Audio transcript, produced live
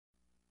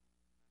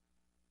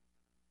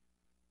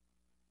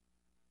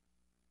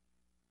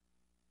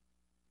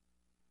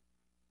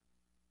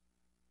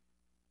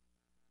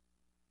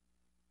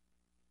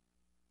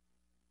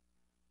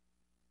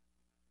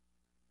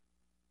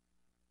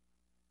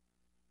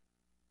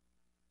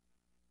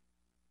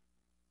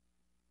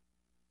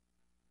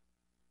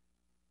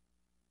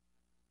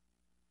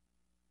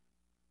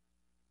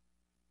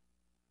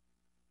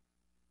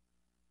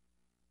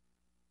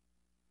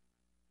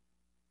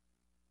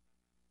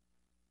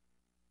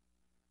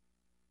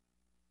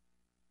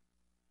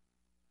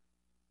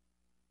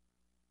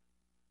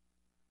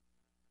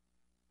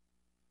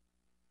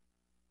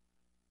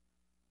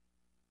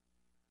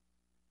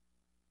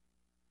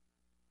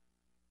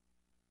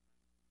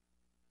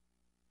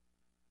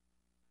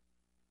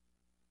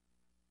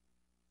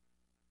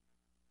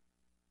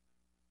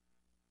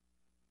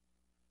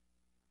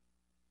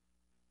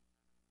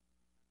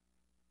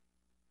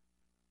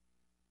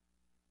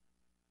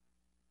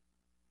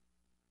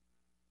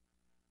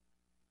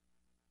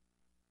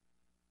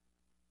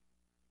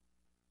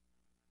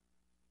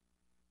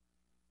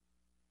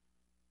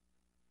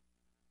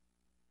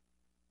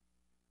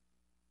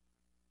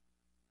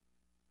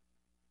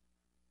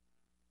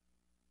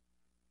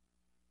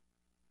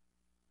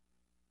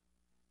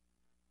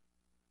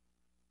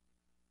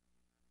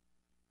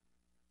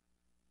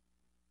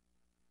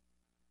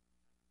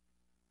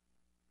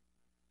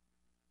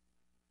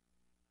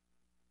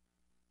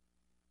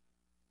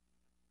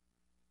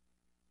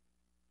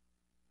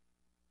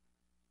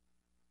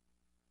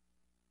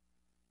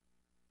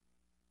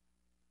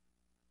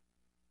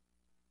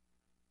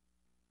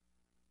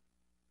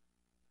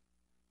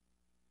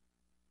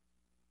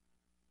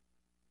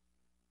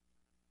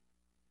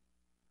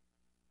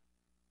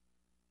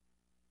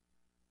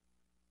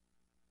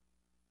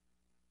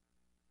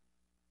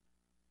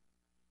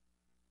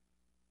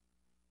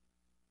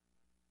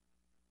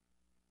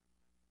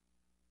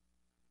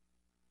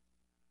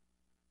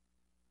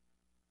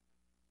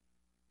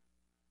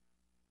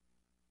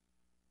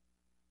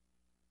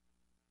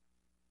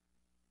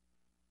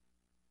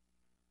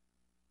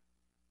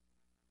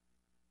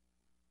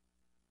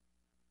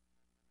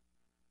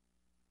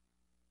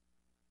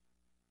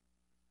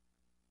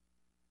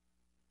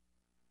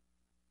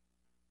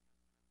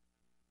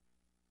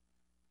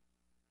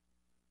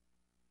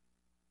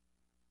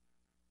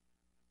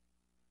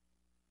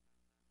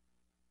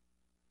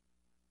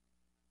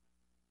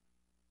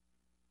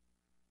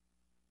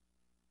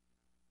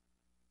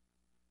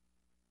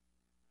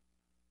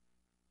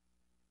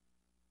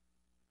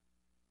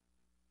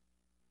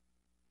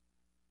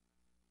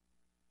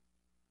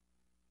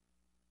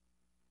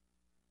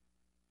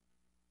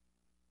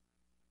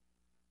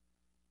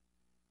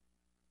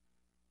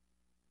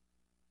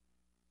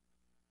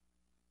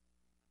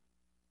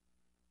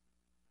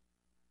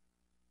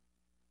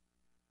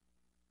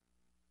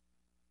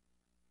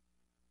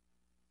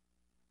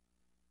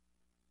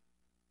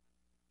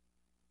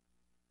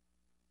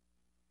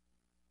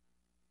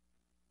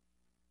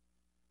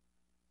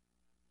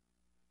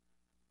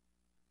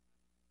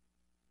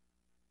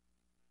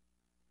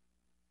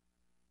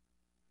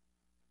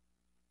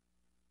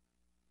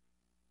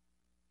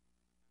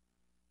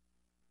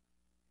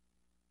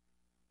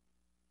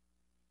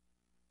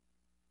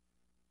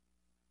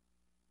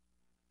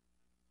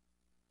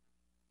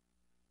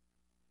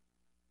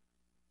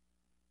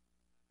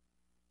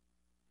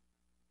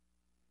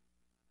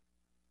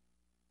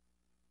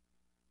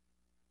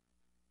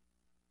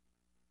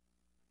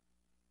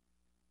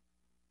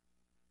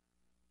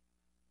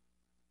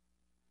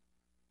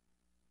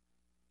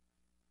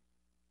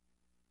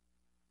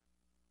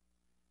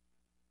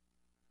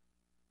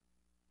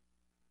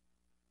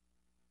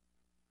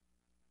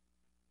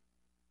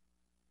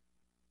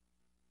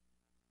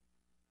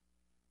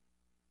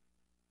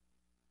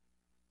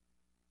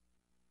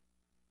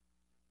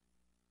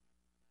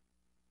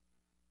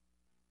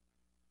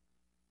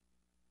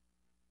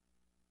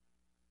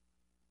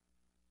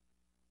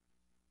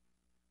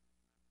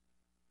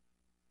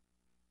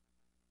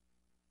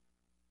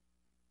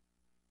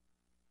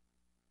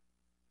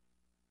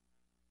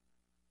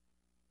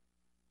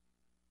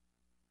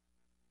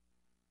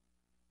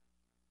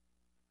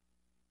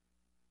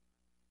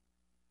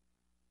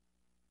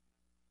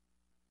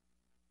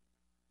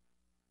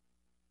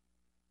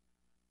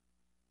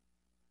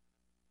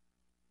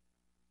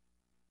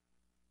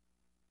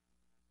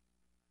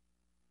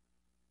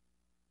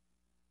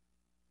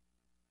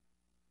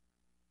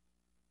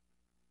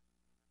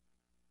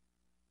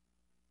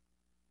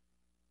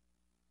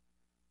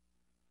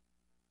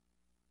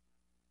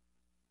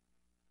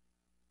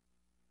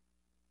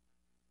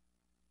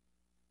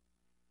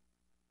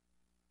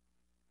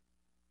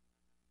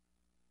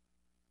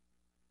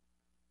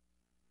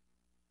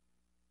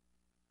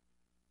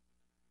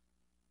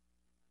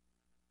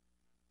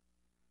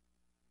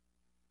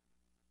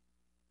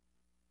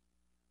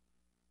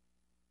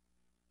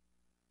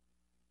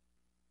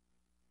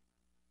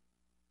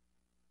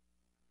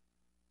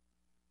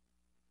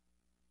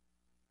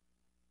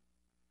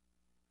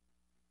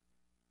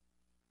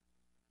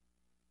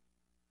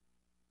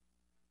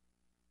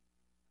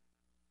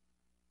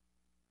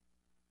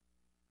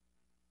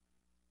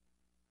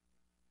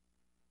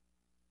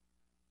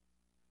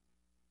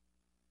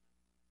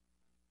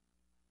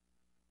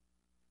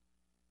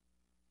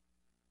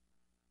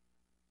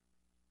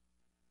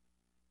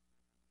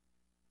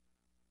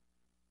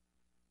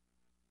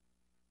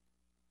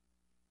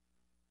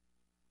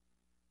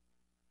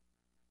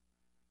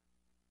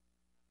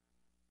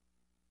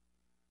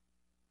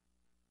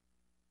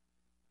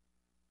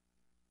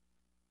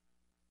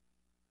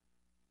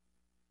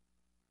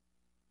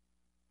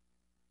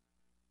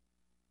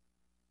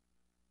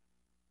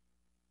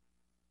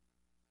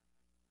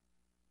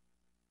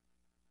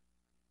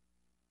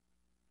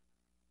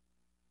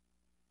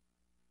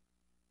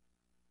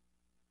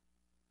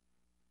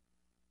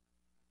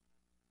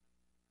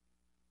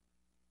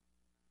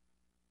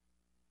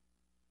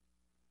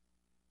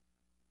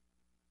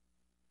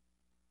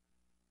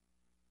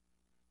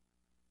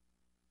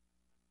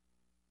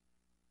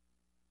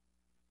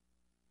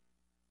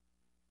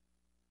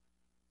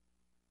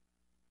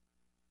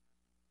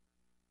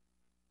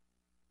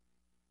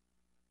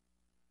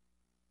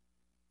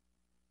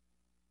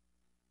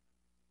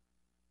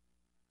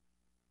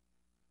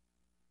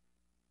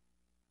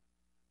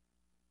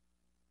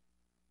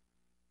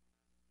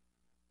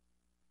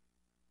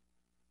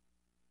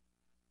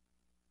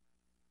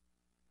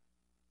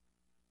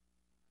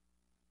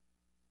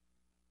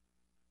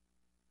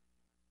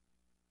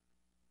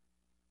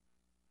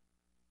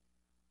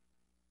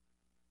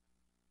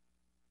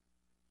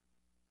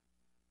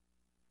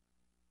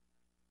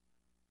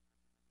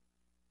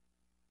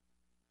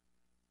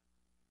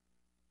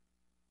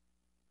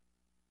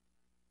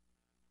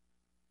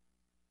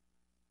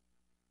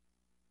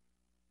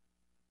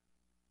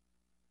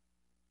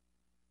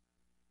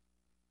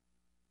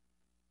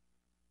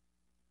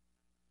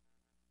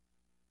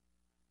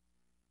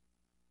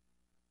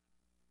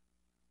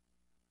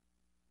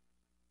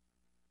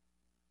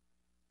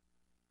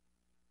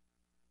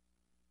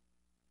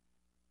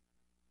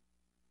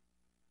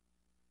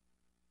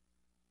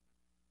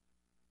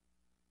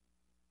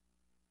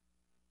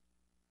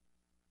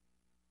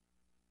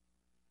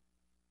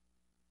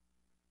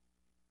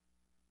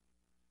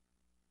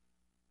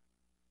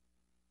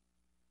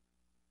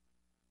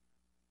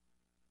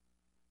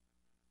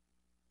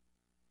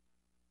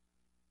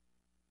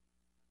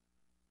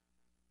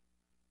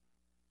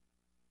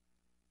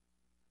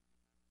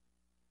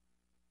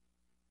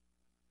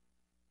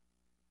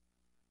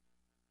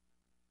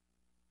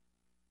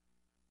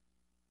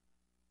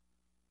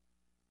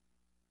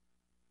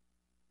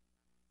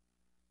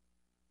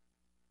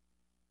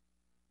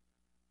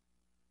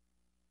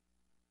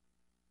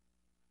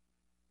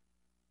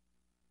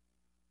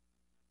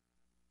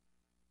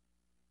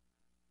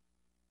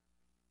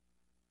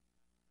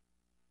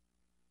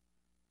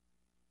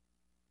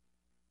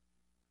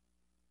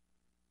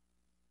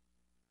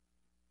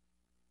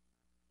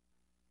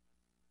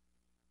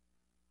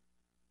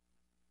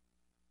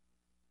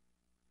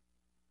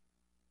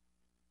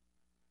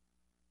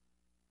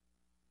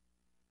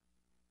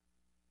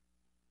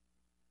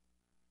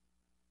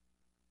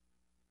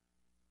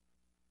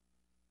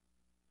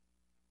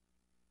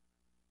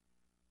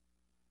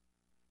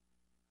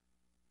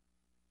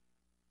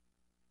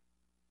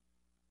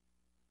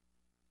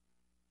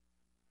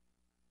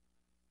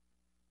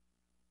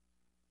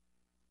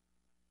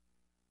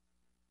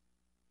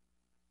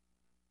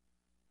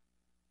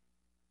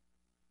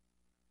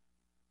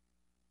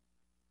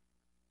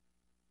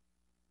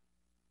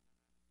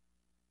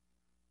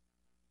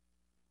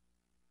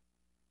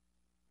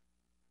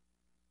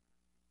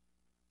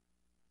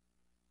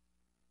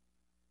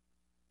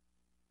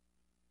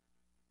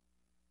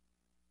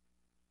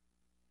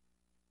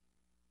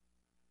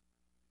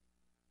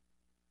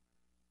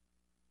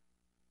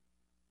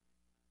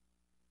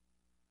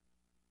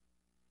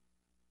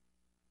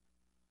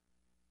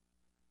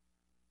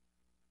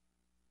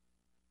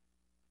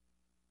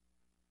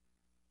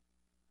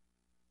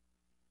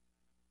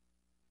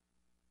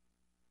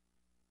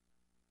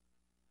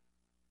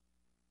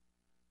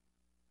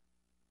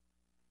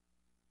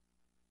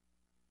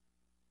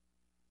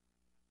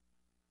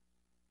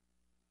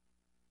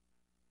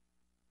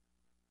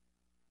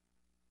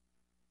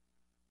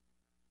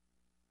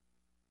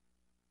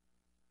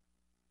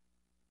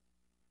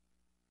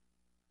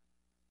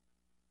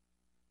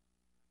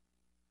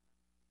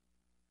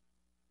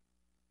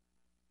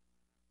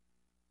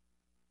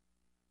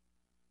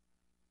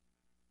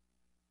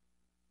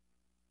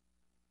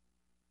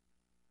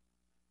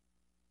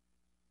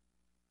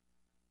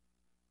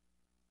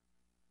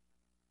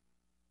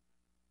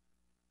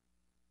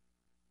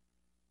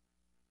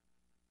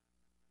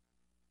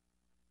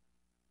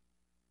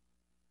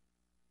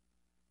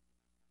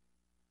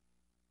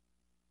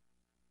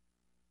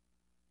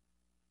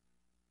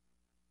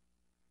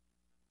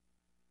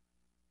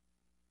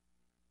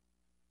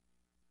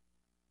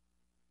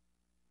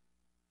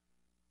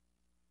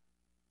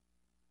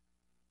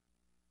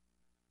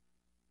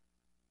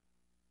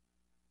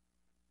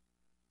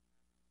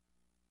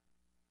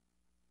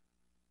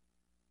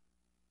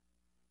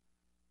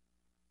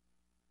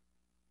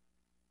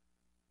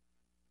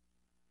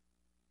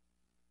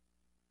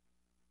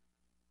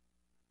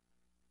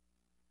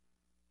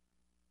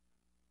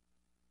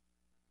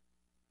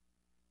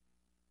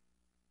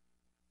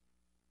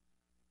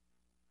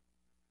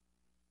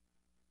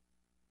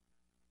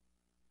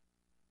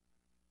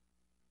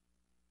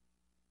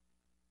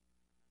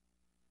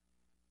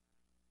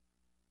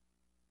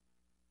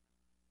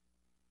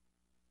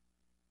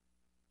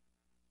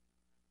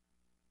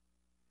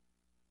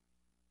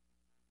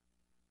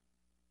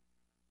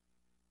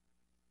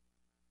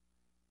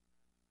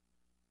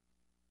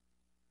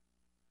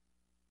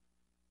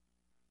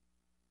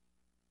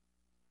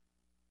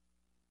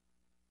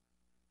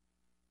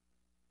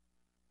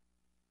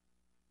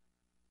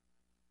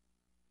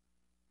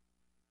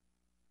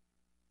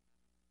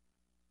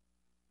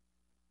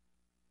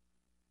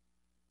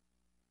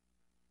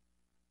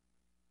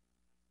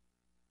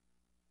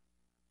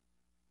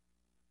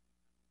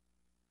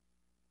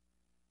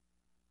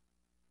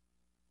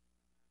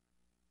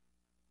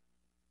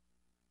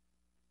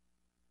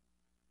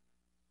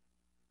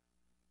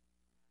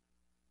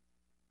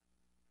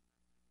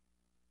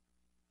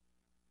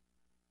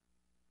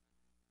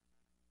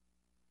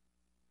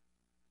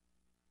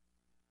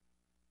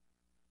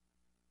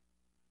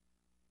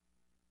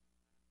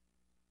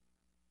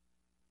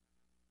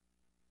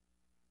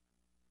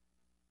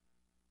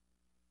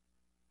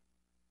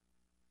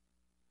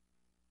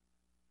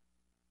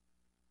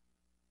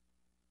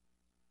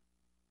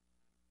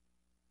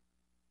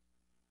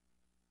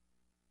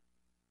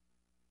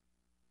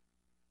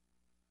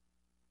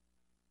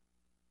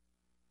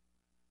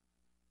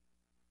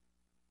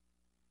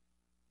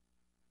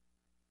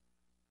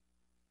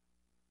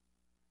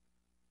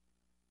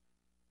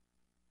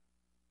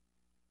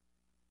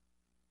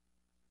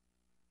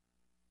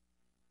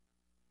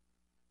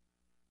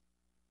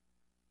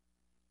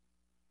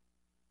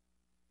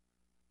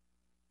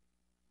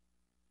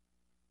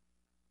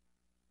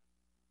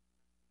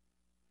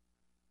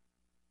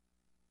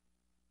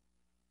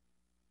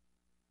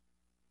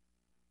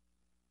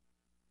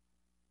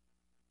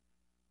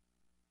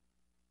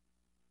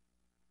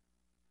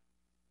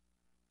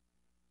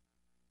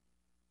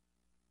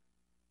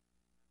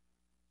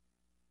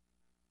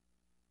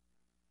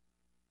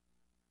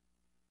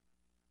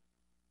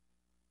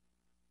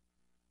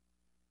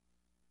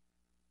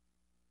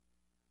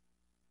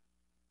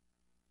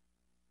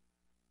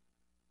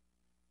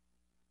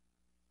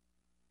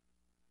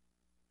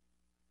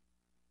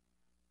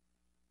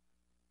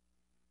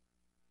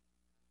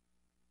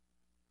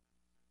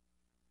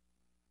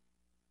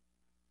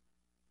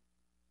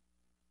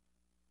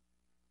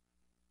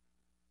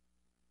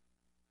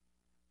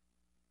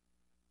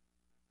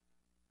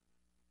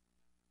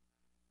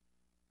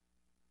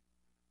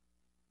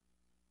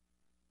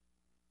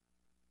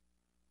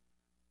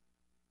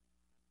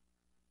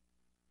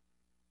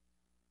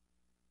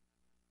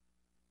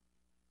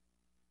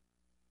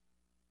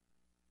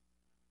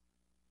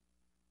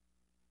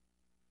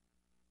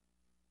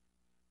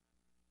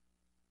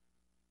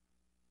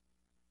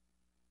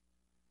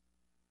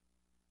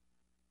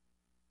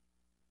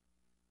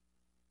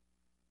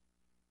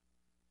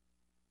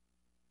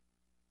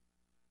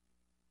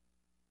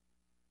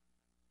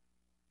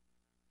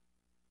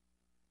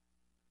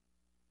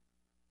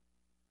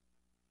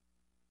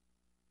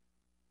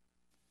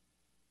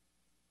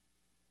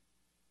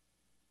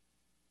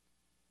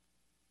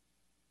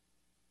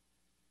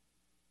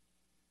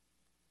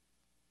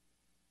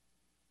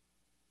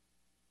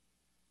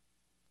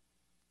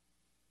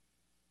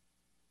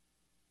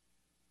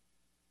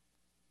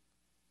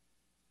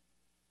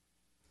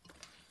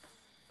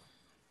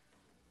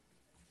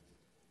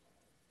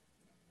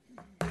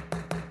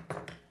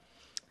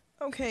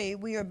Okay,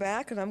 we are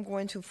back, and I'm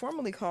going to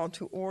formally call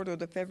to order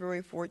the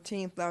February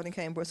 14th Loudoun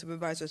County Board of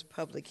Supervisors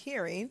public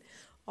hearing.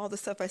 All the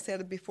stuff I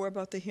said before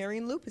about the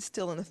hearing loop is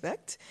still in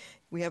effect.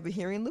 We have a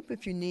hearing loop.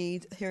 If you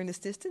need hearing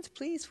assistance,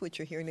 please switch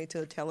your hearing aid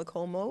to a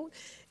telecom mode.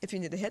 If you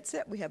need a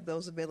headset, we have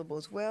those available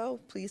as well.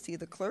 Please see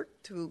the clerk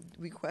to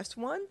request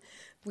one.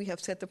 We have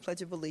set the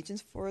Pledge of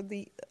Allegiance for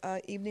the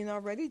evening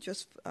already,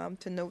 just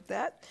to note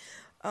that.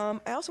 I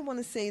also want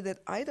to say that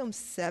item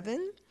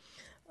 7,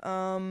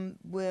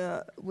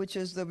 which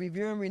is the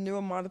review and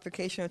renewal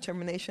modification or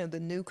termination of the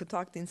new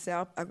Catoctin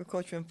South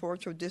Agriculture and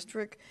Forestry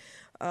District,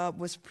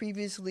 was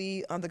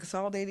previously on the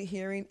consolidated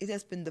hearing. It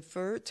has been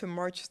deferred to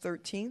March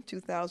 13th,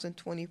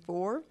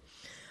 2024.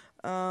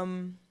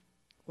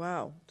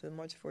 Wow, to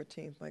March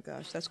 14th. My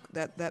gosh,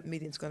 that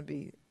meeting's going to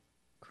be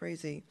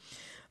crazy.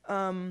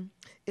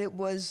 It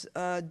was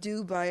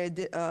due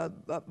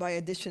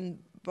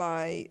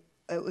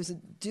it was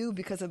due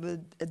because of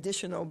an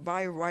additional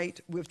by right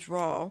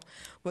withdrawal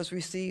was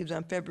received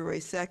on February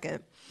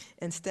 2nd,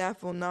 and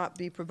staff will not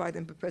be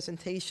providing a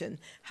presentation.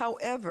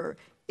 However,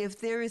 if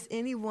there is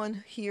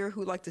anyone here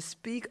who'd like to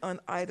speak on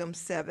item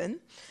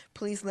 7,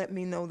 please let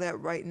me know that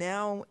right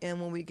now,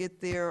 and when we get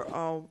there,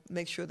 I'll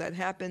make sure that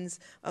happens.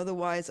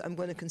 Otherwise, I'm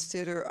going to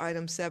consider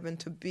item 7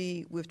 to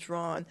be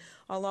withdrawn.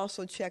 I'll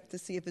also check to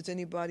see if there's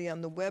anybody on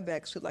the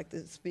WebEx who'd like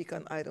to speak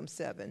on item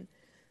 7.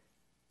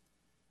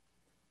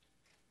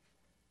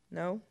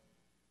 No?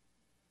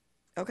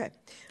 Okay.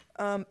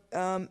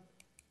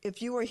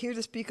 If you are here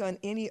to speak on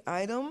any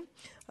item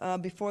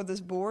before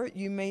this board,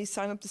 you may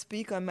sign up to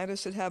speak on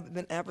matters that have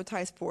been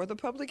advertised for the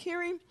public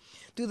hearing.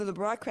 Due to the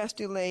broadcast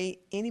delay,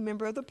 any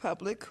member of the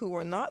public who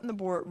are not in the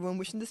boardroom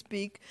wishing to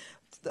speak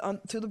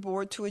to the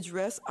board to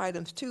address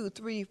items 2,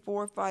 3,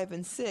 4, 5,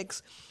 and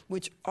 6,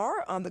 which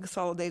are on the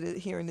consolidated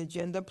hearing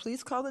agenda,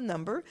 please call the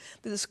number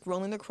that is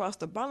scrolling across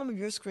the bottom of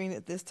your screen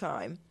at this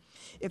time.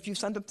 If you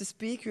signed up to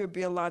speak, you'll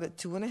be allotted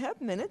 2.5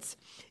 minutes.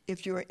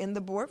 If you're in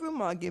the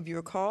boardroom, I'll give you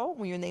a call.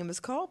 When your name is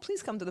called,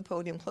 please come to the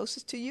podium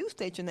closest to you,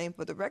 state your name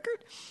for the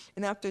record,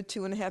 and after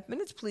 2.5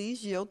 minutes,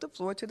 please yield the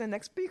floor to the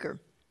next speaker.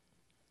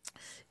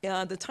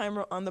 The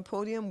timer on the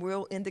podium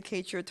will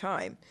indicate your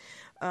time.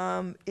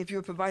 If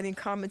you're providing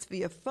comments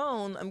via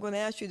phone, I'm going to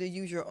ask you to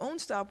use your own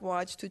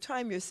stopwatch to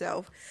time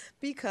yourself,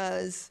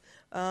 because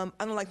I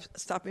don't like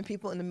stopping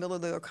people in the middle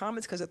of their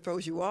comments because it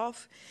throws you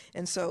off.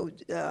 And so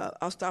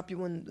I'll stop you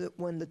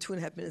when the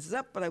 2.5 minutes is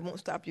up, but I won't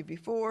stop you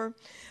before.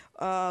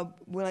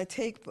 When I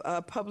take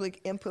public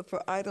input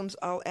for items,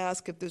 I'll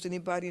ask if there's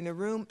anybody in the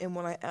room, and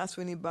when I ask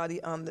for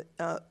anybody on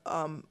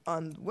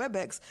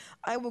WebEx,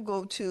 I will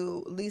go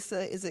to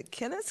Lisa, is it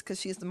Kenneth?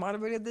 Because she's the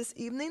moderator this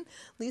evening.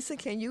 Lisa,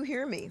 can you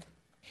hear me?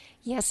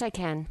 Yes, I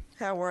can.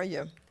 How are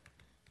you?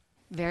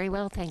 Very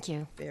well, thank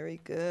you. Very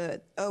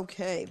good.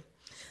 Okay.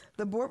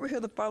 The board will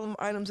hear the following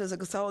items as a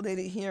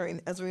consolidated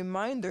hearing. As a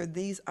reminder,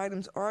 these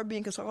items are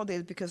being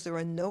consolidated because there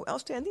are no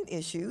outstanding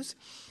issues.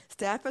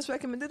 Staff has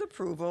recommended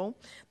approval.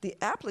 The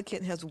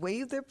applicant has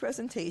waived their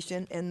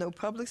presentation, and no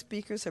public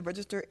speakers have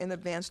registered in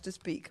advance to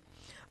speak.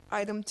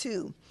 Item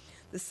 2,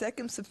 the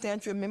second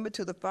substantial amendment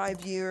to the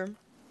 5-year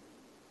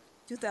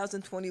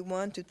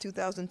 2021 to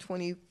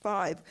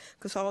 2025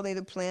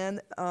 Consolidated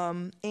Plan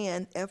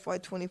and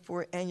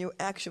FY24 Annual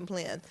Action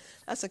Plan.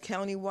 That's a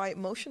county-wide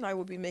motion. I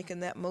will be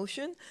making that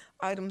motion.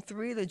 Item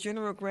 3, the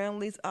general ground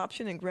lease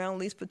option and ground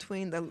lease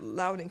between the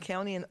Loudoun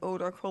County and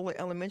Old Arcola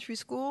Elementary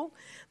School.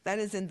 That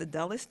is in the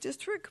Dulles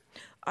District.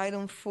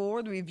 Item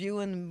 4, the review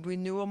and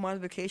renewal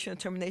modification and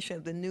termination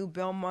of the new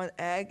Belmont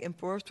Ag and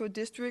Forestry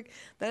District.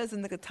 That is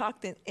in the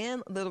Catoctin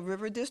and Little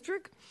River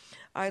District.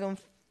 Item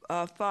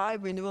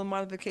 5, renewal and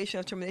modification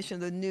and termination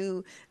of the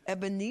new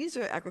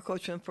Ebenezer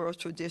Agriculture and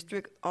Forestry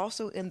District,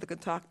 also in the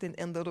Catoctin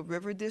and Little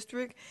River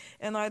District.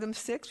 And item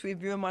 6,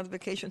 review and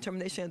modification and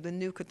termination of the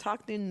new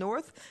Catoctin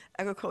North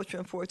Agriculture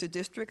and Forestry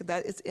District.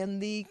 That is in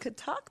the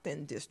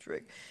Catoctin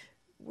District.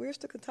 Where's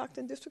the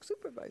Catoctin District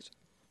Supervisor?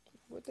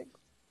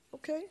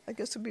 Okay, I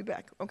guess we'll be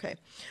back. Okay.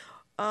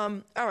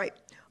 All right.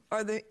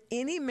 Are there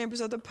any members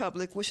of the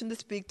public wishing to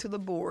speak to the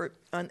board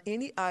on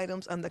any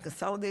items on the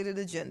consolidated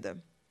agenda?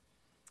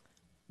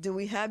 Do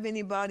we have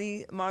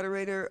anybody,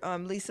 moderator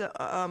Lisa,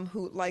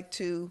 who would like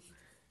to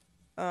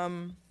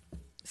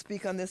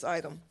speak on this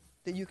item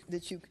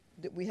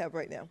that we have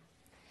right now?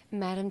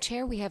 Madam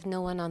Chair, we have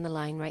no one on the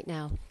line right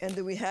now. And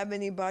do we have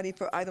anybody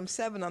for item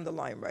 7 on the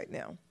line right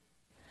now?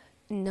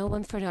 No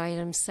one for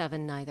item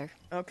 7 neither.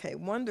 Okay,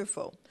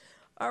 wonderful.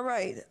 All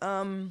right.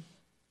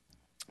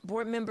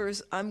 Board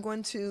members, I'm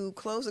going to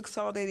close the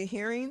consolidated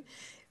hearing.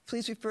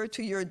 Please refer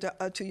to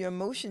your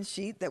motion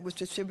sheet that was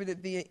distributed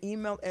via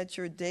email at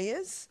your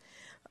dais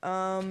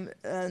and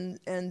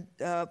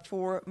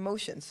for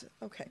motions.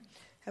 Okay.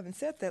 Having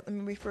said that, let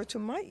me refer to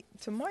my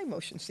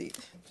motion sheet.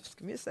 Just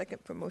give me a second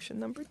for motion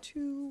number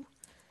 2.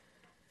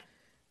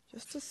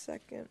 Just a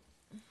second.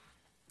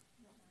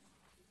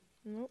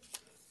 Nope.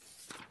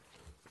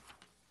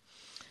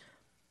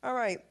 All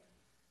right.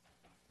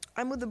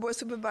 I move the Board of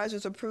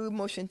Supervisors approve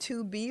motion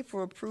 2B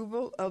for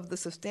approval of the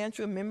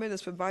substantial amendment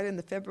as provided in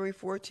the February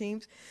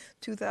 14th,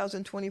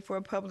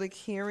 2024 public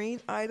hearing.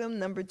 Item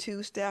number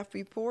 2, staff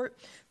report.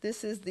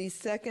 This is the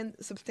second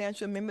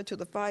substantial amendment to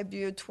the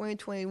 5-year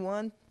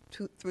 2021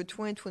 through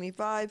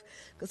 2025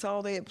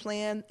 consolidated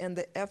plan and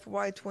the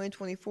FY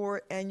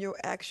 2024 annual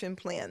action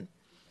plan.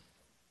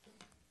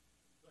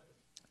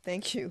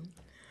 Thank you.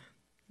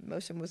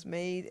 Motion was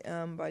made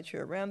by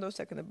Chair Randall,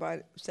 seconded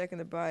by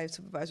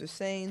Supervisor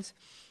Saines.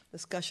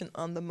 Discussion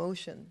on the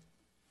motion.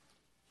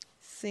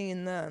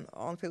 Seeing none,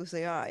 all in favor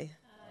say aye. Aye.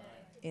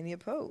 Any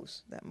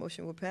opposed? That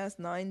motion will pass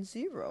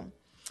 9-0.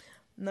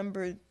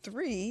 Number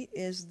 3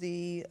 is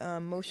the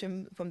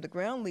motion from the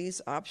ground lease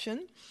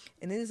option,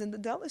 and it is in the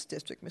Dulles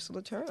District. Mr.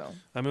 Letourneau.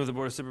 I move the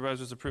Board of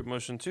Supervisors approve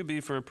motion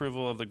 2B for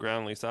approval of the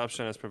ground lease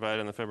option as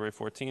provided in the February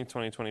 14th,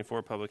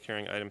 2024 public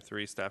hearing. Item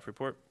 3, staff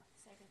report.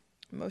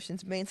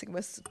 Motion's made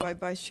by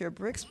Vice Chair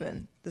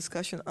Brixman.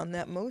 Discussion on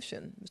that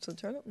motion. Mr.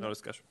 Letourneau? No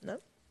discussion. No?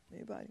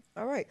 Anybody?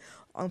 All right.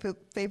 All in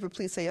favor,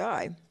 please say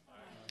aye. Aye.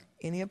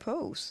 Any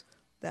opposed?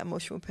 That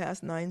motion will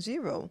pass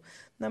 9-0.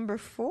 Number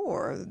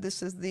 4,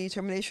 this is the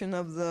termination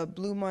of the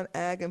Bluemont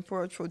Ag and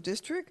Forestry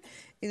District.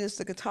 It is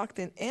the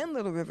Catoctin and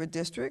Little River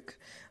District.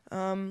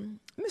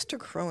 Mr.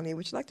 Crony,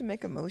 would you like to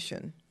make a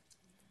motion?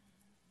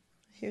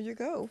 Here you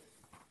go.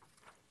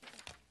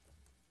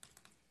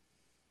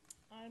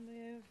 I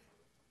move.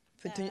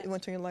 You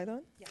want to turn your light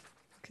on? Yeah.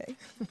 Okay.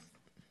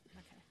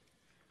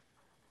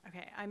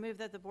 Okay, I move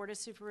that the Board of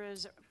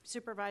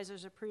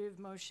Supervisors approve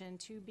motion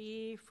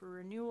 2B for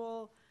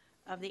renewal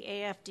of the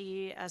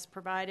AFD as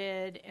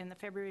provided in the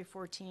February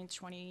 14th,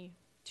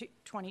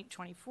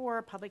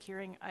 2024 public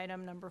hearing.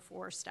 Item number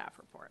 4, staff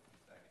report.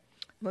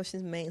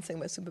 Motion is made,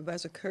 seconded by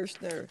Supervisor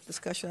Kirschner.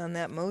 Discussion on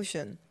that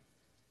motion.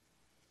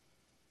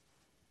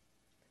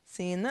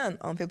 Seeing none,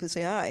 all in favor, please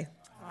say aye.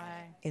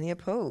 Aye. Any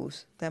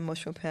opposed? That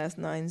motion will pass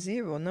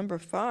 9-0. Number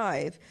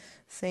 5,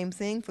 same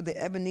thing for the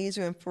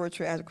Ebenezer and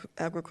Forestry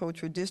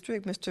Agricultural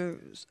District. Mr.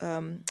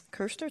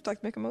 Kirschner, would you like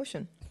to make a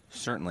motion?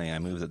 Certainly. I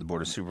move that the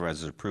Board of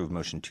Supervisors approve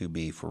motion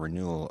 2B for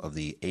renewal of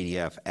the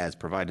ADF as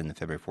provided in the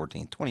February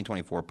 14th,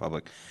 2024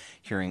 public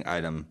hearing.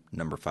 Item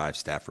number 5,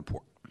 staff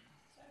report.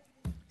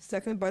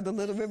 Seconded by the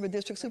Little River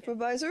District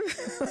Supervisor,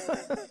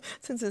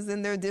 since it's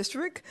in their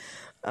district.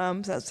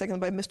 So that's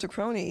seconded by Mr.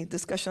 Crony.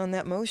 Discussion on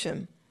that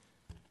motion.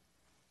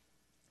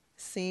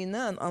 Seeing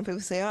none, all in favor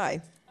say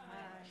aye. Aye.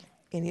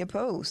 Any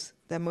opposed?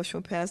 That motion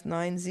will pass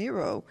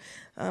 9-0.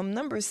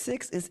 Number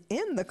 6 is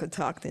in the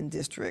Catoctin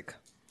District.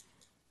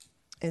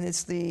 And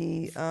it's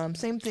the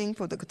same thing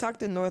for the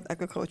Catoctin North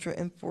Agriculture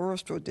and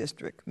Forestry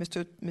District.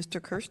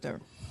 Mr.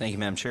 Kirschner. Thank you,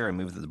 Madam Chair. I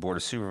move that the Board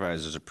of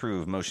Supervisors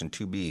approve motion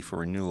 2B for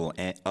renewal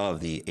of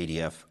the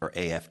ADF, or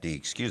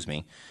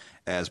AFD,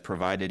 as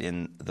provided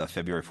in the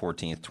February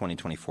 14th,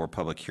 2024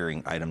 public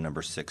hearing. Item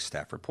number 6,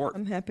 staff report.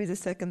 I'm happy to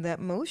second that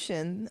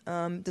motion.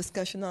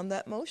 Discussion on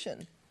that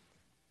motion.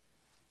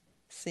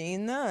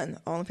 Seeing none,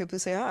 all in favor,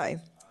 please say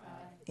aye. Aye.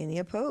 Any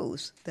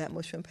opposed? That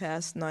motion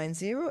passed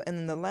 9-0. And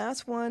then the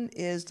last one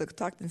is the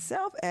Catoctin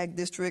South Ag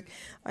District.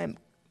 It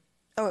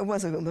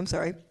wasn't removed, I'm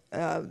sorry.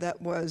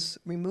 That was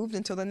removed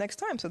until the next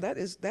time. So that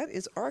is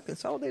our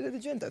consolidated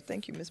agenda.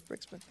 Thank you, Ms.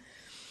 Brixman.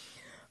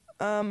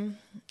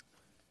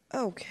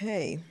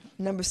 Okay.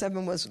 Number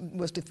 7 was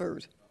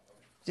deferred.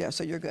 Yeah,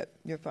 so you're good.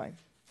 You're fine.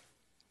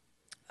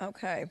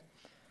 Okay.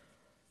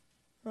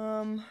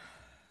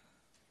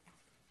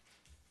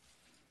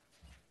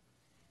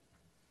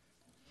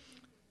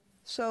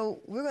 So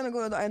we're going to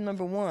go to item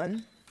number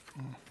 1.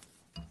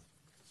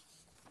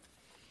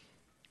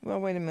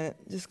 Well, wait a minute.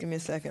 Just give me a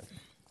second.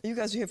 You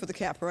guys are here for the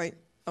cap, right?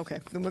 Okay.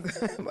 Then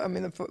I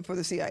mean, for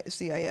the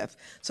CIF.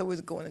 So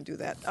we're going to do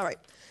that. All right.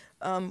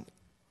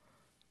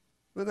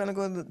 We're going to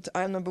go to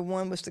item number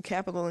 1, which is the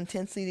capital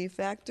intensity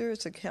factor.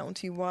 It's a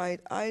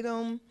county-wide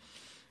item.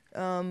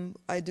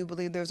 I do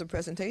believe there's a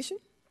presentation.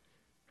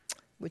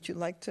 Would you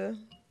like to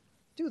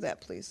do that,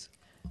 please?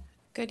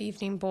 Good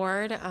evening,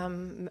 Board.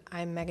 I'm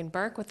Megan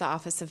Burke with the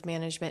Office of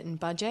Management and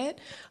Budget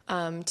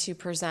to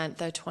present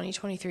the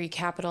 2023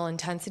 capital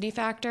intensity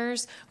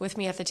factors. With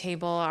me at the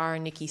table are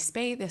Nikki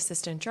Spate, the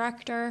Assistant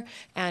Director,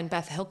 and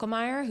Beth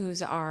Hilkemeyer,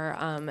 who's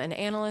an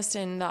analyst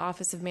in the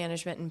Office of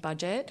Management and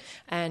Budget,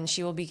 and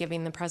she will be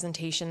giving the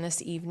presentation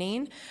this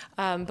evening.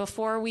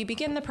 Before we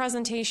begin the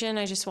presentation,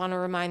 I just want to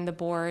remind the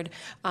Board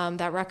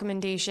that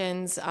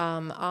recommendations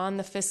on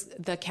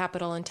the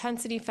capital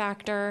intensity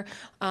factor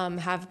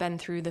have been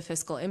through the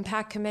Fiscal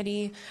Impact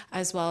Committee,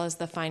 as well as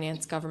the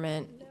Finance,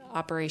 Government,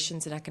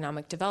 Operations, and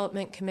Economic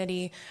Development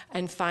Committee.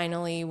 And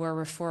finally, we're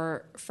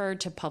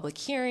referred to public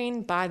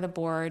hearing by the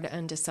Board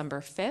on December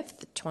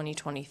 5th,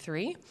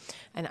 2023.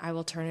 And I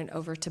will turn it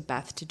over to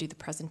Beth to do the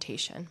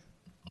presentation.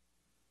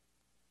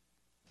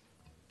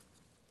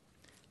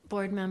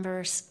 Board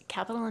members,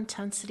 capital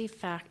intensity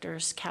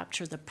factors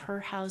capture the per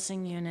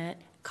housing unit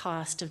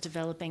cost of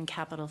developing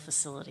capital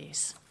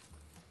facilities.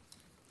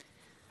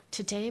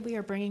 Today, we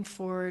are bringing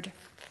forward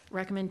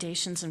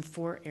recommendations in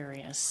 4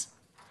 areas.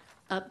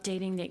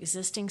 updating the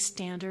existing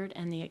standard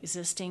and the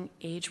existing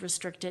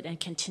age-restricted and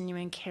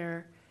continuing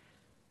care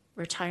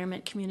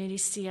retirement community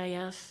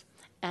CIF,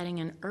 adding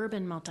an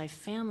urban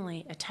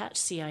multifamily attached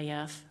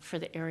CIF for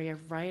the area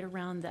right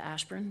around the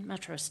Ashburn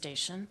Metro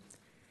Station,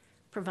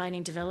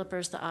 providing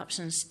developers the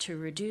options to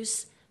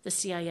reduce the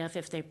CIF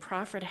if they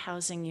proffered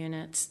housing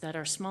units that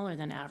are smaller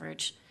than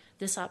average.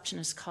 This option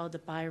is called the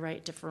buy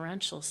right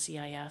differential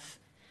CIF.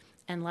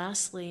 And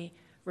lastly,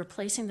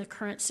 replacing the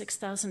current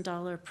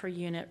 $6,000 per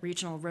unit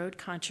regional road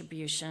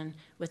contribution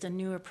with a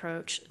new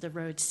approach, the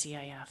road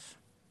CIF.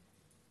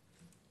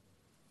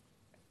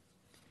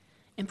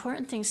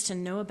 Important things to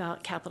know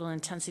about capital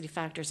intensity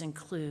factors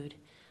include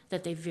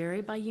that they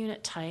vary by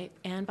unit type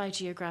and by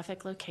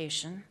geographic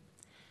location.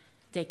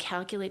 They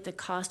calculate the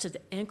cost of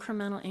the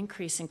incremental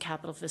increase in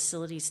capital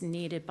facilities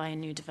needed by a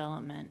new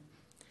development.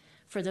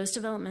 For those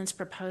developments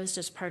proposed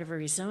as part of a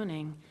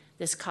rezoning,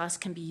 this cost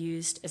can be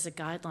used as a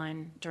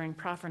guideline during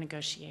proffer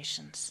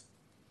negotiations.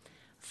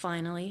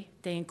 Finally,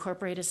 they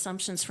incorporate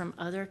assumptions from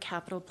other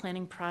capital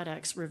planning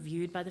products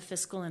reviewed by the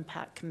Fiscal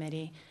Impact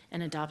Committee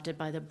and adopted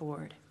by the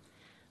board: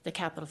 the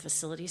Capital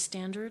Facility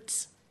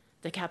Standards,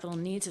 the Capital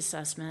Needs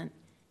Assessment,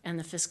 and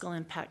the Fiscal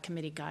Impact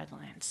Committee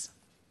guidelines.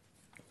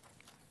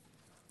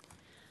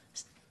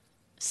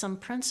 Some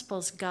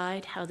principles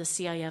guide how the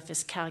CIF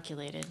is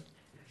calculated.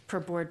 Per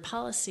board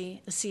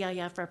policy, the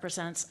CIF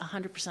represents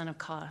 100% of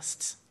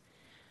costs.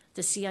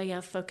 The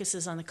CIF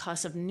focuses on the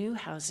cost of new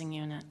housing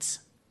units.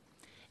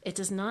 It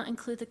does not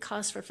include the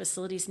cost for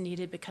facilities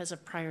needed because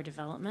of prior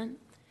development.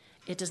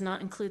 It does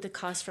not include the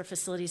cost for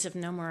facilities if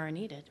no more are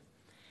needed.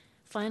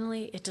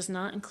 Finally, it does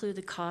not include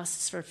the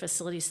costs for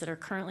facilities that are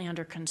currently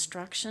under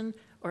construction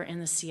or in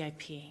the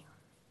CIP.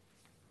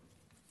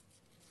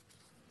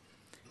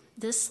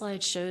 This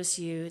slide shows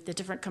you the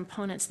different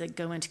components that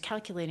go into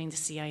calculating the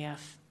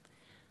CIF.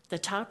 The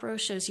top row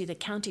shows you the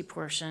county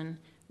portion,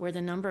 where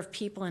the number of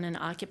people in an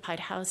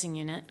occupied housing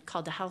unit,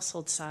 called the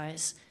household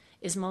size,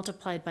 is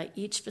multiplied by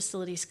each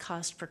facility's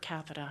cost per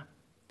capita.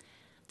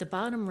 The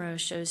bottom row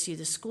shows you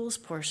the schools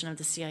portion of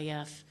the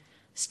CIF.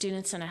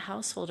 Students in a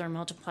household are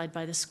multiplied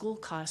by the school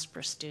cost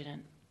per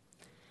student.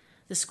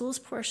 The schools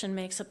portion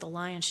makes up the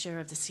lion's share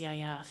of the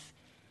CIF.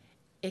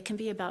 It can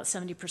be about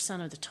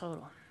 70% of the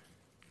total.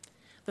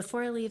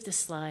 Before I leave this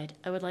slide,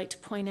 I would like to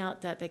point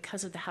out that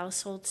because of the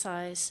household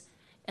size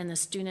and the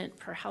student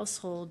per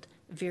household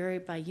vary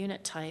by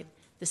unit type,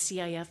 the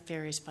CIF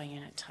varies by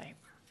unit type.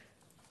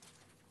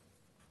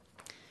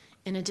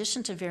 In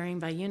addition to varying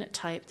by unit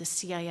type, the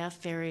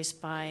CIF varies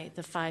by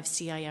the 5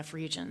 CIF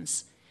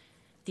regions.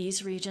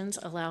 These regions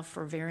allow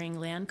for varying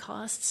land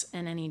costs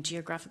and any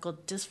geographical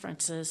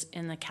differences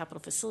in the capital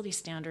facility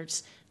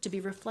standards to be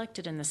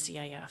reflected in the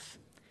CIF.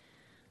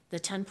 The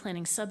 10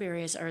 planning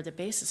subareas are the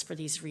basis for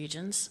these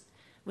regions,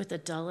 with the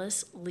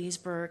Dulles,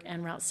 Leesburg,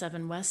 and Route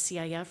 7 West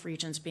CIF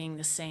regions being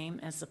the same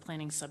as the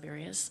planning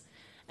subareas,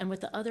 and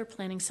with the other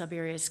planning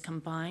subareas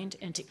combined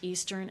into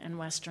eastern and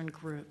western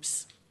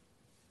groups.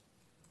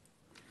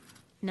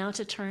 Now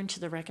to turn to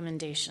the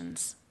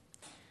recommendations.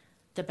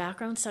 The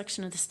background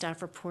section of the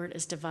staff report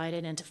is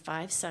divided into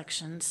 5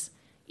 sections,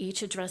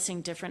 each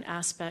addressing different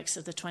aspects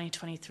of the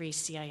 2023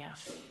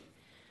 CIF.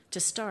 To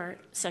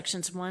start,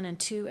 sections 1 and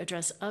 2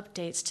 address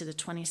updates to the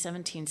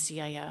 2017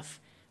 CIF,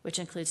 which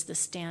includes the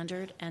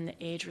standard and the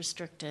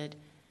age-restricted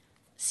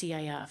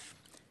CIF.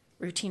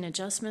 Routine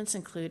adjustments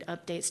include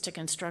updates to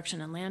construction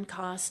and land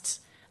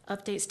costs,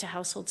 updates to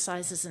household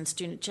sizes and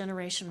student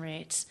generation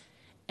rates,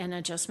 and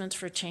adjustments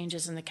for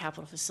changes in the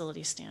capital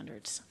facility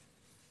standards.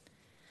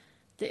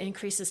 The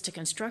increases to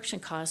construction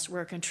costs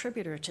were a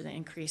contributor to the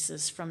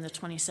increases from the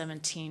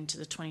 2017 to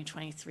the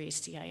 2023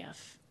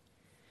 CIF.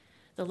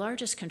 The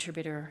largest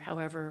contributor,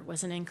 however,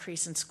 was an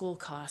increase in school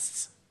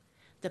costs.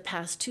 The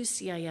past 2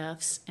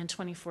 CIFs, in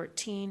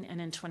 2014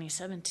 and in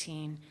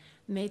 2017,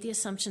 made the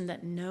assumption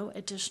that no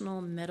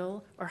additional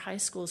middle or high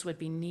schools would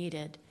be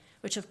needed,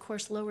 which of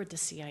course lowered the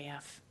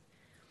CIF.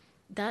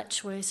 That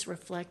choice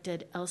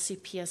reflected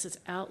LCPS's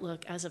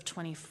outlook as of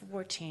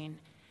 2014,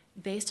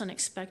 based on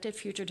expected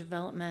future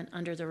development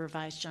under the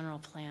revised general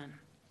plan.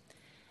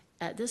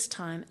 At this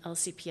time,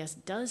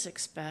 LCPS does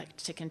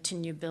expect to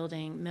continue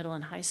building middle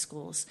and high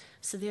schools,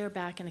 so they are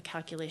back in the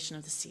calculation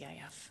of the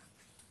CIF.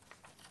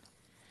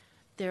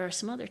 There are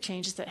some other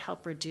changes that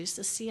help reduce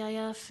the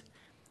CIF.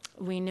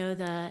 We know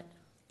that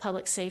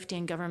public safety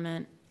and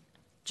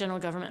general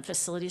government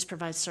facilities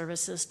provide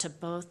services to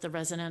both the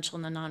residential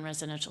and the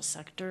non-residential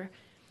sector.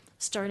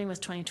 Starting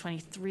with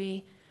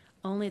 2023,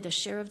 only the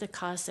share of the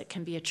cost that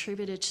can be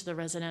attributed to the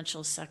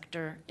residential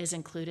sector is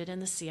included in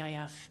the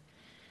CIF.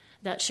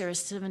 That share is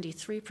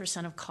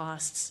 73% of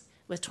costs,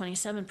 with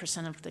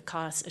 27% of the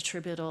costs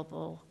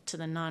attributable to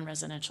the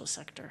non-residential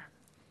sector.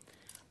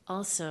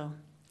 Also,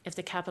 if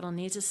the capital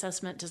needs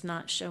assessment does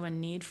not show a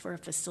need for a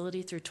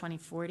facility through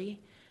 2040,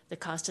 the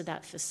cost of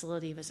that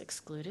facility was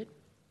excluded.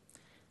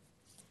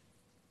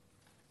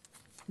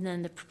 And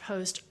then the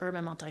proposed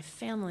urban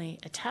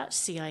multifamily attached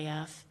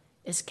CIF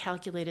is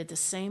calculated the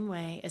same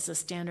way as the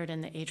standard in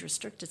the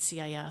age-restricted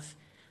CIF,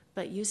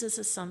 but uses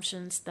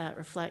assumptions that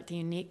reflect the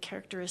unique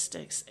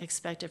characteristics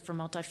expected for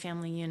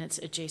multifamily units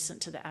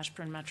adjacent to the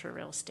Ashburn Metro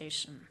Rail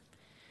Station.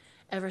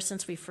 Ever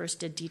since we first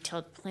did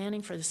detailed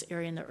planning for this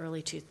area in the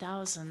early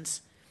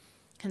 2000s,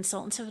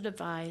 consultants have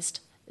advised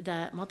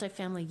that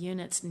multifamily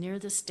units near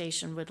the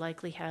station would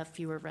likely have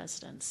fewer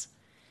residents.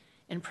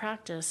 In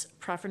practice,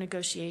 proffer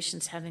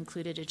negotiations have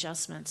included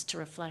adjustments to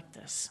reflect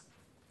this.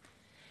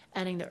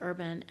 Adding the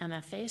urban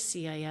MFA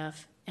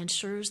CIF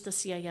ensures the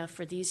CIF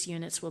for these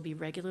units will be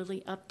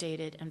regularly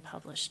updated and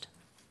published.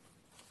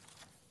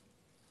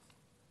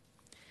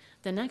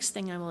 The next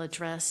thing I will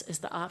address is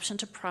the option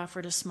to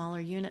proffer to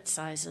smaller unit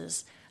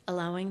sizes,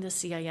 allowing the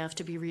CIF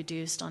to be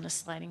reduced on a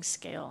sliding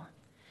scale.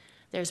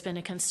 There's been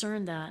a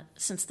concern that,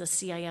 since the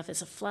CIF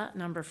is a flat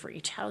number for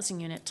each housing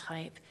unit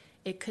type,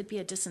 it could be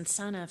a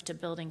disincentive to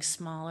building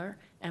smaller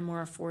and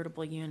more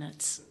affordable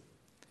units.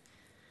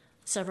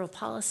 Several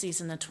policies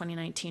in the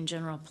 2019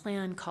 General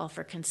Plan call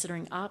for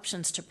considering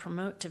options to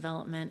promote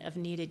development of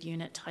needed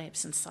unit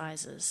types and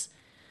sizes.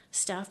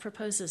 Staff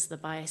proposes the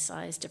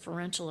by-size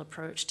differential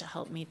approach to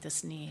help meet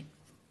this need.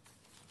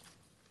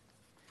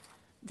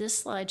 This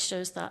slide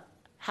shows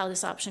how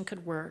this option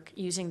could work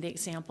using the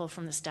example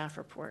from the staff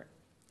report.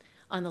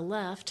 On the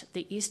left,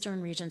 the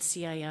Eastern Region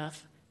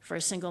CIF for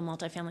a single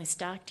multifamily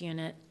stacked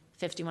unit,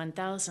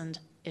 51,000,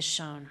 is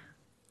shown.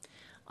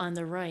 On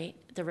the right,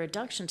 the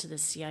reduction to the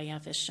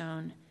CIF is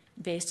shown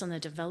based on the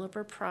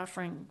developer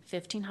proffering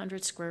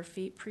 1,500 square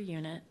feet per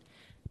unit,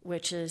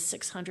 which is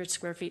 600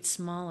 square feet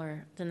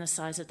smaller than the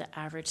size of the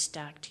average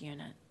stacked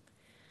unit.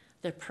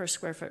 The per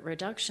square foot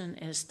reduction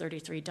is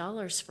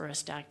 $33 for a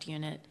stacked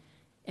unit,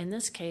 in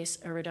this case,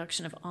 a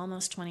reduction of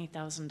almost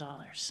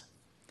 $20,000.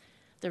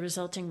 The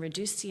resulting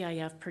reduced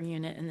CIF per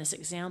unit in this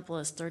example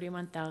is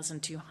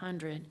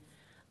 $31,200,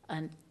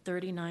 a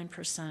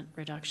 39%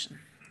 reduction.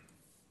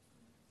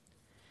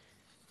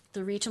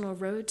 The regional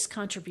roads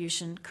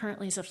contribution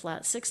currently is a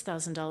flat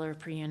 $6,000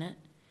 per unit,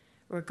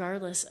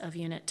 regardless of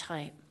unit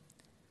type.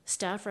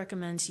 Staff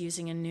recommends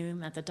using a new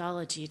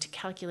methodology to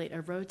calculate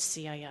a road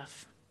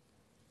CIF.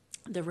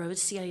 The road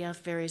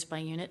CIF varies by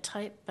unit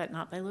type, but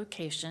not by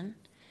location.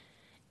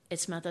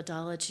 Its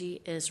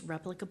methodology is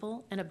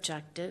replicable and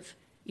objective,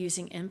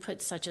 using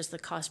inputs such as the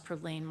cost per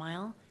lane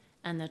mile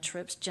and the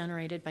trips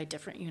generated by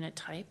different unit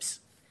types.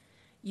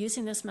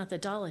 Using this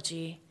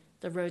methodology,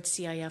 the road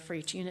CIF for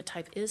each unit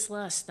type is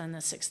less than the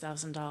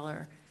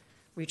 $6,000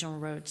 regional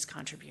roads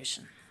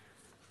contribution.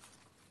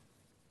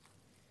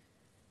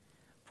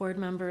 Board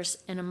members,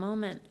 in a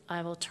moment,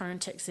 I will turn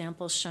to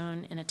examples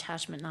shown in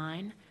Attachment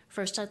 9.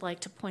 First, I'd like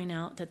to point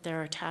out that there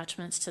are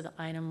attachments to the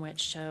item which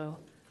show,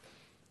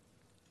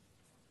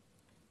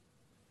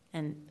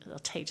 and it'll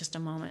take just a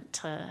moment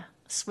to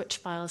switch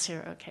files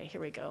here. Okay,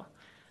 here we go.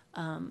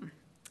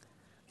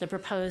 The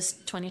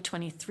proposed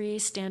 2023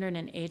 standard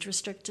and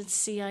age-restricted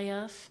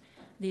CIF.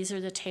 These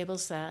are the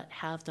tables that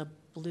have the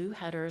blue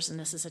headers, and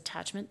this is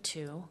Attachment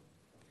 2.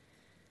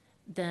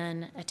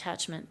 Then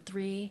Attachment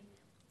 3,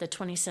 the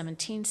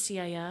 2017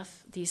 CIF.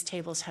 These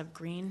tables have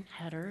green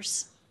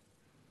headers.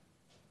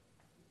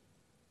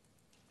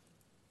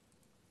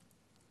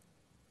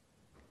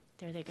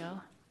 There they go.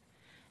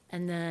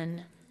 And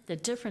then the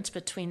difference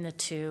between the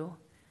two,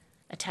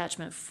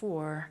 Attachment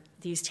 4,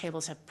 these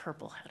tables have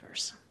purple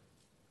headers.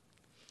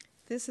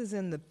 This is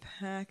in the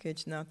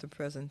package, not the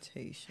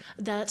presentation.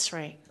 That's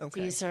right.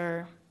 Okay. These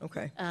are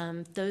Okay.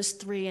 those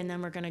three, and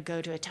then we're going to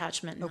go to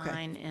Attachment 9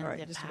 Okay. in All right.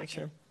 the Just to packet. make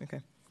sure.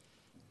 Okay.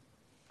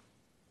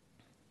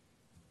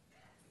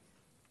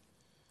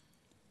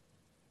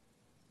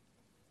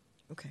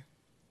 Okay.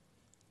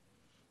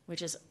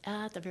 Which is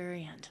at the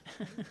very end.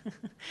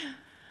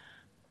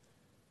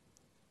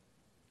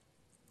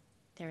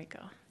 There we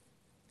go.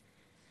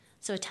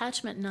 So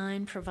Attachment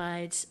 9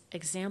 provides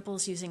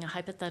examples using a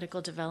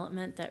hypothetical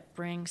development that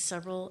brings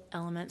several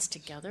elements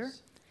together.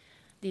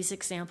 These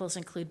examples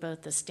include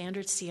both the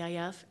standard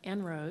CIF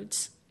and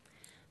roads.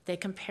 They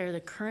compare the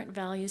current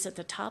values at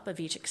the top of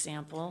each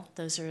example,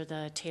 those are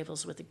the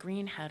tables with the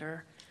green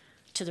header,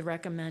 to the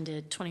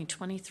recommended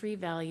 2023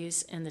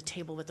 values in the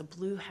table with the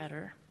blue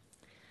header.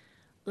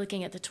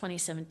 Looking at the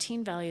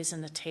 2017 values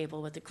in the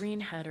table with the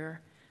green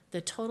header, the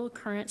total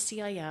current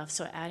CIF,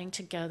 so adding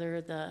together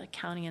the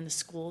county and the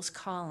schools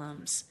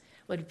columns,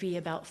 would be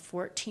about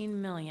 $14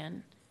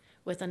 million,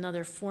 with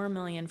another $4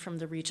 million from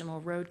the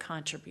regional road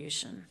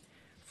contribution,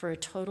 for a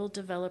total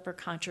developer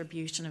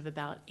contribution of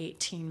about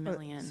 $18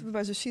 million.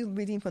 Supervisor, she's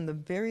reading from the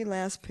very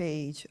last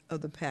page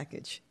of the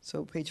package.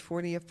 So page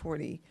 40 of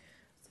 40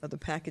 of the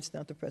package,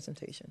 not the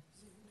presentation.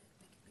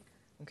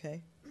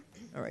 Okay?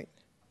 All right.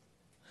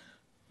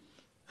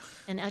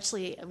 And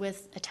actually,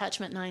 with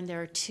Attachment 9,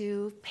 there are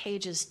 2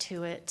 pages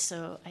to it,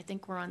 so I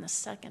think we're on the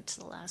second to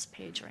the last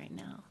page right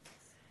now.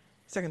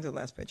 Second to the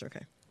last page,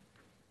 okay.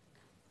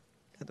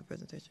 At the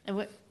presentation.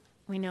 And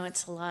we know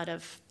it's a lot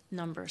of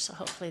numbers, so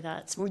hopefully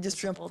that's We just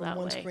jumped visible from that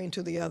one way. screen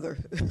to the other.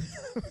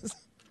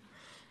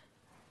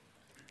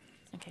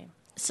 Okay,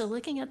 so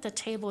looking at the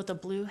table with the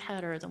blue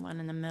header, the one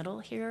in the middle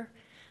here,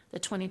 the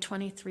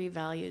 2023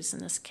 values in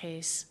this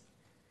case,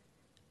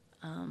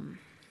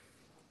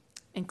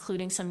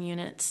 including some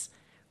units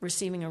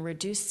receiving a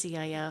reduced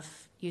CIF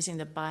using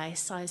the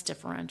by-size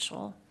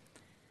differential,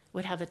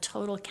 would have a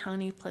total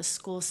county plus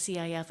school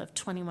CIF of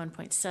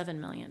 $21.7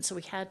 million. So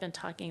we had been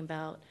talking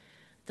about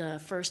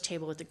the first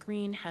table with the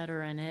green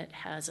header, and it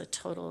has a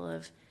total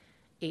of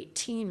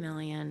 $18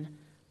 million,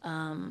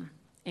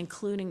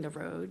 including the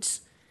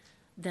roads.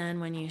 Then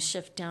when you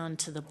shift down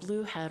to the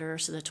blue header,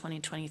 so the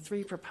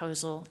 2023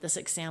 proposal, this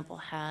example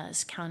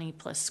has county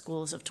plus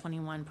schools of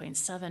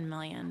 $21.7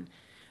 million,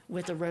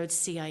 with the road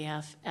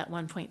CIF at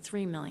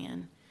 $1.3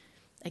 million.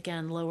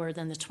 Again, lower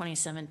than the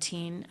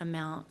 2017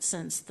 amount,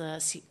 since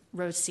the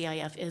road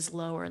CIF is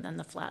lower than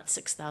the flat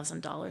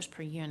 $6,000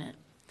 per unit.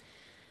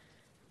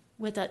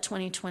 With that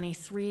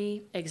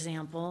 2023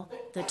 example,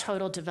 the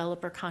total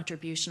developer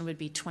contribution would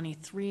be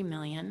 $23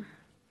 million.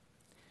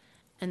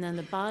 And then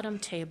the bottom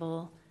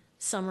table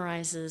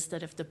summarizes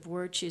that if the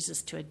board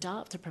chooses to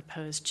adopt the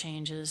proposed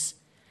changes,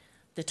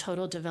 the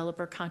total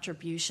developer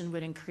contribution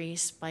would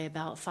increase by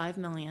about $5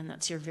 million.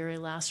 That's your very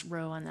last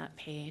row on that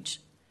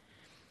page.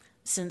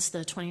 Since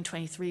the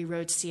 2023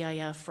 road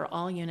CIF for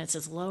all units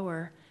is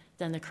lower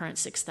than the current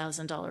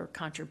 $6,000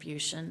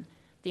 contribution,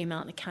 the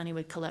amount the county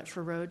would collect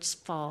for roads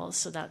falls,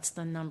 so that's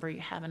the number you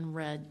have in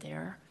red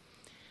there.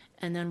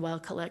 And then while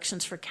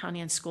collections for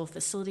county and school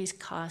facilities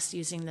costs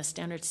using the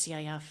standard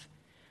CIF,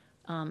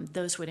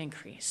 those would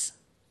increase.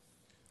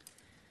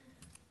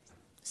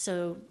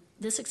 So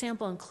this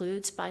example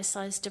includes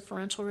by-size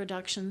differential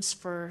reductions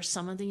for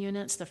some of the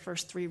units, the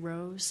first 3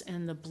 rows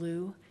in the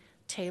blue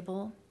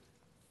table,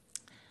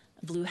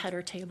 blue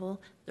header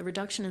table. The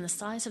reduction in the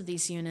size of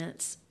these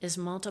units is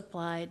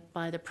multiplied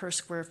by the per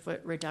square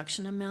foot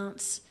reduction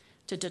amounts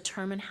to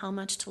determine how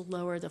much to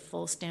lower the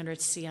full standard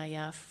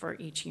CIF for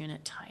each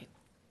unit type.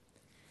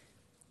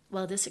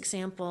 While this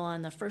example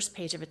on the first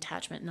page of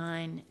attachment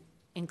 9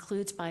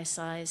 includes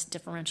by-size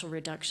differential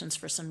reductions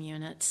for some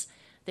units,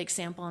 the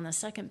example on the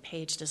second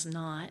page does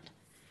not.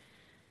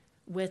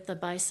 With the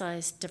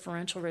by-size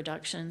differential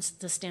reductions,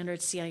 the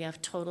standard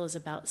CIF total is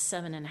about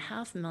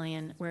 $7.5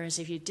 million, whereas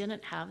if you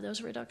didn't have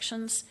those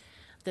reductions,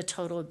 the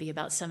total would be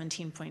about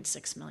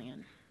 $17.6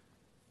 million.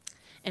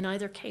 In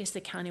either case,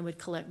 the county would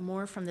collect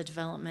more from the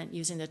development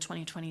using the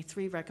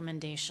 2023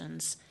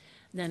 recommendations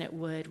than it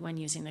would when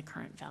using the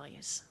current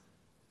values.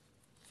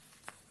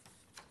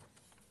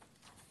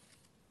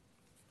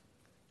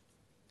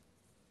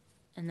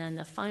 And then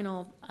the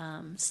final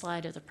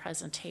slide of the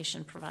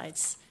presentation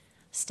provides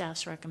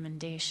staff's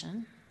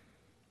recommendation.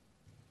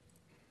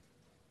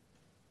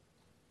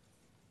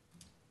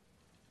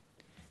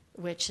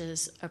 Which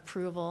is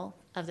approval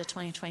of the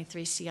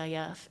 2023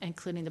 CIF,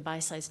 including the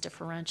by-size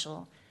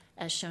differential,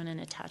 as shown in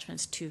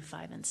attachments 2,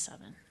 5, and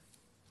 7.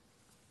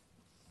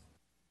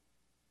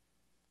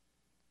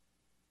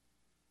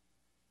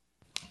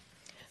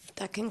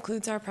 That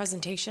concludes our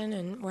presentation,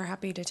 and we're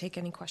happy to take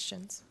any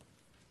questions.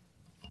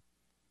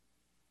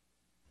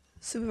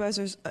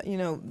 Supervisors, the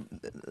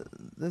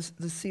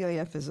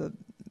CIF is a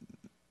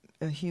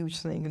huge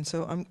thing, and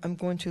so I'm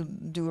going to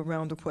do a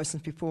round of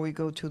questions before we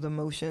go to the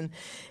motion.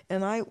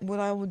 And what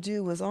I will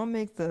do is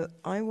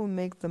I will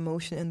make the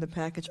motion in the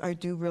package. I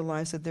do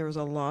realize that there is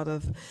a lot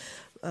of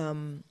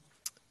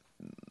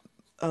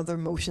other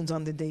motions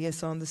on the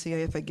dais on the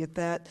CIF. I get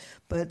that,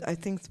 but I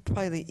think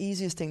probably the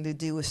easiest thing to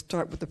do is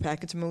start with the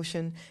package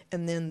motion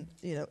and then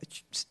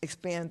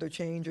expand or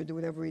change or do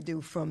whatever we do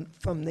from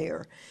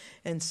there.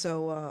 And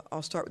so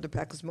I'll start with the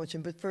package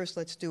motion. But first,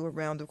 let's do a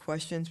round of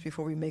questions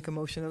before we make a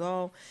motion at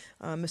all.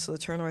 Mr.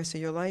 Letourneau, I see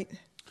your light.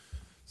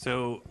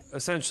 So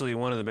essentially,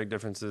 one of the big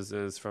differences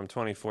is from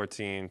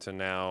 2014 to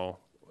now.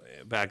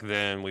 Back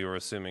then, we were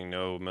assuming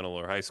no middle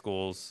or high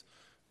schools.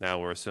 Now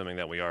we're assuming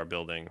that we are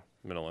building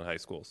middle and high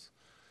schools.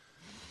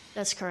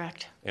 That's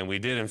correct. And we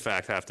did, in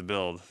fact, have to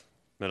build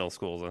middle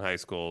schools and high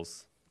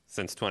schools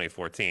since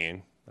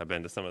 2014. I've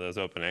been to some of those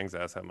openings,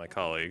 as have my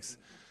colleagues.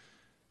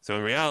 So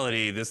in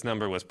reality, this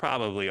number was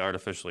probably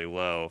artificially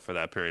low for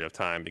that period of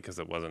time because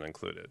it wasn't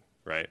included,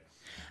 right?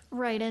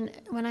 Right, and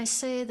when I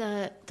say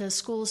that the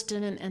schools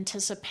didn't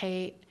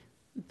anticipate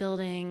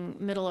building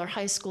middle or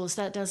high schools,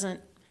 that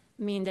doesn't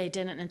mean they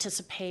didn't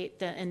anticipate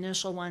the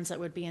initial ones that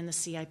would be in the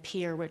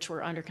CIP or which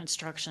were under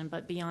construction,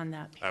 but beyond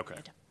that period.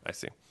 Okay, I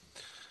see.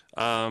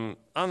 On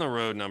the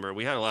road number,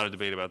 we had a lot of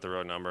debate about the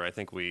road number. I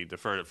think we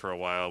deferred it for a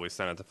while. We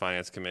sent it to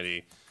Finance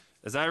Committee.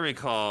 As I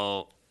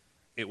recall,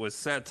 it was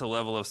set to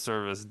level of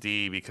service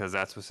D because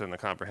that's what's in the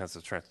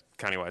comprehensive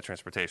countywide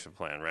transportation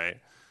plan, right?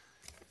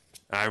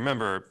 I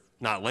remember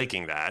not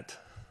liking that,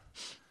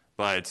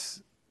 but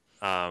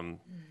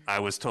I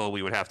was told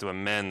we would have to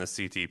amend the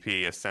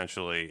CTP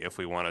essentially if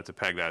we wanted to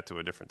peg that to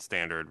a different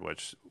standard,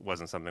 which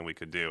wasn't something we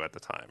could do at the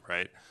time,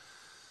 right?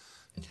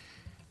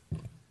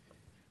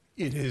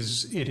 It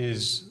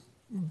is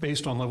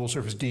based on level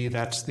service D.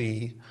 That's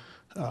the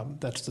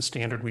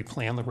standard we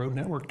plan the road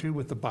network to,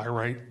 with the by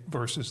right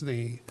versus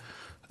the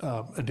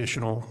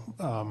additional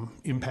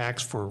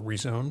impacts for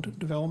rezoned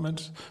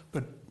developments.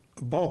 But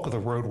the bulk of the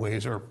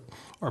roadways are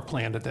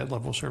planned at that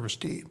level service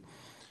D.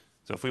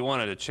 So if we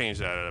wanted to change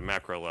that at a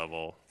macro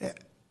level,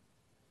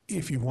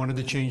 If you wanted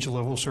to change the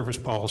level of service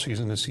policies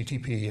in the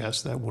CTP,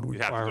 yes, that would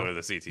You'd have require. to go to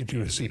the CTP. You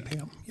do a to do that.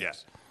 CPAM. Yeah.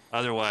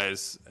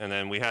 Otherwise, and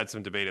then we had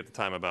some debate at the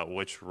time about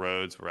which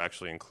roads were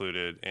actually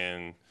included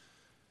in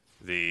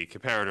the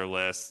comparator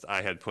list.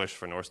 I had pushed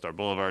for North Star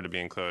Boulevard to be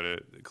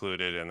included,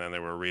 and then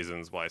there were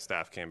reasons why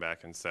staff came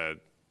back and said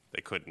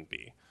they couldn't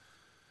be,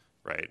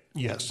 right?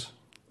 Yes.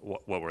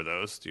 What were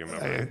those? Do you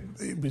remember?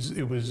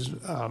 It was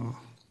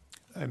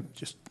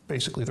just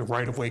basically the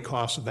right-of-way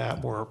costs of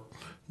that were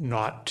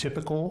not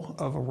typical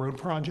of a road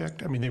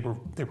project. I mean,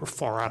 they were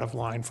far out of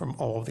line from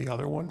all of the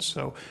other ones.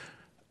 So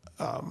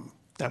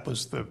that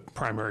was the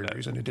primary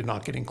reason it did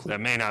not get included.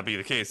 That may not be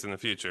the case in the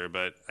future,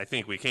 but I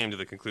think we came to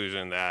the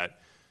conclusion that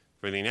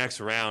for the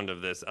next round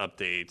of this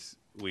update,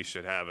 we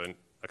should have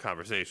a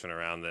conversation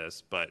around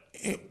this, but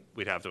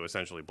we'd have to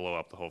essentially blow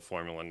up the whole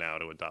formula now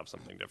to adopt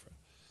something different.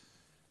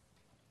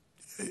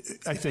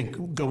 I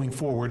think going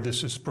forward,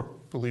 this is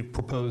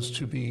proposed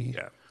to be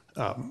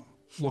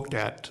looked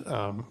at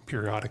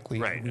periodically.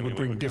 Right. We I would mean,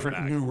 bring we would different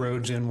come back. new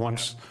roads in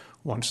once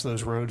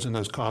those roads and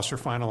those costs are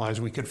finalized.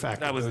 We could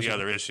factor That was those the in.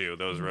 other issue.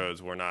 Those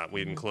roads were not,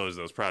 we didn't close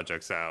those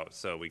projects out,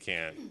 so we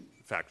can't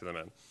factor them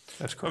in.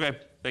 That's correct.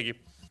 Okay, thank you.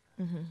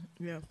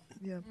 Yeah,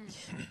 yeah.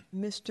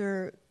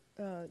 Mr.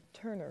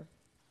 Turner.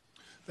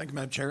 Thank you,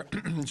 Madam Chair.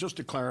 Just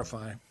to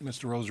clarify,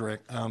 Mr.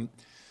 Rosarek,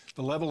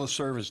 the level of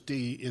service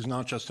D is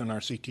not just in our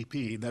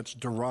CTP. That's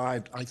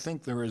derived, I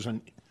think there is a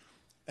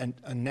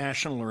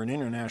national or an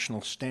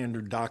international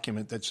standard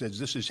document that says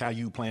this is how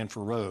you plan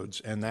for roads,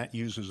 and that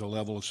uses a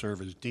level of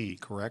service D,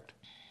 correct?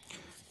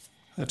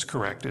 That's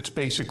correct. It's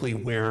basically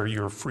where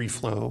your free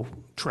flow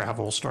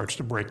travel starts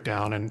to break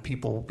down and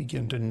people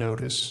begin to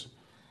notice,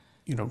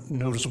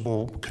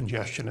 noticeable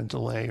congestion and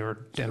delay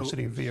or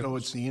density of vehicles. So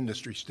it's the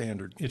industry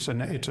standard. It's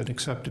an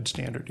accepted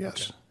standard,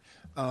 yes.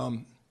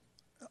 Okay.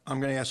 I'm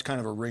going to ask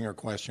kind of a ringer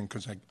question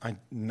because I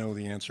know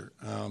the answer.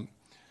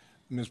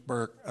 Ms.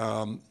 Burke,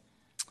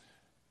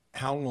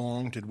 how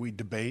long did we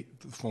debate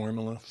the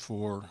formula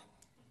for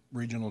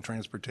regional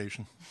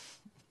transportation?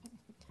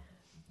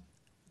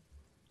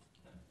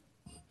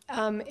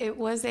 It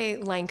was a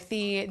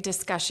lengthy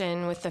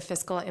discussion with the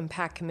Fiscal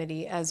Impact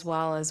Committee as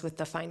well as with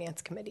the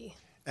Finance Committee.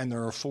 And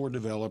there are 4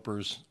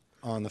 developers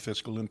on the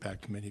Fiscal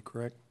Impact Committee,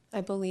 correct?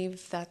 I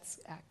believe that's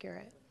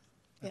accurate.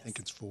 I think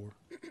it's 4.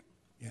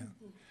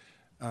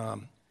 Yeah.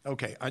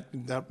 Okay,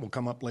 that will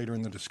come up later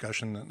in the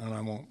discussion, and I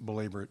won't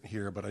belabor it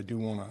here. But I do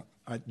want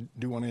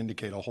to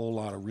indicate a whole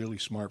lot of really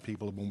smart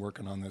people have been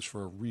working on this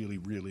for a really,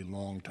 really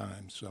long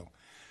time. So,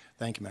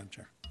 thank you, Madam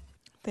Chair.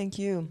 Thank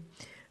you.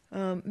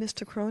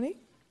 Mr. Croney?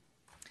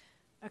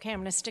 Okay, I'm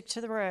going to stick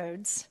to the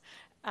roads.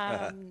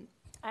 I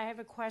have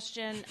a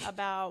question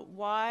about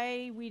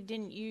why we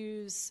didn't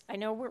use, I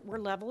know we're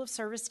level of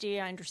service D,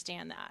 I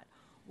understand that.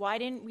 Why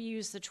didn't we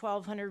use the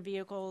 1,200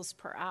 vehicles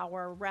per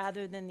hour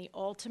rather than the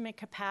ultimate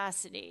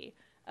capacity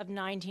of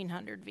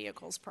 1,900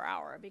 vehicles per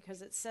hour?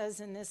 Because it says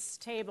in this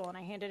table, and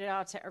I handed it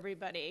out to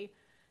everybody,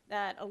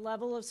 that a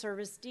level of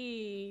service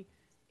D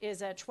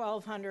is at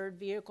 1,200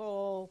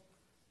 vehicles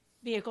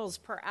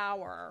per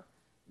hour.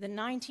 The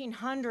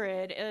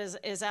 1,900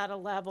 is at a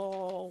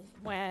level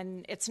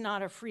when it's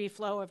not a free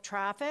flow of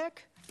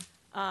traffic.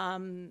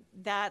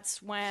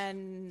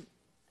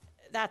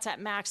 That's at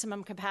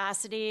maximum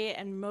capacity,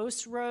 and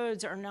most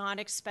roads are not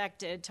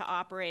expected to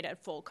operate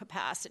at full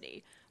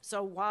capacity.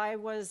 So why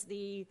was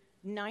the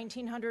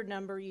 1,900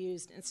 number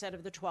used instead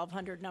of the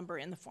 1,200 number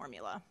in the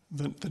formula?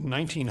 The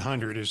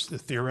 1,900 is the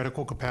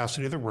theoretical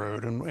capacity of the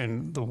road,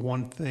 and the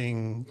one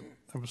thing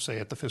I would say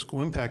at the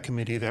Fiscal Impact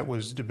Committee that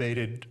was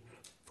debated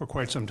for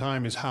quite some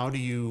time is how do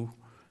you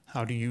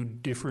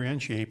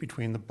differentiate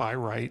between the by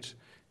right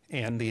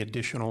and the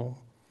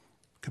additional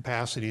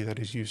capacity that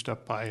is used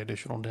up by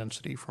additional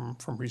density from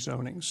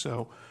rezoning.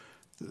 So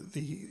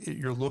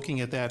you're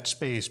looking at that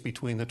space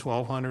between the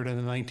 1,200 and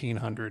the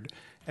 1,900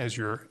 as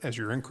your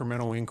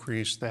incremental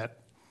increase that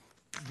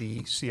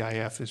the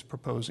CIF is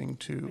proposing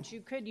to. But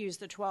you could use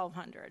the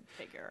 1,200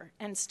 figure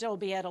and still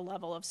be at a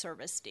level of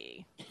service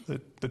D.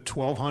 The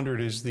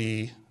 1,200 is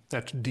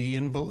that's D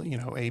and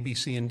A, B,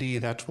 C, and D.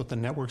 That's what the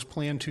network's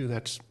plan to.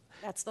 That's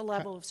the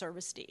level of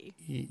service D.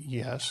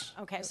 Yes.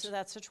 Okay, so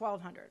that's the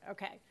 1,200.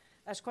 Okay.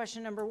 That's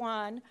question number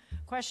 1.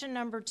 Question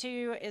number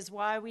 2 is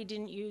why we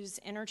didn't use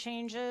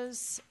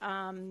interchanges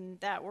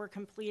that were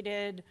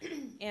completed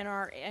in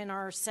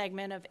our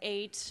segment of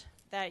 8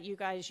 that you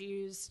guys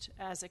used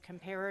as a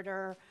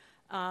comparator.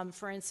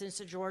 For instance,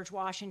 the George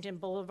Washington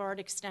Boulevard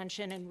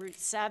extension and Route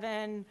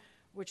 7,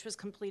 which was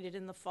completed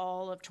in the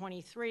fall of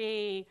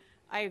 23.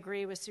 I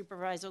agree with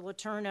Supervisor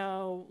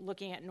Letourneau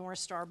looking at North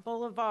Star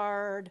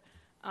Boulevard.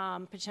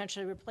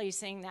 Potentially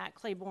replacing that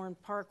Claiborne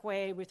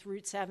Parkway with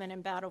Route 7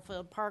 and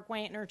Battlefield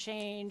Parkway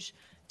interchange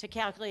to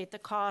calculate the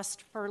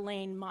cost per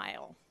lane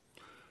mile.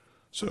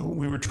 So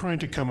we were trying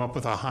to come up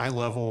with a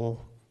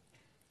high-level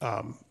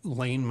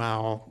lane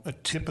mile, a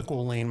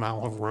typical lane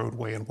mile of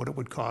roadway and what it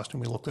would cost.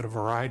 And we looked at a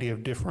variety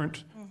of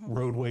different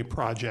roadway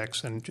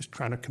projects and just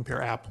trying to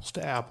compare apples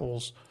to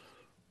apples.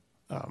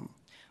 Well,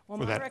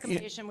 my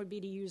recommendation would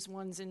be to use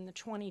ones in the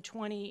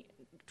 2020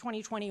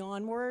 2020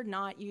 onward,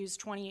 not use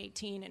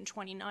 2018 and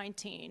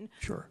 2019.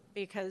 Sure.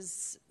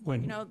 Because,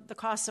 When- the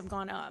costs have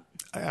gone up.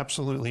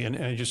 Absolutely. And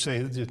I just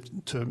say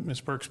that to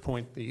Ms. Burke's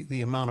point,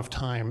 the amount of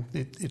time,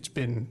 it's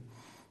been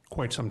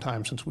quite some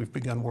time since we've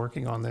begun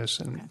working on this.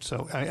 And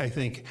so I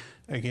think,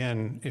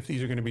 again, if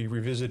these are going to be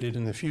revisited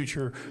in the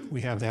future,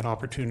 we have that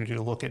opportunity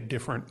to look at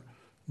different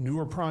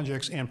newer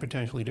projects and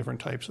potentially different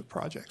types of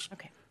projects.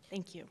 Okay,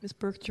 thank you. Ms.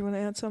 Burke, do you want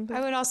to add something?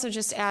 I would also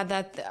just add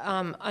that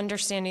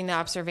understanding the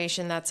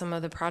observation that some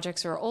of the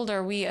projects are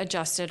older, we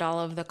adjusted all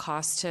of the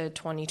costs to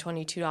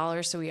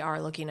 $2022. So we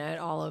are looking at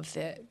all of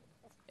the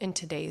in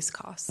today's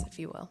costs, if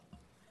you will.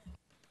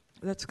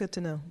 That's good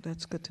to know.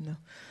 That's good to know.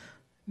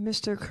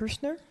 Mr.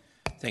 Kirschner?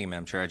 Thank you,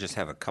 Madam Chair. I just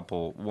have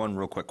one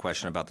real quick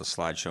question about the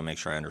slideshow, make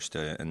sure I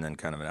understood it, and then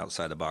kind of an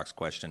outside-the-box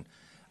question.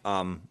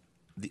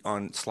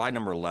 On slide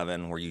number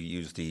 11, where you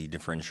use the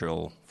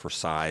differential for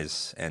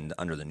size and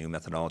under the new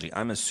methodology,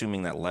 I'm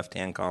assuming that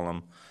left-hand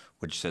column,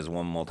 which says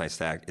one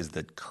multi-stack, is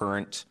the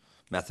current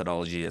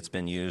methodology that's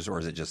been used, or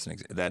is it just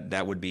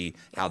that would be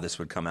how this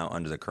would come out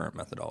under the current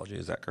methodology?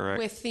 Is that correct?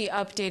 With the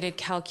updated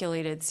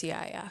calculated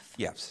CIF.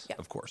 Yes, Yeah.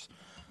 of course.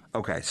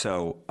 Okay,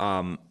 so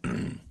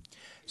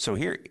so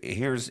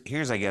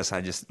here's I guess I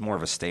just more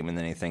of a statement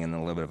than anything, and a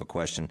little bit of a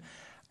question.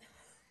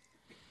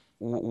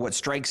 What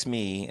strikes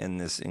me in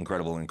this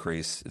incredible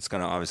increase, it's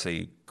going to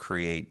obviously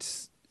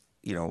create,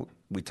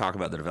 we talk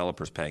about the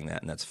developers paying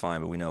that, and that's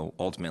fine, but we know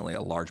ultimately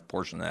a large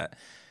portion of that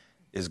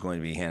is going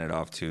to be handed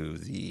off to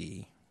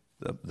the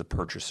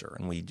purchaser.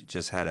 And we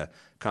just had a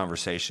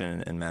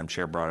conversation, and Madam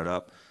Chair brought it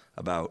up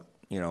about,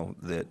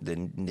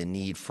 the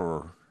need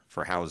for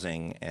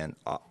housing and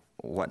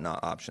whatnot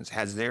options.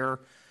 Has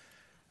there,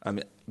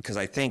 because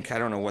I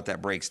don't know what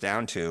that breaks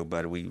down to,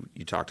 but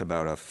you talked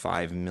about a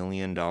 $5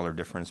 million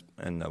difference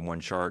in the one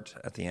chart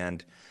at the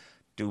end.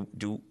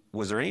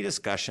 Was there any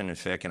discussion in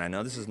FIC, and I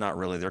know this is not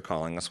really their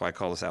calling, that's why I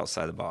call this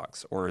outside the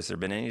box, or has there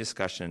been any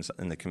discussions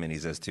in the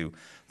committees as to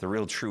the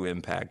real true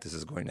impact this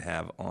is going to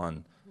have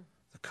on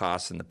the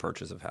costs and the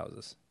purchase of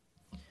houses?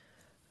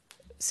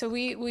 So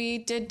we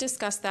did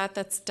discuss that.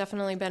 That's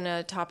definitely been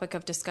a topic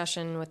of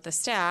discussion with the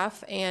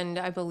staff, and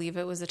I believe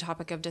it was a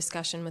topic of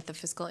discussion with the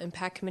Fiscal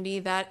Impact Committee.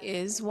 That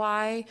is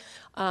why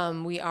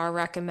we are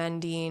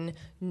recommending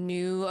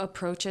new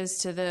approaches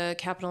to the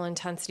capital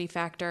intensity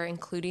factor,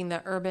 including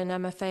the urban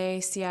MFA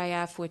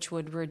CIF, which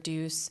would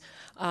reduce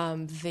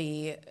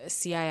the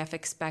CIF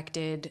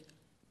expected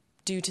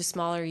due to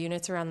smaller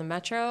units around the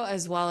metro,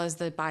 as well as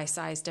the by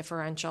size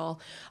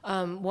differential.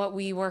 What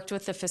we worked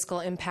with the Fiscal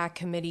Impact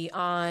Committee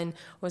on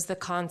was the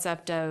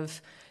concept of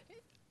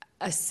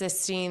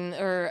assisting,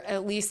 or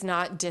at least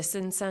not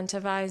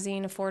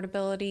disincentivizing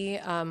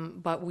affordability,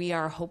 but we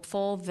are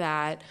hopeful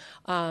that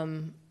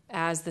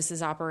as this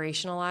is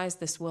operationalized,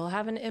 this will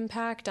have an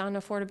impact on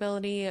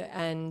affordability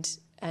and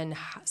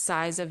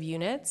size of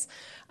units.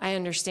 I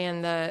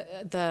understand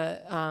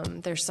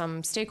there's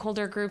some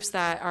stakeholder groups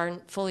that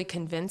aren't fully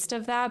convinced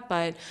of that,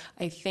 but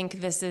I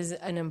think this is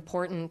an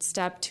important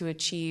step to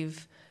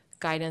achieve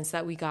guidance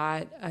that we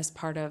got as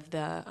part of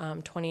the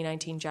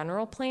 2019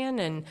 general plan,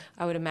 and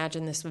I would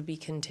imagine this would be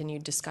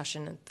continued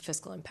discussion at the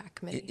Fiscal Impact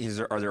Committee.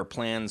 Are there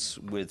plans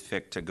with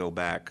FIC to go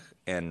back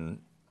and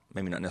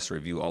maybe not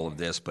necessarily review all of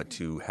this, but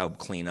to help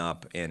clean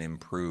up and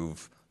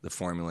improve the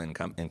formula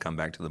and come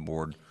back to the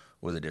board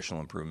with additional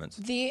improvements?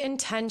 The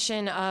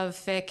intention of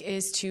FIC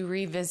is to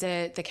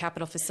revisit the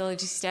capital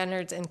facility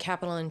standards and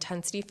capital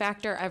intensity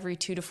factor every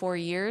 2 to 4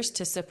 years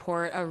to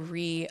support a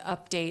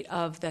re-update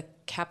of the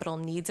capital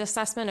needs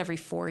assessment every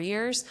 4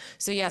 years.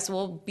 So yes,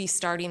 we'll be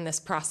starting this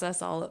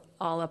process all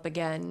up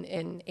again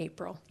in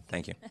April.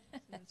 Thank you.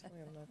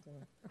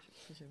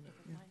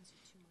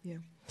 Yeah.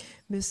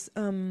 Ms.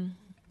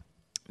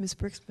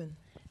 Brixton.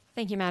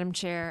 Thank you, Madam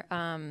Chair.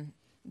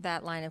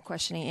 That line of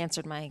questioning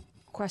answered my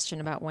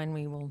question about when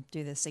we will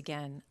do this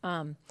again.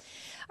 I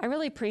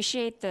really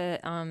appreciate the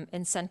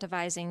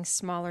incentivizing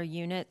smaller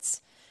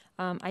units.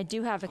 I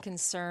do have a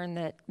concern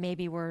that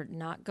maybe we're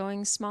not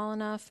going small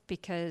enough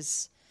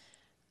because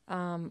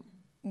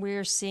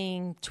we're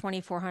seeing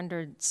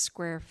 2,400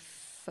 square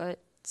foot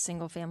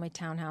single-family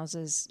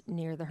townhouses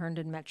near the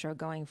Herndon Metro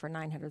going for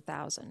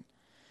 $900,000.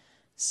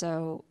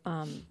 So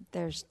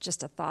there's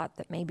just a thought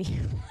that maybe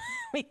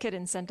we could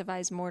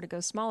incentivize more to go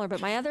smaller. But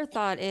my other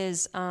thought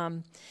is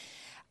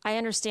I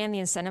understand the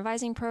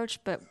incentivizing approach,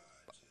 but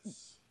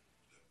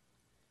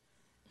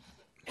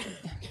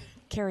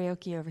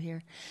karaoke over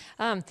here.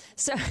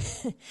 So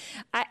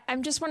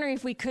I'm just wondering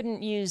if we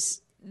couldn't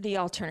use the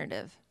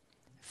alternative.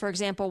 For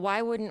example,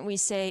 why wouldn't we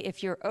say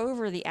if you're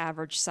over the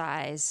average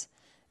size,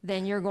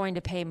 then you're going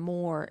to pay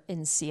more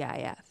in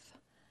CIF?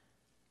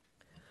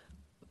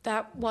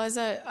 That was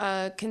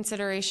a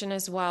consideration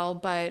as well,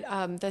 but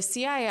the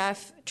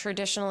CIF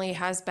traditionally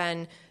has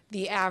been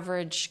the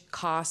average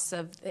costs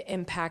of the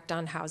impact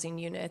on housing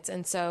units.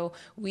 And so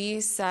we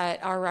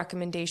set our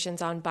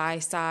recommendations on by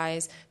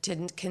size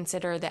to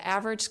consider the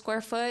average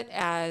square foot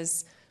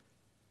as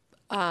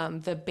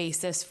the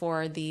basis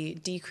for the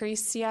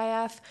decreased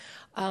CIF.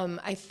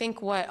 I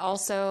think what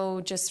also,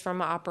 just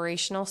from an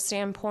operational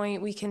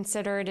standpoint, we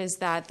considered is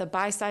that the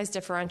buy size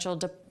differential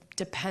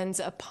depends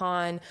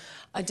upon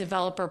a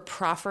developer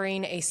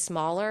proffering a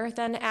smaller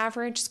than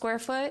average square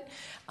foot.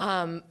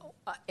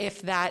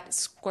 If that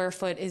square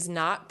foot is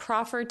not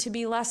proffered to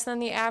be less than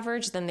the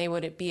average, then they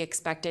would be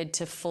expected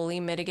to fully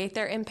mitigate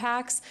their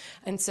impacts.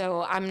 And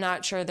so I'm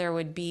not sure there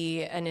would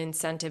be an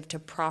incentive to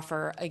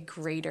proffer a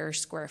greater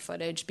square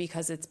footage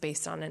because it's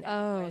based on an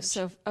average.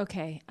 So,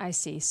 okay, I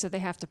see. So they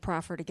have to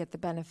proffer to get the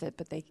benefit,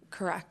 but they...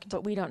 Correct.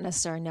 But we don't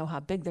necessarily know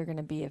how big they're going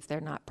to be if they're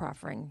not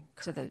proffering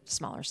to the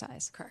smaller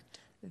size. Correct.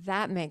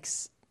 That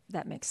makes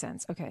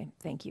sense. Okay,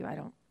 thank you. I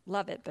don't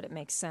love it, but it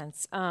makes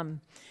sense.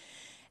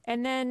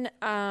 And then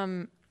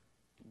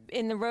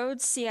in the road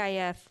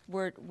CIF,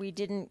 we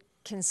didn't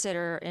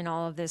consider in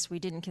all of this, we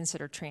didn't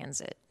consider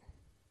transit,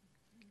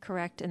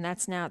 correct? And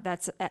that's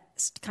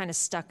kind of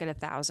stuck at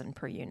 1,000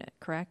 per unit,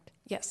 correct?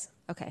 Yes.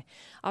 Okay.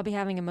 I'll be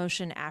having a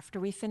motion after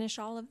we finish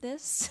all of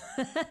this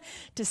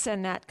to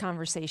send that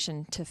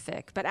conversation to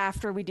FIC, but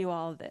after we do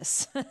all of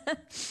this.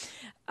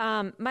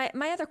 My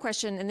other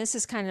question, and this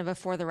is kind of a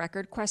for the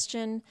record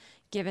question,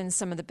 given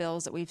some of the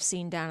bills that we've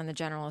seen down in the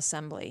General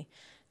Assembly.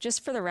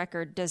 Just for the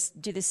record,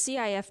 do the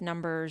CIF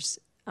numbers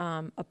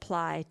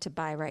apply to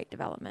by right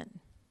development?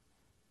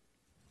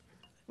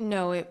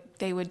 No,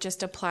 they would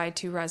just apply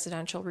to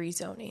residential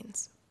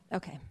rezonings.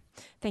 Okay.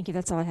 Thank you.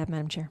 That's all I have,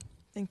 Madam Chair.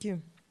 Thank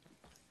you.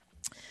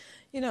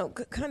 You know,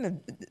 kind of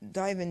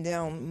diving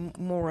down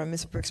more on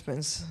Ms.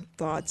 Brixman's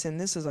thoughts,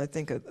 and this is, I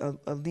think, a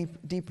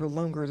deeper,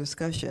 longer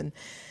discussion.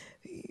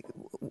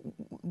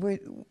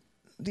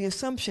 The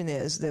assumption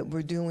is that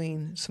we're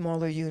doing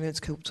smaller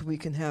units so we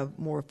can have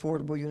more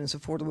affordable units,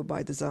 affordable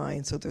by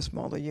design, so they're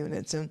smaller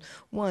units. And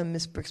one,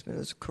 Ms. Brixman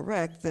is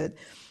correct that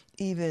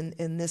even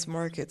in this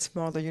market,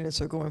 smaller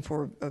units are going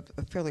for a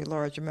fairly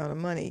large amount of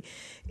money.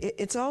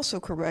 It's also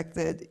correct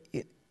that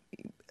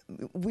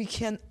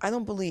I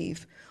don't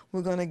believe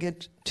we're going to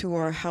get to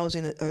our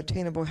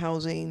attainable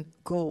housing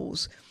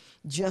goals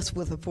just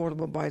with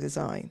affordable by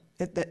design.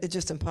 It's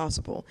just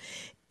impossible.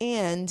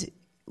 And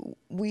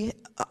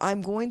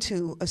I'm going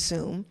to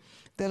assume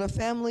that a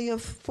family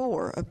of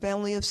 4, a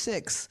family of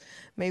 6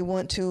 may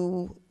want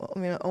to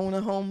own a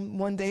home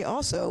one day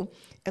also,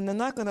 and they're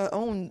not going to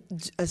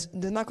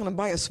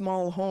buy a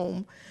small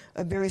home,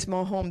 a very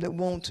small home that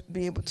won't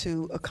be able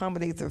to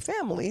accommodate their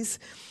families.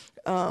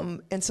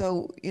 And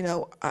so, you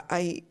know,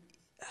 I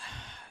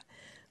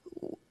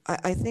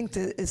think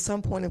that at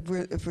some point,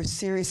 if we're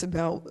serious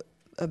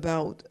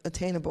about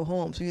attainable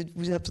homes, we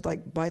have to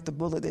like bite the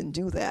bullet and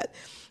do that,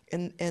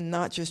 and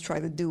not just try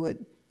to do it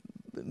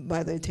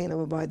by the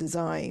attainable by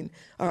design,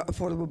 or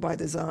affordable by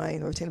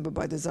design, or attainable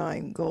by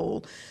design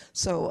goal.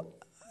 So,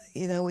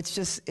 you know,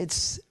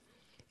 it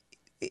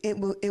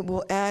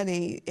will add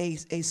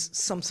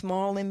some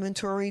small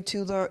inventory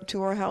to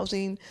our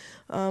housing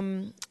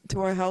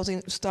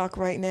stock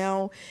right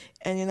now.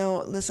 And you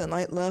know, listen,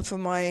 I love for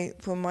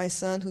my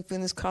son who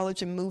finished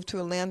college and moved to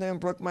Atlanta and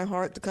broke my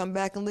heart to come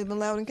back and live in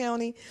Loudoun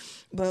County.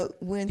 But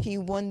when he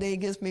one day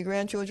gives me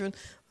grandchildren,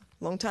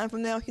 a long time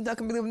from now, he's not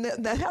going to be living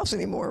in that house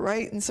anymore,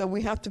 right? And so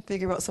we have to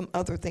figure out some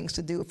other things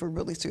to do if we're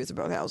really serious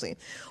about housing.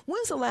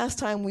 When's the last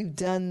time we've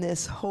done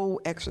this whole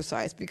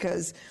exercise?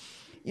 Because,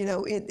 you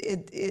know,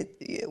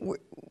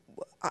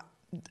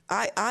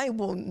 I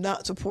will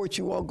not support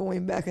you all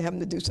going back and having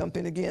to do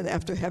something again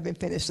after having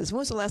finished this.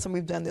 When's the last time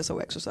we've done this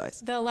whole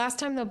exercise? The last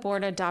time the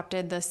board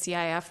adopted the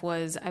CIF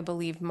was, I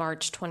believe,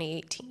 March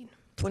 2018.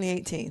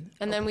 2018.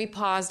 And then we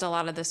paused a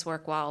lot of this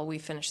work while we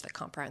finished the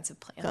comprehensive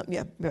plan.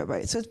 Yeah,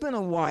 right. So it's been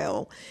a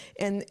while,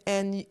 and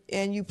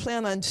you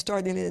plan on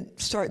starting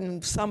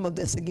some of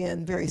this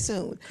again very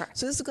soon. Correct.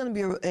 So this is going to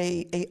be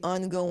a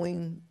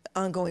ongoing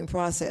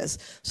process.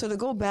 So to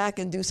go back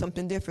and do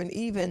something different,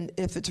 even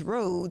if it's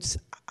roads,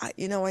 I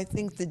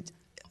think it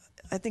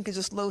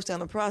just slows down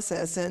the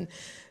process. And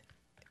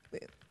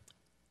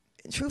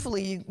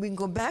truthfully, we can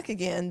go back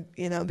again,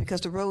 you know,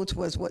 because the roads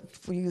was what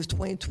we used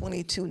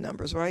 2022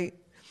 numbers, right?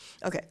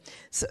 Okay,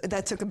 so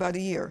that took about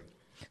a year.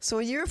 So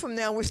a year from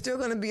now, we're still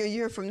going to be a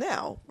year from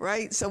now,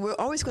 right? So we're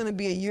always going to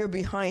be a year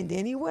behind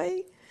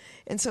anyway.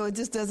 And so it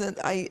just doesn't.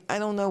 I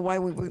don't know why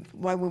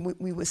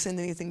we would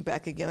send anything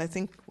back again. I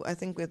think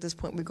at this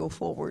point we go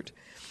forward.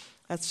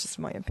 That's just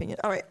my opinion.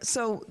 All right.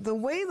 So the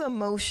way the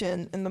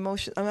motion, I'm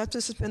not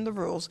to suspend the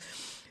rules,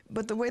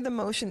 but the way the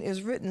motion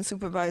is written,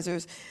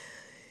 supervisors,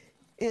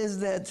 is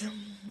that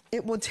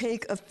it will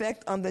take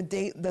effect on the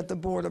date that the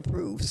board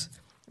approves.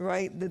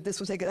 Right, that this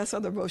will take. That's how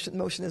the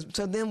motion is.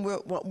 So then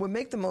we'll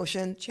make the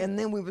motion, and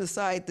then we will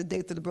decide the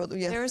date that the board.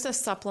 Yes. There is a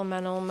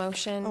supplemental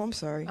motion. Oh, I'm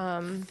sorry.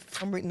 I'm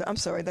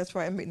sorry. That's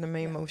right. I'm reading the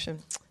main motion.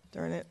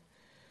 Darn it.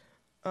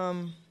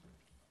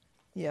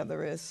 Yeah,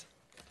 there is.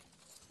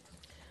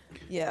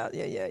 Yeah.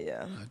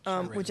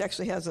 Which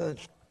actually has a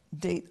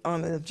date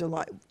on it of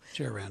July.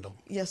 Chair Randall.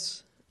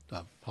 Yes.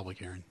 Public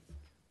hearing.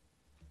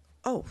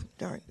 Oh,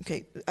 darn.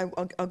 Okay,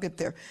 I'll get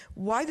there.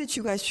 Why did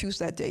you guys choose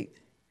that date?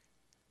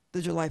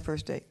 the July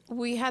 1st date?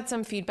 We had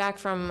some feedback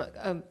from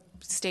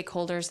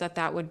stakeholders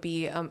that would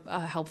be a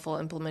helpful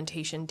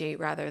implementation date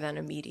rather than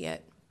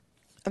immediate.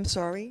 I'm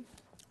sorry?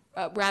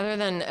 Rather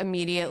than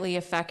immediately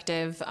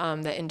effective,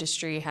 the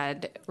industry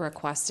had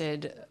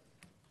requested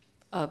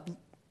a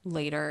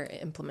later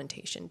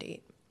implementation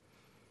date.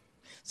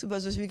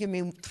 Supervisors, if you give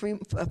me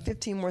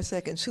 15 more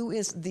seconds. Who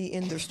is the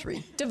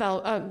industry?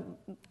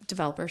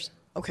 Developers.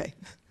 Okay.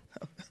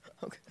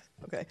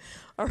 Okay.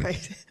 All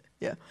right.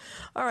 Yeah.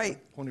 All right.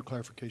 Point of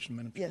clarification,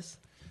 Madam Chair. Yes.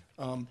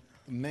 The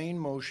main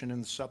motion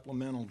in the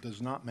supplemental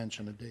does not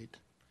mention a date.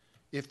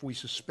 If we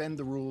suspend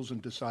the rules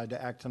and decide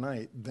to act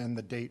tonight, then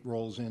the date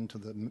rolls into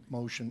the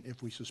motion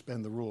if we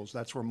suspend the rules.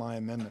 That's where my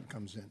amendment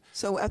comes in.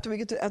 So after we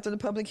get to after the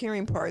public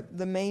hearing part,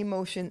 the main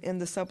motion in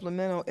the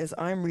supplemental, as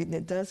I'm reading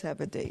it, does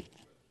have a date.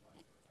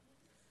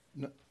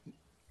 No,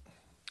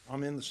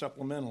 I'm in the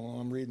supplemental,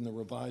 I'm reading the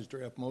revised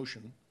draft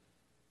motion,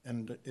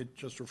 and it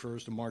just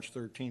refers to March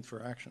 13th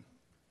for action.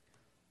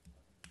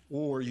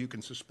 Or you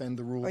can suspend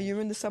the rules. Are you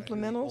in the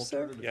supplemental, sir?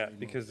 Alternatively, Yeah,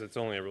 because it's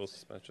only a rule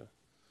suspension.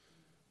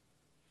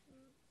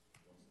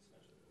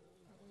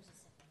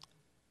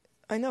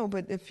 I know,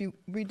 but if you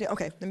read it,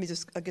 okay,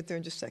 I'll get there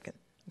in just a second,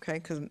 okay?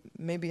 Because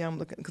maybe I'm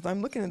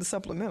looking at the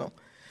supplemental.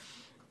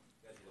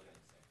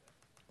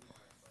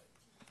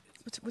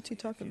 What's he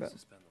talking about?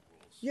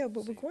 Yeah,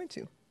 but we're going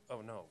to.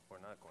 Oh, no, we're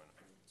not going to.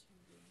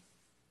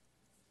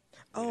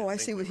 Oh, I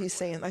see what he's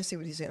saying. I see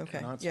what he's saying. Okay.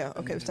 Cannot Yeah.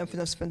 suspend Okay. the It's time for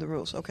them to suspend the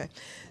rules. Okay.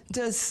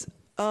 Does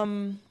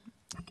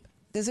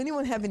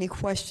anyone have any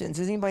questions?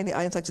 Does anybody in the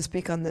audience like to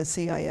speak on the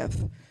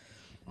CIF?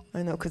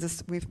 I know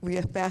because we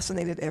have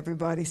fascinated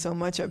everybody so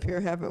much up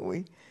here, haven't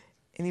we?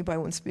 Anybody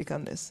want to speak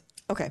on this?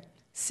 Okay.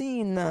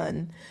 Seeing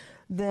none,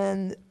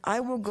 then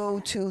I will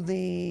go to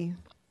the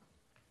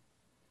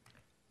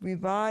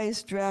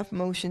revised draft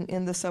motion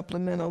in the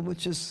supplemental,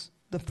 which is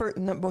the first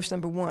motion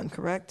number 1,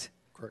 correct?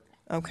 Correct.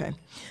 Okay.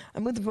 I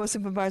move the Board of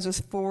Supervisors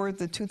forward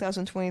the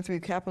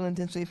 2023 capital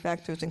intensity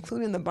factors,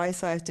 including the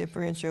bite-size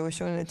differential, as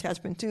shown in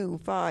attachment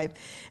 2, 5,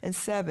 and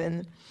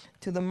 7,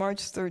 to the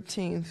March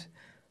 13th,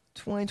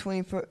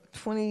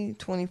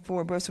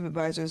 2024 Board of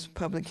Supervisors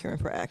public hearing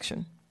for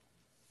action.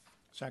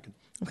 Second.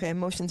 Okay,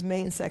 motion's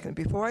made and seconded.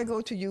 Before I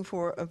go to you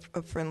for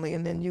a friendly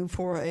and then you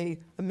for a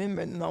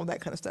amendment and all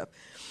that kind of stuff.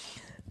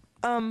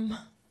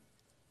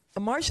 A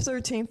March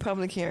 13th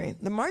public hearing.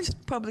 The March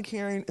public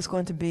hearing is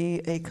going to be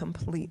a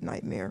complete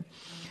nightmare.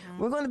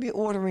 We're going to be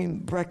ordering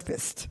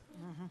breakfast.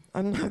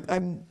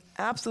 I'm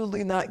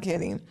absolutely not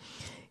kidding.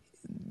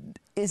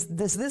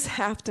 Does this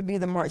have to be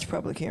the March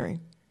public hearing?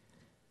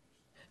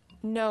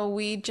 No,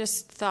 we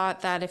just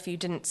thought that if you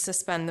didn't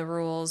suspend the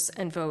rules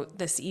and vote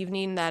this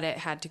evening, that it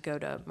had to go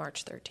to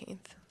March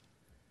 13th.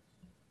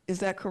 Is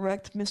that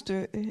correct,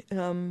 Mr.?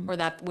 Or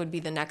that would be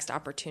the next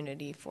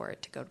opportunity for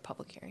it to go to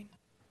public hearing.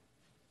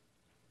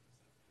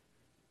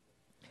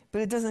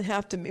 But it doesn't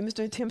have to be.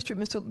 Mr. Timster,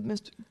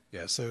 Mr.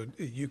 Yeah, so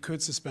you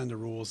could suspend the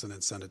rules and then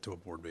send it to a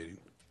board meeting.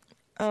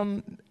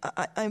 Can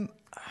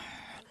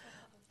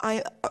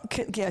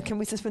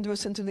we suspend the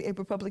rules into the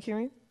April public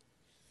hearing?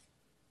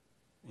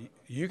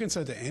 You can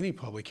send it to any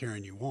public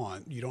hearing you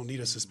want. You don't need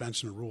a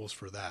suspension of rules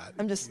for that.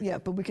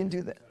 But we can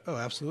do that. Oh,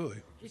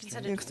 absolutely. You can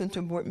send You it, extend to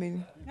a board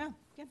meeting. yeah,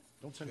 yeah.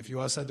 If you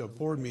want to send to a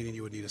board meeting,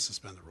 you would need to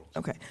suspend the rules.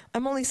 Okay.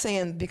 I'm only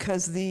saying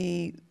because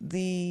the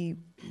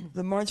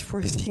March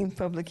 14th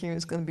public hearing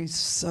is going to be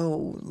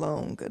so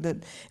long,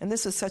 and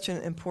this is such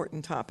an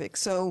important topic.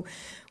 So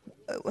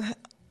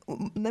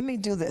let me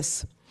do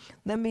this.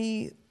 Let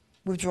me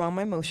withdraw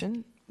my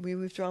motion. We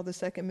withdraw the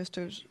second,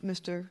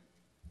 Mr.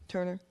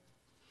 Turner?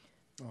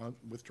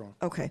 Withdraw.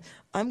 Okay.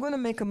 I'm going to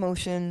make a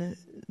motion,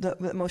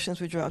 the motion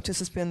is withdrawn, to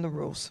suspend the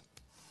rules.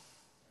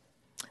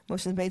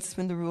 Motion made to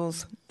suspend the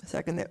rules.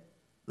 Second,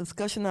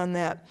 discussion on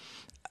that.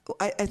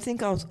 I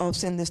think I'll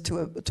send this to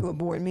a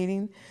board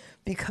meeting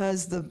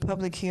because the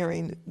public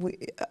hearing, we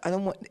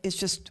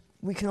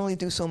can only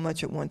do so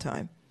much at one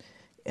time.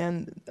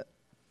 And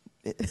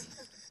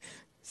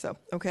so,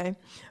 okay.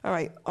 All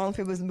right. All in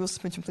favor of the rule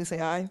suspension, please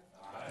say aye.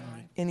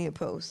 Aye. Any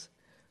opposed?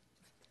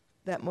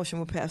 That motion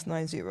will pass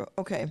 9-0.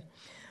 Okay.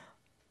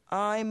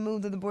 I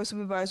move that the Board of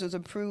Supervisors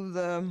approve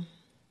I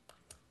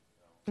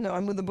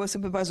move the Board of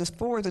Supervisors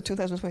forward the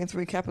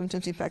 2023 capital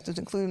intensity factors,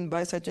 including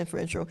bite-size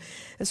differential,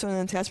 as shown in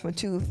attachment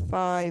 2,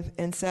 5,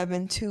 and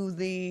 7 to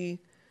the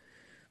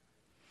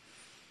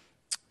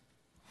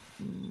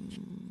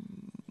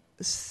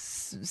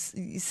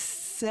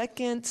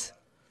second,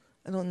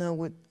 I don't know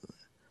what,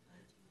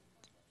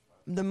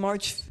 the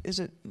March, is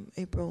it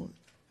April?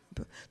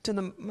 To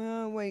the,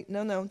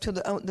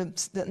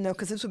 no,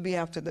 because this would be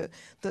after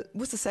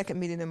what's the second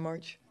meeting in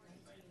March?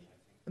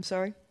 I'm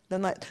sorry? The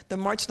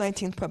March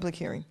 19th public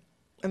hearing.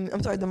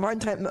 I'm sorry, the March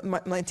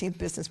 19th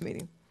business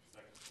meeting.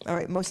 All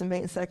right, motion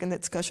made and seconded.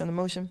 Discussion on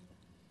the motion.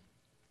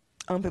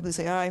 All in favor, please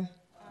say aye.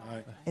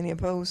 Aye. Any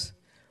opposed?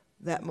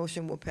 That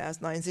motion will pass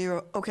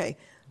 9-0. Okay,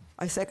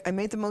 I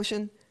made the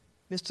motion.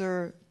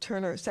 Mr.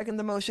 Turner seconded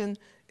the motion.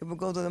 It will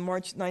go to the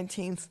March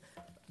 19th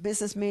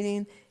business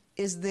meeting.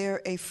 Is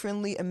there a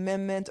friendly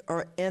amendment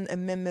or an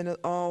amendment at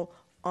all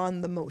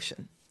on the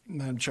motion.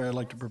 Madam Chair, I'd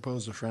like to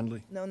propose a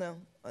friendly. No,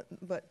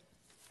 but,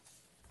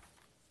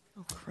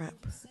 oh crap.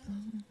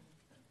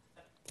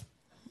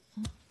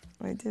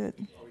 I did.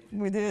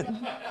 We did.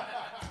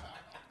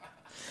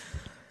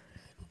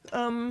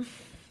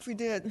 We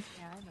did.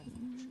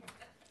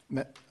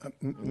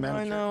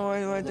 Madam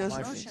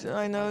Chair,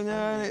 I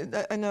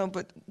know,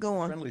 but go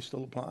on. friendly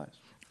still applies.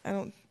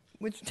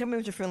 Tell me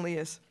what your friendly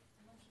is.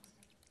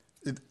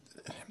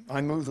 I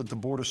move that the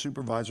Board of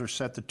Supervisors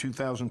set the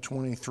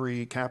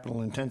 2023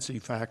 capital intensity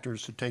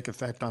factors to take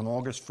effect on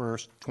August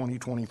 1st,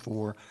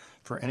 2024,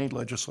 for any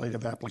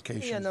legislative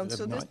applications. Yeah, no, that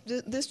so have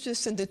this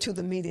just sent it to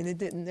the meeting. It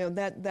didn't,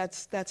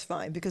 that's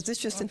fine, because this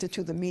just sent it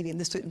to the meeting.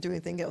 This didn't do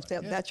anything else.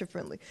 That's your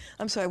friendly.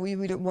 I'm sorry, will you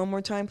read it one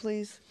more time,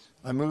 please?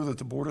 I move that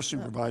the Board of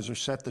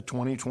Supervisors set the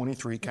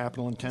 2023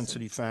 capital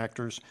intensity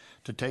factors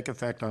to take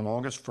effect on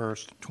August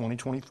 1st,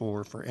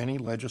 2024, for any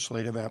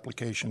legislative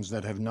applications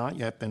that have not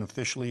yet been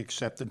officially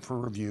accepted for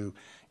review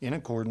in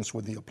accordance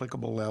with the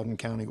applicable Loudoun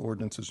County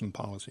ordinances and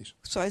policies.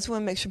 So I just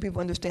want to make sure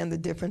people understand the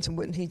difference in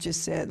what he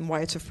just said and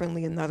why it's a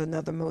friendly and not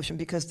another motion,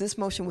 because this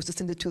motion was to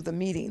send it to the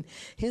meeting.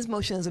 His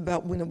motion is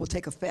about when it will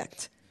take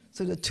effect.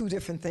 So they're two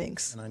different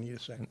things. And I need a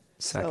second.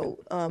 Second.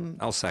 So,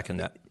 I'll second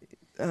that.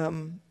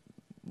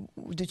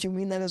 did you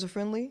mean that as a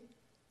friendly?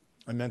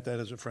 I meant that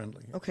as a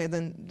friendly. Okay,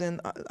 then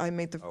I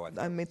made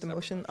the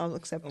motion. I'll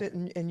accept it,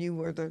 and you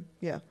were the,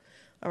 yeah.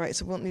 All right,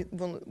 so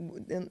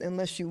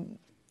unless you,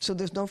 so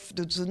there's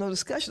no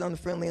discussion on the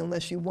friendly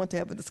unless you want to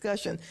have a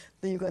discussion,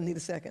 then you're going to need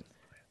a second.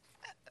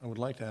 I would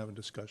like to have a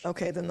discussion.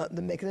 Okay, then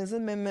the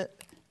mechanism amendment,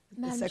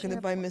 Madam seconded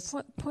Chair, by Ms.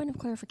 Point of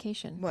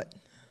clarification. What?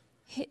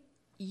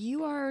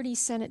 You already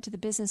sent it to the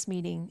business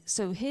meeting,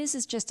 so his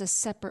is just a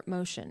separate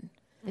motion.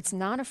 It's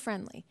not a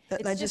friendly.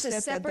 I just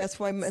said that. That's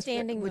why,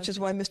 standing which is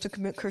why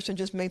Mr. Kirsten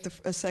just made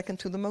a second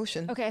to the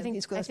motion. Okay, I and think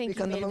he's going to you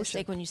speak on the made a motion.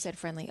 mistake when you said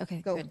friendly.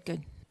 Okay, Go.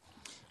 good.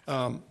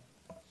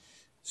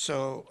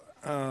 So,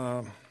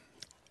 a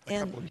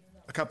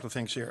couple of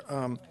things here.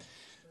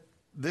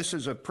 This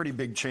is a pretty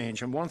big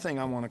change, and one thing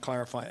I want to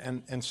clarify,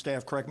 and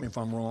staff, correct me if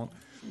I'm wrong,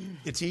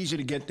 it's easy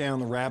to get down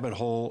the rabbit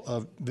hole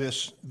of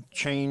this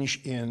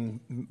change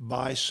in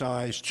by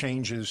size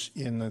changes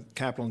in the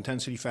capital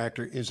intensity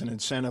factor is an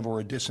incentive or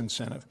a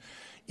disincentive.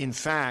 In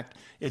fact,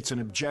 it's an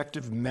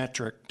objective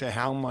metric to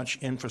how much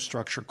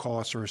infrastructure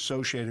costs are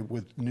associated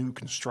with new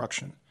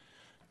construction,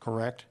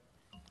 correct?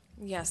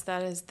 Yes,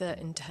 that is the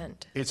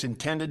intent. It's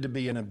intended to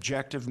be an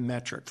objective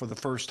metric for the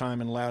first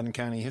time in Loudoun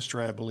County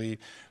history, I believe,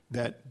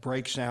 that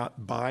breaks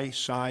out by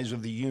size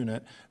of the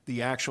unit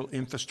the actual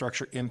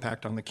infrastructure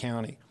impact on the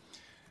county.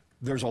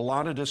 There's a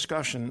lot of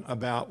discussion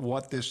about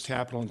what this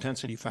capital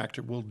intensity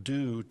factor will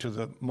do to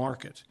the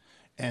market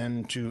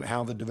and to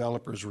how the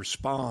developers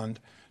respond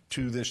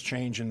to this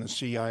change in the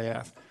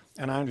CIF.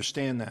 And I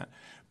understand that.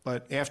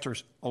 But after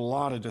a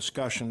lot of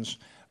discussions,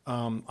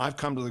 I've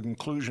come to the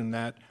conclusion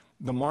that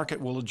the market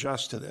will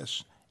adjust to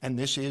this. And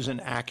this is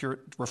an accurate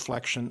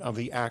reflection of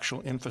the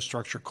actual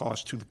infrastructure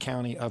cost to the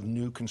county of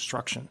new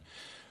construction.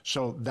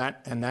 So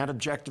that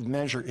objective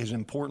measure is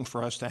important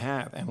for us to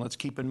have. And let's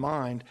keep in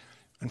mind,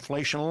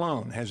 inflation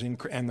alone has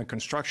and the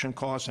construction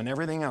costs and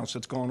everything else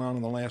that's going on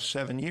in the last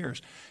 7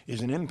 years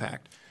is an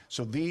impact.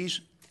 So these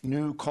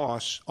new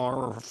costs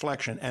are a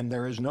reflection, and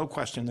there is no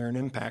question they're an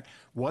impact.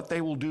 What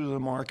they will do to the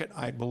market,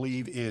 I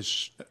believe,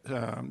 is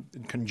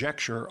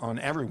conjecture on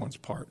everyone's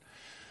part.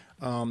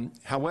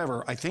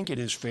 However, I think it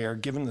is fair,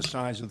 given the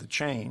size of the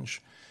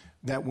change,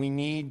 that we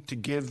need to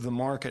give the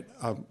market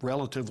a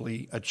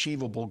relatively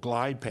achievable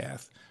glide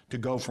path to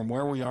go from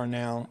where we are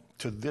now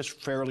to this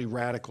fairly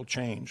radical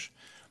change.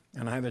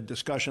 And I have had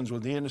discussions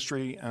with the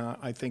industry.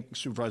 I think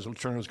Supervisor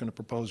Letourneau is going to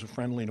propose a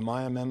friendly to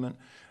my amendment,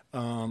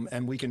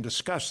 and we can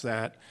discuss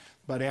that.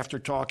 But after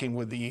talking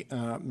with the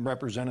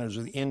representatives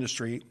of the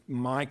industry,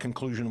 my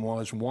conclusion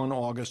was 1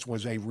 August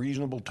was a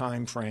reasonable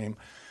time frame.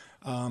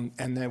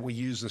 And that we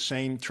use the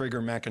same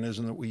trigger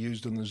mechanism that we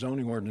used in the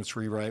zoning ordinance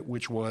rewrite,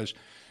 which was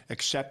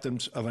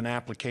acceptance of an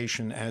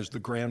application as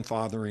the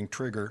grandfathering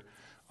trigger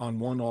on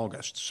 1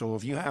 August. So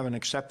if you have an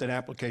accepted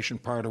application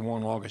prior to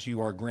 1 August, you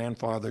are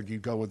grandfathered. You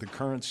go with the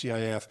current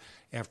CIF.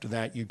 After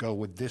that, you go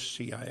with this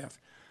CIF.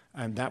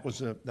 And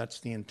that's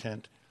the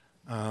intent.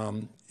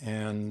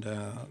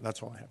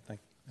 That's all I have. Thank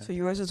you. So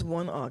yours is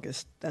 1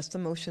 August. That's the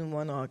motion,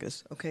 1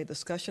 August. Okay,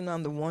 discussion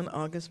on the 1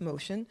 August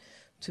motion.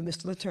 To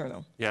Mr.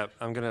 Letourneau. Yeah,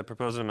 I'm going to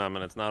propose an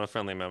amendment. It's not a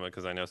friendly amendment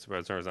because I know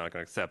Supervisor Turner is not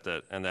going to accept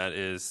it, and that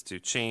is to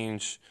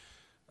change.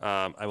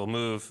 I will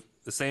move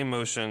the same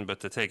motion, but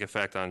to take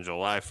effect on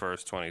July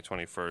 1st,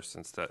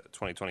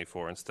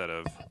 2024, instead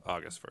of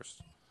August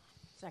 1st.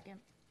 Second.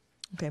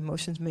 Okay,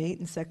 motion's made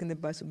and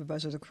seconded by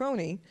Supervisor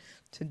Letourneau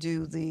to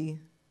do the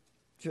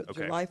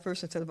July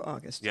 1st instead of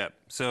August. Yep.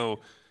 So,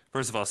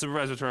 first of all,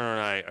 Supervisor Turner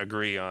and I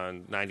agree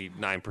on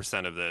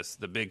 99% of this.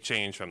 The big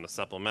change from the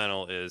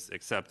supplemental is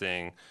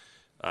acceptance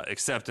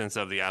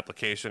of the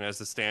application as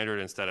the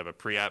standard instead of a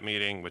pre-app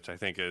meeting, which I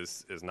think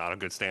is not a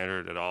good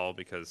standard at all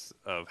because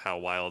of how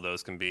wild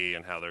those can be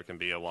and how there can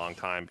be a long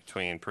time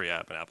between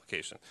pre-app and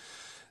application.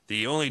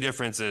 The only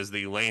difference is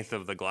the length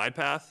of the glide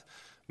path.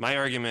 My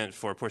argument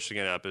for pushing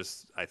it up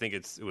is I think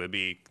it would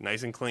be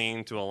nice and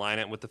clean to align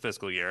it with the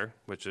fiscal year,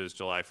 which is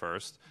July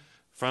 1st.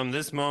 From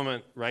this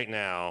moment right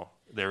now,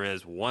 there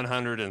is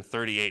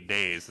 138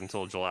 days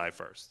until July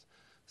 1st.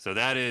 So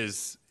that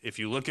is, if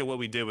you look at what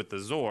we did with the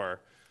ZOR,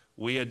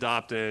 we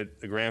adopted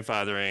a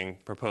grandfathering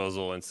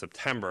proposal in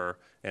September,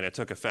 and it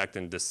took effect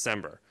in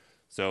December.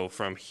 So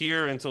from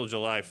here until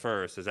July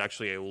 1st is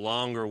actually a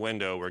longer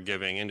window we're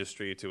giving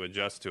industry to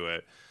adjust to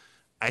it.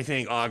 I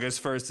think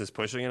August 1st is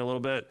pushing it a little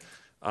bit.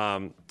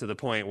 To the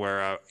point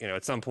where,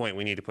 at some point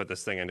we need to put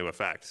this thing into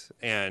effect.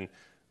 And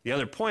the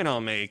other point I'll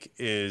make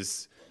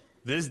is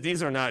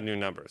these are not new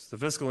numbers. The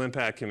Fiscal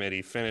Impact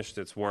Committee finished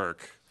its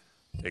work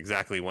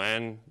exactly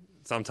when?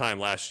 Sometime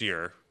last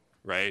year,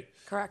 right?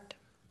 Correct.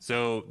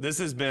 So this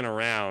has been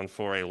around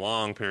for a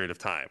long period of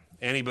time.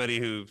 Anybody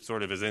who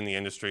sort of is in the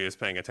industry, is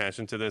paying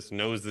attention to this,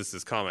 knows this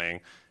is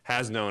coming,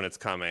 has known it's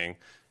coming,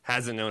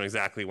 hasn't known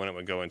exactly when it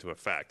would go into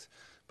effect.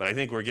 But I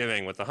think we're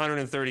giving, with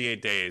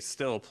 138 days,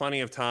 still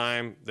plenty of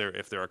time.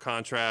 If there are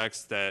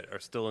contracts that are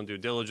still in due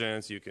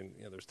diligence,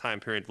 there's time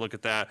period to look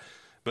at that,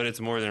 but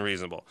it's more than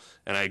reasonable.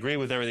 And I agree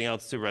with everything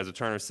else Supervisor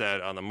Turner said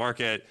on the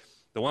market.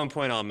 The one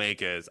point I'll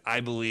make is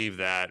I believe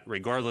that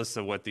regardless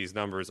of what these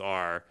numbers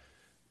are,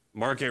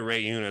 market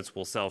rate units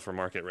will sell for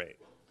market rate.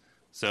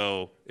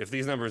 So if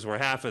these numbers were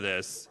half of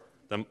this,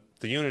 the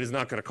unit is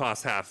not going to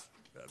cost half,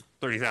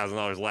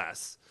 $30,000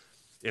 less.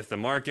 If the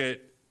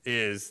market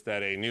is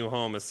that a new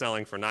home is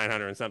selling for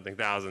 900 and something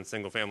thousand,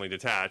 single family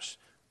detached,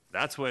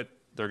 that's what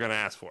they're going to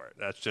ask for it.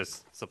 That's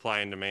just supply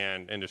and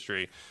demand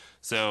industry.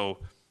 So,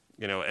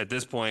 at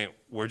this point,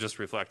 we're just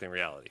reflecting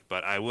reality.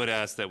 But I would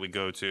ask that we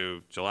go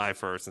to July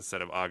 1st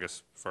instead of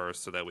August 1st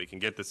so that we can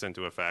get this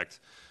into effect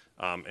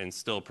and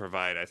still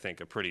provide, I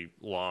think, a pretty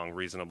long,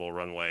 reasonable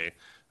runway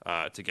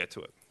to get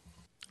to it.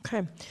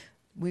 Okay.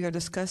 We are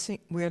discussing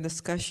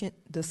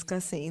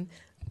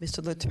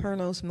Mr.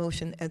 Letourneau's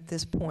motion at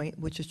this point,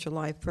 which is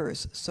July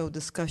 1st. So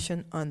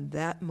discussion on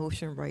that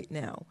motion right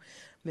now.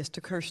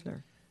 Mr.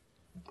 Kirschner.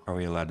 Are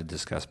we allowed to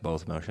discuss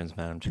both motions,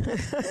 Madam Chair?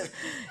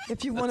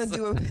 If you want to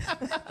do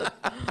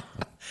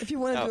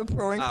a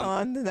pro and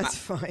con, then that's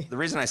fine. The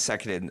reason I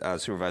seconded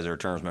Supervisor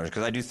Turner's motion,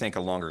 because I do think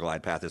a longer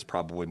glide path is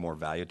probably more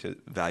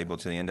valuable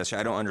to the industry.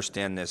 I don't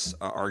understand this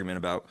argument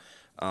about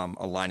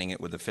aligning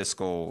it with the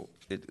fiscal,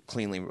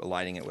 cleanly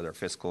aligning it with our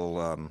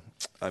fiscal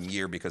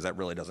year, because that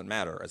really doesn't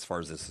matter as far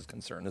as this is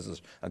concerned. This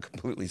is a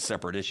completely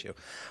separate issue.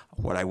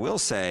 What I will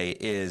say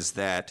is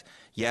that,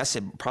 yes,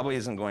 it probably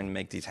isn't going to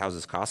make these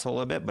houses cost a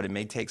little bit, but it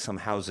may take some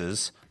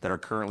houses that are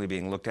currently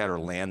being looked at or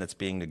land that's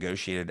being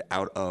negotiated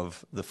out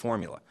of the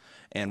formula.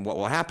 And what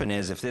will happen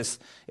is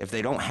if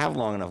they don't have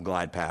long enough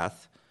glide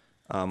path,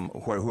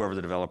 whoever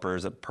the developer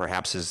is that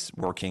perhaps is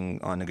working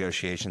on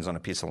negotiations on a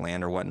piece of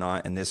land or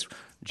whatnot, and this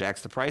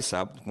jacks the price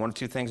up, one of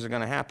two things are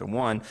going to happen.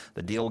 One,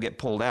 the deal will get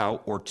pulled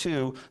out, or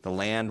two, the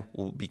land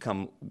will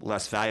become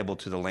less valuable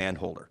to the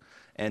landholder.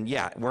 And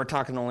yeah, we're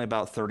talking only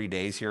about 30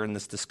 days here in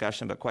this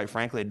discussion, but quite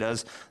frankly, it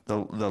does, the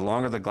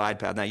longer the glide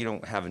path, now you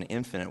don't have an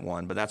infinite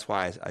one, but that's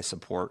why I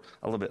support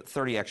a little bit,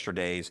 30 extra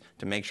days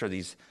to make sure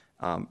these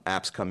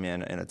apps come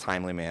in a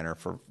timely manner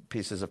for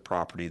pieces of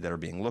property that are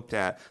being looked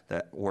at,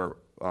 where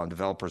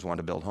developers want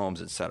to build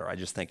homes, et cetera. I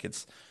just think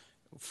it's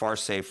far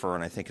safer,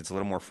 and I think it's a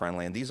little more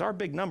friendly. And these are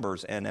big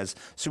numbers, and as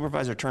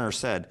Supervisor Turner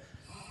said,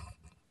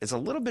 it's a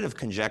little bit of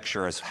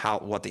conjecture as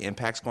what the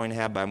impact's going to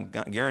have, but I'm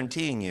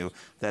guaranteeing you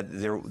that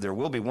there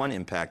will be one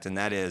impact, and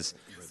that is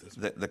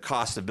the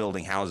cost of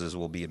building houses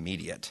will be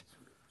immediate.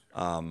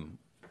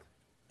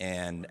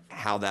 And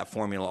how that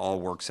formula all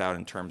works out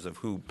in terms of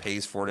who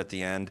pays for it at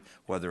the end,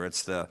 whether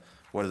it's the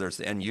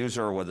end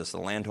user or whether it's the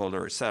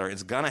landholder, et cetera,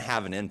 it's going to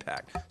have an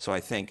impact. So I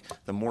think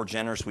the more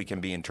generous we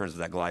can be in terms of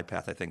that glide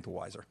path, I think the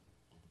wiser.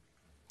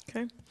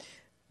 Okay.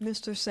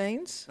 Mr.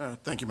 Sains?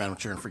 Thank you, Madam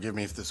Chair, and forgive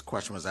me if this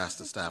question was asked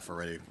to staff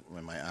already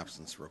in my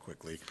absence real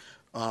quickly.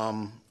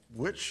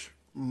 Which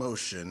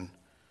motion,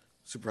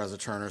 Supervisor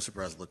Turner,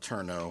 Supervisor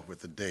Letourneau, with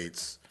the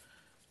dates,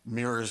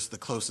 mirrors the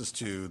closest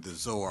to the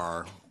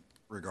ZOR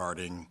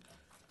regarding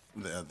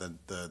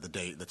the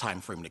date, the time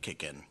frame to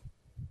kick in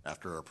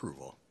after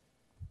approval?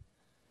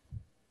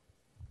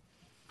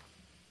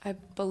 I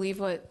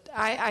believe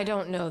I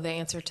don't know the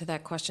answer to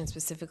that question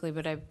specifically,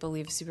 but I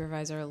believe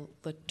Supervisor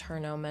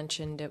Letourneau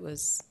mentioned it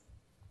was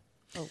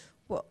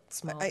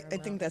smaller. I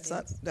think that's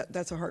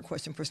a hard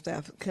question for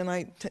staff. Can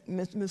I,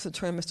 Mr.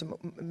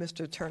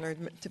 Turner,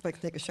 if I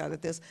can take a shot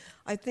at this?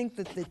 I think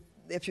that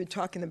if you're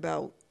talking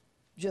about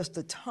just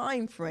the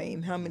time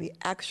frame, how many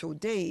actual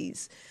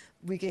days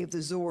we gave the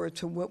ZOR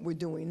to what we're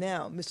doing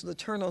now. Mr.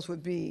 Letourneau's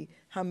would be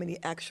how many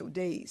actual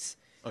days.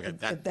 Okay,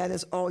 if that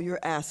is all you're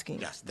asking.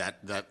 Yes,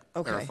 that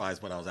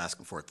clarifies what I was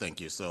asking for.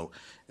 Thank you. So,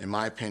 in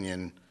my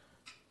opinion,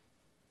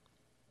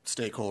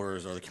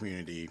 stakeholders or the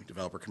community,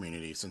 developer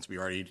community, since we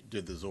already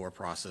did the ZOR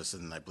process,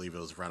 and I believe it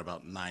was around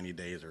about 90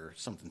 days or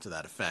something to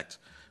that effect,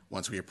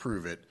 once we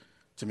approve it,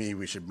 to me,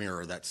 we should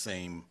mirror that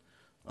same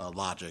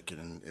logic,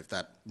 and if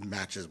that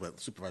matches what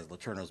Supervisor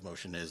Letourneau's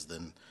motion is,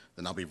 then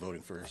I'll be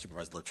voting for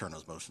Supervisor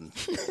Letourneau's motion.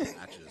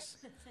 Matches.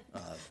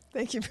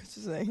 Thank you, Mr.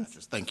 Zanes.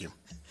 Matches. Thank you.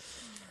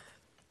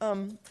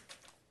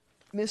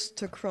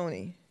 Mr.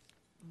 Croney.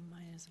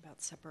 Mine is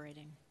about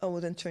separating. Oh,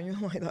 well, then turn your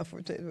light off.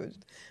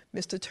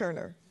 Mr.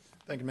 Turner.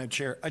 Thank you, Madam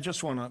Chair. I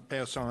just want to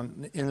pass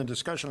on, in the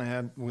discussion I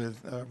had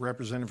with a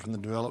representative from the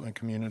development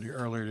community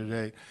earlier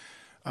today,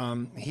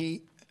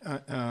 he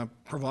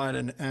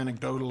provided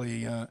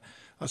anecdotally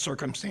a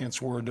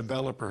circumstance where a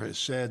developer has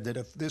said that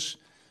if this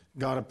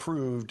got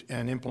approved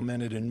and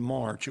implemented in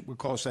March, it would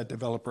cost that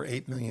developer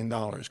 $8 million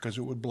because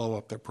it would blow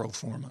up their pro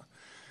forma.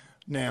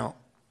 Now,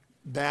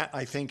 that,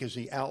 I think, is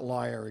the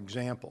outlier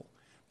example.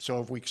 So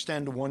if we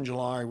extend to 1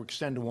 July, we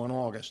extend to 1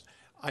 August,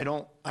 I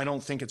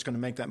don't think it's going to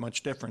make that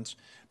much difference.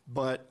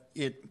 But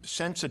it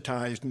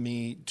sensitized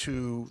me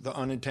to the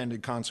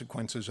unintended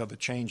consequences of a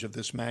change of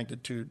this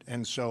magnitude.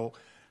 And so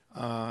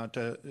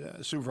to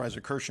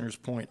Supervisor Kirshner's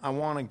point, I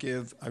want to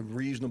give a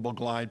reasonable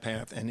glide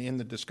path. And in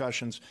the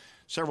discussions,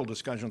 several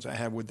discussions I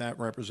had with that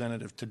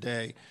representative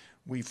today,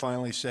 we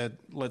finally said,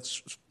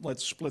 let's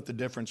split the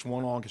difference.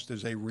 1 August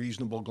is a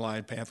reasonable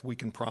glide path. We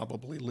can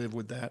probably live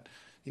with that.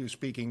 He was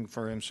speaking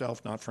for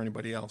himself, not for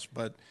anybody else.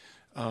 But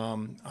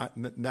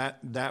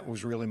that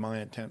was really my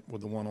intent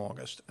with the 1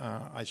 August.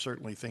 I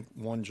certainly think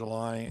 1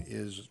 July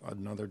is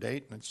another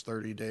date, and it's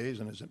 30 days,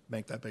 and does it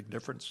make that big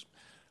difference?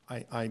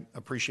 I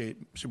appreciate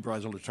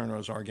Supervisor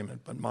Letourneau's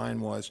argument, but mine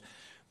was,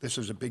 this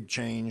is a big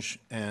change,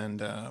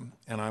 and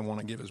I want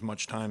to give as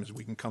much time as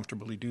we can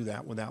comfortably do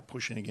that without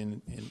pushing it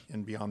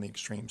in beyond the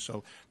extreme.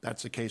 So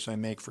that's the case I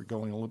make for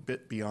going a little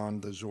bit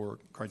beyond the ZOR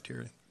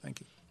criteria.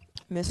 Thank you.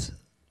 Ms.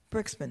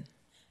 Brixman.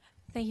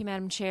 Thank you,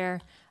 Madam Chair.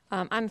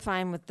 I'm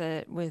fine with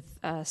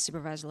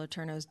Supervisor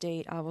Letourneau's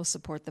date. I will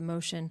support the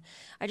motion.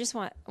 I just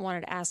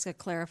wanted to ask a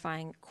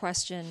clarifying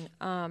question.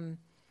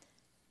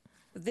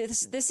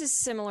 This is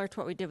similar to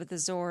what we did with the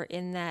ZOR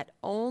in that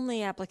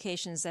only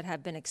applications that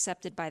have been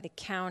accepted by the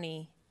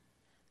county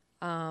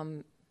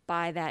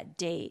by that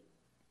date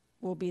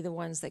will be the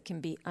ones that can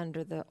be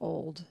under the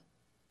old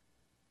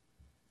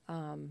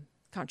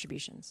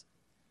contributions.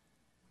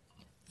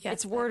 Yes,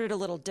 it's worded a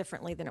little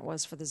differently than it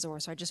was for the ZOR,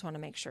 so I just want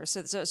to make sure. So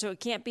it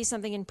can't be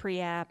something in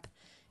pre-app.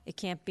 It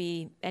can't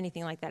be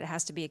anything like that. It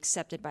has to be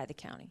accepted by the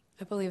county.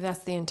 I believe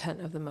that's the intent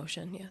of the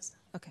motion, yes.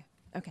 Okay,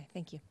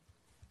 thank you.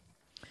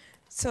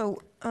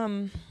 So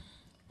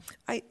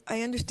I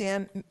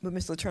understand what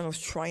Mr.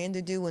 Letourneau's trying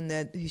to do, and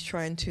that he's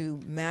trying to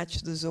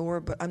match the ZOR,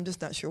 but I'm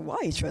just not sure why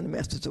he's trying to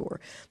match the ZOR.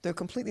 They're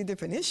completely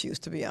different issues,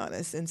 to be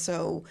honest. And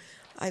so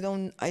I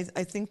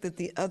think that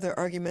the other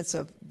arguments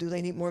of do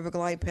they need more of a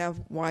glide path,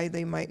 why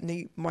they might,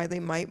 why they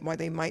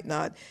might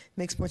not,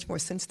 makes much more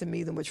sense to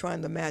me than we're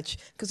trying to match.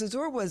 Because the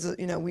ZOR was,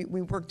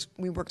 we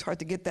worked hard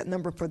to get that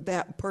number for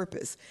that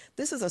purpose.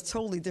 This is a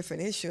totally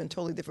different issue and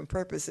totally different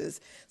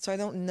purposes. So I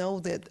don't know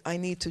that I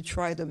need to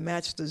try to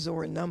match the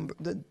ZOR number,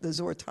 the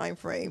ZOR time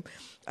frame.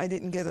 I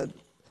didn't get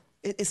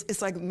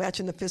it's like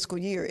matching the fiscal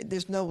year.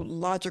 There's no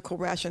logical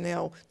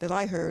rationale that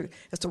I heard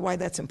as to why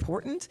that's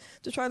important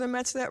to try to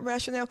match that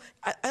rationale.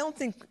 I don't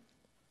think,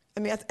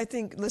 I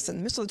think,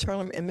 listen, Mr.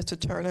 Letourneau and Mr.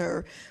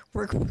 Turner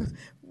work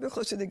real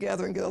closely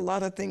together and get a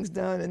lot of things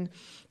done. And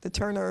the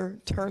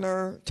Turner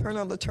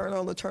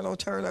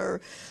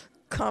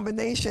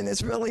combination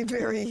is really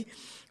very,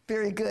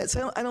 very good.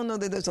 So I don't know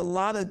that there's a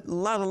lot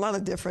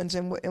of difference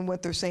in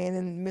what they're saying.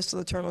 And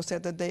Mr. Letourneau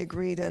said that they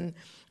agreed on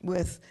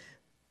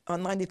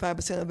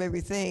 95% of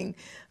everything.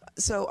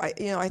 So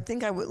I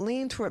think I would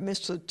lean toward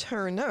Mr.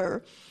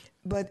 Turner,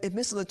 but if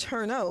Mr.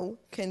 Letourneau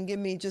can give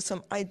me just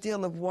some idea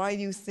of why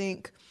you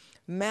think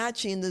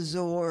matching the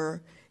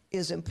ZOR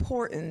is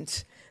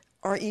important,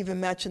 or even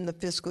matching the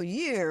fiscal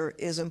year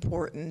is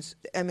important.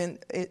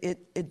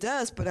 It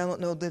does, but I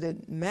don't know that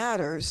it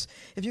matters.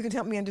 If you can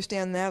help me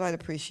understand that, I'd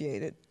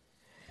appreciate it.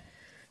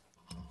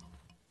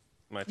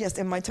 Yes,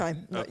 in my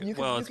time. Okay.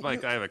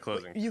 Mike, I have a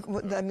closing.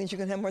 That means you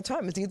can have more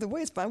time. It's either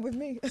way, it's fine with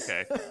me.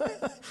 Okay.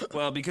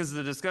 Well, because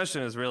the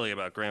discussion is really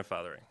about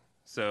grandfathering.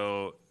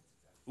 So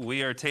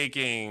we are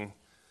taking,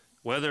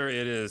 whether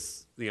it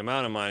is the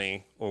amount of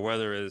money or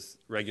whether it is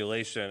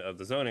regulation of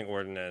the zoning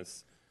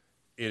ordinance,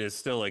 it is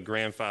still a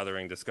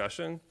grandfathering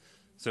discussion.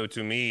 So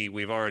to me,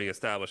 we've already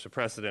established a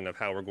precedent of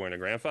how we're going to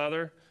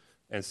grandfather,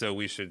 and so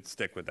we should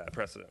stick with that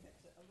precedent.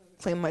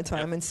 Claim my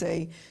time and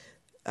say,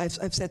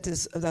 I've said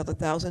this about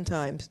 1,000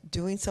 times.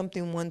 Doing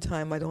something one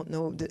time, I don't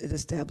know that it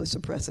establishes a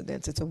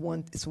precedent. It's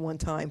one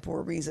time for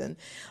a reason.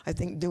 I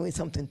think doing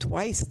something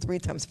twice, 3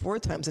 times, 4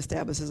 times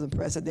establishes a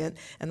precedent.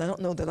 And I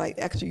don't know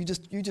that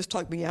you just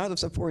talked me out of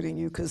supporting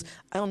you, because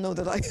I don't know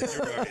that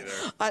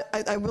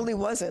I really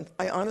wasn't.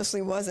 I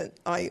honestly wasn't.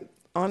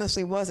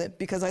 Honestly wasn't,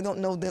 because I don't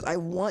know that I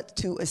want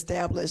to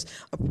establish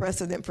a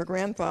precedent for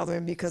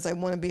grandfathering, because I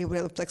want to be able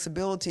to have the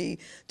flexibility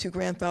to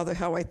grandfather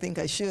how I think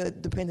I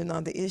should, depending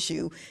on the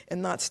issue,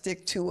 and not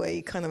stick to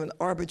a kind of an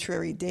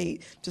arbitrary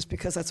date just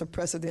because that's a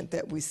precedent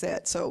that we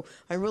set. So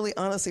I really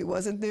honestly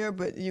wasn't there,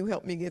 but you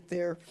helped me get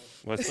there.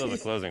 Well, it's still the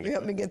closing. You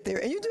helped me get there,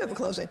 and you do have a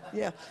closing,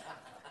 yeah.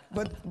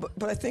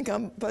 but I think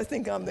I'm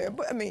there.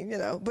 But I mean,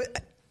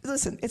 but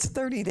listen, it's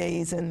 30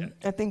 days, and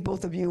I think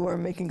both of you are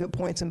making good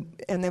points, and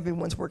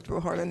everyone's worked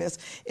real hard on this.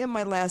 In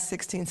my last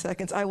 16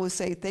 seconds, I will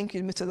say thank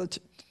you, Mr.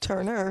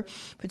 Turner,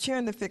 for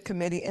chairing the FIT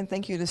committee, and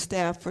thank you to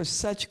staff for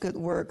such good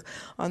work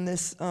on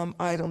this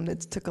item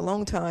that took a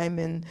long time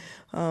and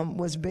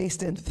was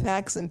based in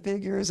facts and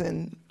figures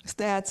and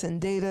stats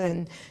and data,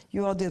 and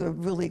you all did a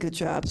really good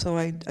job. So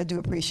I do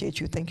appreciate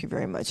you. Thank you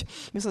very much.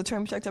 Mr.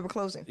 Attorney, would you like to have a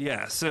closing?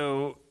 Yeah,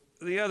 so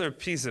the other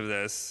piece of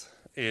this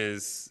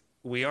is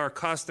we are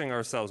costing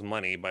ourselves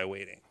money by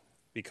waiting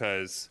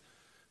because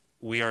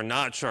we are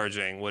not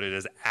charging what it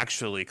is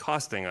actually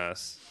costing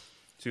us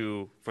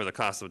for the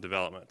cost of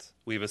development.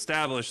 We've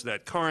established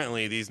that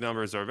currently these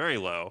numbers are very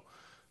low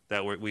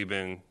that we've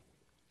been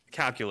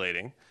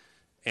calculating.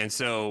 And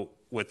so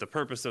what the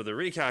purpose of the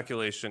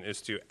recalculation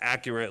is to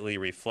accurately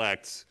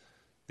reflect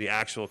the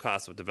actual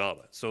cost of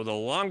development. So the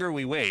longer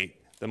we wait,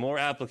 the more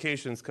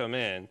applications come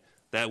in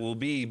that will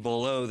be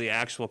below the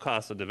actual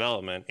cost of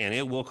development, and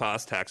it will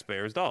cost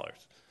taxpayers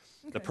dollars.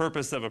 Okay. The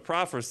purpose of a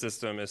proffer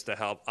system is to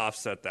help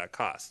offset that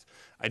cost.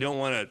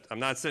 I'm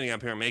not sitting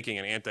up here making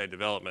an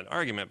anti-development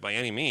argument by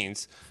any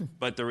means,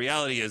 but the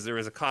reality is there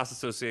is a cost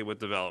associated with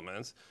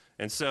developments.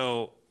 And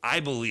so I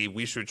believe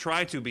we should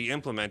try to be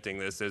implementing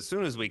this as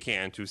soon as we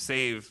can to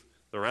save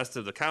the rest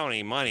of the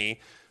county money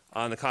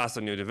on the cost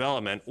of new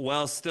development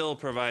while still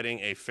providing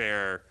a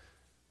fair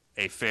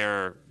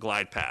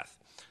glide path.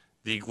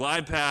 The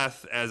glide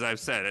path, as I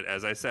said,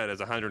 is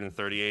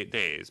 138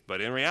 days.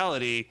 But in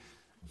reality,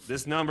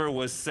 this number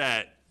was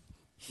set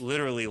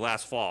literally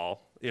last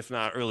fall, if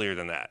not earlier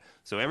than that.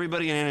 So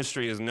everybody in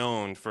industry has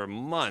known for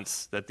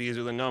months that these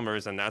are the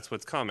numbers and that's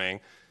what's coming.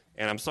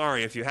 And I'm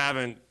sorry, if you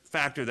haven't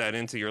factored that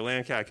into your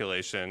land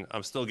calculation,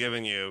 I'm still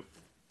giving you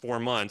 4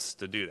 months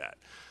to do that.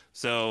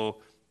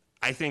 So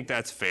I think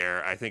that's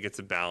fair. I think it's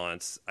a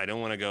balance. I don't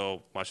want to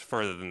go much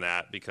further than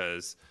that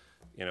because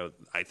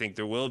I think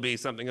there will be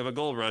something of a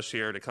gold rush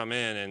here to come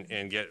in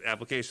and get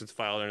applications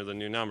filed under the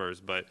new numbers.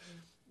 But,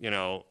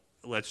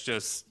 let's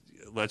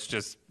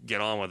just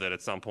get on with it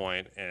at some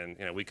point. And,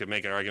 we could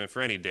make an argument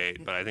for any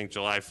date. But I think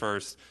July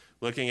 1st,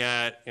 looking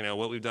at,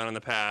 what we've done in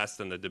the past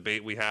and the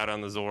debate we had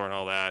on the ZOR and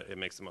all that, it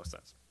makes the most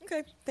sense.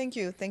 Okay, thank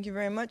you. Thank you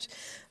very much.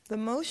 The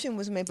motion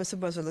was made by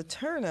Supervisor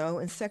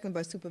Letourneau and seconded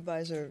by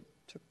Supervisor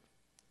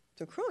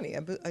Crony,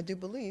 I do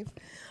believe,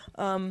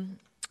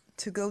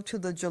 to go to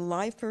the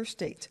July 1st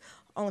date.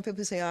 All in favor,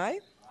 please say aye.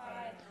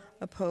 Aye.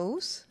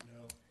 Oppose?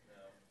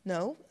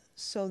 No.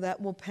 So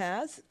that will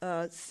pass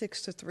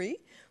 6-3.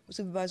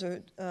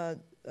 Supervisor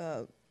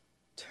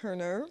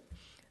Turner,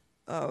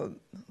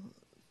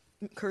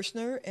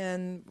 Kirshner,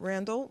 and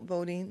Randall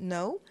voting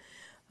no.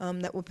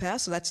 That will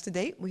pass. So that's the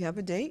date. We have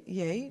a date.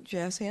 Yay.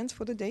 Jazz hands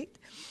for the date.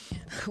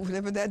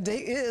 Whatever that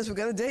date is, we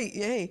got a date.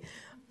 Yay.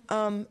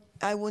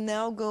 I will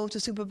now go to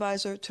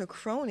Supervisor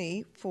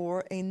Crony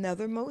for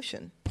another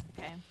motion.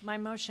 Okay. My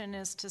motion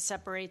is to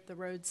separate the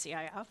road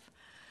CIF.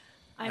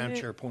 Madam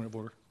Chair, point of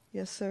order.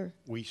 Yes, sir.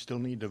 We still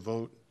need to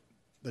vote.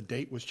 The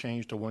date was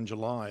changed to 1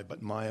 July,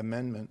 but my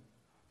amendment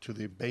to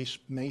the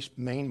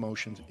main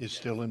motion is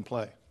still in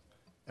play,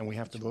 and we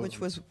have to vote.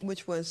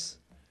 Which was?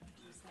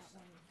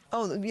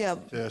 Oh, yeah.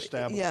 To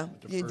establish. Yeah,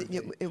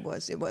 it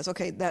was.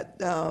 Okay,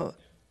 that,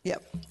 yeah.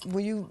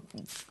 Will you,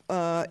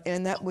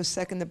 and that was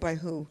seconded by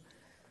who?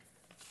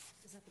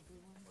 Is that the blue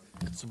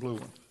one? It's the blue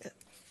one.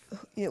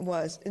 It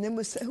was. And then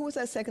who was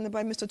that seconded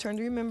by, Mr. Turner,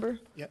 do you remember?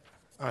 Yeah,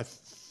 I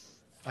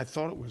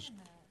thought it was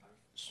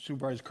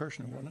Supervisor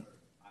Kirshner, wasn't it?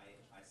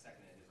 I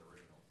seconded his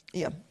original.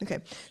 Yeah, okay.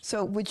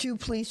 So would you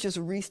please just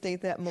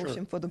restate that motion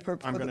Sure. for the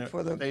purpose? I'm going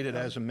to state it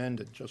as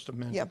amended, just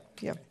amended.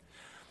 Yeah.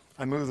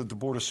 I move that the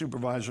Board of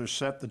Supervisors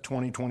set the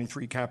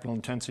 2023 capital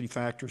intensity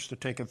factors to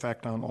take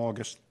effect on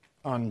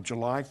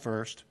July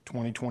 1st,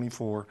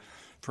 2024,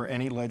 for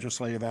any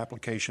legislative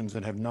applications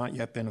that have not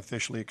yet been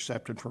officially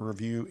accepted for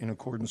review in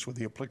accordance with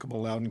the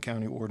applicable Loudoun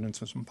County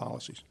ordinances and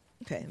policies.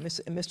 Okay,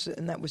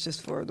 and that was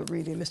just for the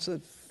reading. Mr.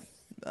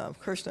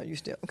 Kirshner, you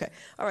still, okay.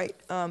 All right,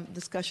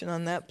 discussion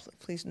on that,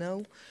 please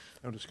no.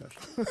 No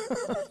discussion.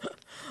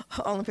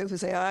 All in favor,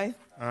 please say aye.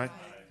 Aye.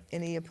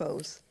 Any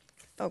opposed?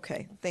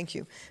 Okay, thank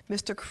you.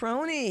 Mr.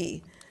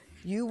 Crony,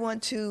 you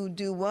want to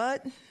do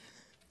what?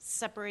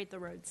 Separate the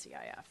road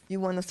CIF. You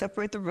want to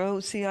separate the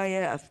road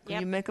CIF. Can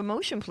you make a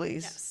motion,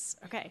 please? Yes,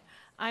 okay.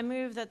 I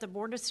move that the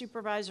Board of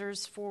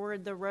Supervisors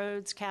forward the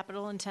roads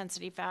capital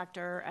intensity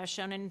factor as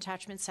shown in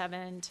Attachment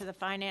 7 to the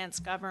Finance,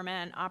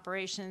 Government,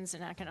 Operations,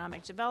 and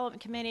Economic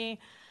Development Committee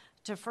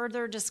to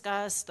further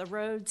discuss the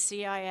road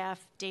CIF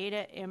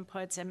data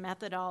inputs and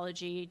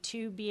methodology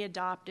to be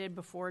adopted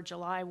before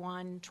July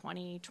 1,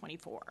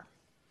 2024.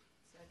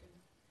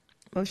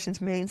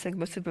 Motion's made, second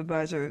by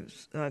Supervisor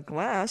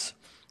Glass.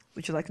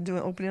 Would you like to do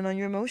an opening on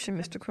your motion,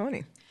 Mr.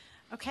 Crony?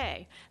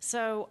 Okay,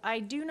 so I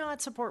do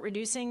not support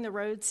reducing the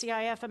road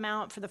CIF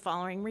amount for the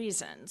following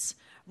reasons.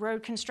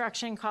 Road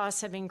construction costs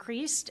have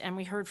increased, and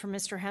we heard from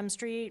Mr.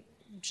 Hemstreet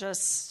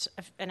just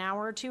an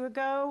hour or two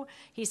ago.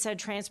 He said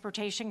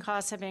transportation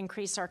costs have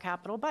increased our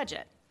capital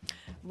budget.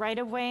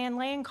 Right-of-way and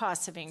lane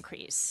costs have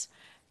increased.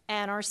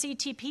 And our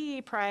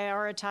CTP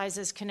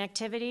prioritizes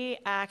connectivity,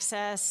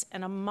 access,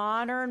 and a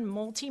modern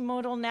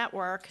multimodal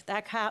network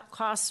that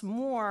costs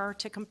more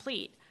to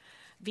complete.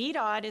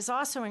 VDOT is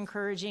also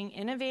encouraging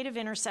innovative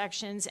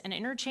intersections and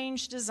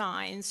interchange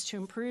designs to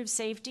improve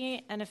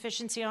safety and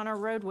efficiency on our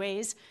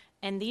roadways,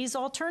 and these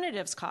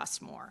alternatives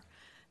cost more.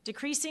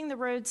 Decreasing the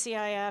road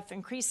CIF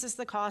increases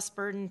the cost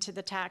burden to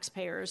the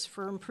taxpayers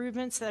for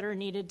improvements that are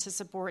needed to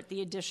support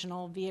the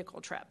additional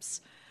vehicle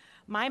trips.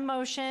 My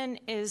motion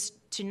is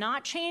to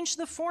not change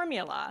the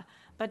formula,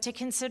 but to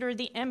consider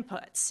the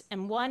inputs.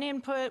 And one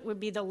input would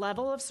be the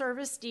level of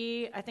service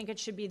D. I think it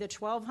should be the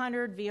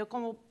 1,200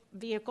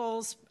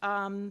 vehicles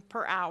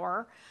per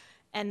hour.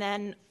 And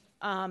then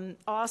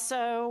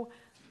also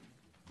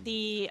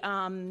the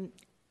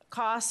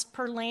cost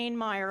per lane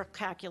mile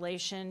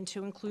calculation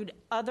to include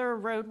other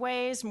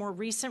roadways, more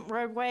recent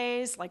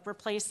roadways, like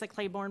replace the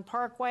Claiborne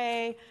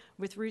Parkway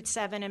with Route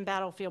 7 and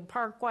Battlefield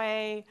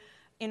Parkway,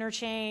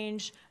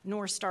 interchange,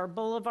 North Star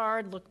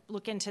Boulevard,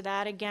 look into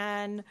that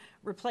again,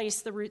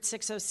 replace the Route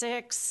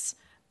 606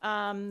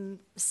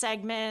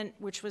 segment,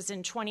 which was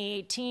in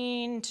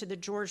 2018, to the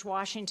George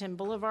Washington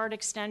Boulevard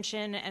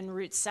extension and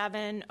Route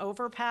 7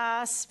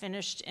 overpass,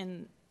 finished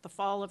in the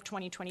fall of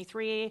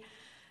 2023.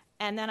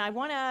 And then I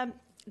want to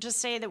just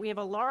say that we have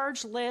a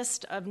large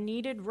list of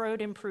needed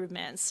road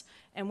improvements,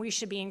 and we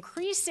should be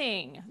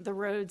increasing the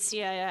road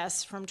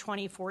CIS from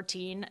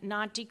 2014,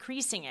 not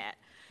decreasing it.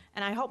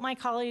 And I hope my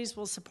colleagues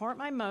will support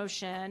my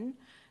motion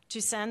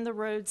to send the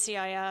road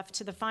CIF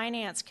to the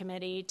Finance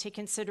Committee to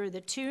consider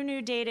the two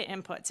new data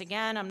inputs.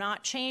 Again, I'm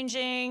not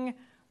changing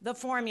the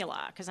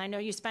formula, because I know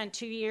you spent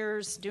 2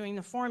 years doing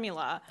the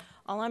formula.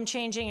 All I'm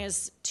changing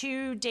is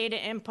two data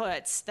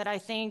inputs that I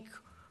think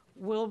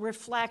will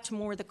reflect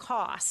more the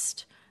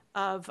cost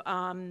of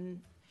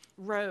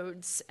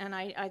roads. And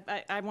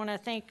I want to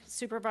thank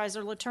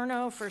Supervisor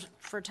Letourneau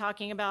for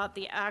talking about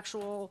the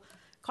actual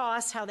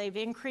costs, how they've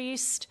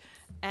increased,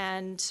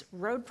 and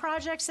road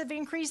projects have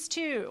increased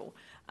too.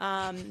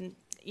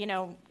 You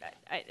know,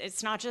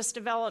 it's not just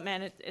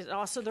development, it's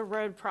also the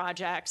road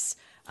projects.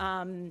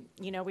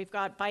 You know, we've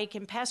got bike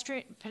and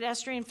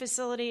pedestrian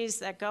facilities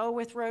that go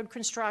with road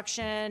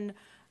construction.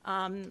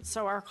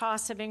 So our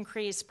costs have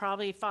increased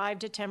probably 5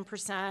 to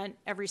 10%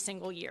 every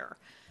single year.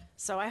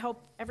 So I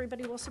hope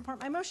everybody will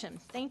support my motion.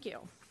 Thank you.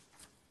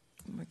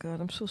 Oh my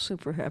God, I'm so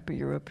super happy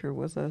you're up here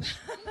with us.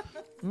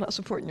 I'm not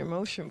supporting your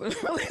motion, but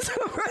I'm really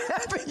super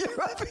happy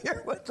you're up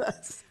here with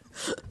us.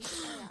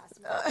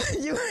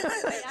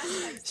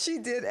 She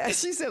did ask.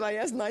 She said I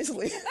asked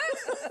nicely.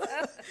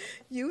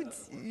 You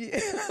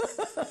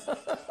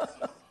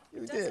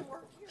did.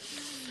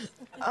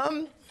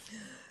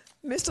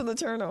 Mr.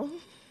 Letourneau.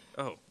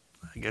 Oh,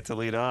 I get to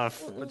lead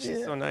off. But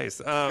she's so nice.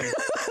 So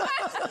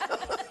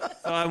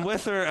I'm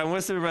with her. I'm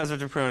with Supervisor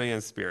Caproni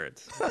in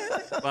spirit,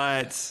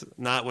 but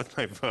not with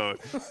my vote.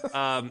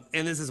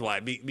 And this is why.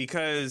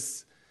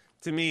 Because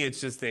to me,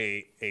 it's just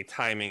a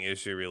timing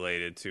issue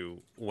related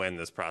to when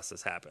this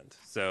process happened.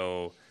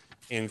 So,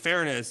 in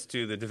fairness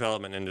to the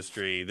development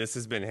industry, this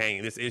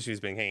issue's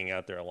been hanging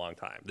out there a long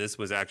time. This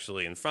was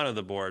actually in front of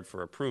the board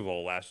for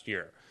approval last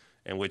year,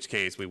 in which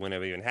case we wouldn't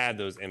have even had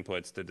those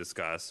inputs to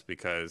discuss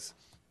because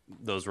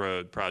those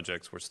road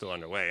projects were still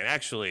underway. And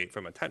actually,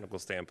 from a technical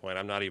standpoint,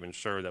 I'm not even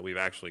sure that we've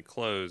actually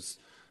closed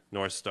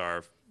North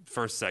Star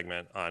first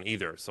segment on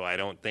either. So I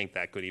don't think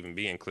that could even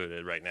be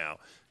included right now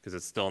because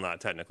it's still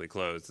not technically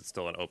closed. It's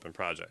still an open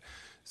project.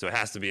 So it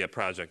has to be a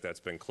project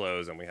that's been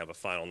closed and we have a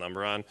final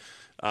number on.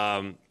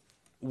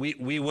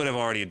 We would have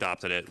already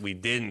adopted it. We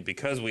didn't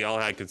because we all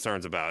had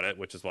concerns about it,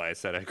 which is why I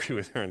said I agree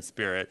with her in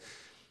spirit.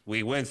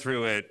 We went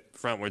through it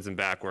frontwards and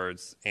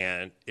backwards,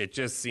 and it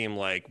just seemed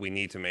like we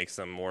need to make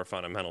some more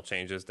fundamental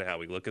changes to how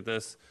we look at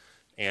this.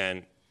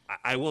 And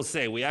I will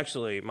say,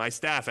 my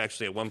staff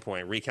actually at one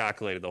point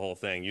recalculated the whole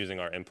thing using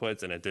our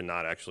inputs, and it did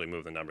not actually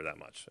move the number that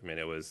much. I mean,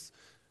 it was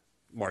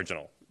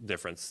marginal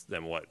difference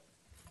than what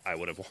I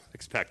would have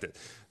expected.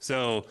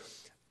 So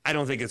I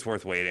don't think it's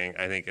worth waiting.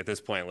 I think at this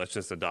point, let's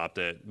just adopt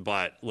it,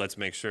 but let's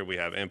make sure we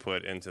have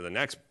input into the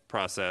next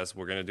process.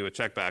 We're going to do a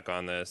check back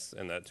on this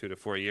in that 2 to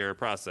 4 year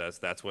process.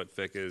 That's what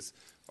FIC has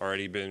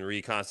already been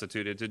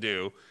reconstituted to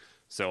do.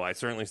 So I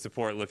certainly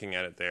support looking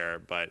at it there,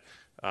 but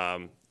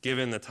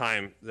given the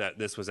time that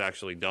this was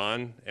actually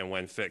done and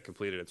when FIC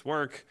completed its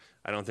work,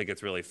 I don't think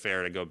it's really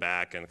fair to go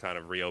back and kind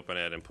of reopen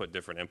it and put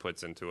different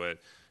inputs into it.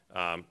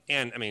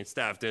 And I mean,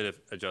 staff did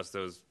adjust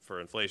those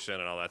for inflation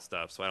and all that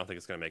stuff, so I don't think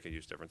it's going to make a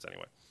huge difference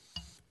anyway.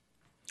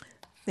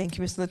 Thank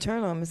you, Mr.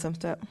 Letourneau. Ms.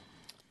 Umstattd.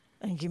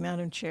 Thank you,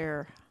 Madam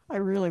Chair. I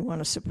really want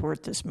to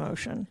support this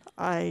motion.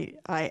 I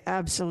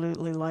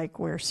absolutely like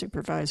where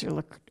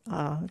Supervisor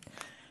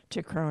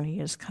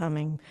Caproni is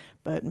coming,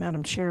 but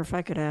Madam Chair, if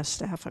I could ask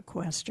staff a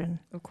question.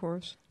 Of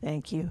course.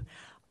 Thank you.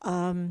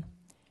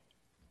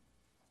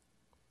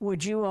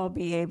 Would you all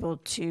be able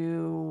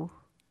to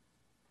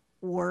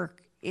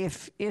work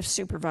if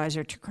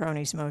Supervisor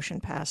Caproni's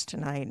motion passed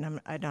tonight, and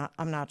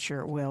I'm not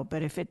sure it will,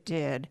 but if it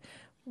did,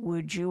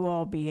 would you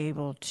all be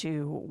able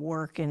to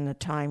work in the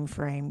time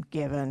frame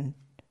given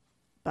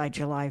by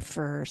July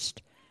 1st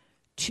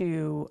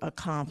to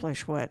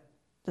accomplish what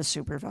the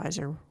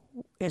supervisor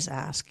is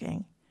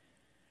asking?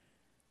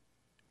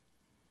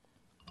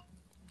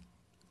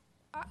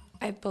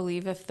 I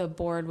believe if the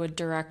board would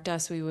direct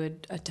us, we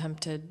would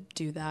attempt to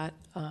do that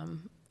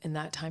in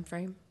that time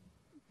frame.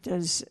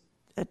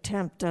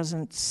 Attempt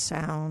doesn't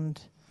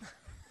sound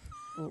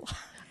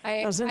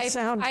I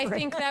great.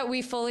 think that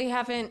we fully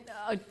haven't,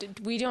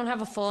 we don't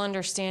have a full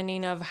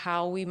understanding of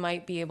how we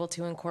might be able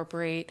to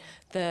incorporate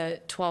the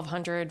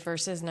 1,200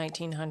 versus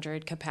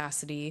 1,900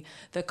 capacity.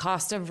 The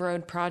cost of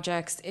road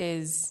projects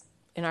is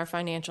in our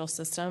financial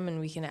system, and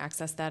we can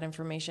access that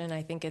information.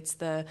 I think it's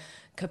the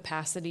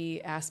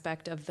capacity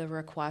aspect of the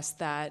request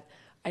that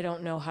I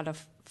don't know how to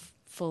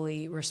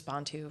fully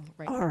respond to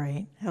right now. All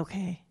right,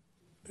 okay.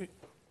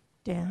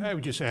 Dan? I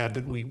would just add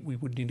that we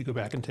would need to go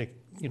back and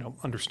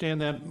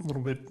understand that a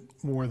little bit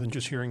more than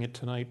just hearing it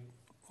tonight,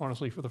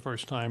 honestly, for the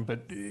first time.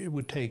 But it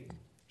would take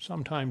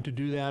some time to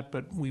do that.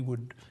 But we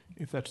would,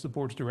 if that's the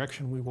board's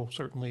direction, we will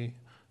certainly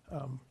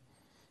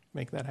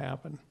make that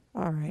happen.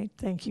 All right,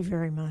 thank you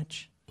very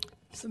much.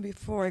 So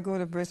before I go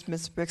to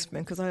Ms. Brixman,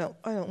 because I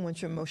don't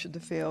want your motion to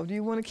fail. Do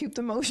you want to keep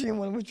the motion? You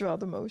want to withdraw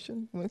the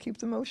motion? You want to keep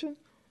the motion?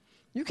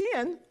 You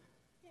can.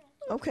 Yeah.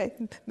 Okay,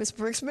 Ms.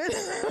 Brixman.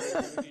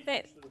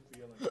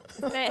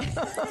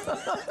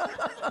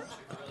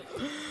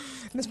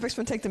 Ms.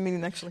 Brixman, take the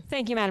meeting, actually.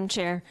 Thank you, Madam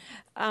Chair.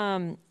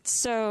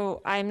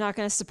 So I'm not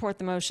going to support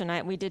the motion.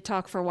 We did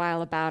talk for a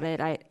while about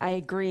it. I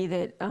agree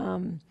that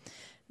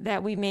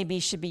that we maybe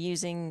should be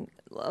using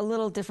a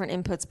little different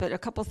inputs, but a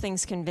couple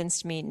things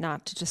convinced me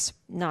not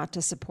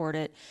to support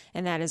it,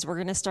 and that is we're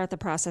going to start the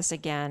process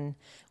again.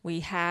 We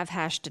have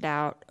hashed it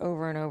out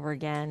over and over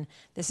again.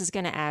 This is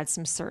going to add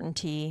some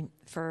certainty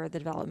for the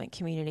development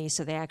community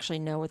so they actually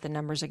know what the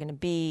numbers are going to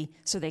be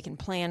so they can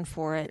plan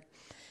for it.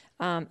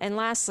 And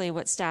lastly,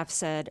 what staff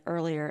said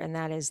earlier, and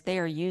that is they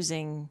are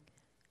using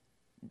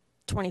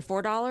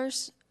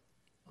 $24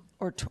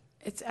 or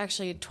it's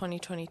actually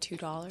 $2022.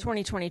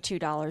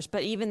 $2022.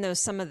 But even though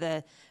some of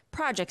the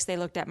projects they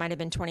looked at might have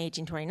been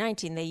 2018,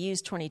 2019, they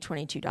used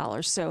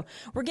 $2022. So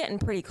we're getting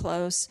pretty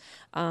close.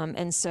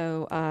 And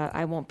so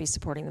I won't be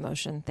supporting the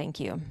motion. Thank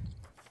you.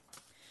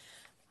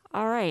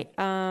 All right.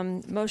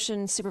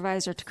 Motion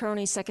Supervisor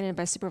Tacroni, seconded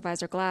by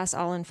Supervisor Glass.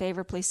 All in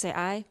favor, please say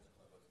aye.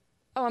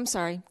 Oh, I'm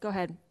sorry. Go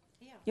ahead.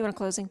 Yeah. You want a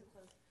closing?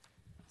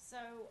 So,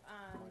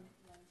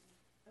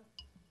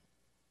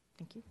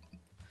 thank you.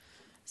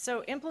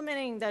 So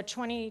implementing the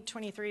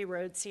 2023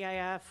 road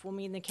CIF will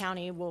mean the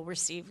county will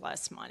receive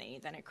less money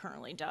than it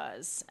currently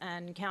does,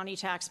 and county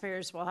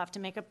taxpayers will have to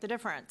make up the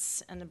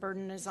difference, and the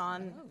burden is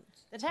on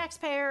the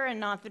taxpayer and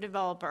not the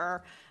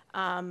developer.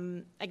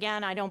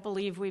 Again, I don't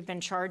believe we've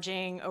been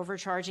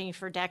overcharging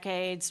for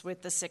decades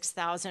with the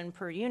 $6,000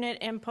 per unit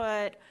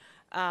input,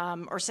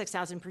 or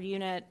 $6,000 per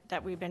unit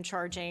that we've been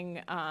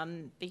charging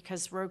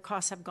because road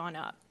costs have gone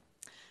up.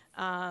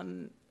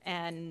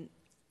 And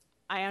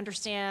I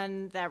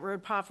understand that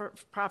road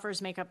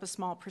proffers make up a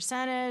small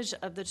percentage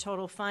of the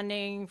total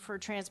funding for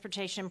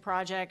transportation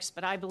projects,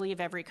 but I believe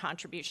every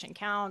contribution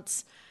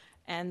counts.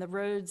 And the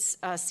roads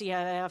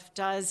CIF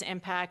does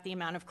impact the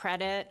amount of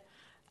credit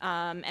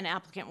an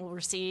applicant will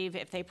receive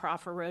if they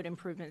proffer road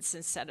improvements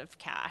instead of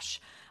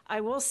cash.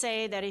 I will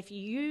say that if you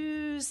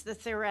use the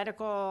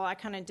theoretical, I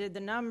kind of did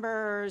the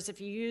numbers, if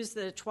you use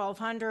the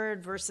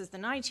 1,200 versus the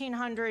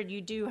 1,900,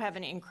 you do have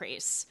an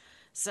increase.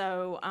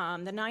 So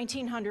the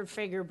 1,900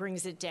 figure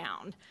brings it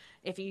down.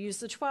 If you use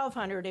the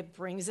 1,200, it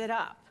brings it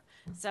up.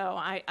 So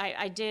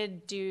I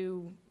did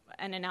do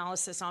an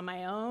analysis on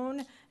my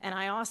own, and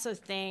I also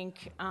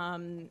think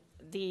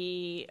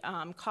the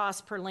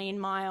cost per lane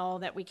mile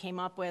that we came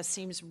up with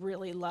seems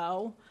really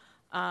low.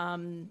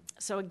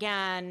 So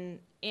again,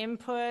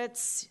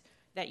 inputs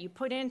that you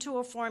put into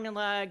a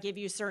formula give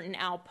you certain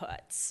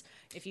outputs.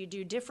 If you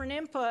do different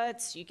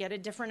inputs, you get a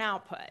different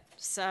output.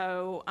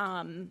 So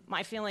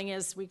my feeling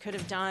is we could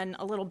have done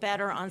a little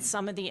better on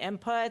some of the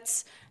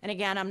inputs. And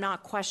again, I'm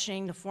not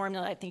questioning the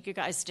formula. I think you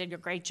guys did a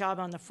great job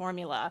on the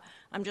formula.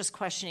 I'm just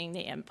questioning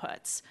the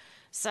inputs.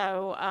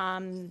 So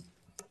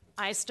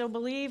I still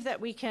believe that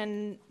we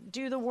can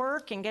do the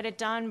work and get it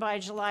done by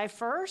July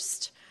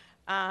 1st.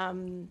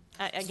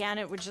 Again,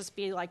 it would just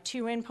be like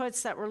 2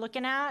 inputs that we're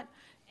looking at.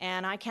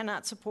 And I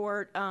cannot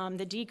support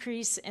the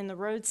decrease in the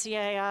road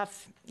CIF,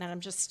 and I'm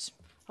just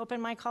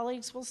hoping my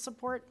colleagues will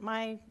support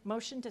my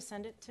motion to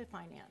send it to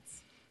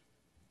Finance.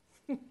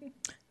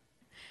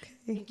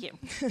 Thank you.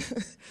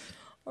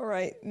 All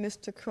right,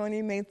 Mr.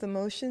 Crony made the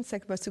motion,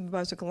 second by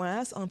Supervisor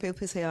Glass. All in favor,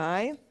 please say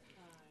aye.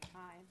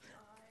 Aye.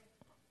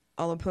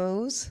 All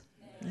opposed?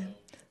 No.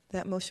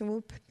 That motion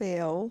will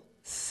fail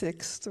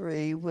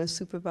 6-3 with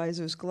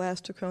Supervisors Glass,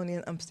 Tacroni,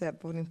 and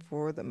Umstadt voting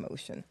for the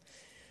motion.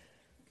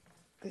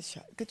 Good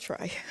shot. Good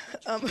try.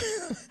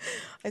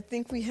 I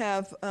think we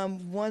have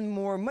one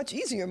more, much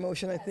easier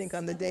motion, I think,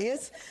 on the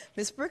dais.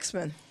 Ms.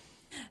 Brixman.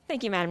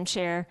 Thank you, Madam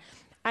Chair.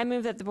 I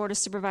move that the Board of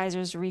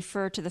Supervisors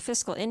refer to the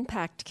Fiscal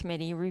Impact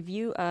Committee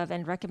review of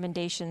and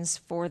recommendations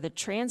for the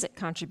transit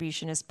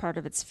contribution as part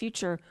of its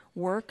future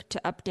work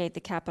to update the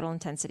capital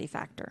intensity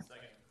factor.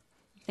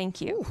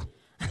 Thank you.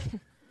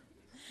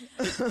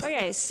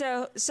 Okay,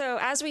 so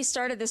as we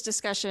started this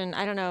discussion,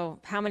 I don't know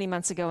how many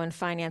months ago in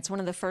finance, one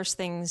of the first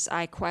things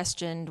I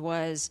questioned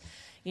was,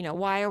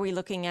 why are we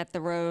looking at the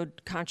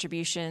road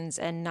contributions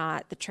and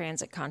not the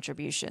transit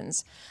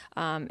contributions?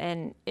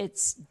 And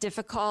it's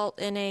difficult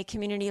in a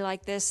community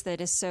like this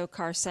that is so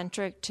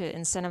car-centric to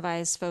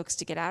incentivize folks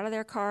to get out of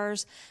their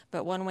cars.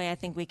 But one way I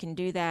think we can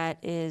do that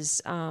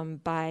is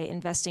by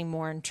investing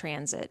more in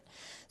transit.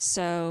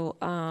 So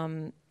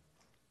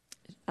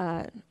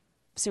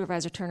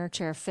Supervisor Turner,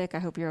 Chair Fick, I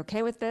hope you're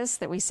okay with this,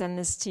 that we send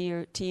this to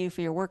you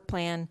for your work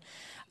plan.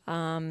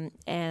 And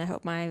I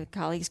hope my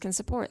colleagues can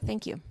support.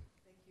 Thank you.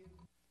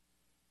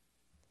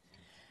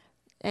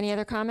 Any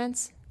other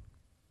comments?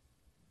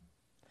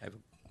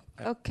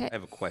 Okay. I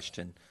have a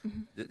question.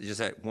 Just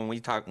that when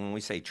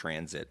we say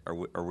transit, are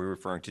we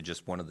referring to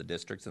just one of the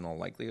districts in all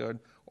likelihood,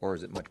 or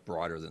is it much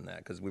broader than that?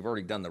 Because we've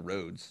already done the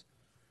roads.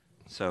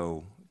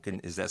 So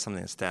is that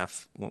something that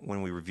staff,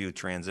 when we review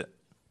transit?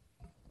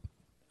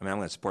 I mean, I'm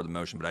going to support the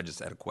motion, but I just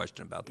had a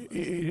question about that.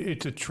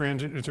 It's a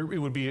transit. It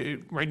would be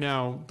right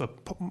now.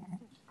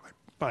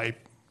 By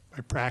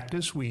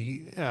practice,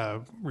 we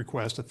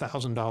request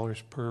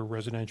 $1,000 per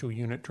residential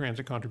unit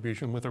transit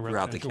contribution with a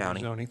residential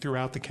zoning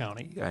throughout the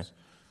county. Yes.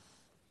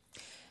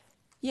 Okay.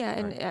 Yeah,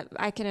 and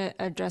I can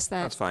address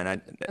that. That's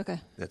fine. Okay.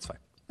 That's fine.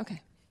 Okay.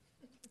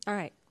 All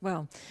right.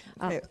 Well,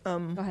 Okay,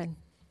 go ahead.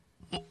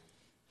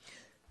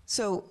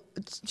 So,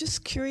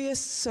 just curious.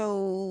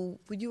 So,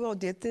 when you all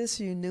did this,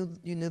 you knew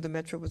the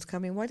metro was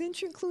coming. Why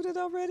didn't you include it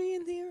already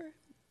in here?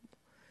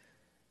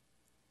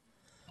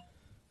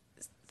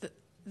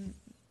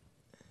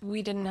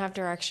 We didn't have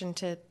direction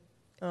to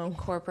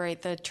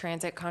incorporate the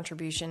transit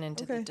contribution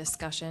into the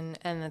discussion,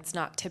 and it's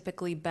not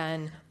typically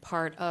been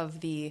part of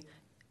the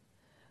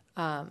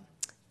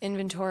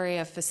inventory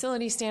of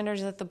facility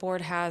standards that the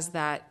board has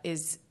that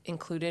is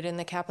included in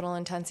the capital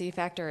intensity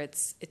factor.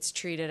 It's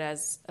treated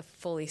as a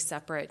fully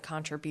separate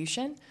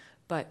contribution,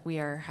 but we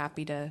are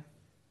happy to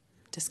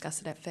discuss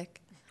it at FIC.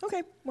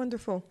 Okay,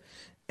 wonderful.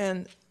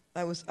 And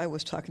I was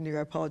talking to you.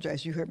 I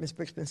apologize. You heard Ms.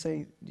 Brixman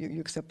say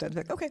you accept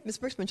that. Okay, Ms.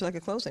 Brixman, would you like a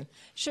closing?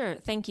 Sure.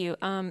 Thank you.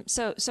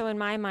 So in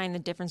my mind, the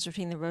difference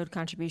between the road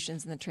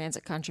contributions and the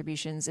transit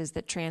contributions is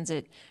that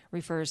transit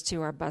refers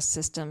to our bus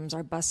systems,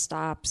 our bus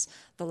stops,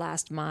 the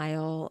last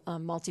mile,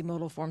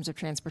 multimodal forms of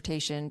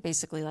transportation,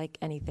 basically like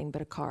anything but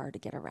a car to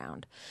get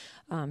around.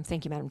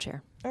 Thank you, Madam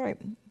Chair. All right.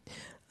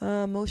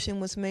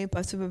 Motion was made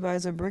by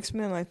Supervisor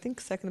Brixman. I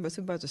think seconded by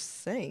Supervisor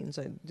Saines,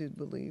 I do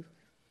believe.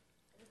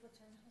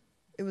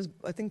 It was,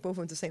 I think, both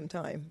at the same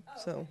time.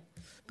 So,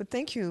 but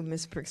thank you,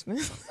 Ms. Brixman.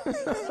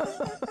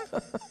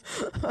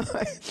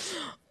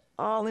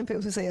 All in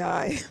favor say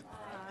aye.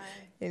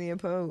 Any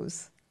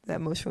opposed?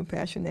 That motion will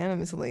pass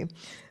unanimously.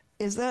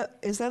 Is that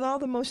all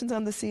the motions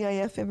on the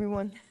CIF,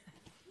 everyone?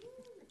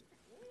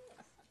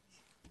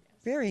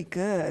 Very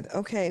good.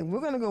 Okay,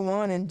 we're going to go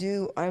on and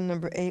do item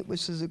number 8,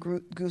 which is a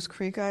Goose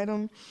Creek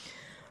item.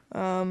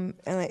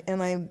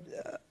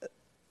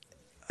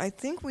 I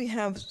think we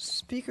have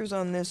speakers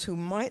on this who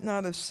might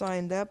not have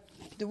signed up.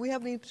 Do we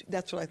have any?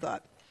 That's what I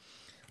thought.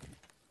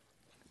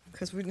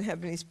 Because we didn't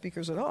have any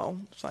speakers at all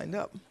signed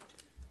up.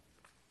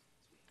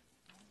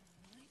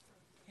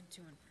 And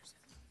 2 in person.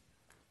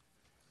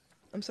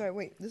 I'm sorry,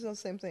 wait, this is the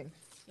same thing.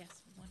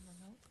 Yes, 1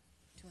 remote,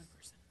 2 in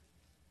person.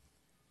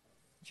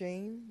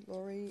 Jane,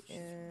 Lori,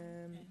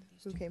 and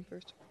who came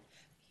first?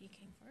 He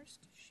came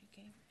first, she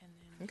came, and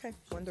then... Okay,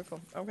 wonderful.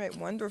 Okay,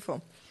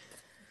 wonderful.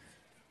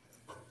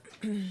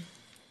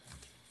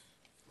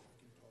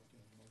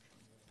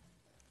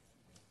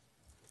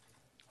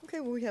 Okay,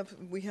 well,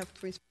 we have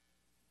 3.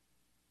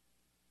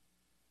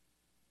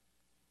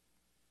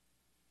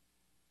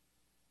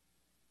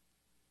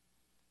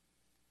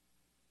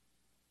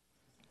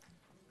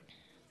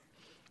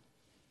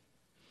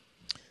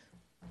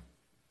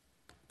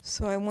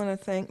 So I want to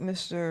thank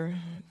Mr.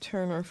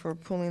 Turner for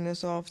pulling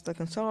this off the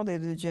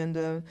consolidated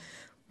agenda,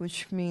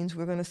 which means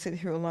we're going to sit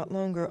here a lot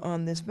longer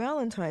on this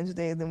Valentine's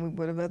Day than we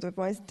would have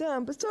otherwise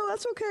done. But still,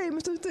 that's okay,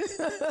 Mr.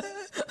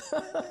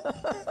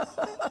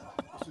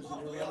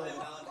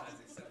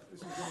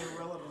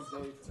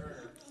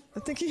 I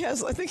think he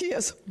has. Okay.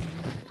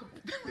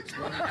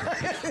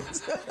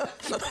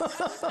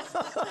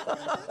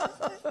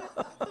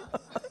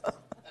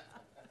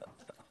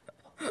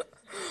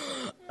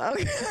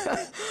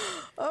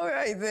 All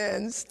right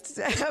then,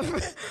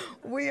 staff.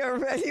 We are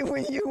ready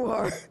when you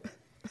are.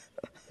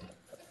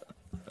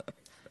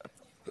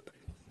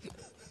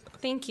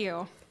 Thank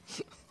you.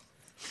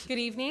 Good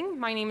evening.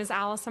 My name is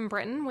Allison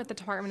Britton with the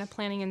Department of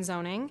Planning and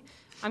Zoning.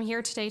 I'm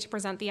here today to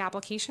present the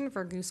application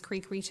for Goose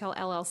Creek Retail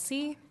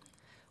LLC.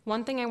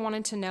 One thing I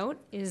wanted to note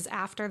is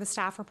after the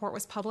staff report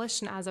was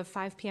published and as of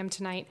 5 p.m.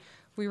 tonight,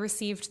 we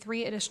received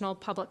 3 additional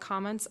public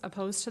comments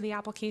opposed to the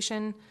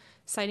application,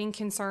 citing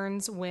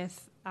concerns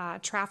with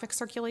traffic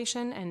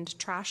circulation and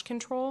trash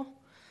control.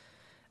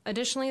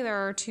 Additionally, there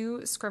are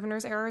 2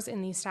 scrivener's errors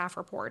in the staff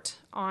report.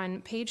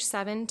 On page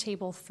 7,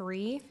 table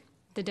 3,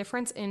 the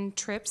difference in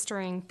trips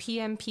during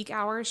PM peak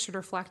hours should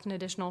reflect an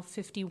additional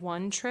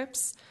 51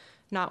 trips,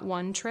 not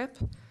 1 trip.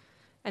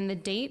 And the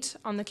date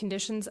on the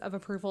conditions of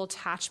approval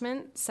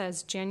attachment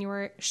says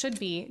should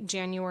be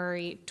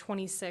January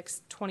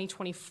 26,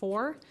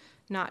 2024,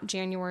 not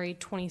January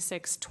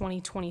 26,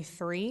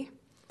 2023.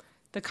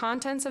 The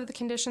contents of the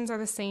conditions are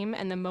the same,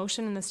 and the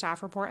motion in the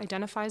staff report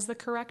identifies the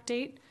correct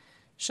date.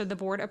 Should the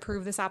board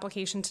approve this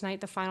application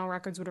tonight, the final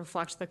records would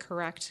reflect the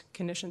correct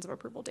conditions of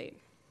approval date.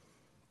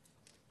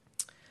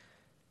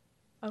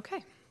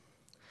 Okay.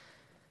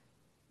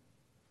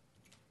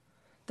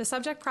 The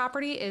subject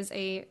property is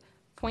a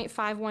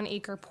 0.51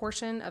 acre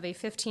portion of a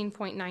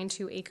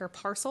 15.92 acre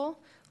parcel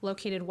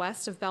located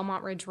west of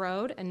Belmont Ridge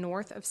Road and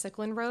north of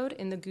Sickland Road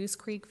in the Goose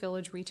Creek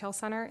Village Retail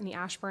Center in the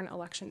Ashburn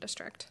Election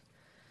District.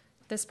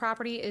 This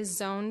property is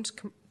zoned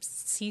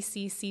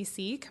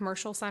CCCC,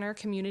 Commercial Center,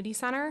 Community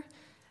Center,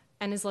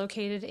 and is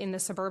located in the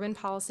suburban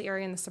policy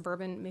area in the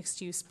suburban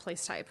mixed-use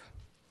place type.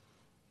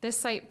 This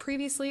site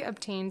previously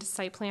obtained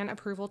site plan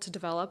approval to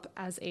develop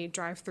as a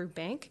drive-through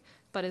bank,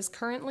 but is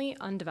currently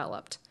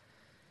undeveloped.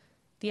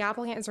 The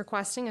applicant is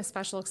requesting a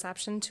special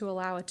exception to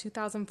allow a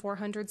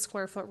 2,400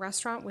 square foot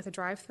restaurant with a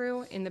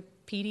drive-through in the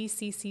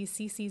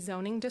PDCCCC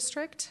zoning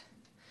district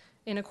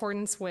in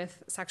accordance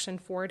with section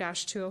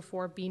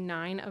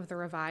 4-204B9 of the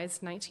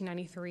revised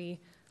 1993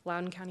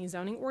 Loudoun County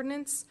zoning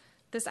ordinance.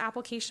 This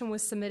application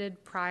was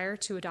submitted prior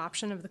to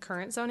adoption of the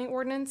current zoning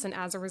ordinance, and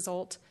as a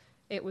result,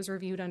 it was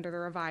reviewed under the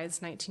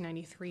revised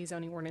 1993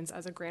 zoning ordinance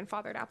as a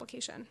grandfathered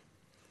application.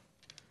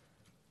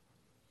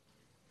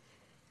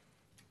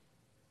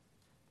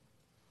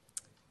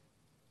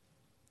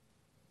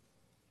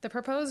 The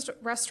proposed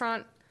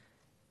restaurant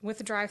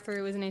with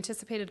drive-through is an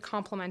anticipated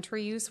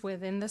complementary use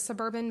within the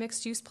suburban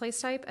mixed-use place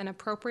type and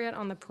appropriate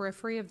on the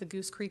periphery of the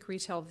Goose Creek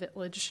Retail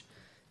Village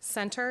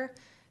Center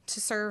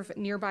to serve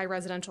nearby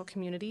residential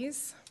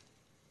communities.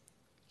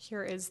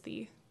 Here is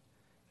the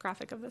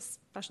graphic of this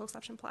special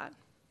exception plat.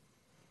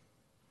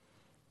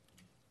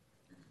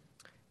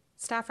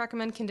 Staff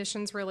recommend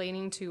conditions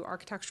relating to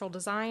architectural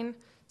design,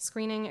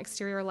 screening,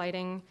 exterior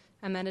lighting,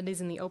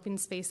 amenities in the open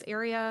space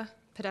area,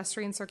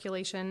 pedestrian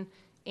circulation,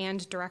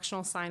 and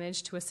directional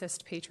signage to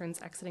assist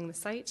patrons exiting the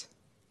site.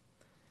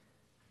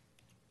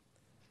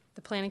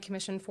 The Planning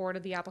Commission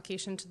forwarded the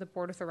application to the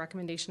board with a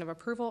recommendation of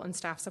approval, and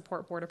staff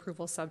support board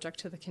approval subject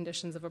to the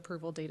conditions of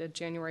approval dated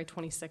January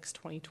 26,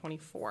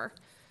 2024.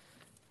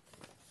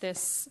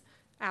 This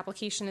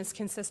application is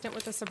consistent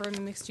with the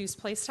suburban mixed-use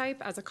place type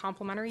as a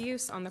complementary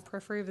use on the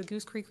periphery of the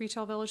Goose Creek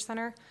Retail Village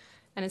Center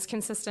and is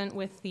consistent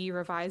with the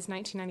revised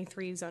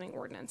 1993 zoning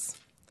ordinance.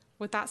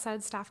 With that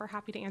said, staff are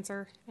happy to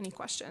answer any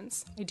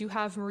questions. I do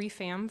have Marie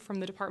Pham from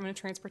the Department of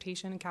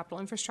Transportation and Capital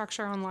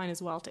Infrastructure online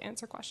as well to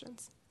answer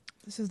questions.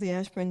 This is the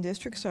Ashburn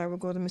District, so I will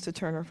go to Mr.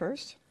 Turner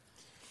first.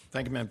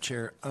 Thank you, Madam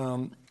Chair.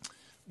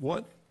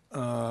 What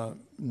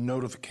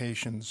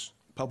notifications,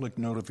 public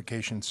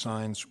notification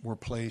signs were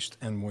placed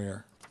and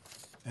where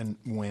and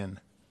when?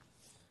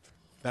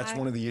 That's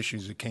one of the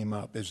issues that came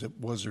up, is that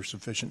was there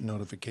sufficient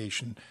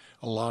notification?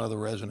 A lot of the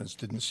residents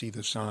didn't see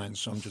the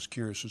signs, so I'm just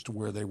curious as to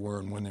where they were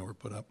and when they were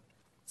put up.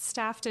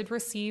 Staff did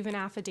receive an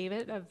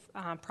affidavit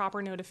of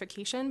proper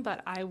notification,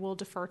 but I will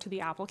defer to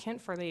the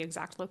applicant for the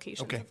exact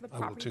location of the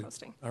property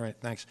posting. All right,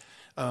 thanks.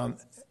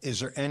 Is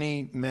there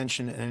any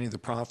mention in any of the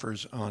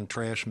proffers on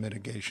trash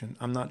mitigation?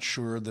 I'm not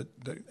sure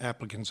that the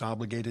applicant's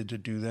obligated to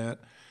do that,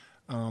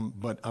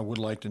 but I would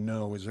like to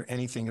know, is there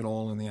anything at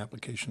all in the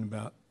application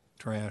about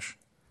trash?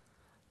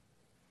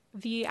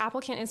 The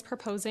applicant is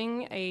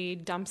proposing a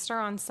dumpster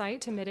on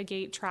site to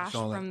mitigate trash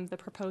from the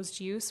proposed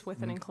use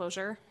with an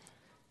enclosure.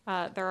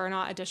 There are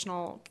not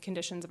additional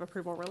conditions of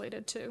approval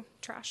related to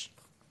trash.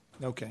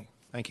 Okay,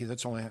 thank you.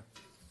 That's all I have.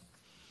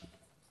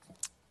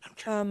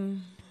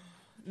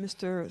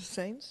 Mr.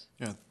 Sains?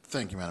 Yeah,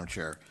 thank you, Madam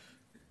Chair.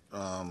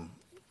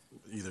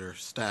 Either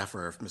staff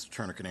or if Mr.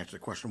 Turner can answer the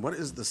question, what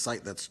is the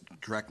site that's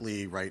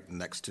directly right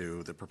next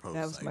to the proposed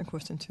site? That was my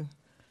question, too.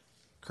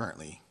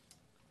 Currently?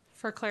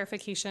 For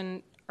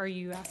clarification, are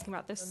you asking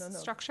about this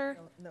structure?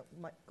 No,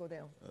 go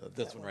down.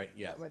 This one, right?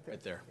 Yeah,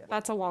 right there.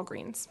 That's a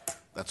Walgreens.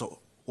 That's a,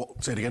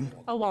 say it again?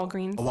 A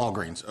Walgreens. A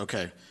Walgreens,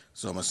 okay.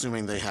 So I'm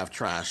assuming they have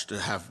trash.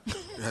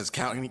 Has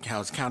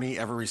county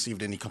ever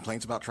received any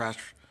complaints about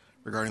trash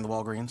regarding the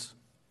Walgreens?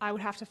 I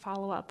would have to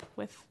follow up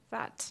with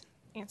that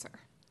answer.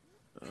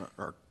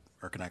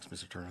 Or can I ask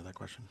Mr. Turner that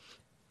question?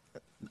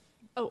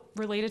 Oh,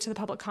 related to the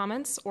public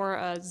comments or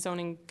a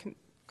zoning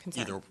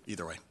concern?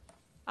 Either way.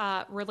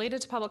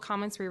 Related to public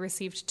comments, we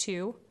received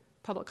 2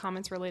 public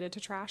comments related to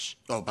trash.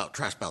 Oh, about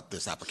trash, about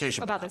this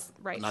application? About this,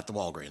 right. Not the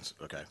Walgreens,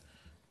 okay.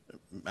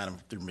 Madam,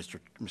 through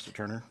Mr.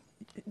 Turner?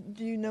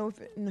 Do you know if,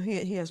 no,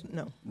 he has,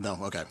 no. No,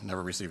 okay,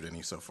 never received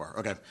any so far.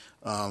 Okay,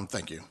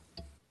 thank you.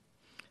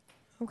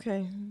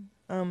 Okay.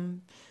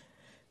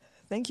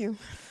 Thank you.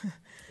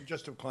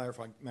 Just to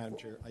clarify, Madam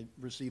Chair, I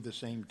received the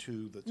same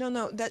two that's.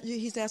 No,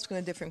 he's asking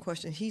a different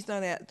question. He's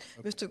not at,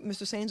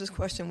 Mr. Saines's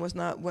question was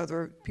not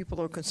whether people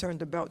are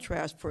concerned about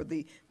trash for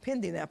the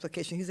pending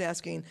application. He's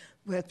asking,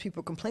 have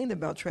people complained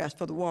about trash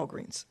for the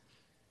Walgreens?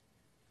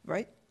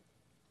 Right?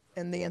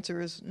 And the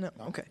answer is no.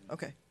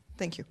 Okay.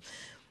 Thank you.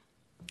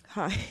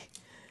 Hi.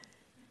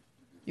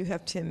 You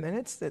have 10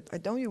 minutes that I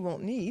know you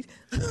won't need.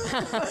 You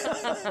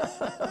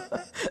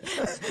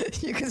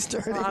can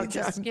start anytime. I'll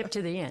just skip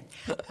to the end.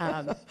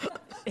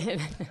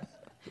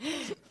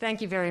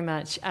 Thank you very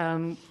much.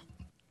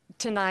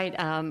 Tonight,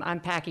 I'm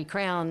Packy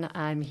Crown.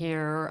 I'm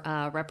here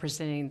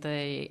representing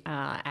the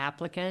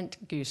applicant,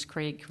 Goose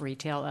Creek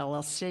Retail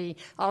LLC.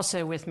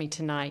 Also with me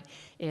tonight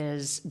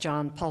is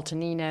John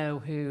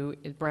Poltonino, who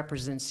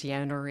represents the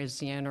owner, is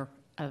the owner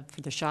of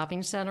the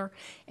shopping center,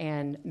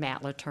 and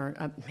Matt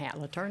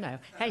Letourneau.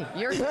 Hey,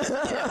 you're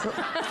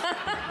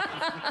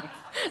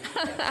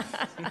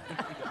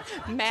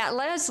Matt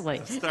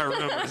Leslie. Start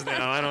rumors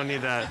now. I don't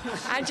need that.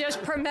 I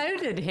just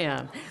promoted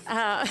him.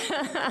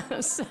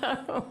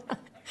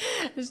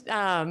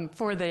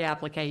 For the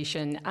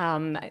application,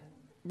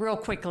 real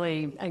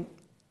quickly,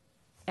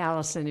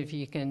 Allison, if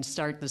you can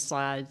start the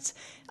slides.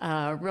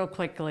 Real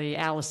quickly,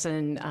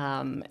 Allison,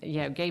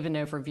 gave an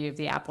overview of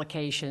the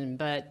application,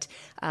 but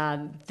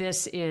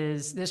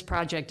this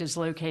project is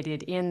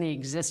located in the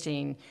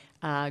existing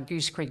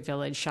Goose Creek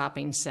Village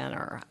Shopping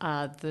Center.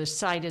 The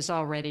site is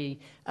already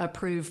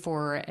approved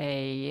for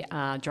a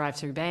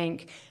drive-through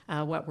bank.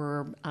 What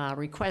we're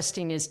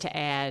requesting is to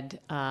add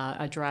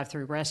a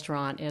drive-through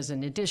restaurant as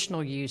an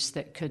additional use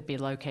that could be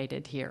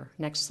located here.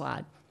 Next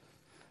slide.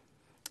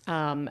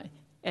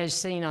 As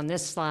seen on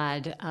this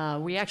slide,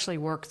 we actually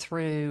worked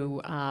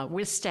through,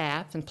 with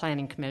staff and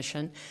Planning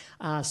Commission,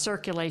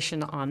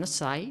 circulation on the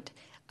site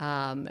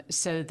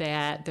so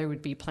that there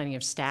would be plenty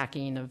of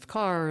stacking of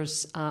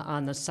cars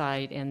on the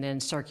site and then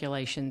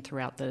circulation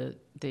throughout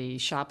the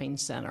shopping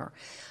center.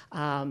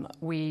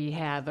 We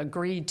have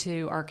agreed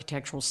to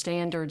architectural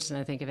standards, and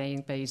I think if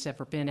anybody's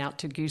ever been out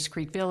to Goose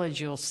Creek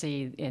Village, you'll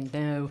see and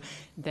know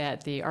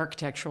that the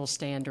architectural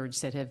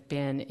standards that have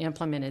been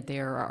implemented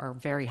there are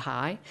very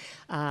high.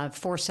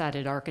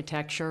 Four-sided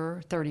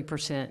architecture,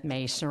 30%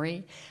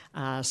 masonry,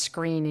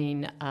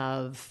 screening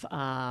of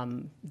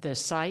the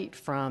site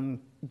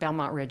from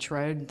Belmont Ridge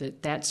Road.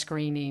 That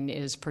screening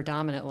is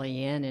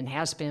predominantly in and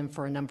has been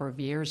for a number of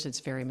years. It's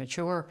very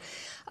mature.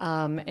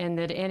 And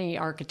that any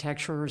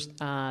architectures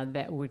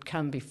that would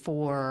come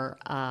before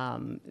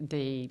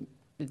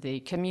the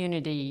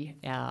community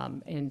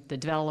and the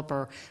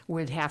developer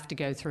would have to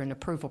go through an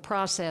approval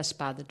process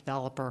by the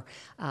developer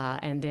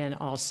and then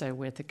also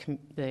with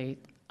the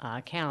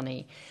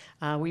county.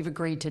 We've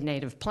agreed to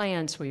native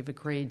plants. We've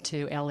agreed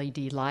to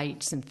LED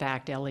lights. In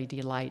fact,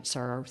 LED lights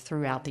are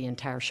throughout the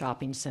entire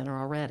shopping center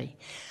already.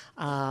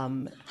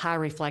 High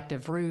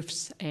reflective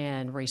roofs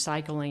and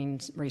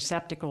recycling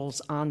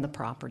receptacles on the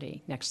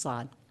property. Next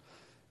slide.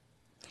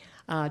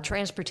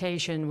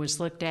 Transportation was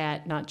looked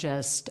at not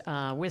just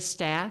with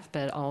staff,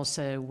 but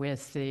also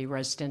with the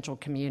residential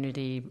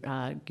community,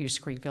 Goose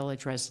Creek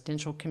Village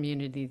residential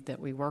community that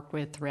we work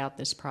with throughout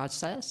this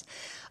process.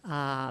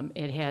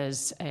 It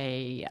has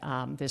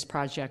this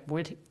project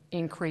would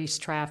increase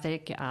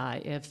traffic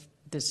if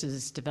this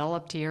is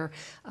developed here,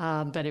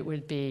 but it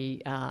would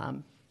be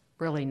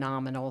really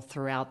nominal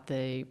throughout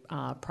the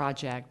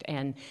project.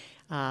 And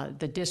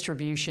the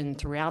distribution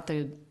throughout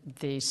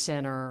the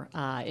center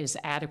is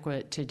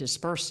adequate to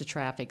disperse the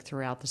traffic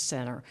throughout the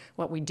center.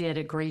 What we did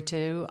agree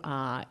to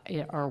are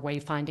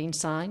wayfinding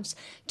signs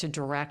to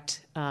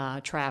direct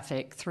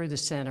traffic through the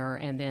center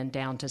and then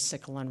down to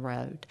Sycolin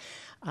Road.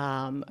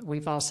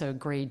 We've also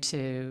agreed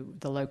to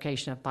the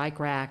location of bike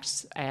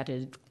racks,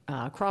 added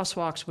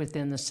crosswalks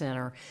within the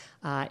center,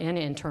 and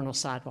internal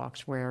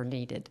sidewalks where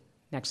needed.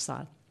 Next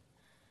slide.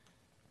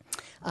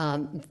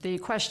 The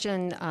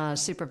question,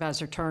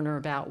 Supervisor Turner,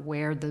 about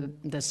where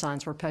the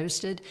signs were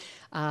posted,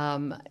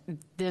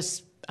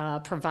 this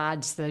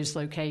provides those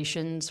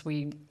locations.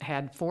 We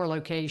had 4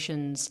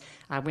 locations.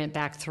 I went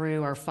back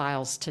through our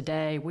files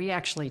today. We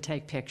actually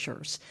take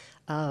pictures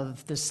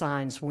of the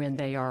signs when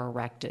they are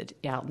erected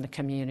out in the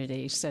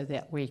community so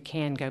that we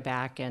can go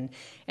back and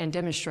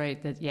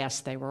demonstrate that,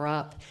 yes, they were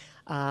up.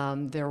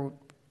 There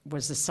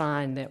was a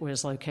sign that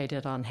was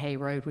located on Hay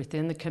Road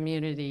within the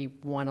community,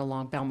 one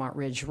along Belmont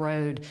Ridge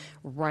Road,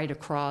 right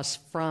across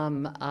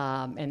from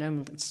and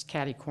almost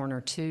catty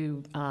corner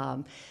to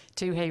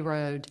Hay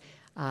Road,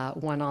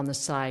 one on the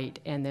site,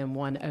 and then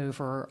one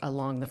over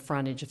along the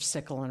frontage of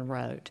Sycolin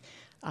Road.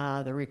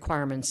 The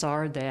requirements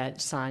are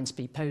that signs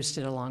be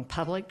posted along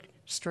public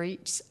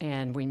streets,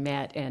 and we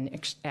met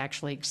and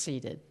actually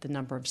exceeded the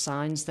number of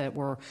signs that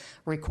were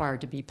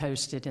required to be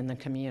posted in the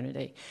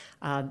community.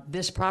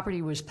 This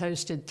property was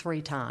posted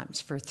 3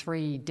 times for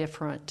 3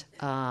 different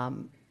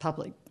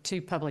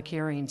two public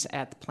hearings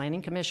at the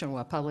Planning Commission,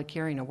 a public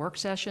hearing, a work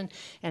session,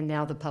 and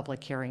now the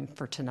public hearing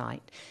for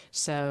tonight.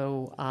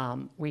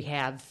 So we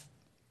have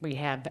we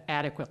have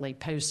adequately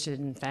posted.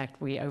 In fact,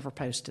 we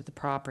overposted the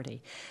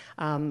property.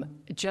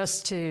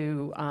 Just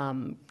to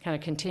kind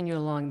of continue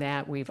along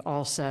that, we've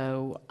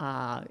also,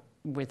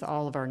 with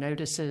all of our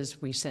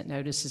notices, we sent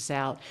notices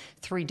out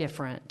 3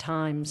 different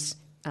times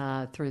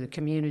through the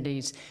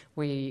communities.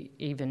 We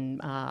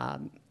even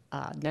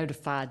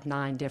notified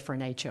 9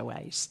 different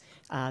HOAs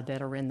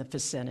that are in the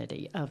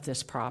vicinity of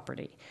this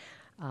property.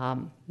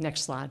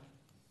 Next slide.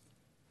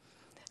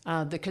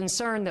 The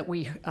concern that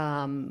we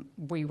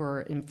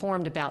were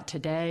informed about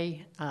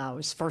today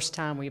was the first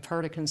time we've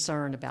heard a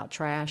concern about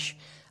trash,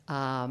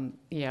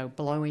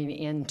 blowing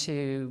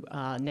into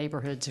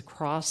neighborhoods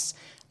across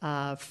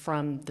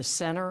from the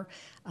center.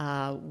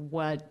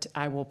 What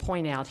I will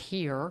point out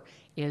here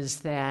is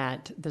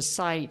that the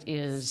site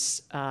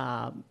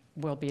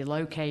will be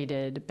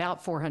located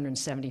about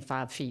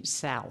 475 feet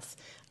south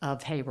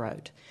of Hay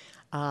Road.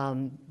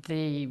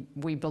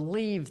 We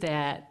believe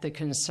that the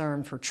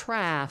concern for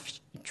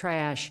trash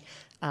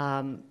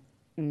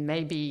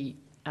may be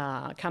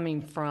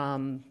coming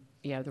from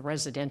the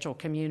residential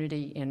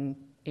community in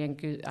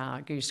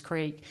Goose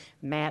Creek.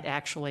 Matt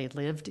actually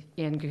lived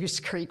in Goose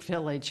Creek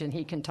Village, and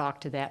he can talk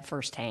to that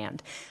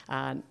firsthand.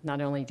 Not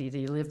only did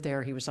he live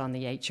there, he was on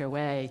the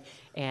HOA,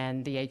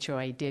 and the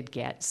HOA did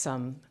get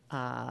some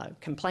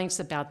complaints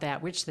about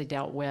that, which they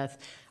dealt with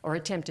or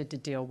attempted to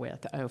deal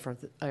with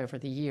over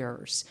the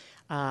years.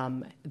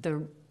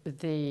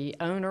 The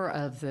owner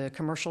of the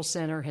commercial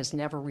center has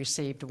never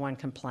received one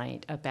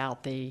complaint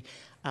about the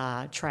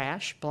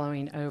trash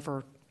blowing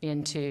over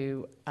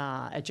into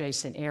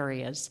adjacent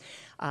areas.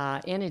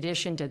 In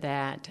addition to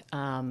that,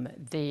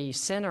 the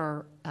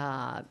center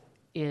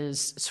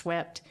is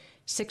swept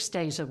 6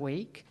 days a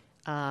week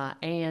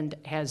and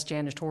has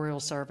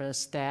janitorial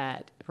service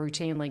that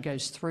routinely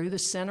goes through the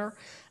center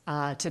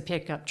to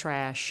pick up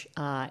trash,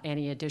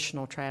 any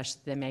additional trash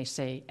they may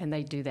see, and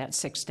they do that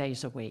 6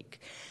 days a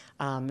week.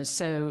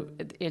 So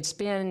it's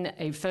been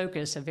a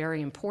focus, a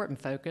very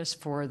important focus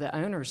for the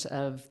owners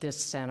of this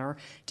center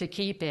to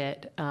keep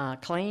it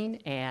clean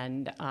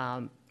and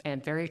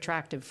very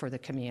attractive for the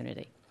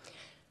community.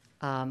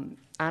 I'm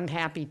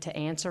happy to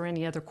answer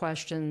any other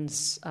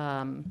questions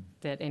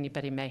that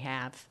anybody may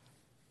have.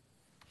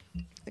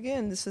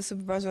 Again, this is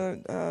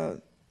Supervisor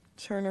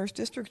Turner's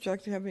district. Do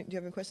you have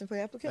any questions for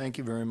the applicant? Thank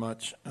you very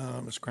much,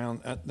 Ms. Crown.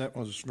 That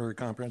was very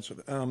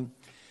comprehensive.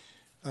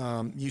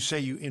 You say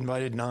you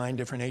invited 9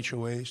 different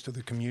HOAs to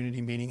the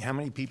community meeting. How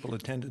many people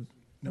attended?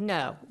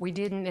 No, we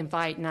didn't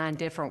invite 9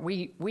 different.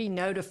 We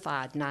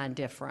notified 9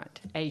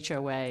 different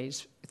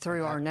HOAs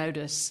through our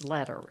notice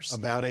letters.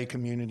 About a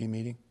community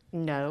meeting?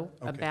 No,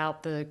 Okay.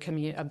 about the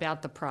project.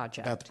 About the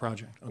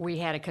project. Okay. We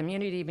had a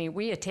community meeting.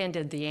 We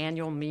attended the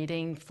annual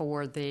meeting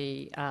for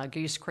the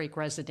Goose Creek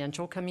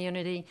residential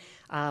community.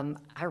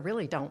 I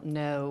really don't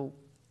know.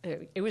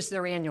 It was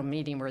their annual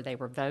meeting where they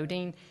were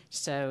voting,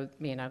 so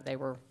they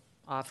were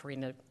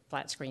offering a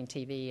flat screen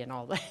TV and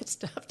all that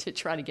stuff to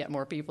try to get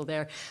more people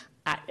there.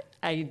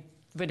 I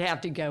would have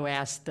to go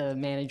ask the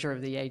manager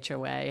of the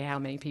HOA how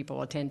many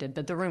people attended,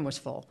 but the room was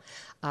full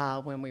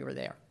when we were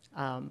there.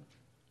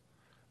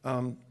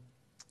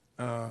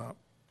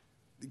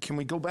 Can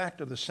we go back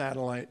to the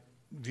satellite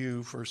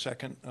view for a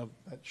second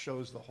that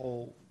shows the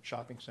whole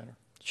shopping center?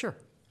 Sure.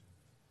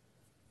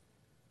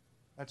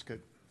 That's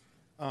good.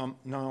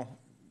 No,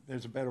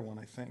 there's a better one,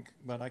 I think,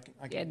 but I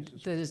can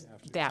use this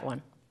that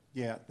one.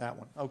 Yeah, that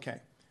one.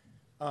 Okay.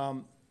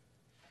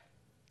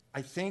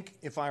 I think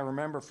if I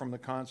remember from the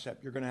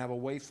concept, you're going to have a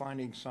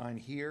wayfinding sign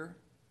here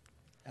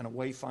and a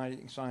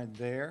wayfinding sign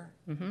there.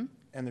 Mm-hmm.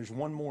 And there's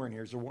one more in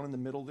here. Is there one in the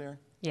middle there?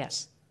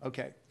 Yes.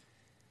 Okay.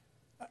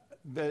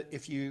 But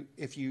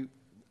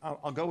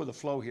I'll go with the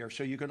flow here.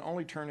 So you can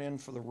only turn in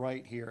for the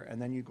right here, and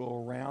then you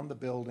go around the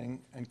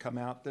building and come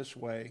out this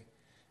way.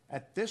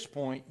 At this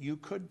point, you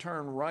could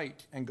turn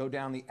right and go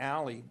down the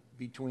alley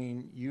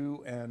between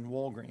you and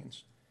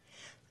Walgreens.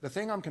 The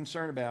thing I'm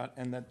concerned about,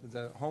 and that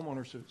the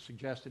homeowners have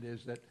suggested,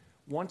 is that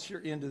once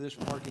you're into this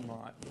parking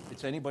lot,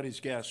 it's anybody's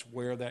guess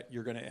where that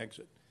you're going to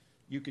exit.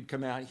 You could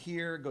come out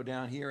here, go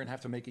down here, and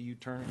have to make a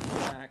U-turn and go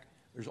back.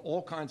 There's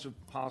all kinds of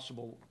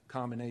possible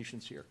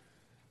combinations here.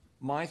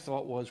 My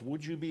thought was,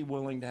 would you be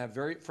willing to have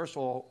first of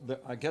all,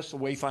 I guess the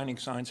wayfinding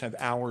signs have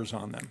hours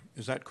on them.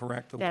 Is that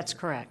correct? That's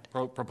correct.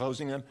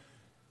 Proposing them?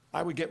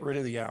 I would get rid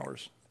of the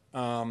hours.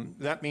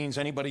 That means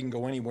anybody can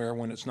go anywhere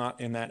when it's not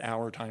in that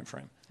hour time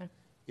frame. Okay.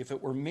 If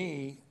it were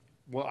me,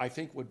 what I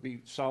think would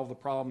solve the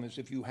problem is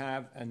if you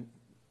have, and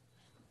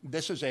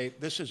this is a,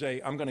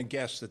 I'm going to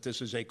guess that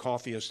this is a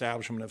coffee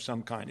establishment of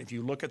some kind. If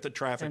you look at the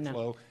traffic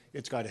flow,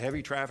 it's got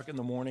heavy traffic in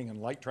the morning and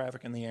light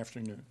traffic in the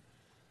afternoon.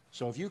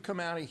 So if you come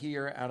out of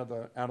here, out of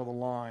the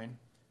line,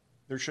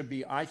 there should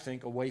be, I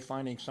think, a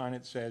wayfinding sign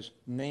that says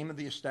name of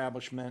the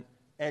establishment,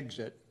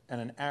 exit, and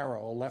an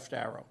arrow, a left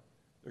arrow.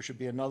 There should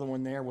be another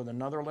one there with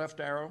another left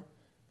arrow.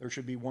 There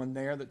should be one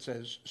there that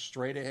says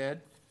straight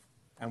ahead,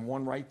 and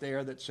one right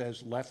there that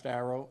says left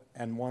arrow,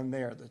 and one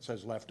there that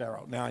says left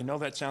arrow. Now, I know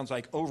that sounds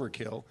like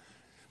overkill,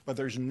 but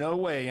there's no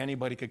way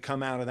anybody could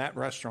come out of that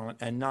restaurant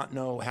and not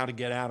know how to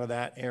get out of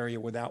that area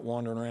without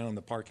wandering around in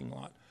the parking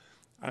lot.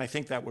 And I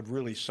think that would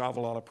really solve a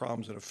lot of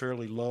problems at a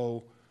fairly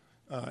low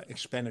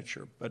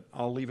expenditure, but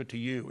I'll leave it to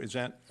you.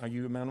 Are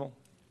you amenable?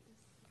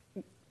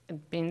 I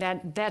mean,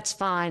 that's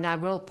fine. I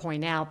will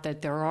point out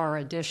that there are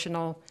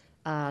additional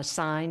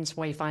signs,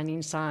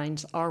 wayfinding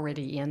signs,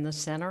 already in the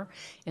center.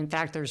 In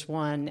fact, there's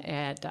one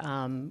at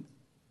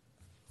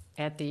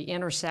the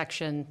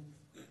intersection,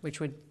 which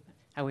would,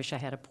 I wish I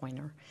had a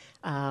pointer,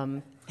 at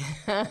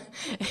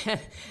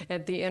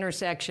the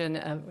intersection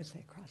of, what's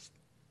that cross?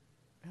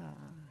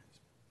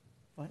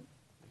 What?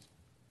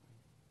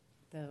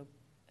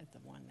 At the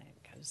one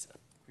that goes up.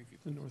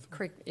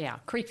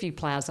 Creekview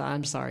Plaza.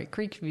 I'm sorry,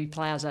 Creekview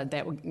Plaza.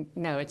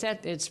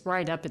 It's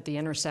right up at the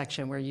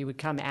intersection where you would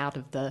come out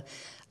of the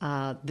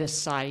this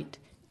site,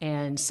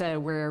 and so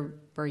where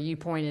you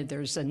pointed,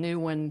 there's a new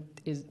one.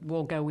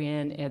 Will go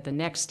in at the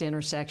next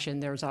intersection.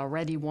 There's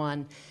already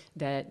one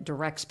that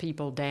directs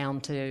people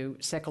down to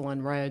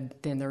Sickleland Road.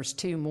 Then there's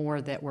two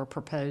more that we're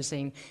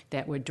proposing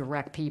that would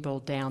direct people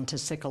down to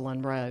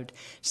Sickleland Road.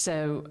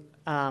 So,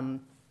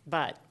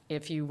 but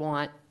if you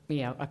want,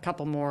 a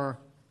couple more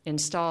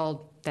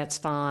installed, that's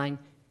fine.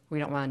 We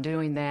don't mind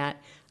doing that.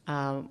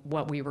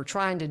 What we were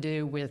trying to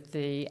do with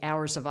the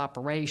hours of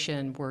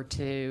operation were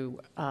to,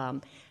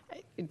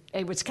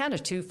 it was kind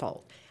of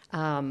twofold.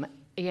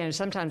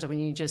 Sometimes when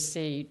you just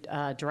see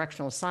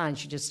directional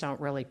signs, you just don't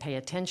really pay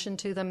attention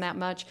to them that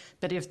much.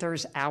 But if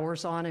there's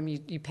hours on them,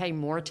 you pay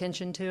more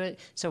attention to it.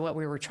 So what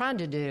we were trying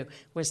to do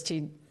was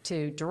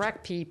to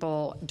direct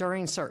people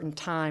during certain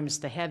times,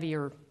 the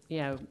heavier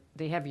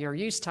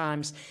use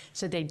times,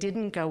 so they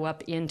didn't go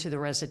up into the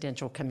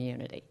residential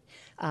community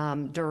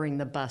during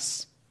the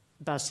bus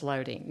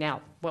loading.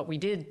 Now, what we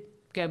did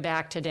go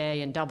back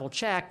today and double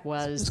check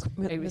was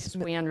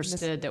we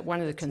understood that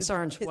one of the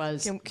concerns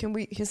was. Can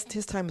we? His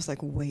time is like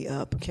way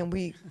up. Can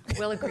we?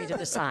 We'll agree to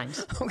the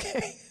signs.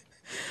 Okay.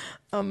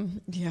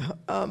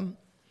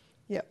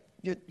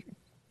 You're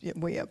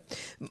way up.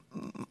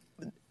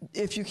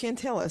 If you can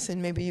tell us,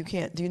 and maybe you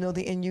can't, do you know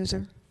the end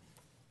user?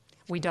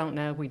 We don't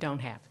know. We don't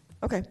have.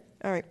 Okay.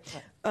 All right.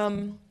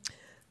 All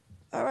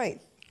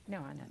right. No,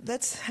 I know.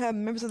 Let's have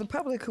members of the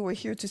public who are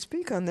here to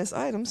speak on this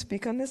item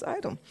speak on this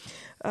item.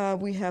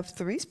 We have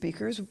 3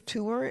 speakers.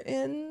 2 are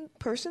in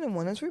person and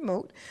 1 is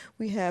remote.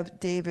 We have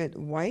David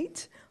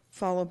White,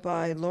 followed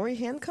by Lori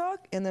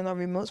Hancock, and then our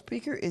remote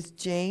speaker is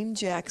Jane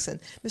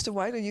Jackson. Mr.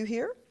 White, are you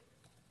here?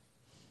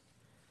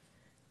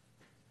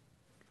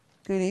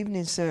 Good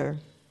evening, sir.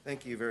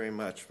 Thank you very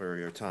much for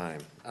your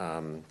time.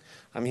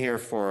 I'm here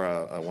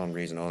for one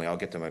reason only. I'll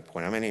get to my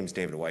point. My name is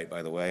David White,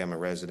 by the way. I'm a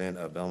resident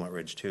of Belmont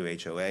Ridge 2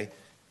 HOA,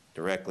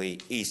 directly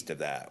east of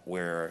that,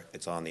 where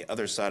it's on the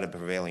other side of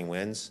prevailing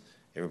winds.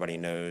 Everybody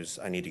knows,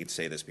 I need to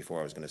say this before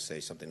I was going to say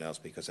something else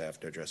because I have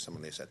to address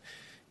someone they said.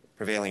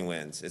 Prevailing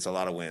winds, it's a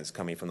lot of winds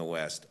coming from the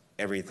west.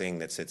 Everything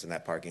that sits in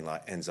that parking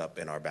lot ends up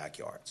in our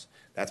backyards.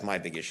 That's my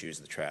big issue, is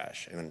the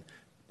trash.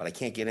 But I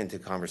can't get into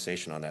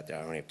conversation on that.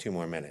 I only have 2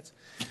 more minutes.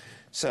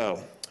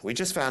 So we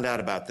just found out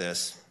about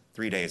this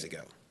 3 days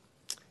ago.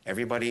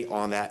 Everybody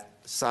on that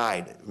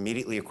side,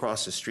 immediately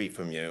across the street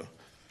from you,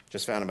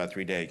 just found about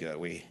 3 days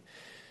ago.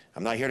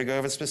 I'm not here to go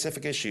over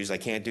specific issues. I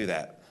can't do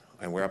that.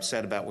 And we're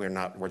upset about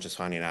we're just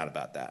finding out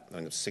about that.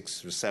 And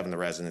 6 or 7 of the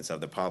residents of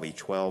the probably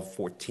 12,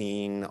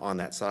 14 on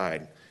that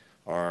side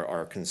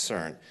are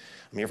concerned.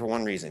 I'm here for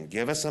one reason.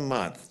 Give us a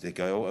month to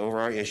go over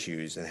our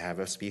issues and have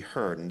us be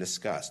heard and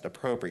discussed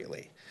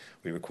appropriately.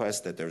 We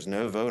request that there's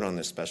no vote on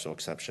this special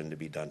exception to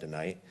be done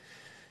tonight.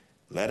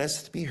 Let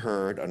us be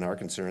heard on our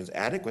concerns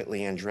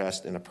adequately and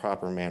addressed in a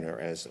proper manner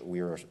as we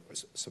are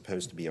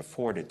supposed to be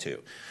afforded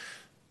to.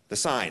 The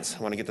signs,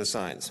 I want to get the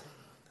signs.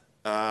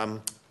 I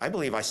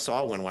believe I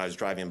saw one when I was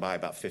driving by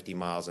about 50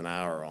 miles an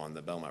hour on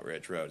the Belmont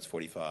Ridge Road. It's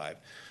 45.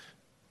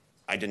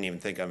 I didn't even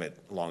think of it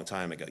a long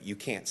time ago. You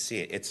can't see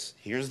it.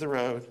 Here's the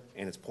road,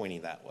 and it's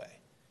pointing that way.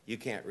 You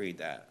can't read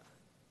that.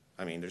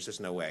 I mean, there's just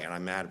no way, and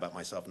I'm mad about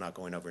myself not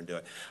going over and do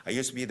it. I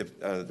used to be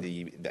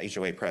the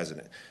HOA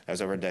president. That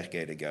was over a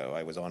decade ago.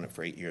 I was on it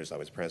for 8 years. I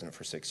was president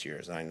for 6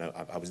 years, and I know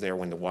I was there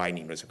when the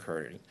widening was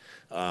occurring.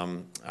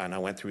 And I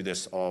went through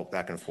this all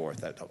back and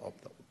forth.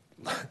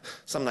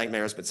 Some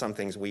nightmares, but some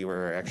things we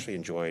were actually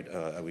enjoyed.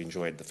 We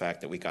enjoyed the fact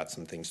that we got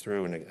some things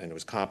through, and it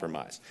was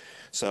compromised.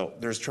 So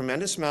there's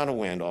tremendous amount of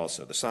wind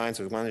also. The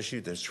signs was one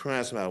issue. There's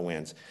tremendous amount of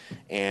winds,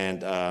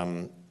 and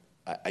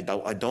I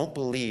don't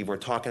believe we're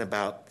talking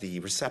about the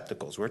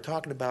receptacles. We're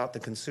talking about the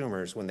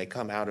consumers when they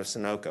come out of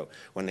Sunoco,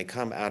 when they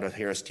come out of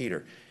Harris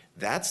Teeter.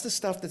 That's the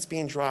stuff that's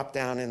being dropped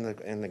down on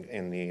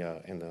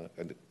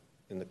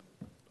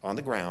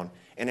the ground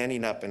and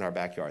ending up in our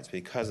backyards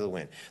because of the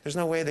wind. There's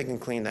no way they can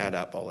clean that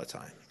up all the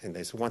time. And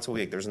it's once a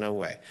week. There's no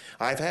way.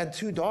 I've had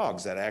 2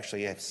 dogs that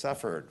actually have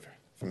suffered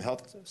from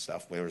health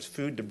stuff. There was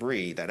food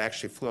debris that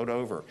actually flowed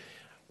over.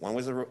 One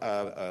was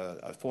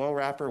a foil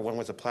wrapper, one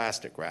was a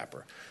plastic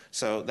wrapper.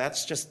 So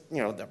that's just,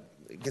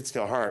 it gets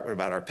to our heart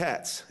about our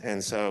pets.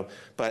 And so,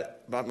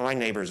 but but my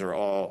neighbors are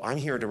all, I'm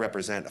here to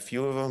represent a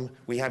few of them.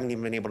 We haven't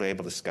even been able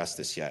to discuss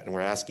this yet, and we're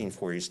asking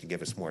for you to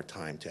give us more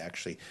time to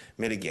actually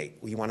mitigate.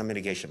 We want a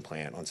mitigation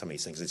plan on some of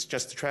these things. It's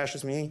just the trash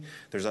is me.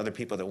 There's other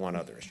people that want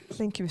other issues.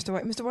 Thank you, Mr.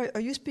 White. Mr. White, are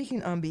you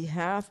speaking on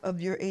behalf of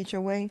your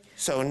HOA?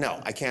 So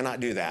no, I cannot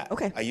do that.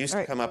 Okay. I used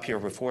to come up here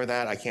before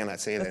that. I cannot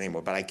say that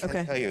anymore, but I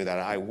can tell you that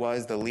I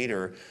was the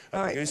leader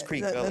of the Goose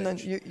Creek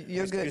Village.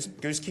 You're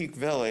good. Goose Creek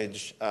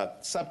Village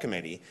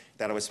subcommittee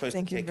that I was supposed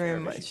Thank to you take very care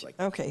of much. issues like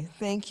Okay,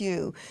 thank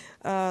you.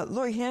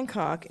 Lori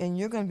Hancock, and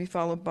you're going to be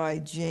followed by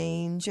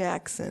Jane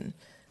Jackson.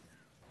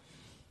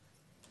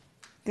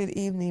 Good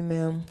evening,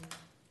 ma'am.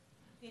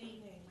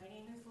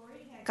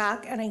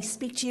 Hancock, and I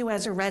speak to you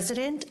as a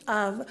resident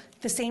of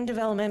the same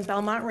development,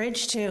 Belmont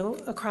Ridge 2,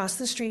 across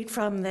the street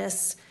from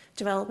this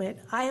development.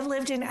 I have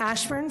lived in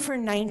Ashburn for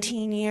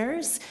 19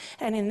 years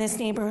and in this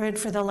neighborhood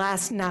for the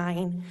last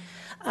 9.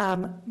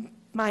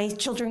 My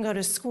children go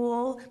to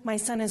school. My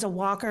son is a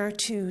walker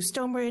to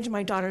Stonebridge.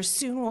 My daughter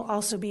soon will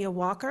also be a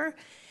walker.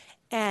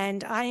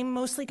 And I'm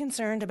mostly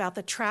concerned about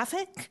the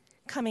traffic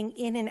coming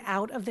in and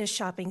out of this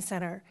shopping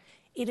center.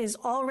 It is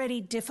already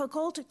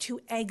difficult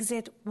to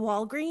exit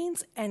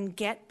Walgreens and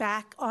get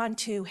back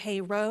onto Hay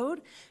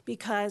Road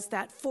because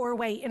that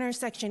 4-way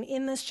intersection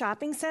in this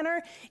shopping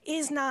center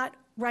is not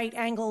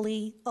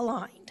right-angly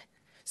aligned.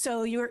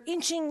 So you're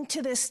inching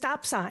to this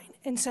stop sign.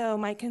 And so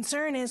my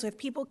concern is with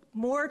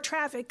more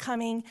traffic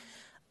coming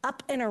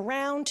up and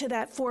around to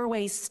that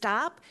 4-way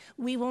stop,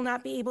 we will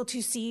not be able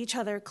to see each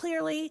other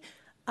clearly.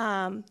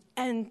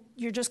 And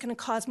you're just going to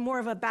cause more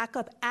of a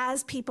backup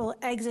as people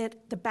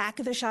exit the back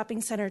of the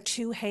shopping center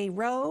to Hay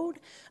Road.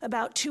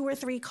 About 2 or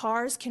 3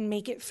 cars can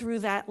make it through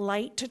that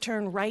light to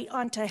turn right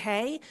onto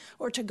Hay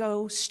or to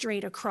go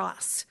straight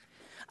across.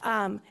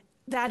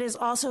 That is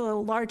also a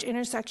large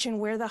intersection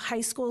where the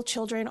high school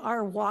children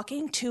are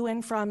walking to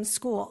and from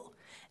school.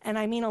 And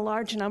I mean a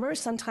large number.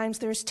 Sometimes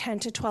there's 10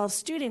 to 12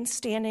 students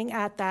standing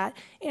at that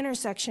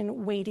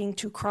intersection waiting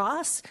to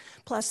cross,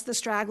 plus the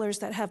stragglers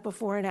that have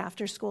before and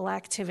after school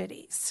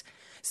activities.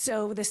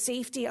 So the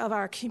safety of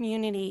our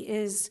community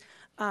is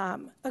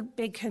a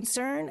big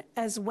concern,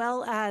 as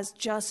well as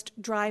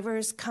just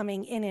drivers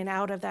coming in and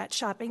out of that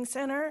shopping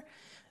center.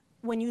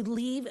 When you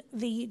leave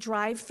the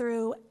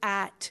drive-through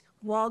at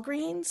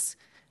Walgreens,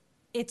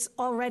 it's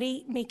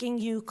already making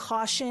you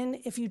caution,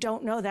 if you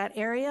don't know that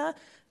area,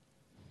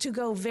 to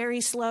go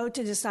very slow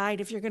to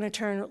decide if you're going to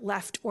turn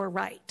left or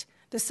right.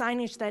 The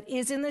signage that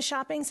is in the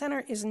shopping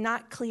center is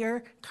not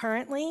clear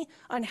currently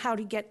on how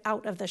to get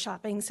out of the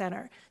shopping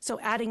center. So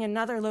adding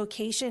another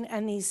location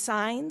and these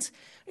signs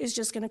is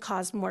just going to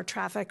cause more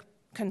traffic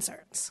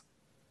concerns.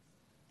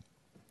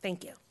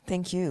 Thank you.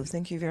 Thank you.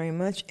 Thank you very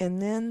much.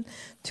 And then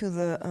to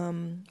the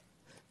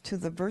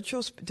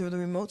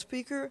remote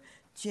speaker,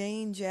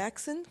 Jane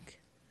Jackson.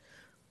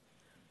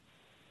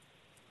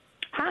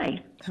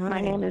 Hi, my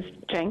name is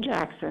Jane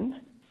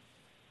Jackson.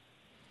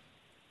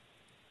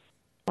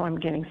 Oh, I'm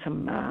getting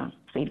some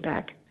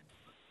feedback.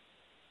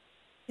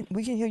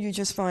 We can hear you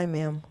just fine,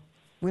 ma'am.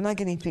 We're not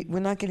getting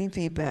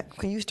feedback.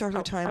 Can you start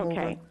our time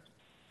over?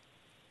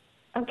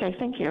 Okay,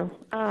 thank you.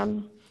 I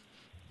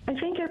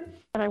think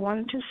what I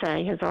wanted to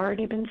say has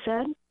already been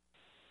said.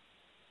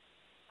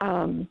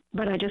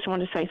 But I just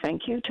want to say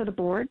thank you to the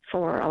board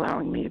for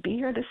allowing me to be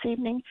here this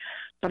evening.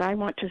 But I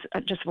want to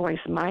just voice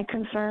my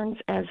concerns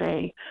as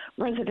a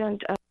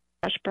resident of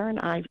Ashburn.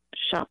 I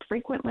shop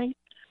frequently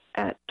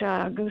at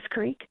Goose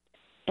Creek,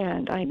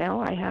 and I know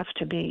I have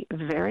to be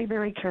very,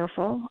 very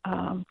careful.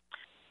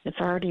 It's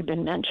already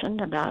been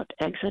mentioned about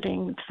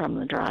exiting from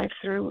the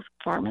drive-through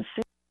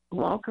pharmacy,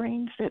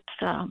 Walgreens. It's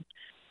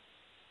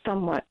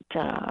somewhat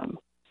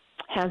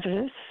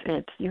hazardous.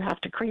 You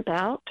have to creep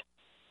out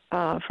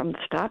from the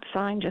stop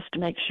sign just to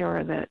make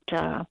sure that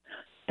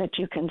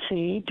you can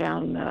see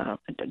down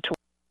towards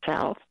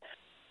south.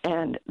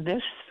 And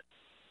this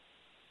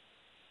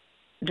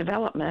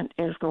development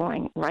is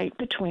going right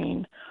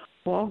between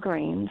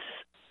Walgreens,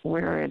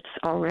 where it's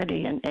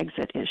already an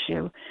exit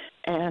issue,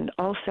 and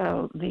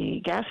also the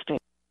gas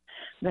station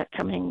that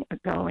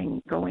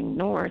going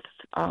north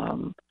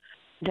down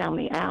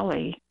the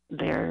alley.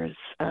 There's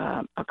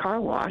a car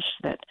wash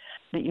that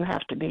you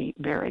have to be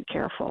very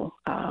careful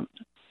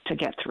to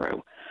get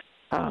through.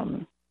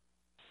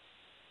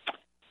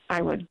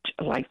 I would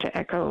like to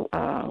echo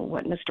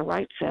what Mr.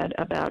 White said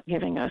about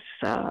giving us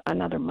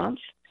another month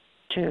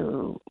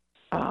to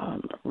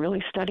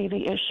really study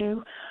the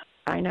issue.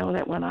 I know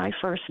that when I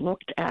first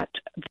looked at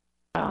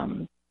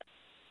the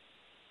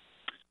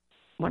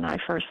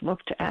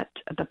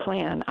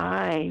plan,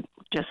 I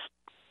just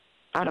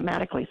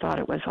automatically thought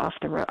it was off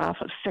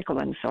of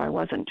Sickleland, so I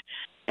wasn't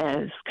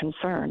as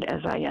concerned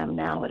as I am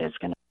now that it's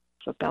going to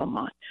be for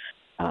Belmont.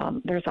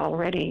 There's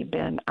already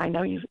been, I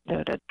know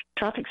the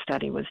traffic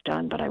study was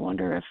done, but I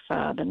wonder if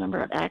the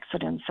number of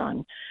accidents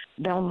on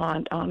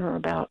Belmont on or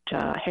about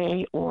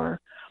Hay or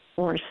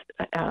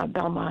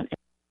Belmont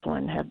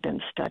have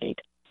been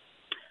studied.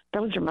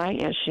 Those are my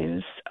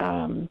issues,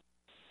 and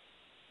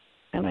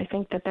I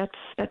think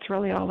that's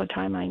really all the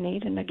time I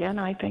need. And again,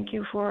 I thank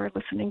you for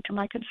listening to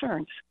my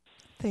concerns.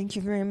 Thank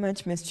you very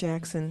much, Ms.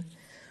 Jackson.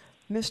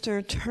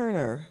 Mr.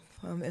 Turner,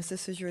 as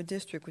this is your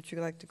district, would you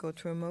like to go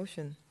to a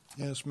motion?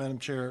 Yes, Madam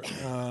Chair,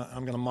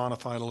 I'm going to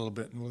modify it a little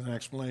bit with an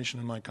explanation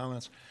in my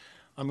comments.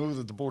 I move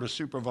that the Board of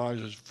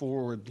Supervisors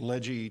forward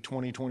Leggy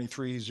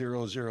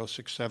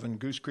 2023-0067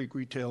 Goose Creek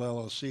Retail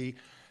LLC,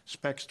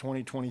 Specs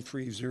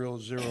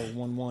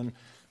 2023-0011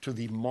 to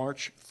the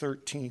March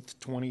 13th,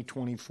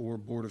 2024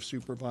 Board of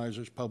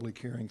Supervisors public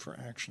hearing for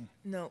action.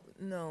 No.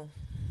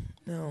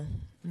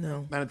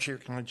 Madam Chair,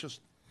 can I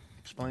just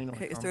explain?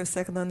 Okay, is there a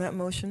second on that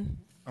motion?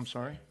 I'm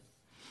sorry?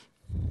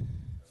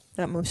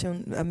 That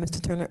motion,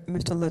 Mr.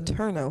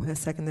 Letourneau has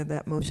seconded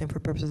that motion for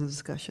purposes of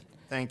discussion.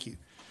 Thank you.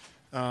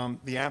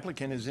 The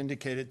applicant has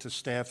indicated to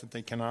staff that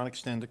they cannot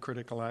extend the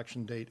critical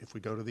action date. If we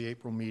go to the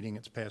April meeting,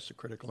 it's past the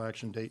critical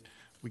action date.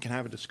 We can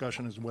have a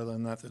discussion as to whether or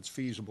not that's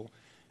feasible.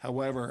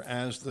 However,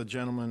 as the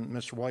gentleman,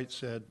 Mr. White,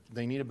 said,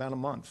 they need about a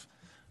month.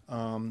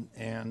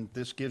 And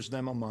this gives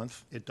them a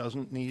month. It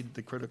doesn't need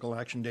the critical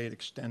action date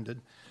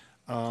extended.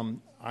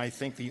 I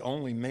think the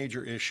only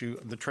major issue,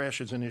 the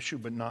trash is an issue,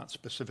 but not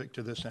specific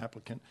to this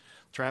applicant.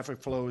 Traffic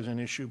flow is an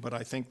issue, but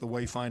I think the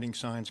wayfinding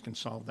signs can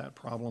solve that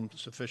problem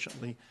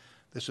sufficiently.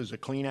 This is a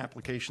clean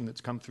application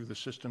that's come through the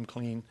system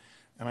clean,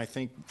 and I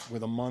think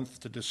with a month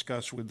to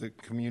discuss with the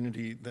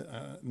community,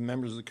 the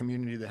members of the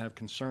community that have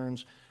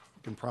concerns,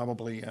 we can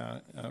probably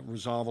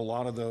resolve a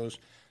lot of those,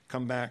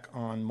 come back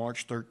on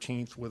March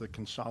 13th with a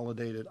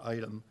consolidated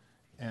item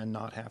and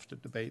not have to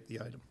debate the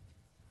item.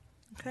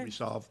 Okay. We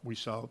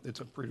solve,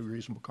 it's a pretty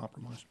reasonable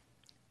compromise.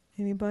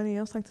 Anybody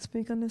else like to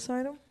speak on this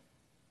item?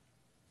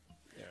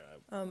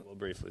 Well,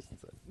 briefly,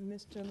 since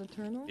Mr.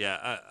 Letourneau?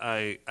 Yeah,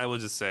 I will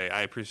just say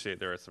I appreciate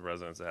there are some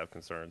residents that have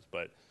concerns,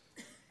 but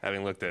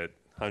having looked at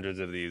hundreds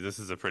of these, this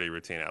is a pretty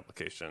routine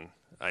application.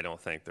 I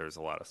don't think there's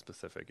a lot of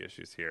specific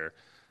issues here.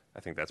 I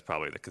think that's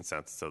probably the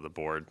consensus of the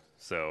board.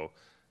 So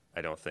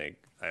I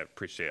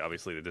appreciate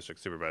obviously the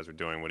district supervisor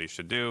doing what he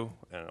should do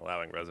and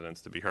allowing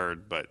residents to be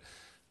heard, but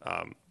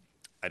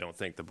I don't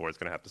think the board's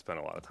going to have to spend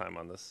a lot of time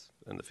on this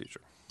in the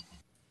future.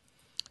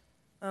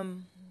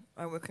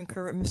 I would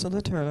concur with Mr.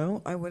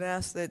 Letourneau. I would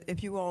ask that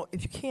if you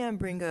can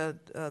bring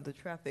the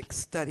traffic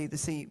study to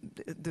see,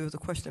 there was a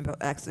question about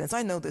accidents.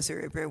 I know this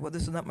area very well.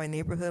 This is not my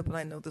neighborhood, but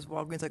I know this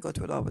Walgreens. I go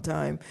to it all the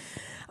time.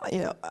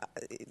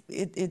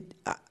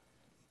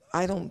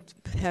 I don't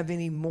have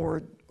any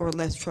more or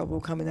less trouble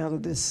coming out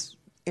of this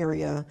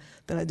area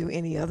than I do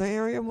any other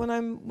area when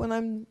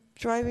I'm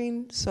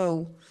driving.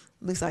 So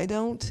at least I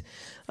don't.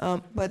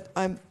 But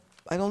I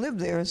don't live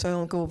there, so I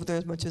don't go over there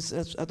as much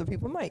as other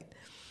people might.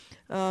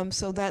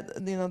 So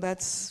that,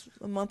 that's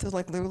a month is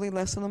like literally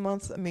less than a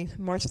month. I mean,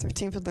 March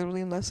 13th is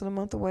literally less than a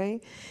month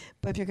away.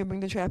 But if you can bring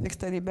the traffic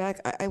study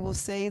back, I will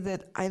say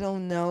that I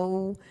don't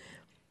know,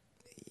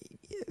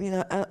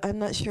 I'm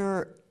not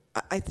sure.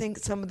 I think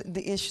some of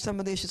the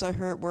issues I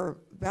heard were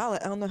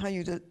valid. I don't know how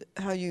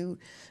you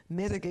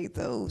mitigate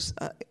those.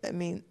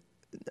 I'm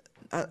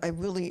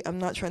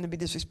not trying to be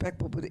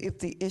disrespectful, but if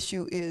the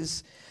issue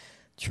is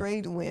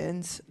trade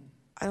winds,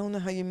 I don't know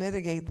how you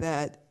mitigate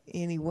that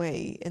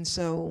anyway. And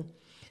so,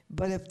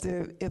 but if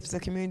the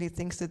community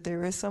thinks that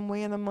there is some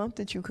way in a month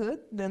that you could,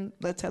 then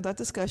let's have that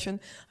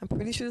discussion. I'm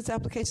pretty sure this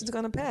application is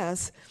going to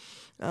pass.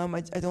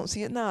 I don't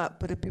see it not,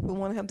 but if people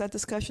want to have that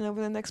discussion over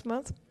the next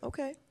month,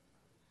 okay.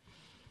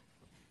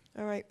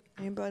 All right.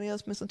 Anybody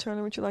else? Mr.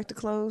 Turner, would you like to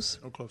close?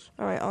 No close.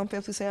 All right. All in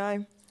favor, please say aye.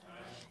 Aye.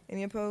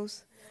 Any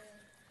opposed?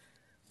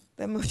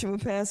 That motion will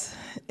pass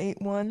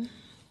 8-1.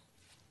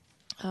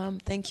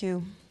 Thank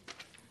you.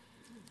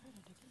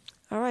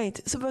 All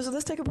right. Supervisor,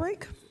 let's take a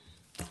break.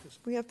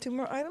 We have 2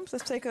 more items.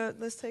 Let's take a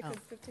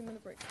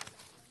 15-minute break.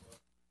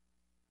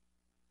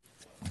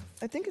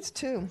 I think it's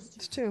 2.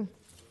 It's 2.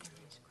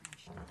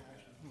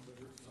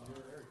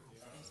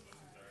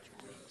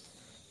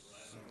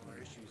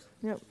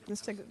 Yep. Let's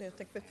take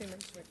 15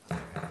 minutes break.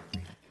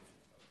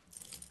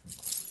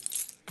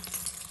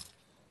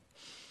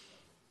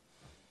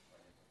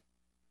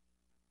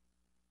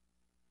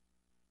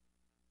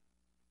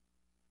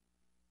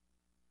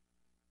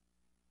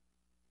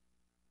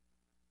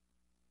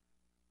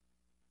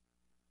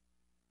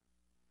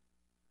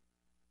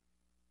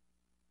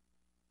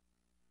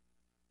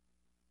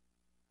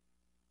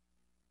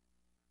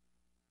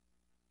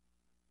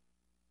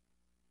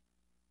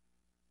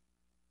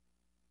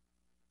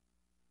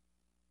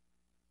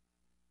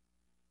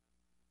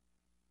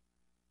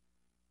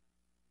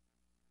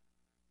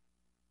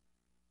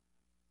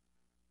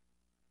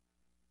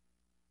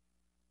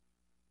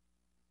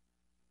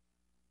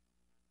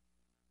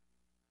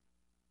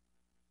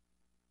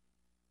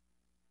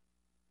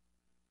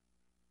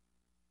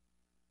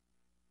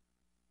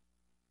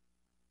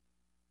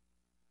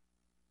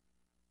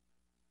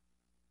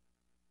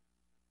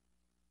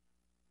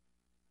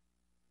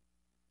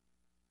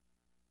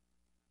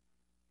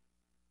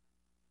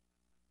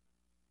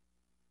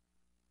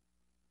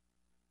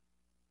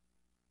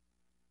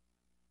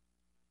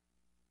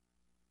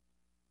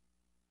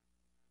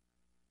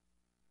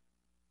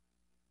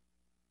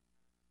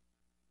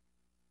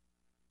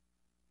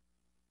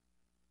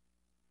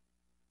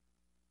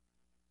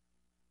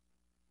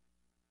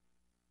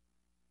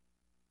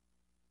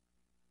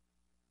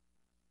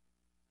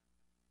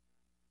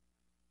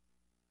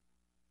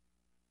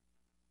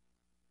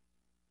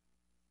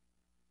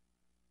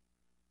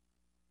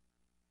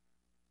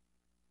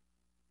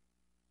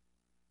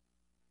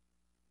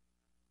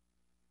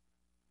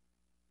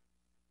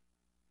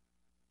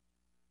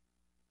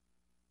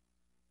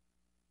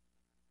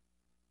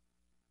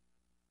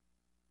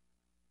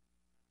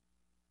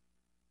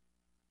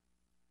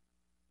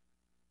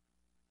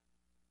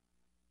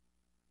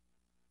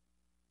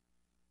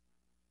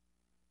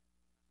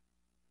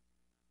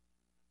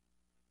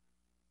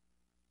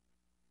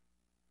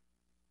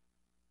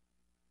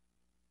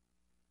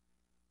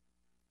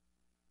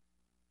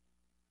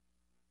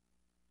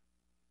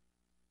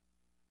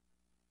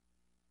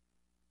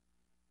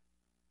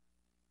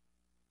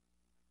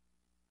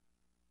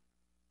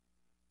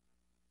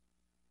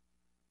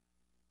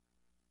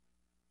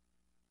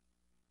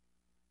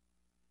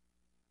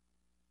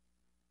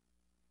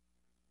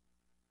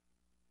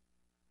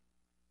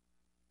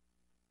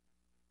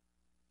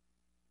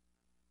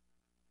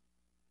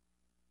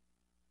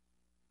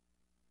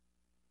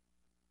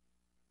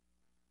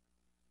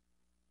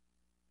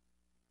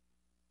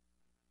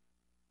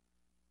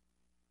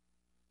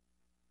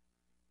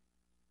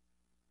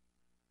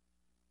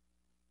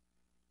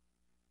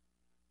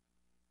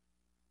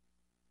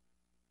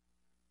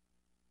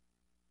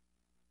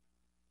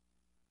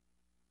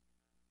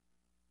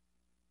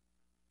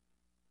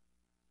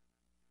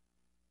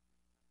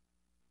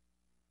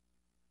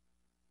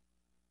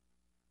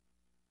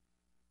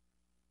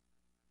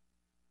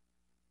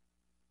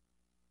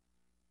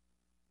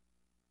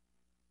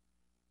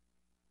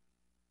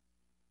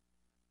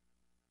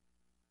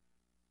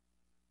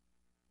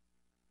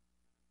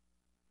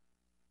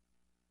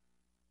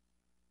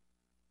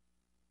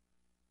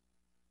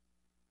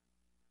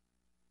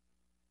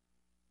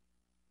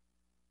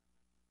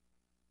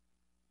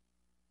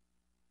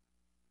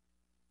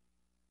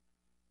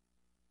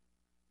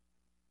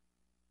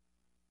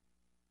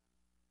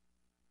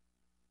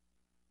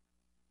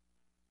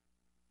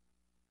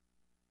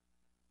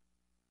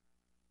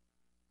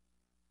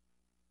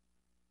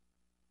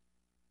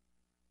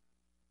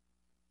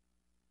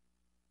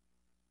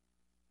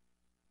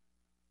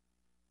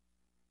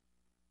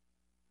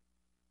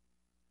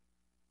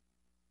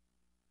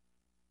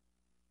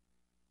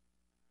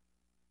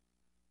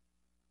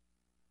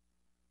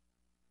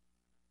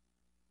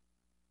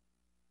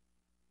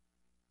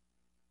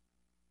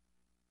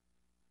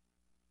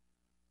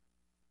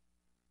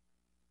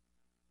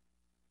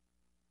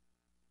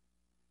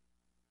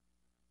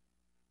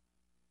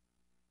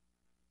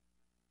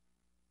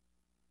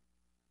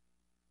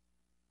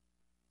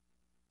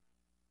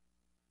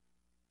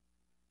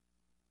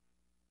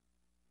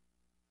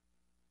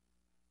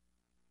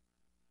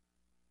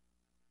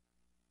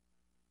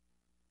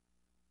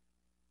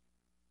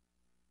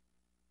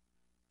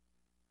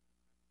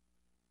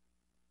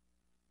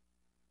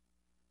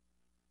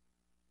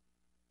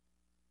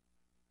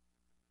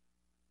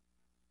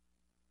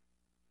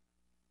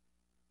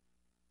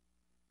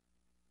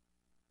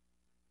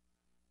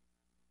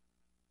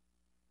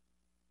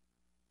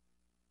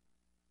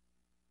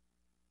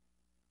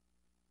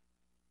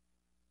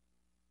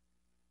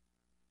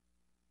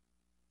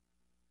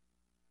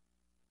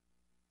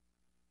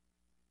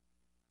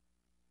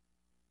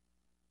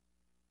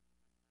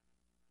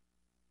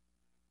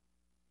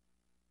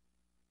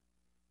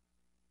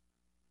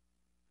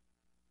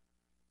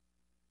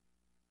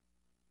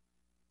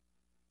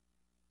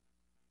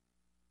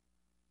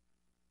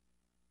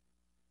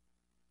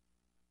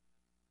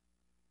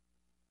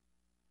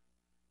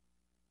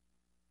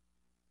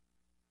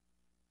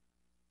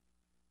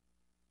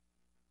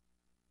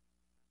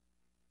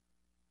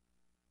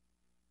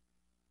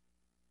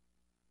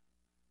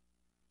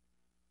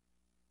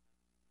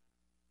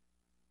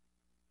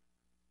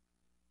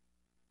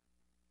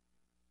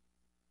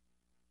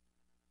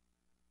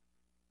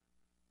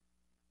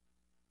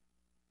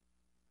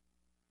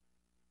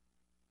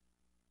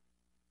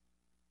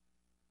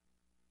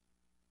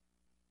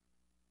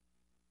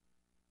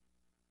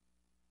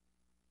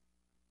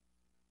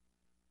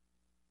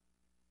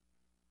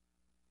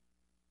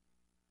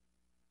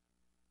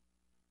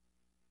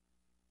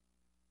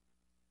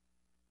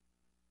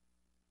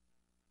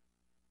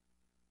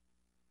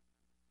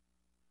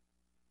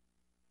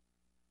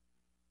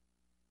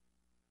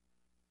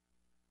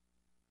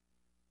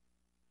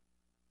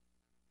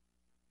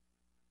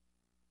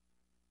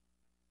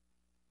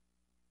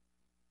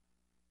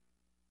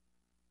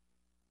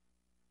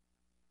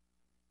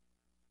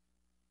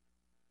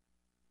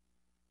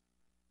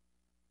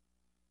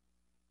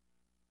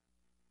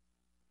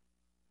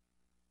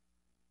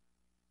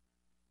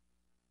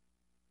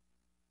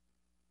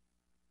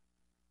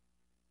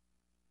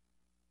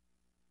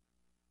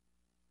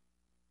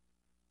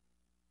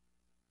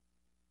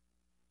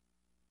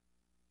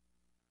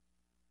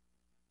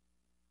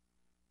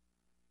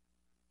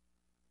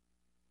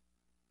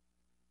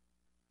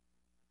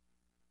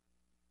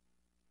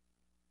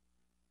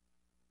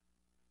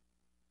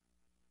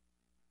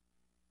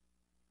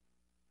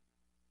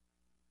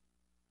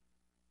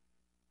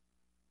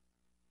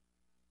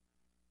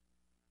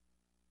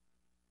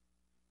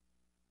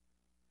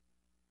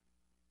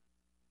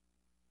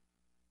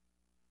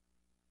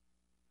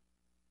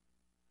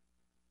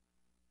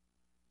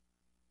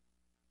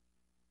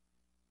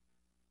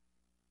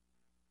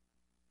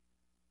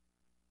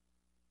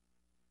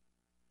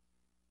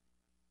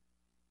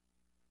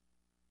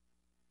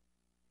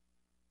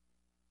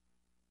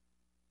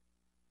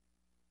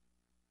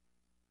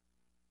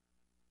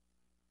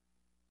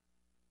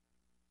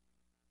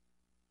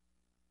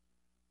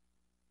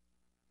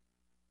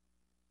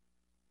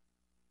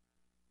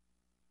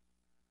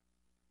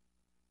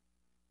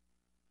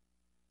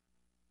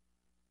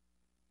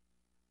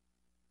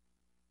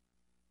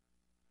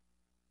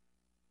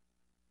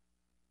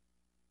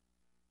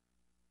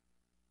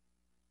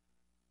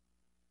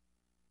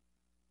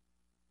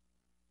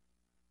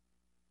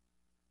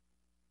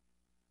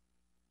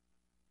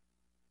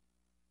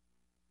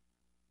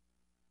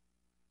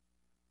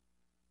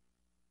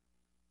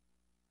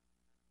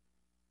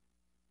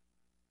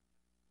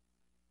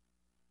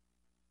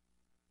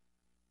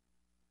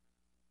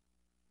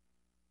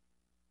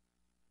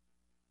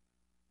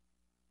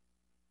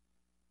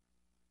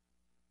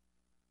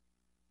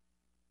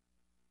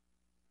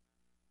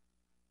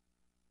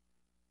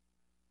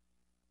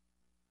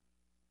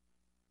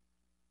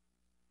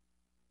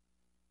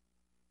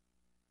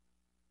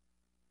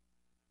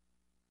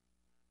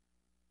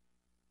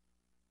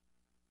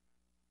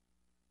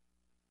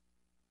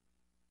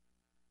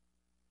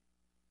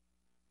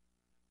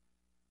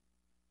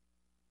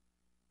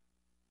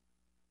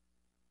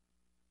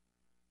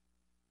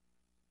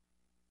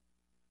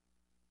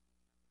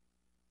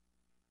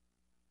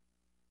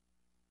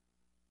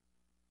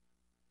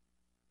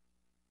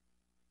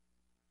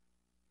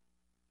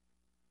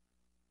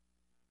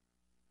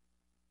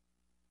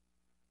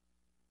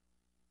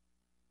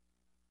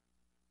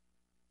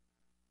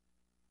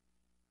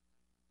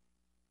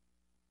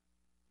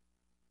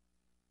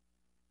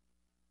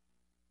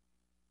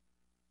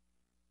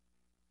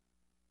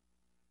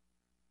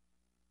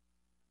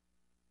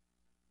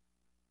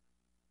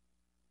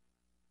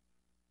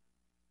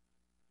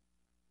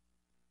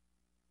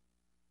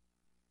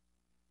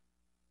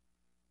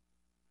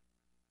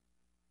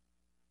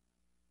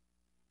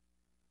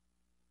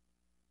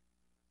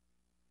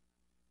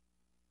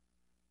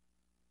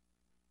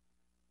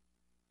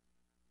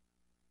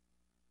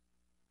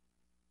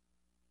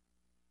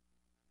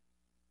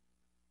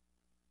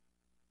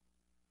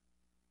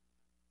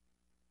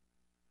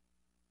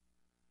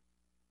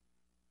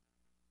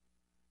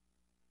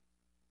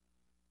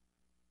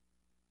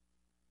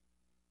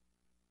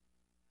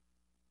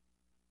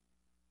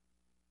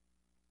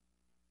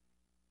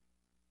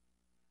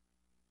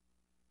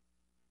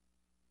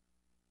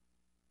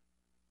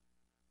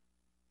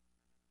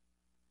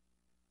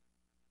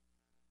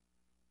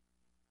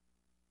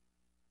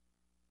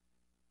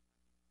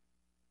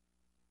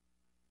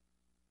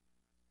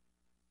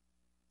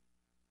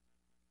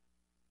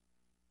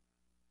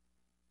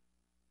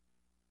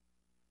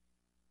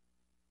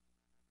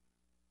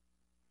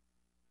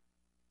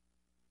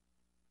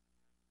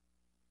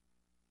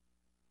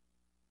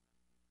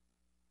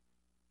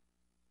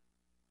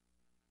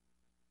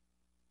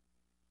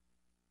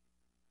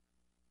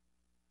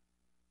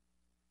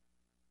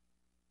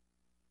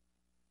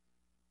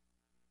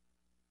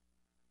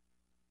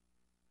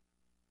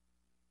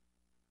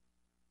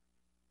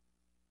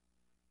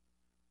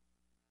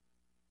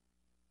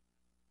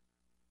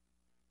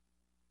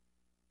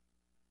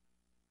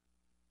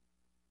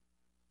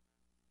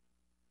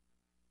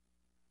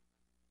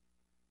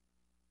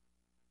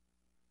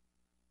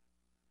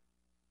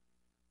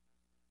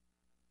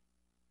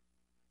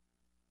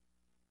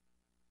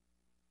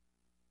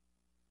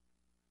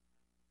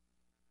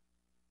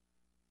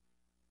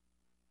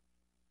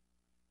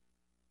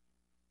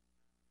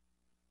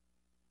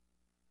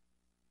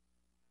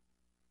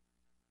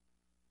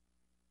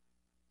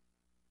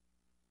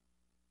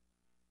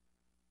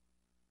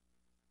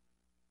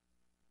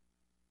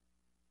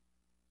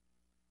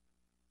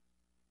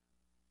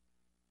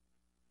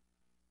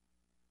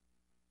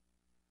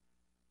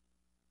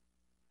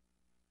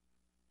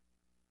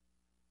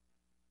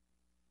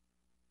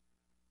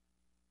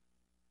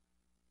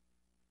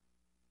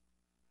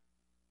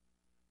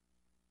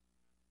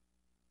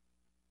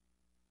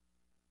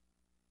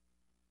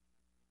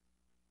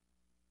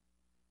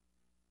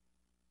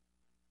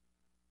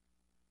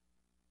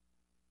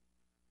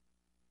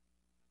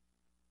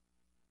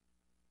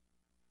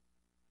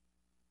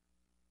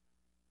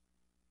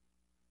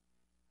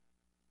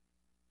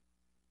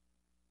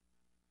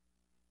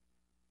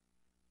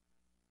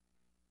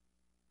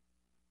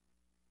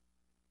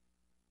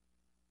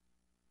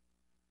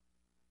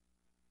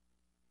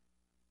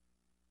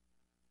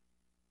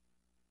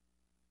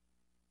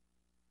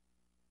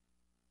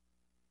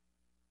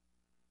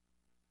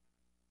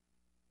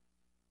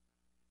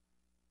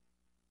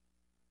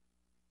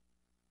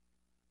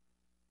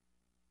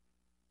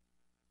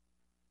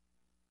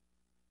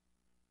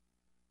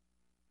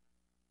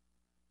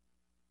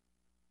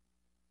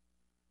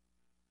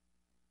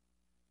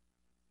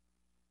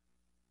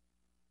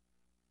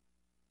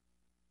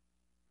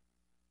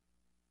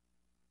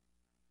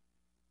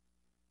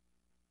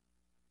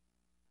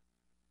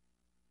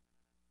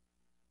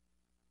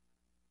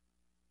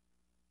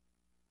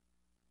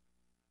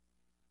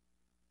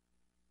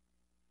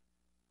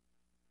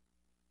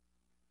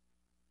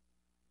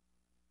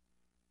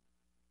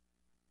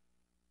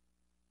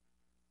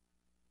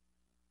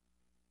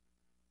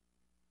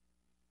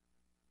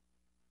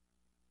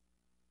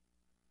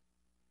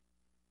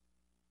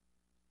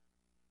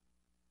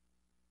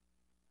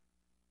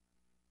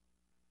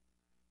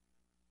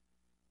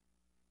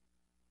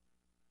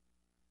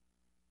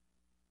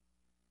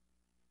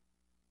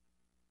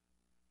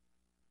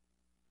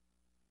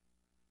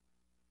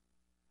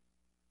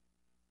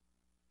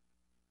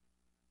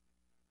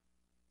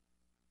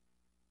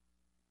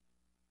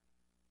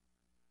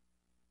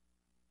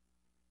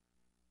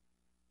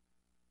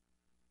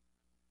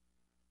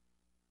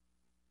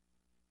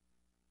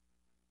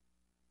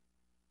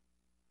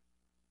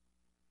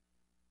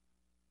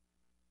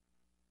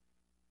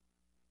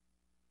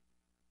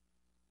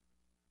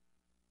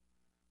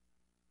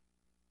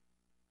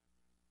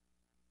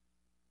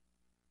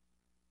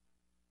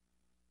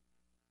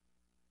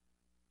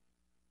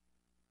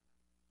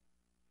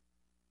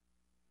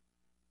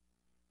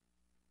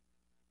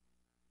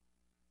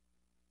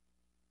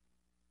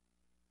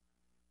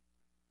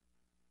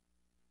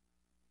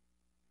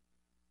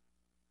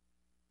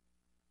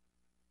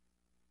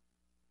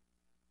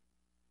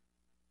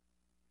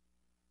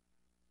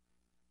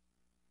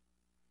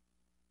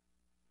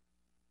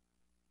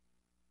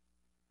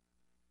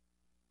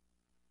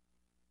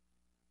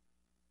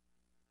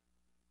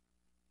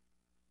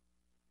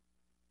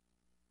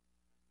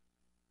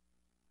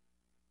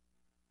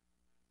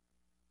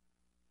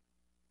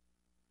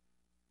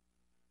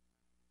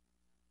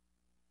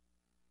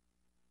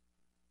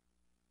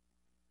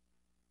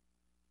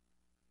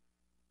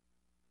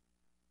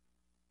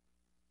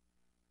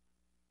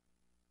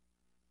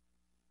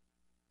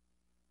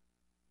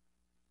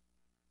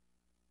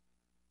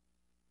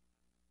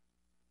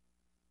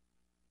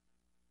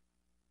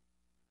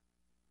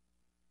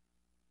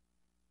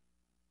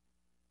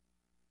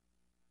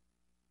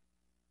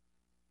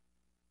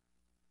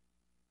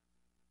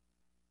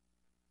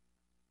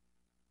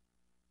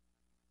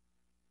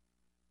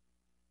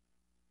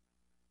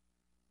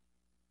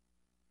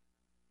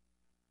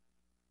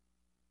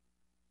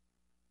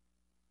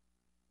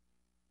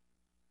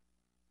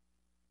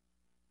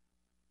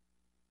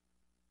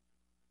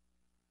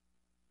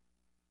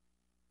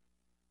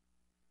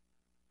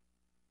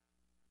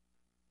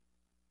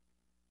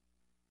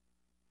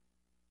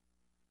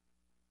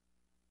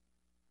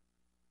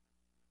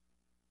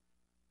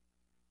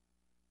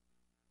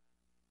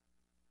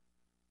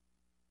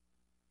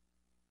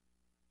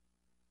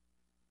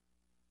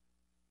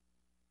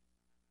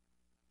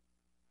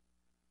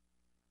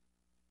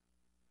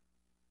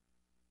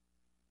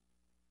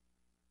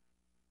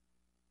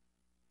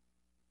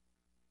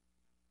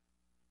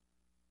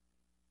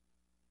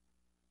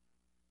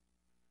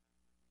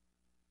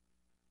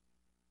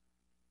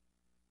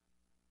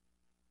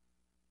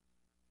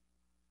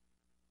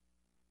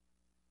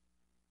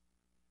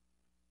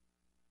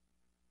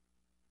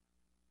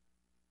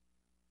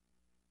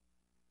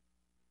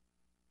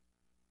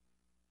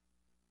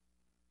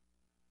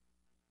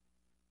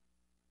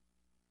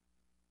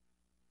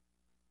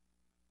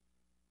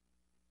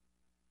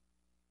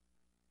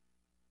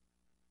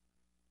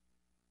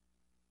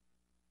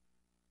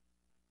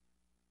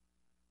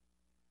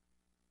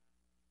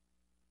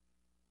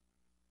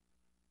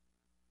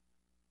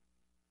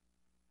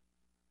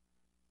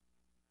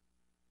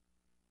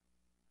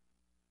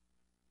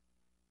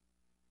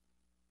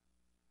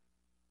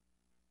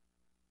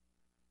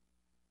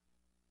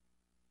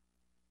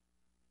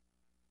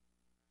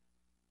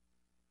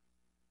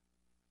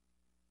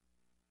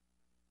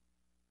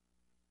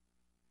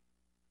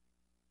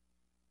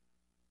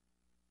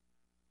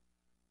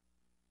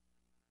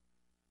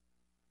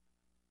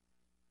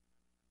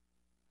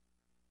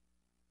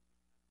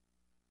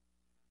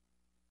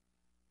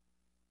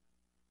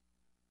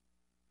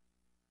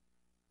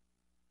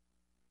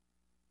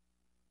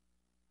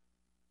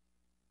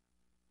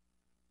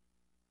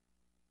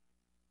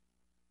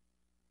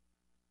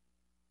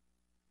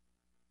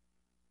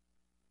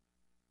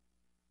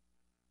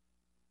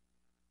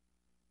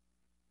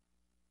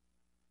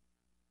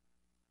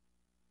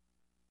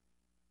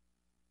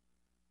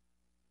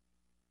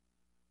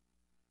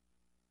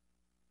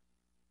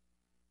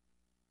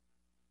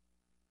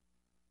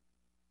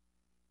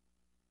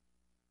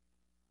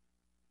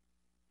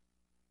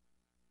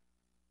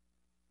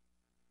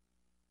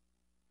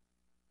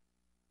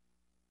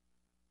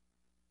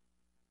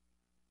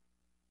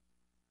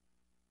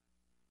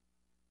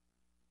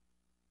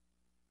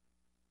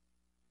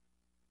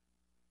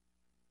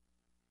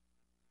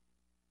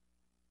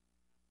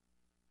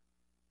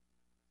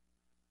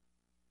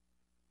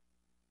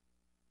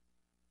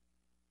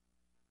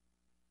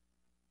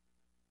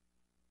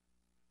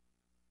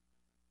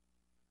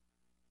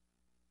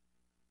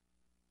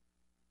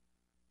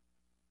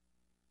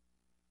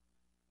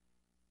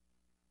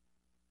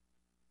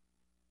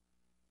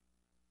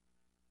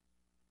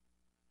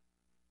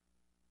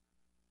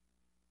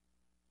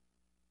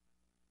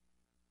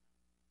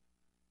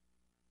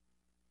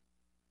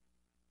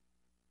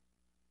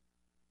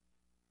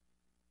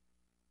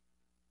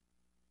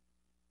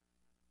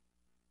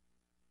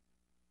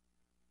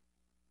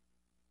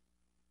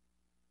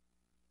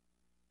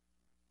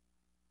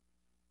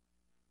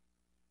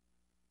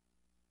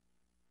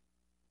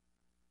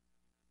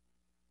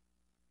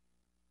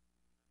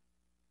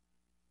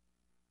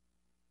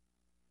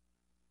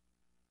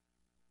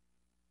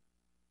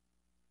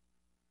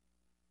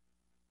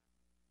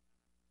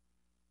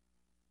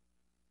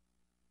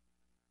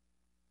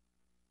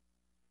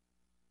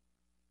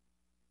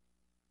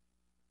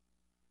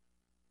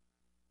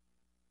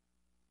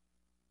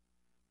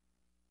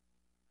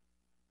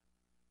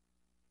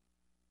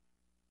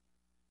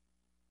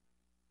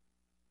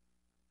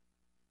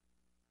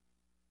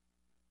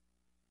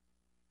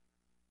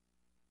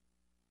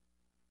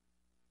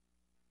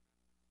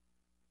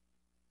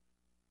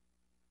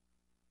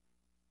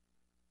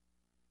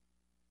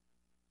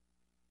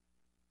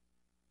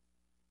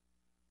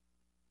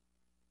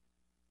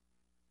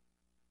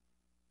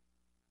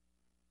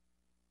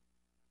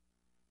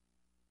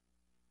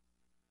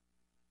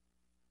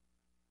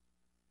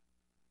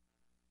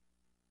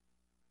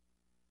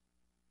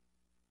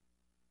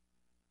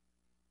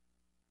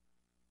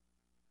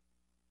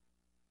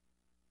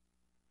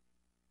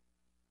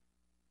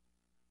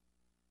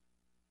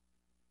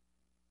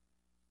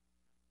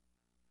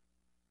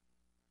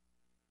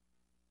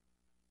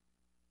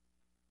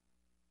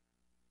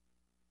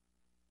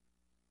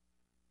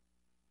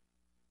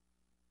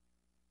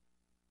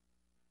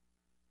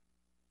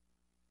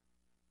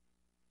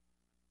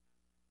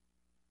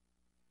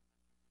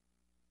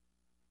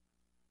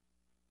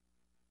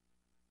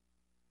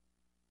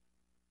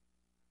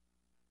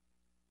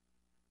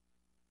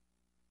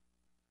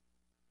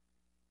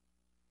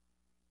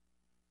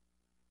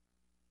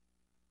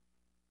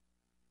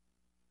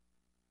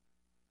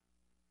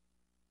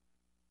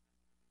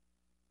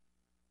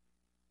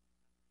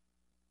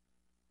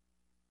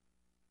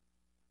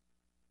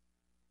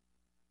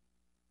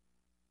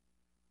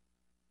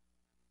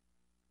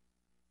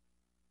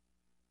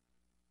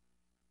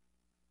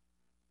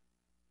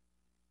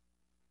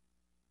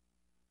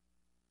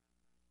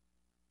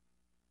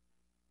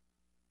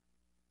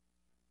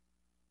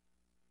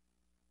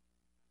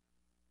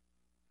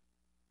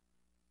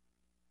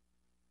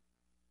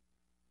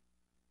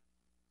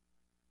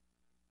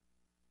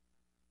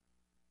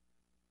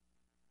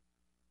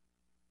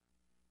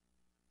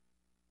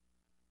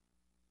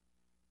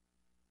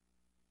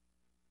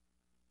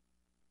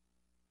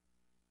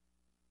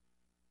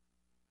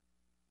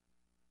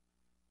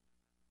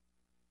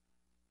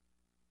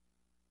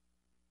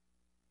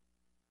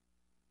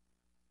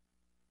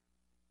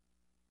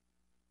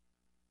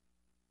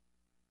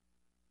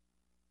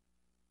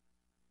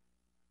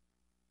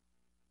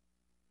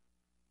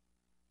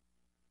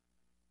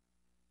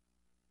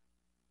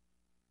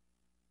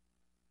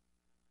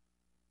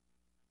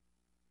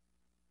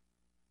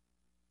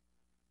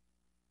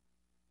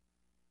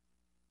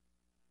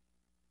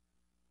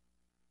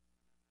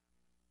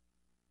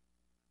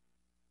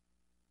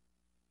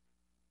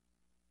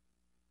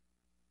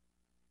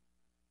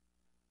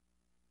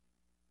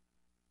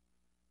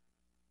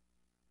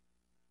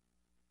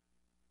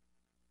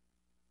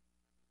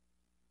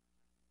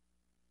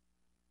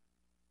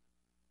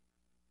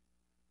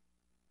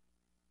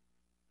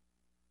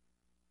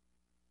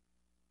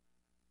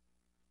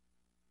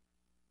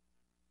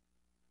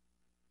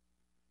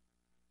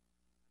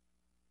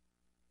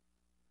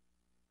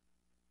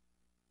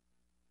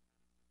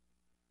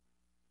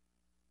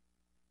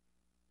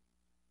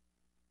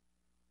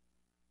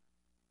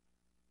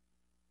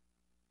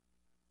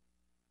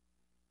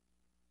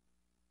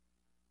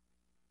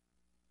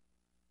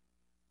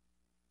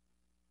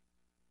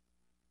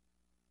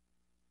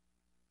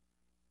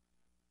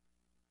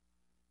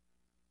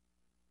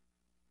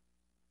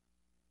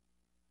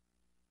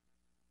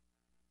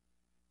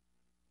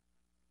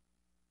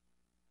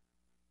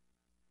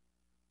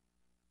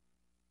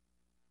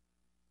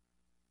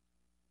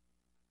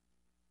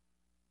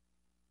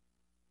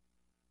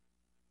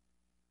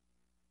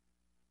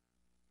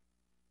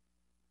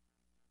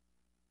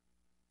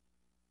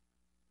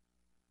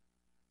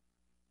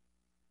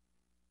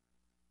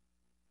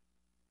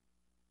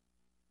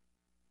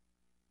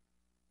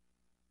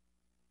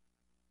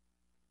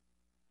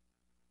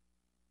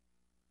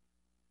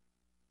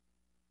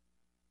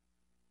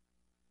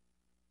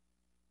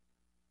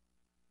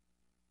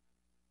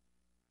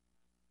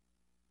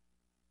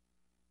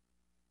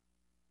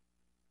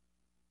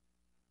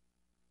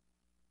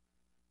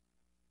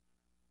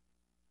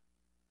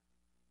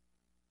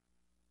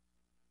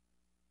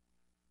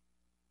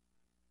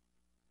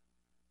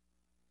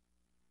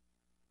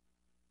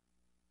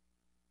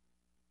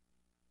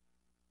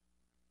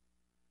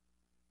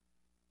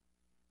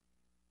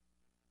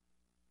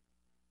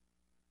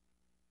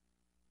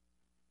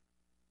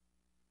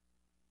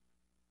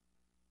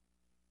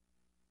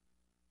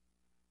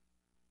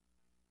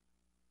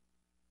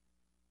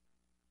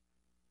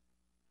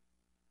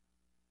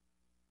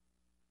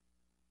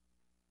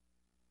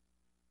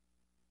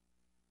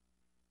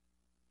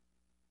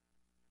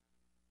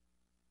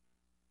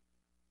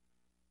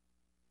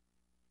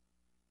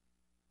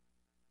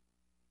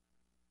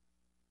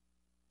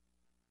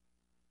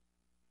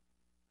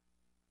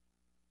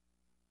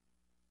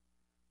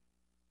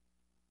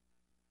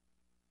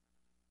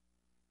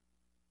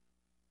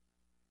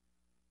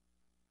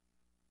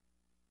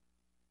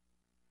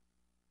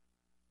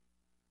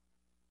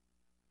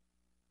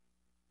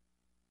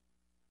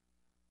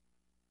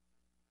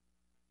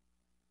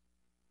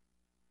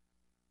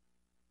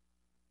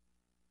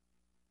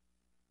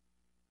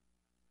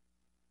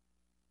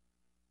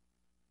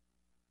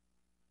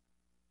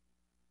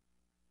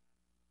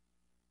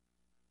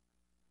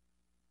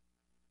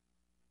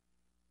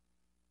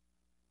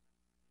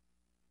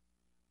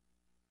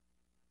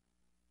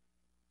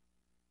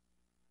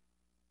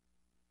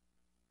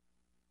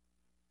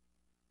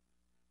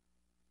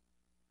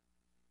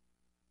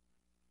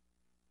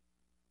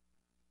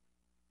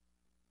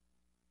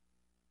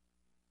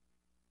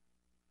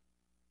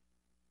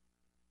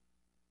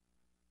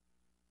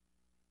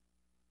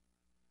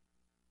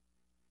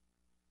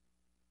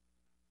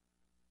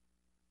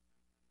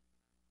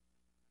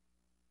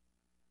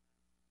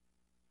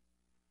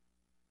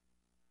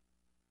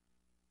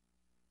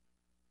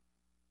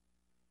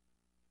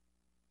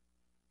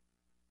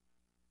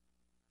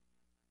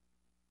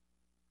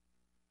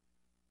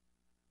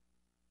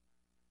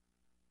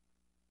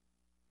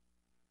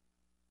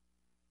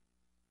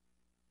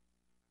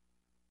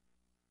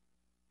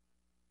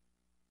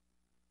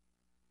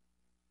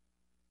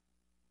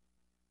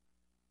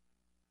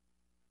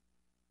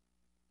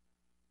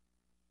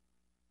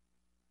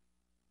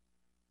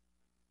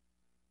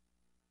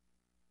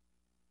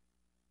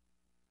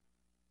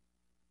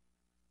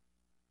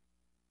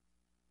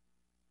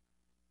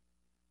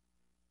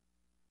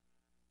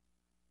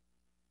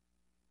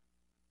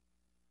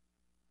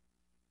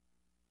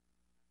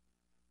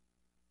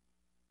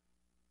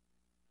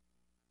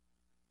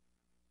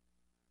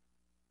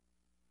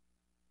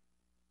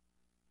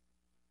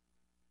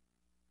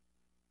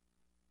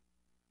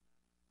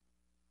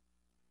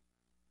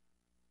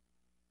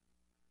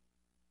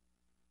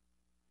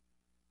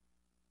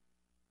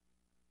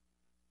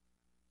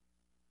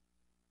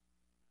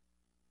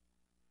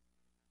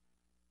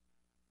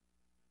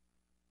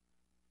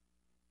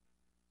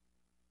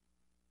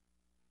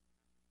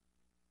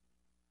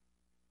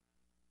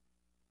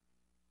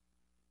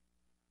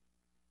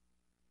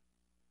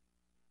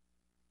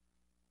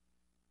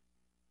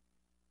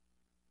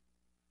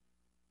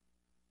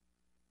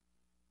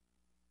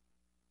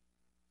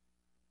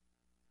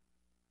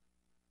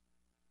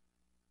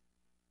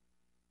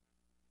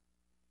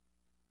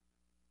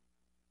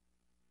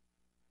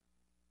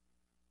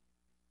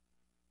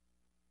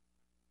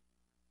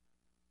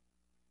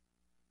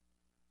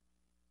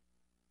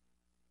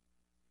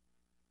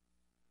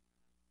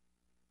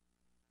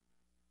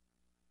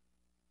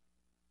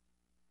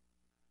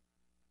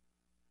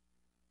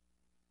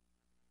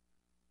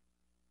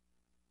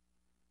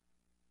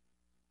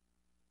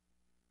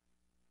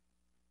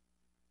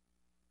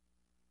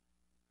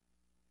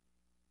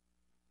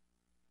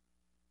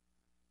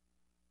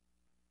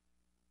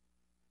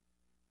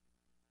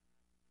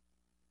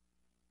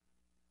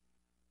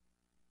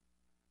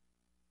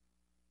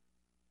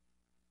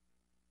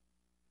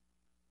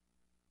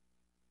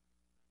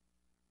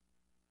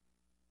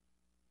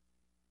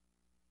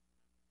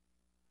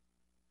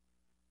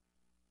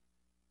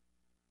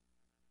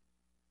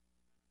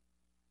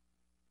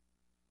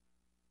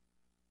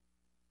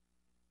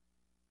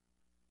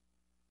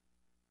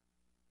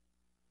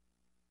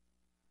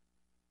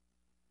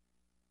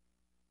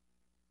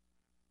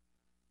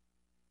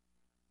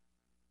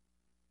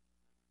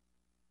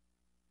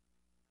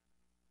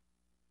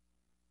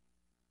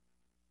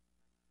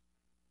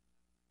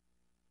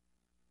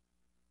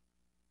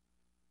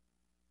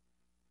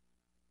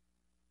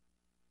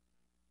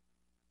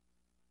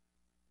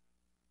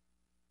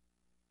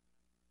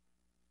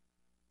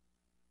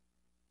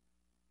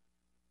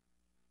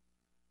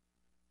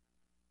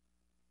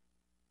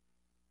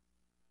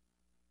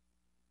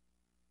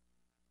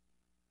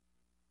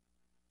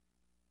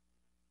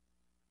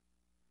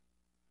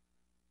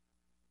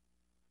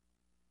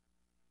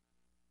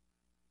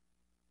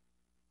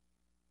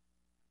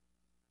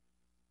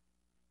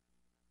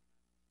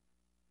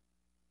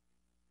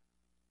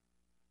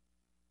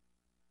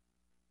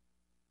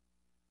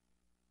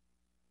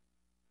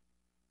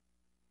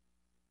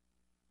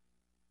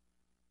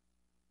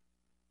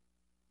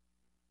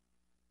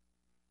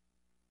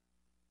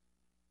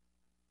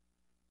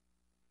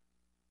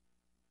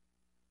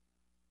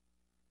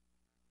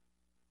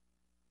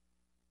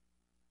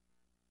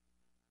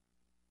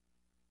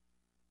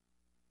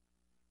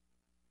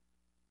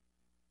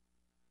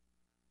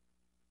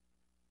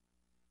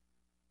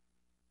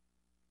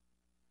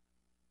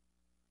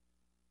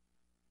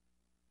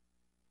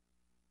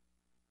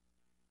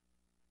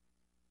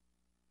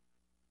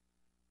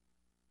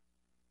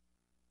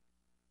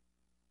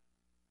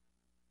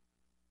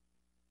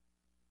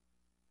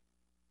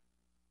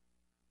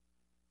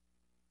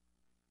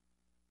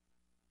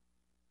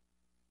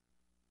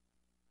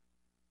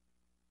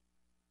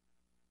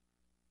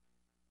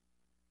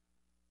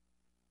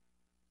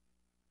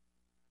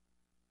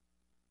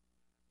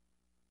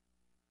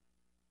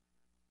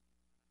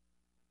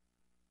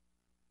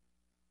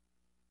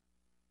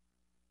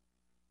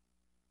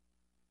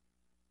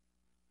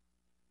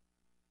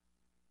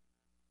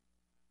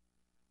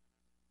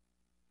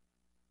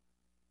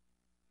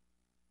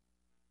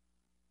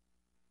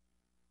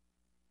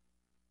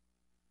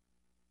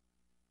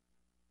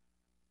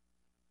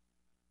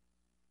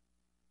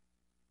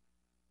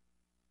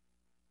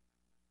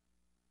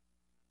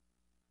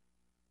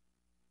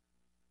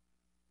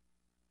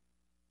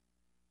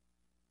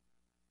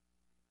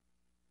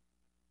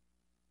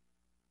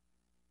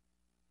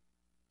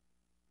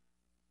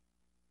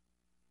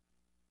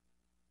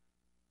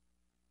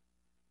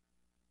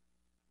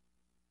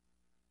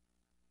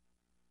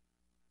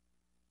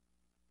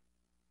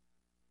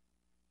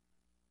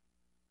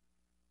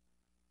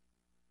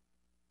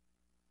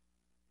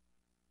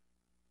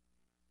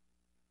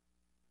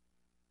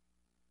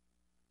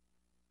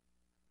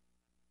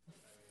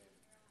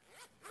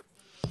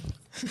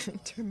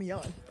 Turn me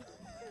on.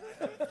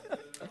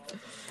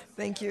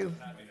 Thank you.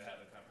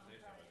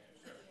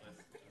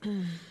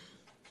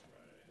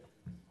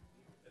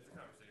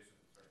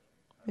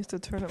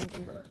 Mr. Turner,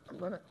 I'm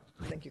gonna,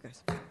 thank you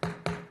guys.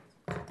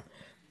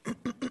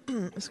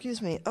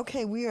 Excuse me.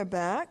 Okay, we are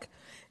back,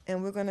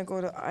 and we're going to go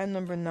to item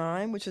number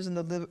 9, which is in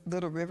the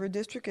Little River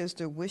District, is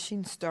the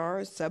Wishing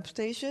Stars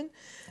Substation.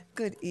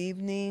 Good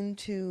evening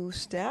to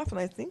staff, and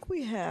I think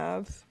we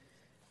have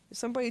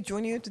somebody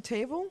joining you at the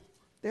table.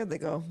 There they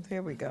go.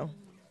 Here we go.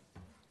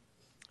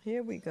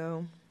 Here we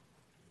go.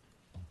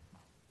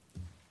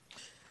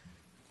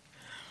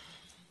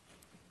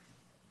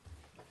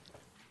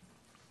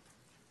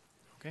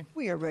 Okay.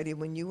 We are ready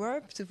when you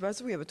are.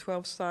 Supervisor, we have a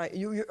 12-slide.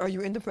 Are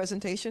you in the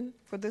presentation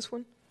for this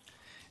one?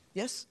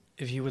 Yes?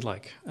 If you would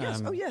like.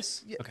 Yes. Oh,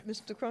 yes. Okay.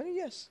 Mr. Croney,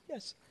 yes.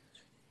 Yes.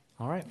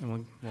 All right,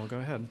 and we'll go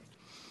ahead.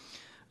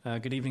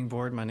 Good evening,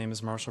 Board. My name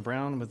is Marshall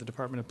Brown with the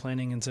Department of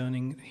Planning and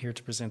Zoning, here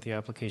to present the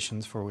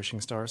applications for Wishing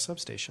Star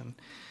Substation.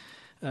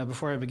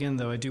 Before I begin,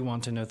 though, I do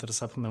want to note that a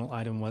supplemental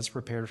item was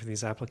prepared for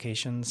these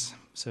applications,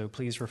 so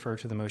please refer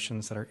to the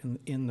motions that are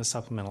in the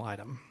supplemental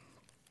item.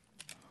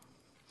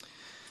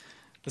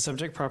 The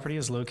subject property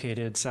is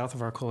located south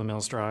of Arcola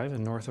Mills Drive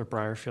and north of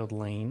Briarfield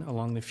Lane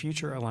along the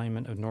future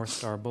alignment of North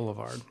Star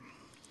Boulevard.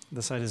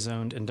 The site is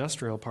zoned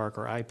Industrial Park,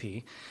 or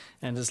IP,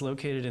 and is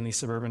located in the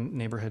suburban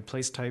neighborhood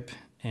place type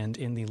and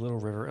in the Little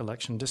River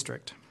election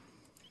district.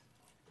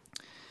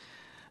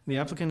 The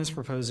applicant is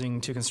proposing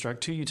to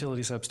construct 2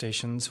 utility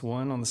substations,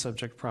 one on the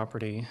subject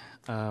property,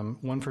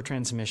 one for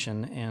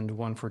transmission, and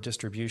one for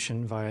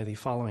distribution via the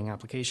following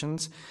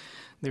applications.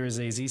 There is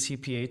a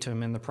ZCPA to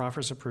amend the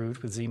proffers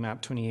approved with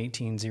ZMAP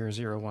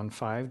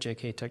 2018-0015,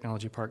 JK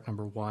Technology Park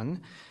Number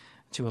 1,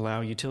 to allow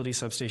utility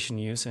substation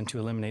use and to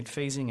eliminate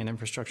phasing and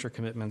infrastructure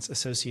commitments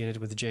associated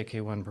with the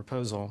JK1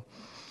 proposal.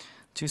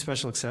 2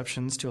 special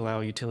exceptions to allow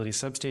utility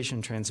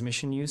substation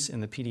transmission use in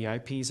the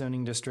PDIP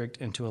zoning district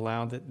and to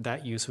allow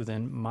that use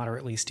within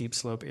moderately steep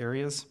slope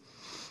areas.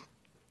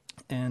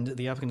 And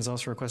the applicant is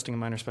also requesting a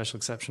minor special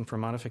exception for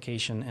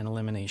modification and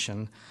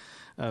elimination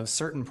of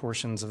certain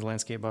portions of the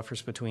landscape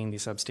buffers between the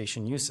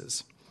substation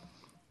uses.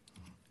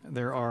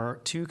 There are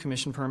 2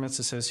 commission permits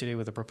associated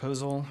with the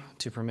proposal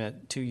to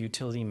permit 2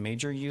 utility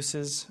major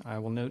uses. I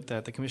will note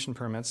that the commission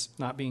permits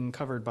not being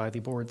covered by the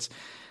board's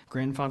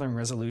grandfathering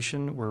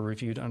resolution were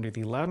reviewed under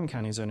the Loudoun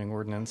County zoning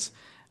ordinance,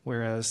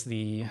 whereas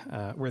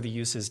where the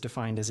use is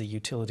defined as a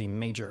utility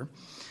major.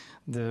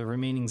 The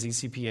remaining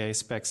ZCPA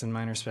specs and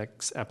minor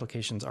specs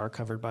applications are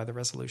covered by the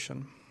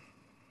resolution.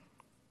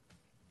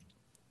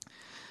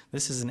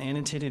 This is an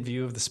annotated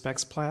view of the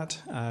specs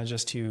plat,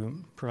 just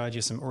to provide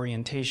you some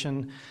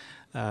orientation.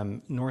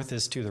 North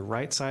is to the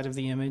right side of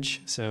the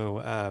image,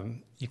 so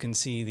you can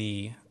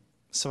see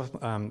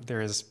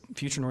there is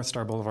future North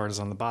Star Boulevard is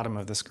on the bottom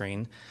of the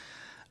screen.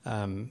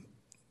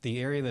 The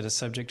area that is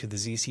subject to the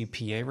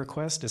ZCPA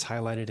request is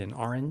highlighted in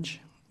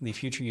orange. The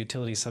future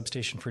utility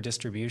substation for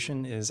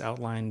distribution is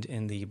outlined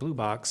in the blue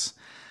box,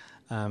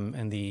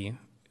 and the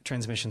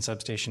transmission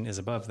substation is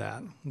above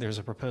that. There's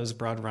a proposed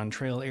Broad Run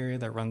trail area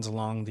that runs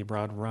along the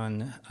Broad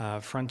Run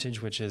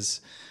frontage, which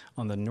is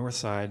on the north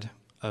side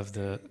of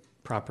the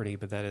property,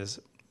 but that is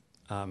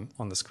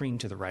on the screen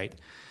to the right.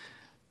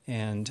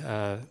 And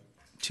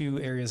 2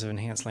 areas of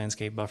enhanced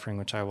landscape buffering,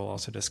 which I will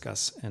also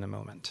discuss in a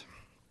moment.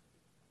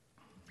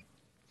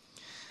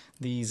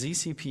 The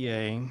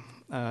ZCPA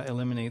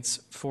eliminates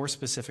 4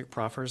 specific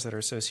proffers that are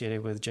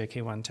associated with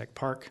JK1 Tech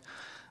Park,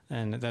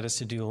 and that is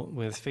to deal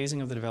with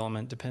phasing of the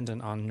development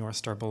dependent on North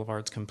Star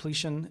Boulevard's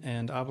completion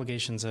and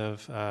obligations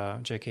of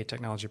JK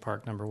Technology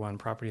Park Number 1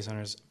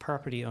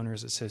 Property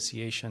Owners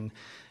Association,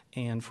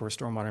 and for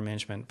stormwater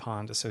management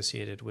pond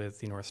associated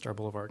with the North Star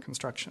Boulevard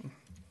construction.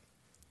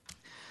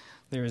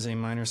 There is a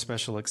minor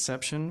special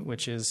exception,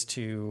 which is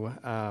to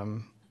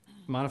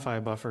modify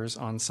buffers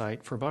on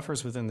site. For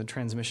buffers within the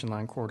transmission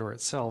line corridor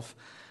itself,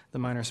 the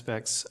minor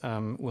specs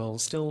will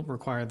still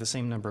require the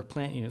same number of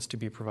plant units to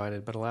be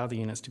provided, but allow the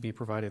units to be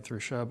provided through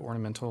shrub,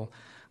 ornamental,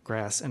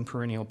 grass, and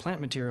perennial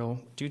plant material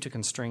due to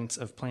constraints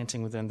of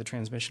planting within the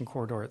transmission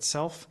corridor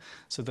itself.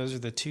 So those are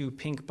the 2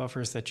 pink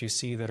buffers that you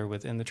see that are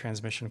within the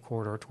transmission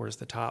corridor towards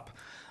the top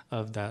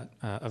of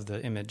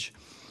the image.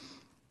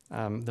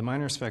 The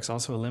minor specs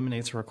also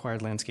eliminates a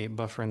required landscape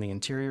buffer in the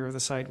interior of the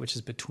site, which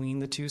is between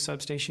the 2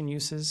 substation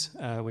uses,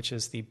 which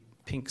is the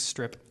pink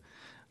strip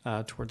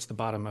towards the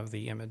bottom of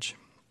the image.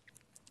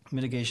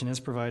 Mitigation is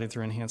provided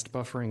through enhanced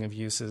buffering of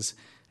uses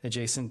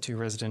adjacent to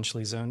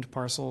residentially zoned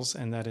parcels,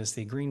 and that is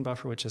the green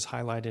buffer, which is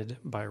highlighted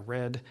by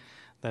red.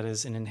 That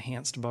is an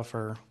enhanced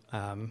buffer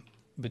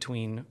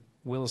between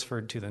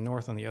Willisford to the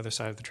north on the other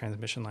side of the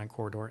transmission line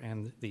corridor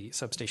and the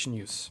substation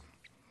use.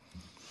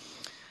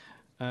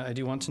 I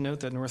do want to note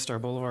that North Star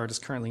Boulevard is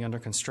currently under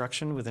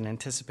construction with an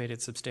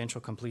anticipated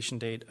substantial completion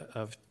date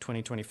of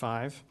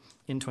 2025,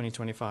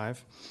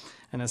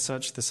 and as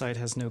such, the site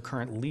has no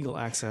current legal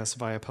access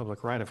via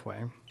public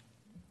right-of-way.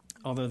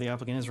 Although the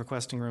applicant is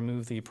requesting to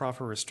remove the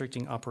proffer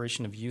restricting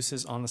operation of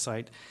uses on the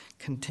site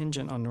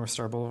contingent on North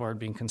Star Boulevard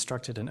being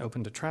constructed and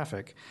open to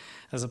traffic,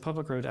 as a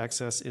public road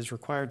access is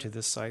required to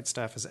this site,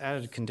 staff has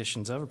added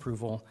conditions of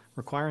approval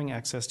requiring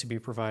access to be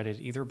provided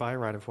either by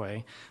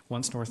right-of-way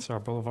once North Star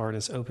Boulevard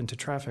is open to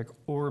traffic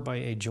or by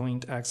a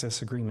joint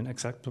access agreement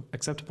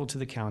acceptable to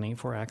the county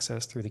for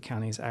access through the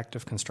county's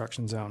active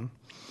construction zone.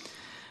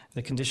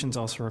 The conditions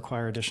also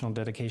require additional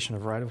dedication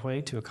of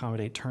right-of-way to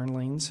accommodate turn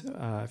lanes,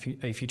 a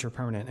future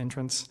permanent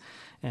entrance,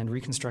 and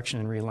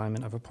reconstruction and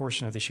realignment of a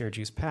portion of the shared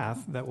use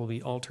path that will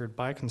be altered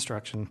by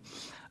construction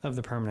of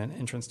the permanent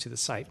entrance to the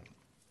site.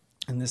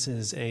 And this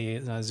is a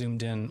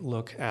zoomed-in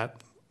look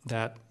at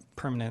that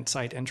permanent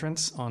site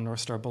entrance on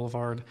North Star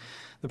Boulevard.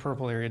 The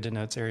purple area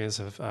denotes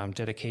areas of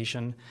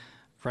dedication.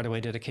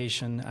 Right-of-way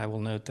dedication, I will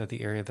note that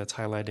the area that's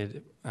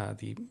highlighted,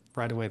 the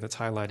right-of-way that's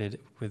highlighted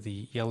with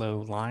the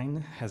yellow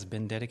line has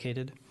been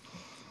dedicated.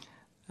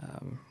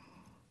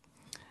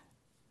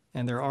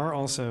 And there are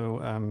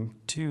also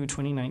two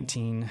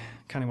 2019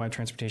 Countywide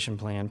Transportation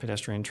Plan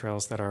pedestrian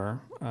trails that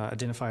are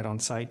identified on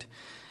site.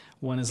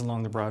 One is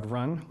along the Broad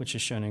Run, which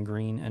is shown in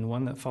green, and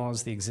one that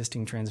follows the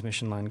existing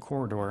transmission line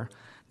corridor.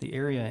 The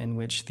area in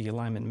which the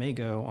alignment may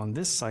go on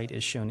this site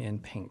is shown in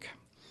pink.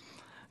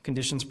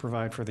 Conditions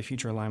provide for the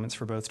future alignments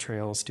for both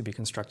trails to be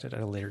constructed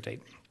at a later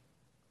date.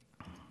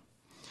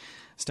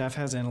 Staff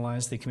has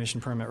analyzed the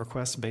commission permit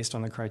requests based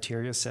on the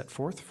criteria set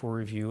forth for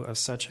review of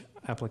such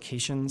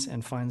applications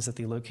and finds that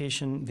the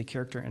location, the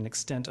character, and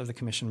extent of the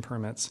commission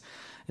permits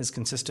is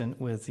consistent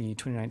with the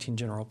 2019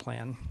 general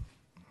plan.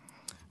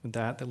 With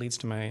that leads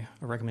to my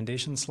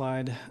recommendation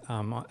slide.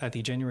 At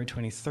the January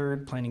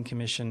 23rd Planning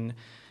Commission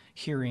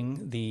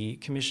hearing, the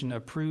commission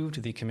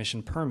approved the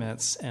commission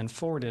permits and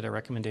forwarded a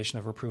recommendation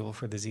of approval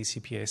for the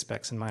ZCPA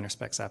specs and minor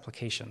specs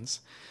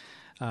applications.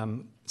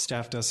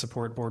 Staff does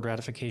support board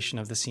ratification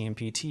of the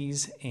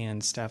CMPTs,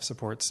 and staff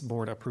supports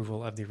board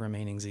approval of the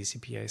remaining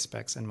ZCPA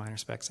specs and minor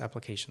specs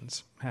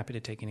applications. Happy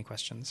to take any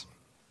questions.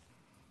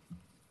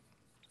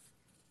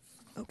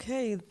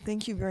 Okay,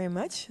 thank you very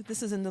much.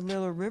 This is in the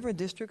Little River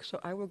District, so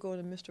I will go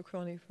to Mr.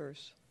 Croney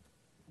first.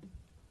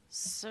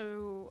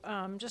 So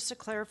just to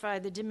clarify,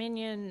 the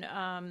Dominion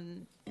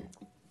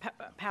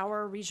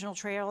Power Regional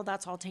Trail,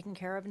 that's all taken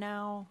care of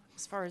now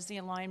as far as the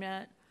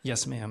alignment?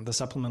 Yes, ma'am. The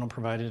supplemental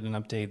provided an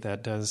update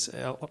that does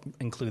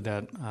include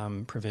that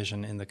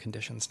provision in the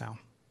conditions now.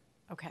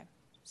 Okay.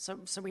 So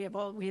we have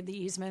the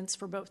easements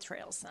for both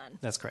trails then?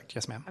 That's correct.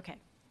 Yes, ma'am. Okay.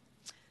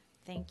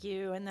 Thank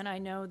you. And then I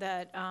know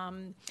that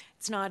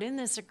it's not in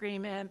this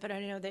agreement, but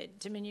I know that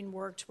Dominion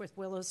worked with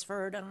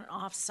Willowsford on an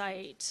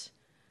off-site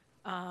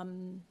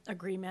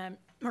agreement,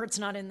 or it's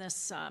not in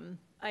this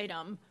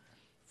item,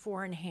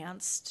 for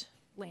enhanced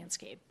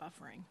landscape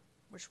buffering,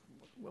 which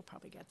we'll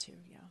probably get to,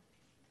 yeah.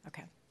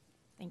 Okay,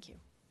 thank you.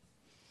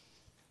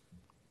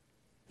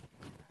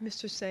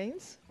 Mr.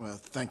 Sains? Well,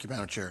 thank you,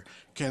 Madam Chair.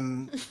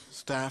 Can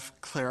staff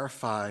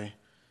clarify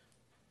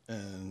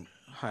and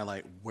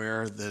highlight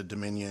where the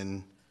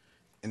Dominion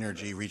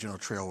Energy Regional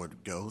Trail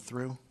would go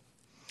through?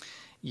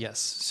 Yes.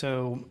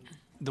 So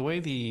the way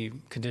the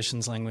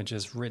conditions language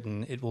is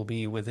written, it will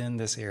be within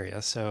this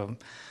area. So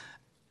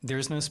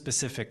there's no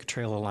specific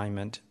trail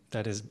alignment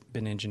that has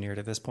been engineered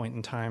at this point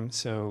in time.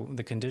 So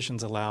the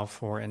conditions allow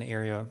for an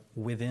area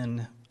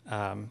within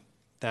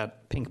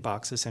that pink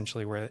box,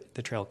 essentially, where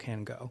the trail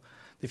can go.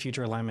 The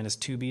future alignment is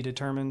to be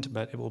determined,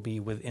 but it will be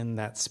within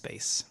that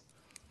space.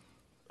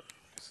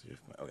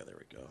 Okay, there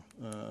we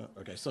go.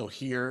 Okay, so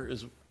here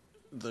is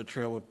the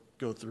trail would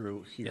go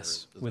through here.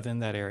 Yes, within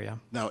that area.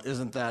 Now,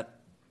 isn't that,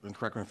 and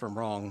correct me if I'm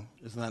wrong,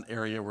 isn't that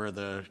area where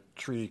the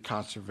tree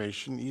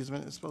conservation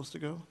easement is supposed to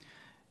go?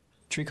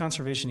 Tree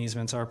conservation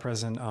easements are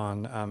present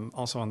on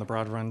also on the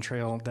Broad Run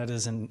Trail. That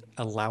is an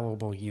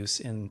allowable use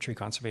in tree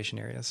conservation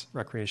areas,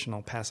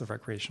 recreational, passive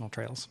recreational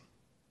trails.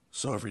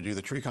 So if we do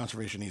the tree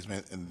conservation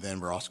easement, and then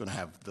we're also going to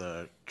have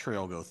the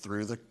trail go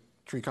through the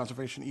tree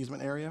conservation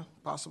easement area,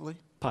 possibly?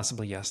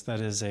 Possibly, yes. That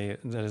is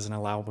an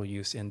allowable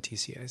use in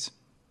TCAs.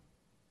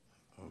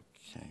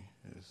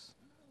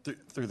 Okay.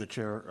 Through the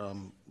chair,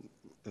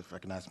 if I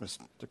can ask Ms.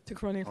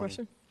 Croney a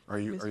question? Are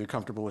you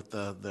comfortable with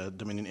the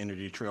Dominion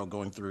Energy Trail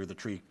going through the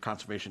tree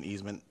conservation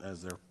easement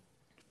as they're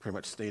pretty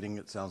much stating?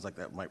 It sounds like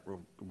that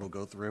will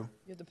go through.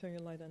 You have to turn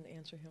your light on to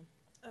answer him.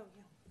 Oh,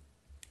 yeah.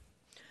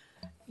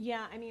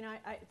 Yeah, I mean,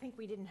 I think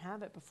we didn't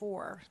have it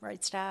before,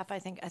 right, staff? I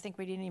think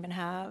we didn't even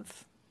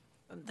have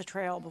the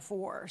trail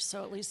before,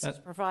 so at least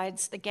it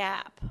provides the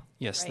gap.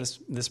 Yes, right?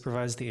 this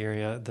provides the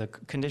area. The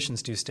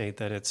conditions do state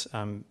that it's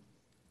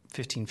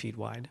 15 feet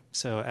wide.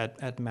 So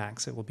at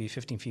max, it will be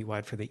 15 feet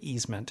wide for the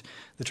easement.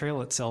 The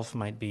trail itself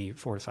might be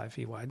 4 to 5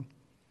 feet wide.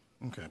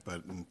 Okay,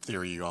 but in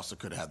theory, you also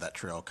could have that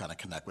trail kind of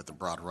connect with the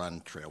Broad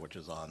Run Trail, which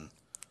is on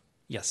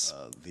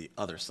the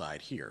other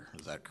side here.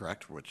 Is that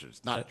correct? Which is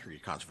not a tree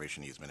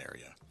conservation easement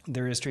area.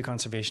 There is tree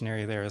conservation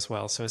area there as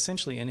well. So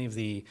essentially any of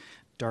the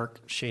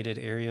dark shaded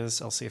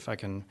areas, I'll see if I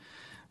can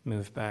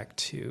move back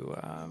to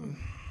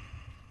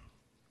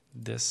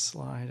this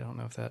slide. I don't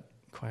know if that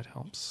quite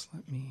helps.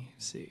 Let me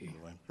see.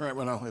 All right,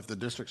 well, no, if the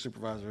district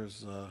supervisor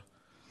is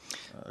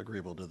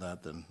agreeable to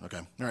that, then, okay.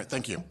 All right,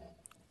 thank you.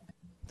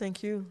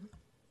 Thank you.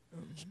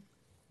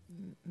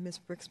 Ms.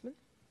 Brixman?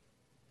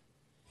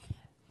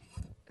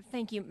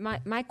 Thank you.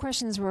 My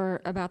questions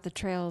were about the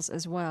trails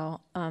as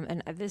well,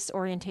 and this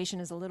orientation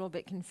is a little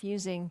bit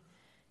confusing.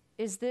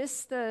 Is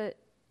this the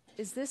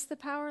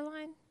power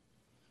line?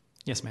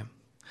 Yes, ma'am.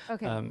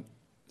 Okay.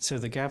 So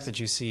the gap that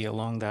you see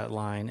along that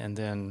line and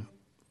then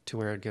to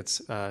where it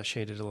gets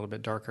shaded a little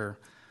bit darker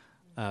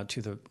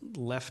to the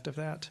left of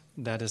that,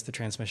 that is the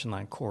transmission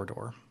line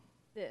corridor.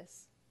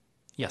 This.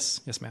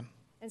 Yes, yes, ma'am.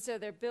 And so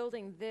they're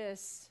building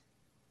this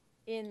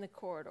in the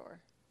corridor.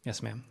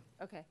 Yes, ma'am.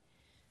 Okay.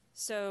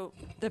 So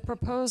the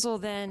proposal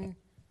then,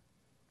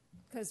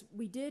 because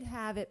we did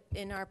have it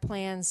in our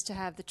plans to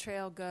have the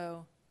trail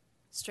go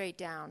straight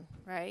down,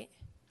 right?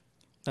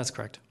 That's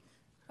correct.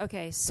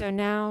 Okay, so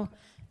now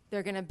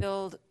they're going to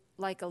build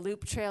like a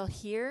loop trail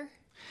here?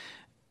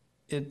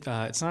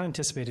 It's not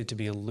anticipated to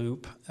be a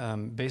loop.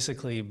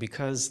 Basically,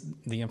 because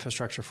the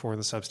infrastructure for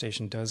the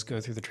substation does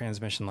go through the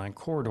transmission line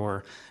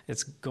corridor,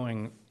 it's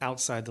going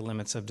outside the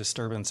limits of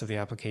disturbance of the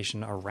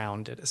application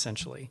around it,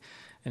 essentially.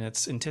 And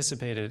it's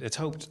anticipated, it's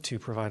hoped to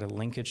provide a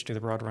linkage to the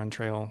Broad Run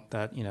Trail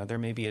that, there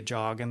may be a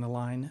jog in the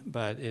line,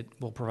 but it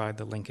will provide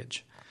the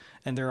linkage.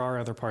 And there are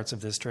other parts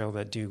of this trail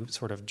that do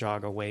sort of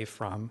jog away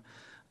from,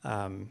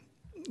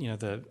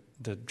 the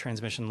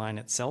transmission line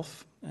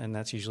itself, and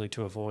that's usually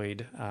to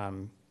avoid,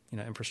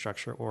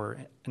 infrastructure or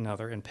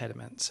another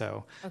impediment.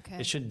 So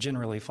Okay. it should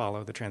generally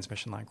follow the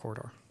transmission line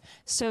corridor.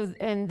 So,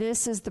 and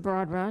this is the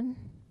Broad Run?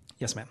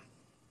 Yes, ma'am.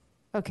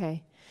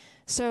 Okay.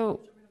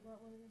 So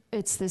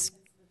it's this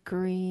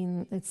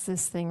green, it's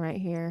this thing right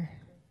here.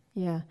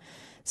 Yeah.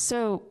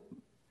 So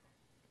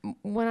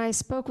when I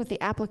spoke with the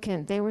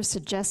applicant, they were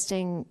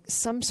suggesting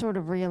some sort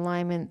of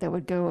realignment that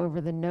would go over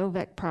the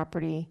Novak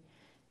property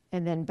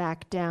and then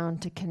back down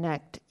to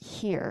connect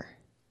here.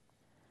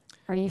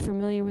 Are you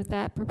familiar with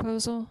that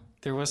proposal?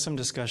 There was some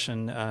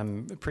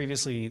discussion.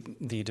 Previously,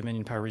 the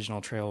Dominion Power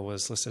Regional Trail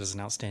was listed as an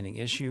outstanding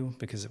issue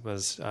because it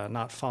was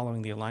not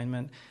following the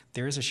alignment.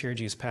 There is a shared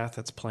use path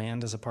that's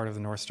planned as a part of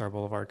the North Star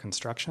Boulevard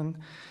construction.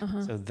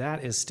 Uh-huh. So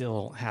that is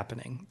still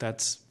happening.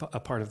 That's a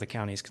part of the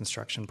county's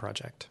construction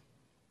project.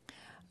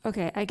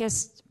 Okay, I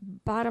guess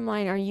bottom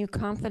line, are you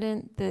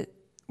confident that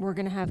we're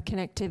going to have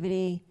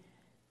connectivity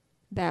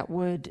that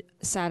would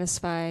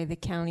satisfy the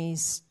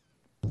county's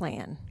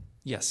plan?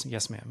 Yes,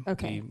 yes, ma'am.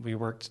 Okay. We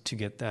worked to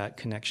get that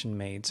connection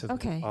made so that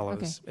Okay, it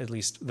follows at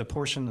least the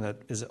portion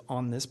that is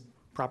on this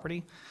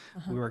property.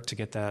 Uh-huh. We worked to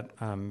get that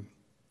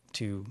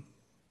to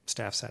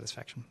staff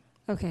satisfaction.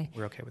 Okay.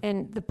 We're okay with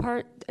And the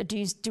part,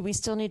 do we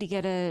still need to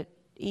get a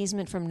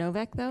easement from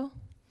Novak though?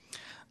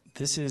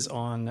 This is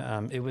on,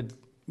 it would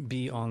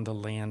be on the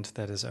land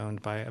that is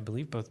owned by, I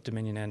believe, both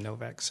Dominion and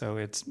Novak.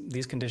 So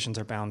these conditions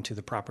are bound to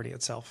the property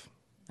itself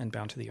and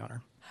bound to the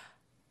owner.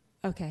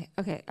 Okay.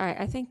 All right.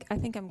 I think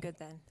I'm good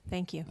then.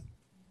 Thank you.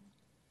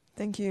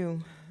 Thank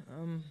you.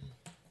 I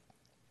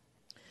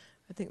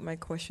think my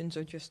questions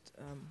are just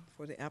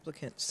for the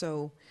applicant.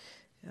 So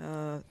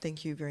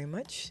thank you very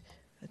much.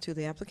 To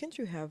the applicant,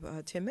 you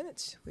have 10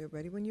 minutes. We're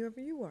ready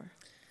whenever you are.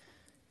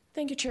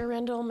 Thank you, Chair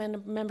Rendell,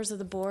 members of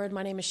the board.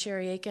 My name is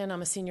Sherry Aiken.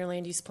 I'm a senior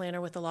land use planner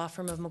with the law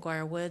firm of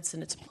McGuire Woods,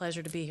 and it's a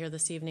pleasure to be here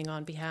this evening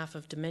on behalf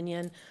of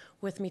Dominion.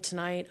 With me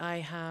tonight, I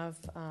have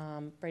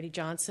Brady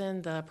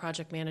Johnson, the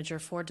project manager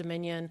for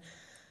Dominion,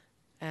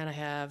 and I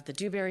have the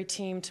Dewberry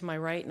team to my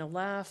right and the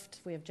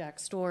left. We have Jack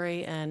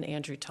Story and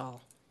Andrew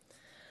Tall.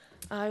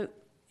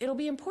 It'll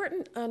be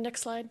important.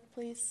 Next slide,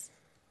 please.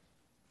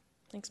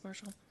 Thanks,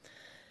 Marshall.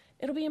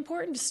 It'll be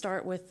important to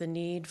start with the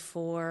need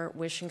for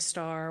Wishing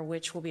Star,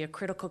 which will be a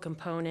critical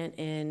component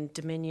in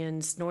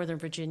Dominion's Northern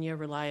Virginia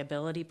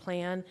Reliability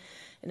Plan,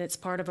 and it's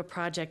part of a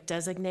project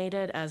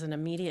designated as an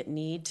immediate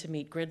need to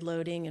meet grid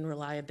loading and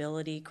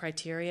reliability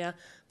criteria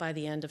by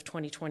the end of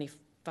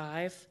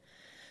 2025.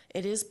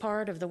 It is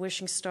part of the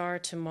Wishing Star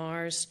to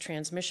Mars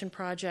transmission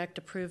project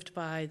approved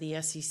by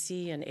the SEC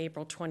in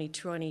April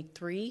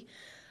 2023.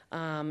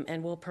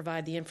 And will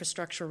provide the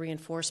infrastructure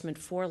reinforcement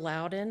for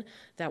Loudoun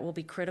that will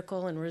be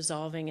critical in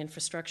resolving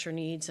infrastructure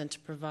needs and to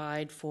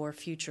provide for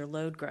future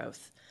load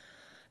growth.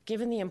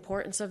 Given the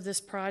importance of this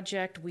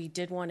project, we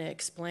did want to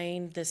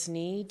explain this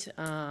need.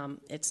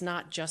 It's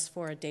not just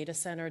for a data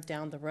center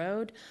down the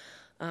road,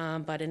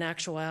 but in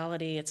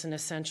actuality, it's an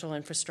essential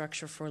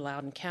infrastructure for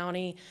Loudoun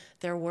County.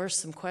 There were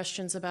some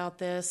questions about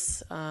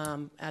this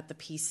at the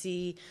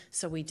PC,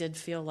 so we did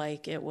feel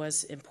like it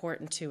was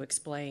important to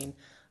explain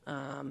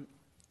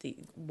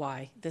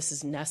why this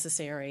is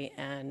necessary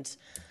and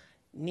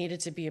needed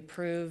to be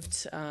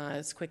approved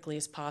as quickly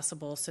as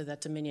possible so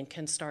that Dominion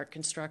can start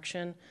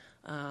construction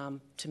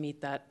to meet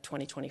that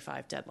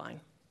 2025 deadline.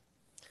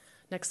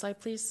 Next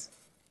slide, please.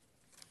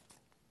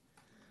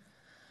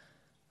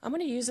 I'm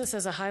going to use this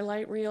as a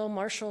highlight reel.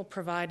 Marshall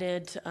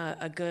provided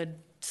a good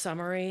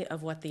summary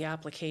of what the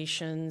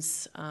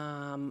applications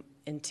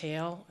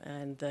entail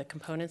and the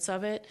components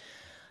of it.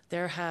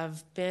 There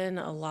have been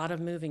a lot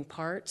of moving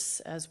parts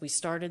as we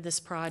started this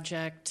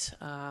project.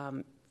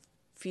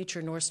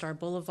 Future North Star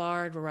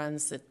Boulevard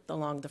runs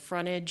along the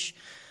frontage.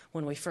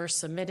 When we first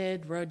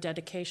submitted, road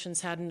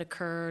dedications hadn't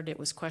occurred. It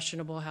was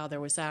questionable how there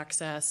was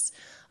access.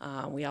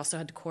 We also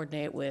had to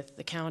coordinate with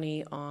the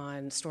county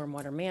on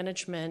stormwater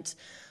management.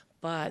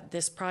 But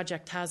this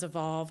project has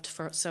evolved.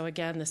 So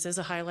again, this is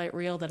a highlight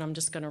reel that I'm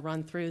just going to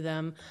run through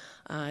them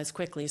as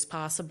quickly as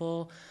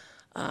possible.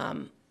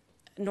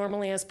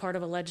 Normally, as part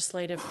of a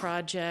legislative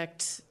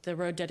project, the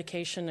road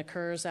dedication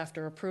occurs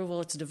after approval.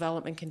 It's a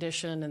development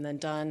condition and then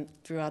done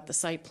throughout the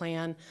site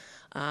plan.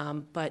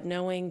 But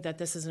knowing that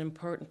this is an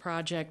important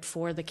project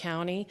for the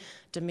county,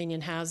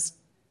 Dominion has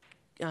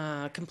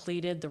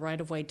completed the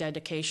right-of-way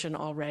dedication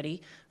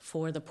already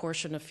for the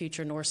portion of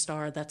Future North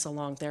Star that's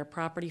along their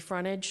property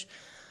frontage.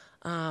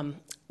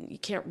 You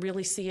can't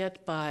really see it,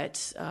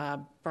 but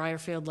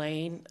Briarfield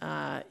Lane,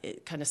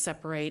 it kind of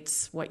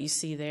separates what you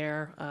see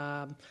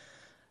there,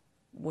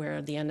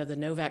 where the end of the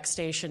Novak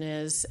station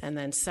is, and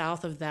then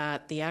south of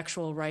that, the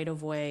actual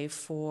right-of-way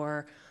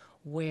for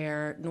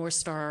where North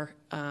Star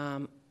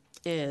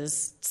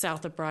is,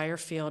 south of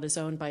Briarfield, is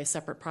owned by a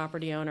separate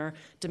property owner.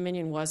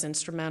 Dominion was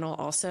instrumental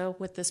also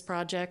with this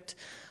project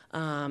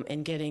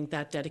in getting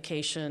that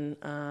dedication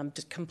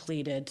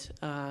completed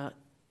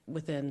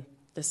within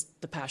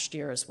the past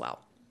year as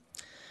well.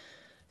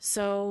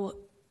 So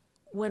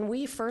when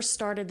we first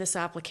started this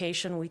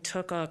application, we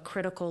took a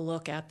critical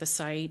look at the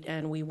site,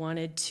 and we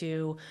wanted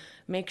to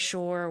make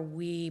sure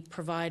we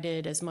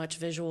provided as much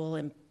visual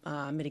and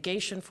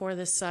mitigation for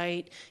this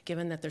site.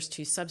 Given that there's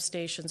 2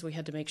 substations, we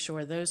had to make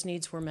sure those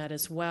needs were met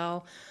as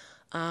well.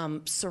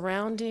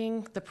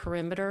 Surrounding the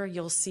perimeter,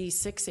 you'll see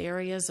 6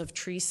 areas of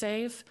tree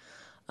save.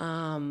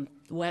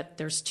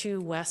 There's 2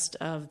 west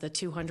of the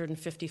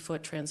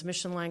 250-foot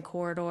transmission line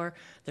corridor.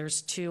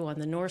 There's 2 on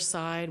the north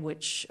side,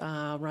 which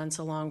runs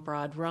along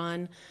Broad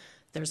Run.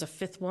 There's a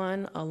 5th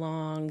one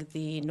along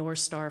the North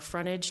Star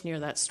frontage near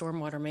that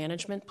stormwater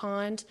management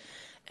pond.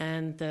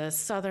 And the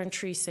southern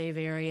tree save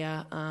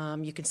area,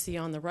 you can see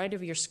on the right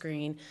of your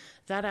screen,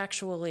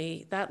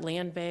 that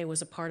land bay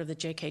was a part of the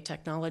JK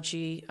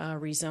Technology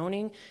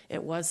rezoning.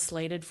 It was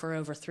slated for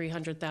over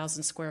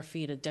 300,000 square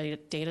feet of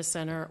data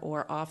center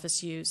or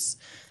office use.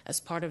 As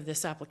part of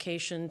this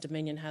application,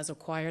 Dominion has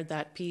acquired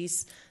that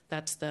piece.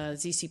 That's the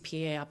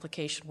ZCPA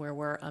application where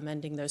we're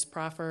amending those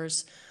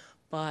proffers.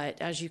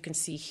 But as you can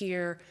see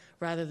here,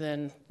 rather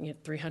than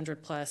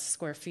 300 plus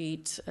square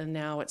feet, and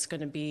now it's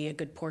going to be a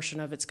good portion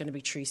of it's going to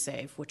be tree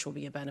save, which will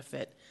be a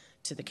benefit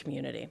to the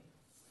community.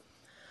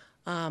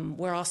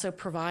 We're also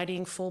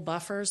providing full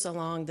buffers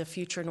along the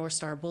future North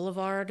Star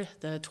Boulevard,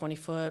 the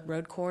 20-foot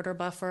road corridor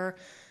buffer.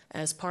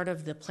 As part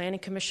of the Planning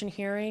Commission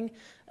hearing,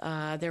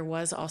 there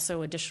was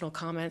also additional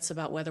comments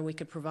about whether we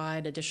could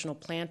provide additional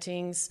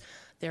plantings.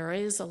 There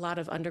is a lot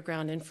of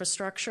underground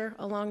infrastructure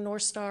along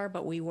North Star,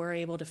 but we were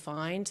able to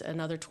find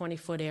another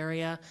 20-foot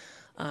area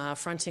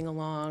fronting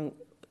along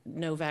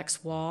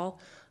Novak's wall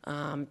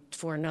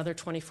for another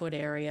 20-foot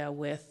area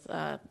with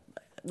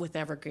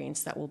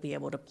evergreens that we'll be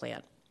able to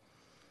plant.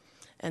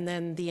 And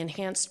then the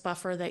enhanced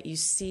buffer that you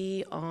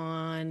see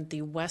on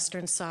the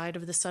western side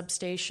of the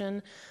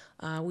substation,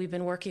 we've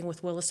been working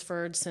with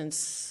Willisford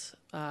since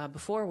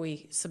before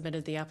we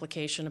submitted the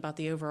application about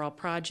the overall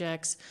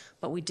projects,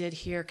 but we did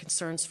hear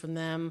concerns from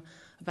them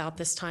about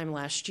this time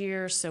last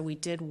year, so we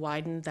did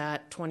widen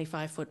that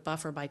 25-foot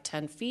buffer by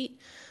 10 feet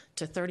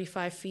to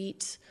 35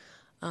 feet.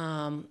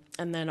 And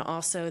then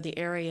also the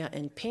area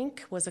in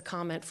pink was a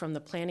comment from the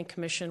Planning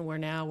Commission where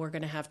now we're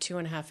going to have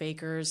 2.5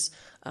 acres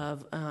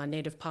of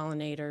native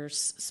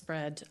pollinators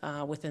spread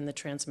within the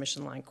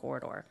transmission line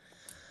corridor.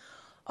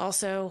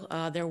 Also,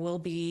 there will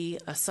be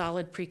a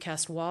solid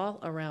precast wall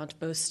around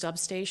both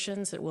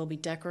substations. It will be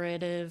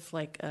decorative,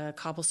 like a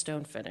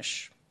cobblestone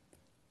finish.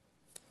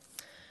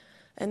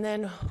 And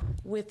then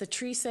with the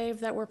tree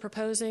save that we're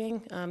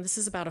proposing, this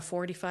is about a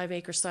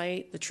 45-acre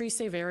site. The tree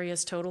save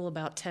areas total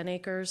about 10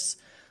 acres.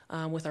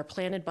 With our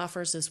planted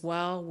buffers as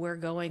well, we're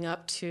going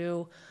up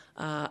to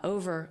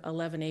over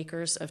 11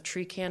 acres of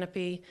tree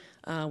canopy,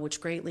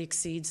 which greatly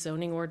exceeds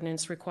zoning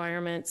ordinance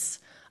requirements.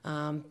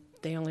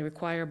 They only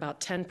require about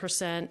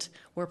 10%.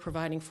 We're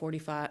providing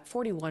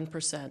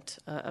 41%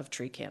 of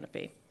tree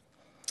canopy.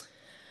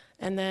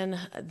 And then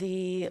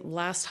the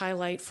last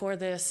highlight for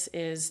this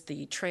is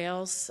the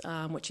trails,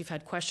 which you've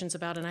had questions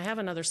about. And I have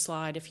another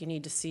slide if you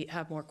need to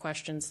have more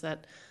questions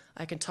that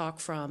I can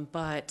talk from.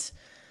 But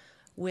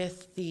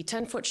with the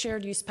 10-foot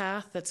shared use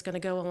path that's going to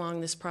go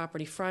along this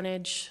property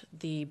frontage,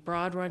 the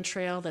Broad Run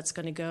Trail that's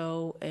going to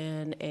go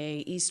in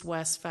a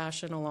east-west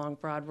fashion along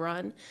Broad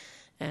Run,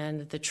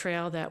 and the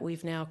trail that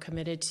we've now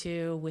committed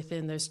to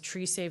within those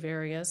tree save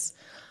areas,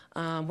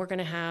 we're going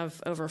to have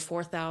over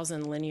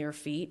 4,000 linear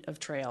feet of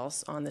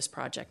trails on this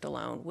project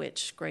alone,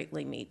 which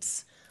greatly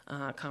meets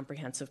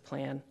comprehensive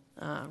plan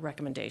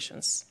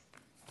recommendations.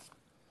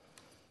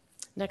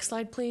 Next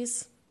slide,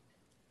 please.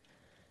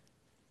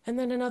 And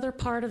then another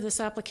part of this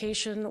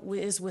application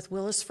is with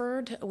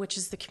Willisford, which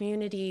is the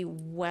community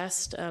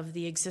west of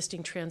the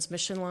existing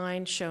transmission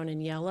line shown in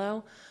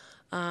yellow.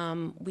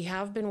 We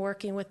have been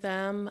working with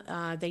them.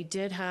 They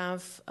did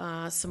have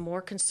some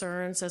more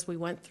concerns as we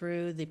went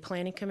through the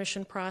Planning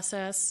Commission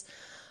process.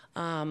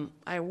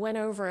 I went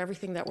over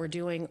everything that we're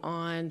doing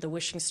on the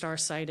Wishing Star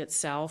site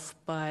itself,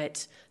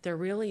 but there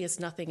really is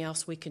nothing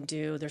else we can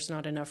do. There's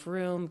not enough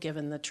room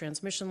given the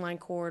transmission line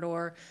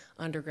corridor,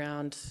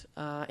 underground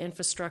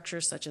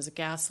infrastructure such as a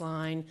gas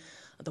line.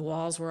 The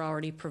walls were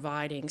already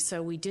providing.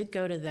 So we did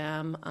go to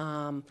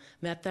them,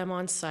 met them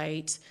on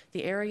site.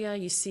 The area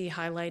you see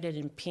highlighted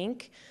in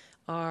pink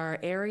are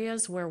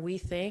areas where we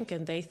think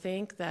and they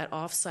think that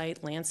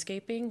off-site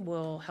landscaping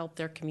will help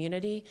their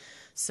community.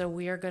 So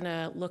we are going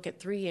to look at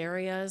 3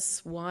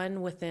 areas,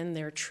 one within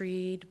their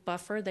treed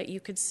buffer that you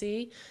could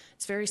see.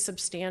 It's very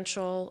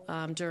substantial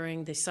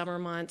during the summer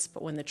months,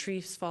 but when the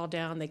trees fall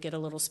down, they get a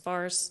little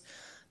sparse.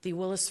 The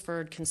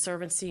Willisford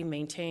Conservancy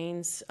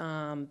maintains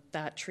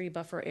that tree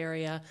buffer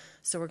area,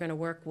 so we're going to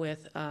work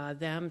with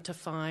them to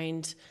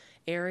find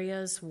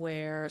areas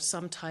where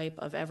some type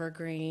of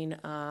evergreen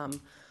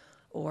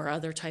or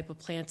other type of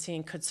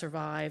planting could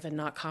survive and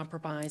not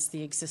compromise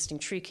the existing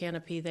tree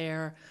canopy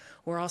there.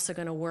 We're also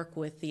going to work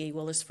with the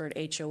Willisford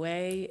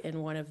HOA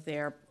in one of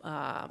their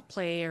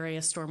play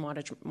area,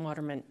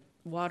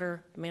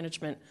 water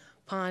management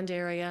pond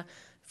area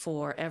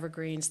for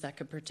evergreens that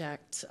could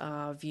protect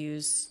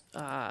views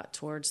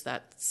towards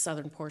that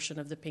southern portion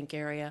of the pink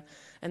area.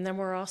 And then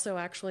we're also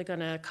actually going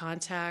to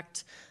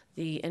contact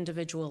the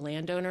individual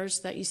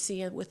landowners that you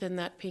see within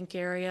that pink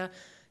area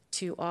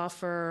to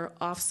offer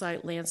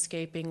off-site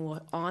landscaping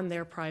on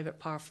their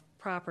private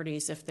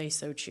properties if they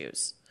so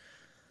choose.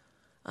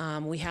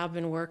 We have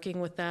been working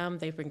with them.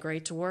 They've been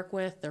great to work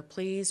with. They're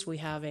pleased. We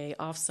have a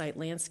off-site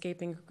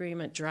landscaping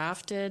agreement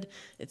drafted.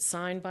 It's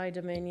signed by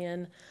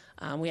Dominion.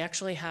 We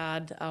actually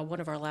had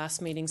one of our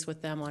last meetings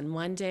with them on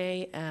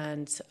Monday,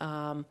 and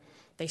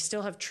they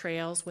still have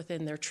trails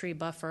within their tree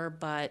buffer,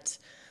 but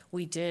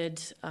we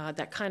did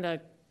that kind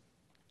of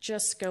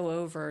just go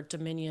over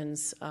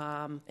Dominion's,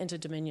 into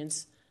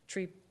Dominion's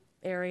tree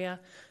area.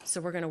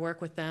 So we're going to work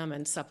with them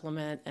and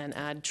supplement and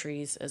add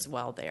trees as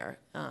well there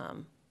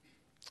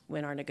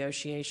in our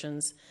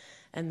negotiations.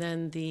 And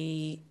then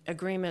the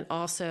agreement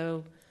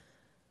also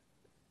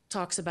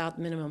talks about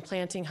minimum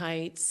planting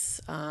heights,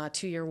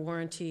 2-year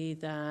warranty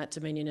that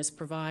Dominion is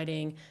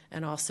providing,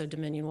 and also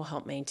Dominion will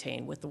help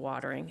maintain with the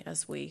watering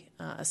as we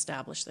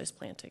establish those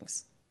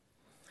plantings.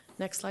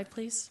 Next slide,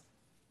 please.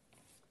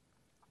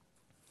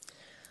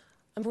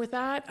 And with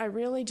that, I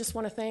really just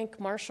want to thank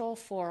Marshall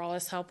for all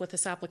his help with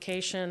this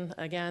application.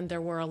 Again, there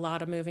were a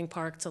lot of moving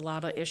parts, a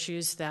lot of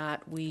issues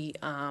that we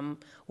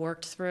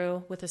worked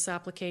through with this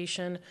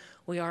application.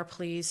 We are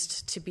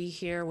pleased to be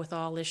here with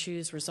all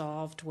issues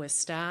resolved with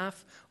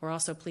staff. We're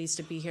also pleased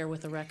to be here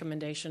with a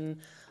recommendation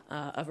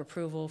of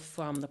approval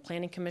from the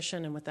Planning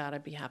Commission. And with that,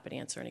 I'd be happy to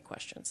answer any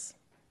questions.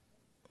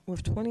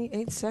 With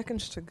 28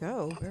 seconds to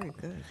go, very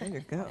good. There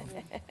you go.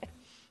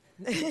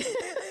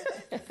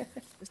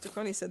 Mr.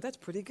 Croney said that's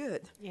pretty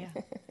good. Yeah.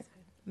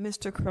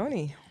 Mr.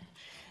 Croney.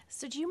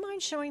 So do you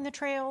mind showing the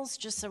trails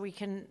just so we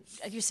can,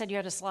 you said you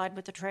had a slide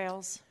with the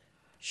trails?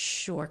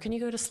 Sure. Can you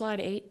go to slide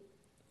 8,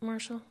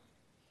 Marshall?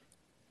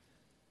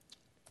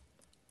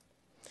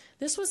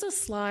 This was a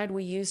slide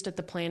we used at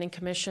the Planning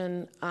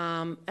Commission.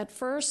 At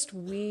first,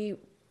 we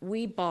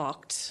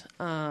balked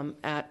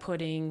at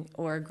putting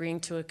or agreeing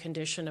to a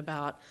condition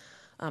about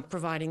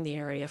providing the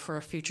area for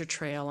a future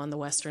trail on the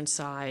western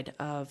side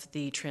of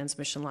the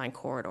transmission line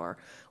corridor.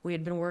 We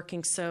had been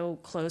working so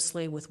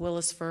closely with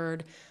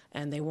Willisford,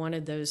 and they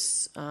wanted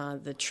those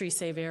the tree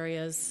save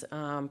areas,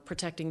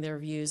 protecting their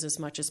views as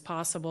much as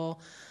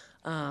possible.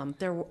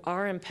 There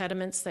are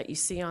impediments that you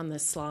see on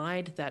this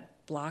slide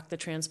that block the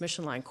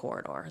transmission line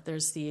corridor.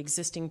 There's the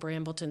existing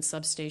Brambleton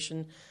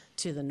substation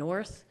to the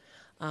north.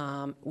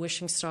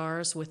 Wishing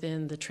Stars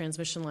within the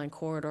transmission line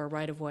corridor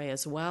right-of-way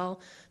as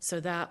well. So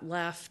that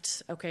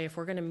left, okay, if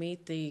we're going to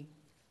meet the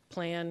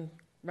plan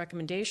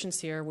recommendations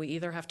here, we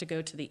either have to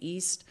go to the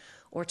east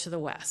or to the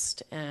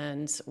west.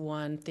 And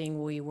one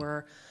thing we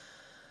were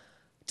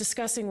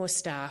discussing with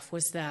staff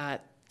was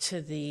that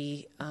to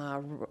the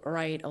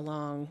right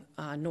along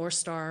North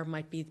Star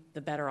might be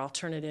the better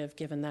alternative,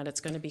 given that it's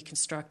going to be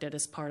constructed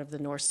as part of the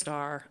North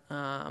Star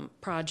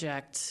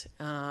project.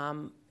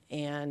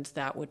 And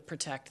that would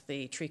protect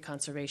the tree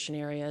conservation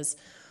areas.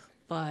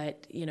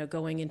 But, you know,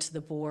 going into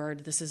the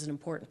board, this is an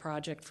important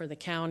project for the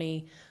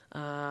county.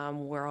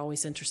 We're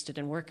always interested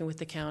in working with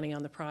the county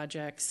on the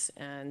projects,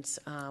 and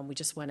we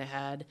just went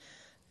ahead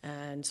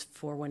and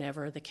for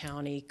whenever the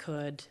county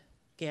could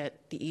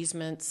get the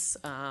easements,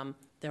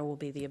 there will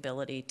be the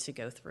ability to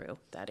go through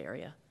that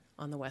area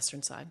on the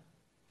western side.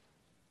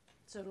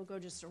 So it'll go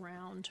just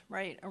around,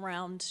 right,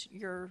 around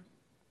your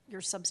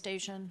your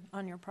substation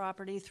on your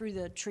property through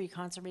the tree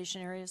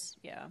conservation areas?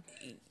 Yeah.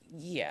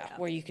 Yeah,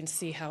 where you can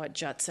see how it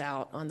juts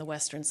out on the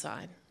western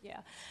side. Yeah.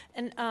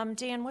 And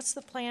Dan, what's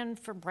the plan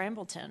for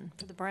Brambleton,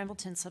 for the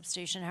Brambleton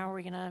substation? How are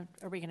we gonna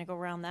go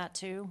around that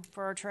too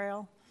for our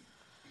trail?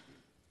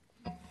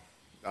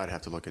 I'd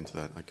have to look into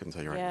that. I couldn't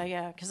tell you right Yeah, now.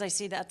 yeah, because I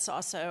see that's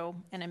also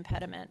an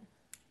impediment,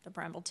 the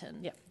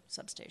Brambleton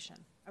substation.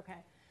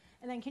 Okay.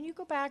 And then can you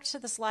go back to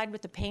the slide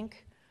with the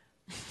pink?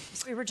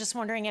 We were just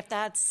wondering if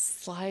that's...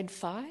 Slide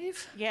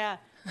 5? Yeah.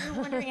 We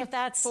were wondering if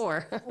that's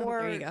 4.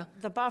 or There you go.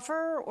 the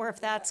buffer, or if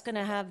that's going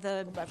to have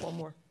the... Go back one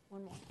more.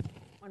 One more.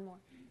 One more.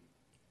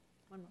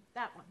 One more.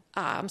 That one.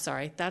 I'm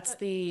sorry. That's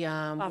the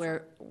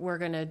where we're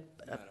going to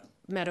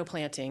meadow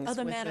plantings. Oh,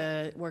 the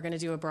meadow. We're going to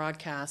do a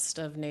broadcast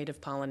of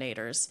native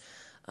pollinators.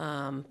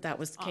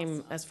 That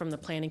came as from the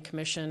Planning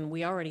Commission.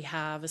 We already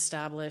have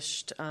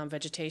established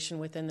vegetation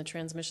within the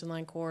transmission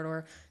line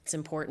corridor. It's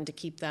important to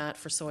keep that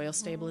for soil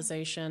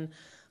stabilization,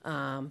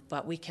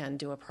 but we can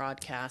do a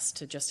broadcast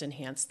to just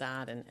enhance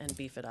that and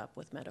beef it up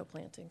with meadow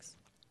plantings.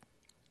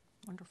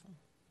 Wonderful.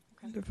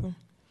 Okay. Wonderful.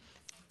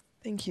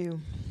 Thank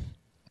you.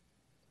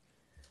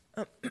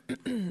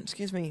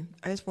 Excuse me.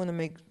 I just want to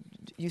make,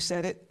 you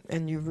said it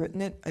and you've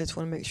written it. I just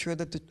want to make sure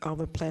that all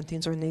the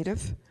plantings are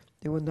native.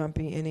 There will not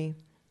be any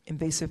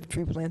invasive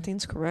tree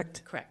plantings,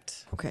 correct?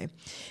 Correct. Okay.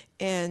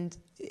 And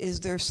is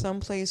there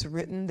someplace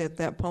written that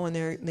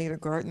pollinator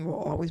garden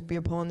will always be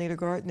a pollinator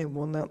garden and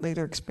will not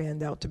later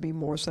expand out to be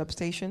more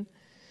substation?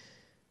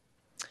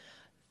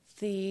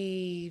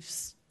 The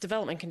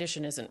development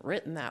condition isn't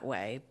written that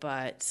way,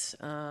 but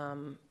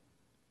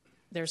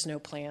there's no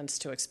plans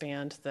to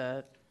expand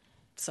the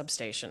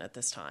substation at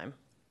this time.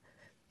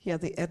 Yeah,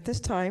 at this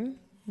time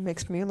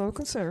makes me a little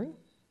concerned.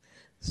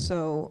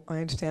 So I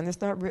understand it's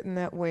not written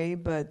that way,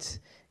 but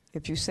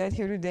if you sat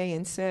here today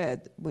and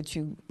said, would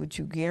you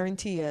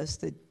guarantee us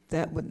that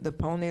the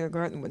pollinator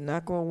garden would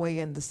not go away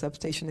and the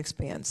substation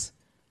expands?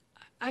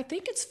 I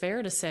think it's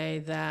fair to say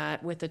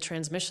that with the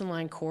transmission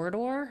line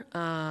corridor,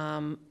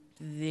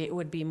 it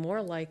would be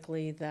more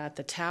likely that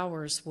the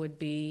towers would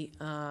be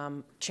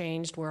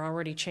changed. We're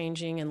already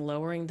changing and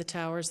lowering the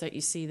towers that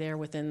you see there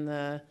within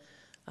the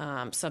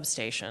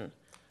substation.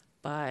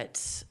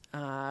 But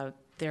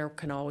there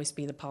can always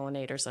be the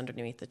pollinators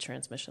underneath the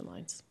transmission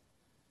lines.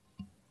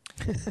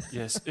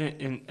 Yes,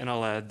 and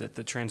I'll add that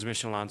the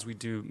transmission lines, we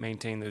do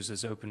maintain those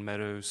as open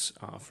meadows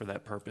for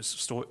that purpose,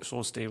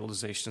 soil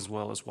stabilization as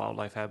well as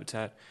wildlife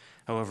habitat.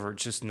 However,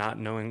 just not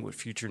knowing what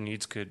future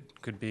needs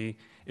could be,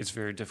 it's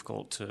very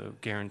difficult to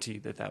guarantee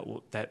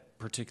that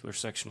particular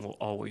section will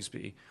always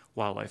be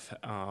wildlife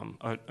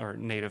or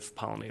native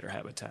pollinator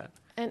habitat.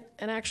 And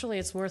actually,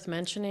 it's worth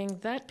mentioning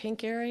that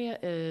pink area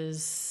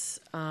is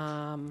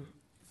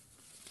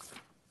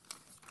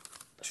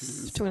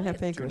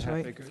 2.5 acres,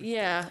 right?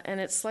 Yeah, and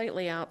it's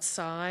slightly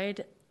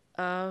outside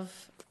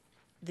of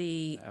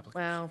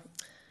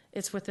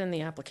it's within the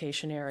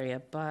application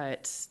area,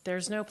 but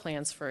there's no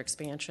plans for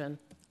expansion.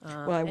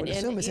 Well, I would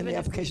assume it's in the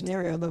application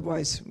area,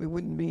 otherwise we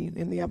wouldn't be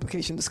in the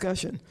application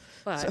discussion.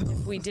 But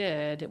if we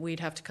did, we'd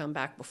have to come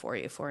back before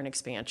you for an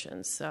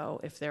expansion.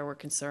 So if there were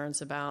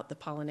concerns about the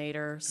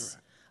pollinators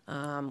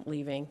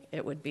leaving,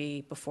 it would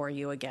be before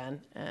you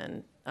again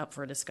and up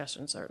for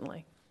discussion,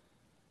 certainly.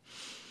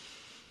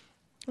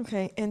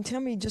 Okay, and tell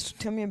me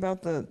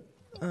about the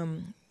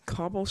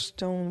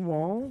cobblestone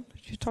wall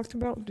you talked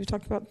about. Did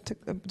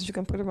you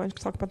come put it on?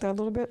 Talk about that a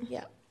little bit.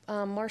 Yeah.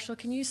 Marshall,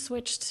 can you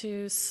switch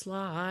to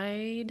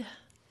slide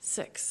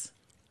 6?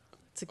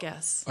 It's a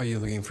guess. Are you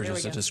looking for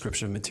just a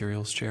description of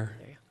materials, Chair?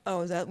 Oh,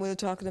 is that what we're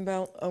talking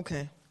about?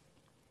 Okay.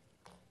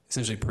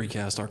 Essentially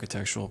precast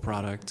architectural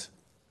product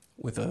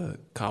with a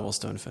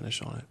cobblestone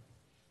finish on it.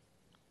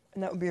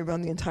 And that would be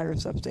around the entire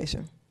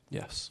substation?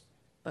 Yes.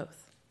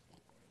 Both.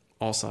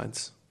 All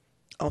sides.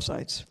 All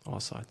sides? All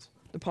sides.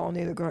 The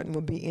pollinator garden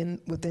would be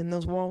within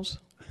those walls?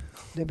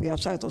 They'd be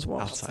outside those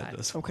walls? Outside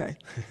those. Okay.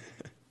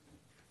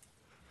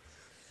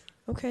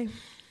 Okay.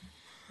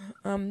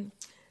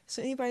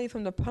 So anybody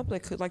from the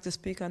public who'd like to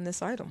speak on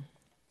this item?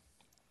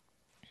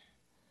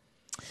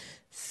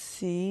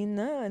 See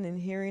none and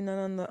hearing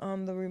none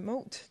on the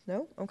remote.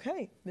 No?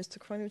 Okay. Mr.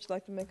 Cronin, would you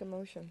like to make a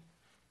motion?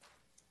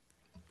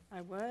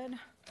 I would.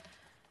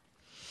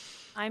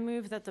 I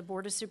move that the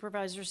Board of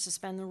Supervisors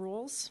suspend the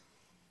rules.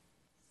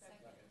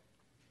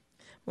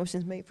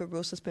 Motion's made for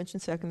rule suspension,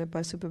 seconded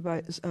by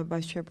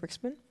Vice Chair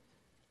Brixman.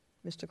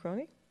 Mr.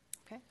 Cronin?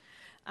 Okay.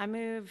 I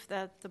move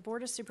that the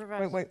Board of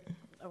Supervisors... Wait.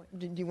 Oh,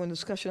 do you want a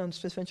discussion on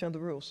suspension of the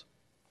rules?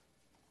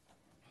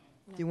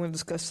 No. Do you want to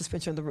discuss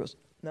suspension of the rules?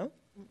 No?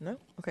 No?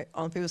 Okay.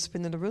 All in favor of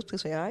suspending the rules,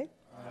 please say aye.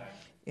 Aye.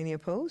 Any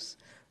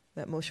opposed?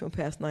 That motion will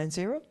pass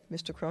 9-0.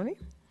 Mr. Cronin?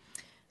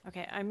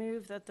 Okay. I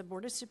move that the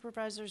Board of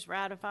Supervisors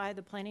ratify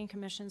the Planning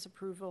Commission's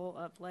approval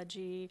of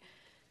Leggy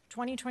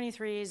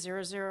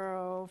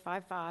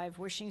 2023-0055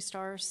 Wishing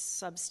Star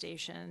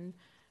Substation,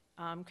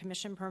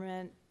 Commission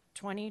Permit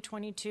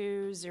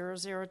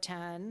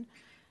 2022-0010,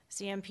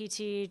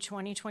 CMPT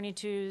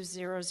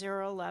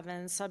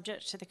 2022-0011,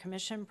 subject to the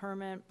commission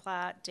permit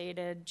plat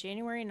dated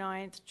January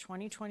 9th,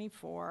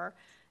 2024,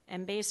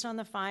 and based on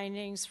the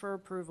findings for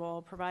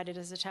approval provided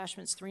as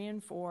attachments 3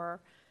 and 4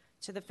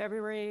 to the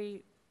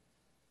February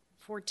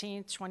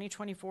 14th,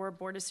 2024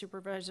 Board of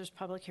Supervisors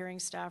Public Hearing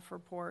Staff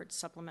Report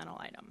supplemental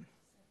item.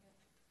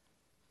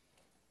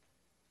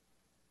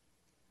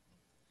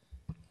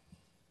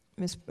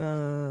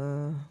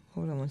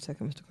 Hold on one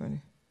second, Mr.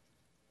 Carney.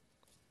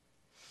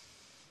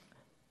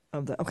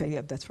 Okay,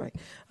 yeah, that's right.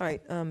 All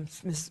right,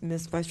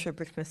 Ms. Vice Chair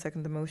Brickman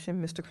seconded the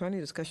motion. Mr. Carney,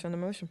 discussion on the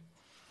motion.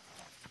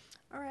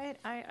 All right,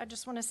 I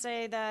just want to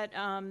say that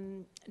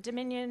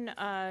Dominion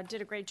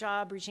did a great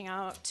job reaching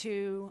out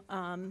to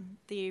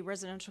the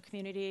residential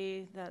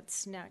community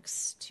that's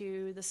next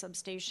to the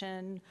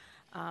substation.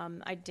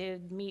 I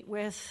did meet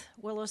with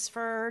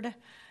Willisford,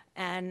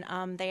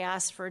 and they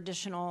asked for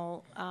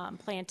additional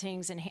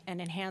plantings and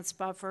enhanced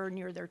buffer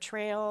near their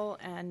trail,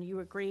 and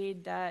you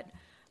agreed that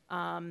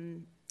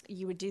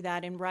you would do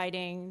that in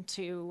writing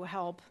to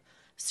help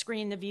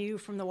screen the view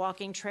from the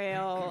walking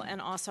trail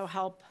and also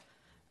help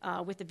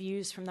with the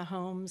views from the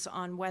homes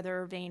on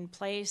Weather Vane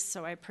Place,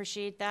 so I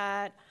appreciate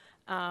that.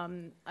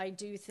 I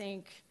do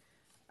think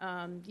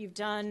you've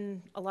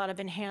done a lot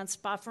of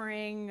enhanced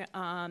buffering,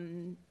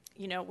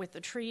 with the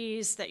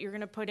trees that you're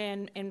going to put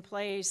in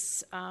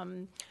place,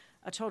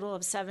 a total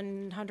of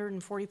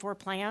 744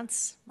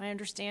 plants, my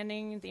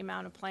understanding, the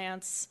amount of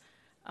plants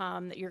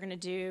that you're going to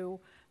do,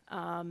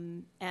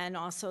 and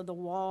also the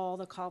wall,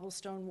 the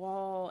cobblestone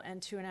wall, and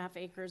 2.5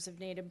 acres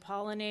of native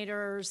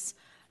pollinators.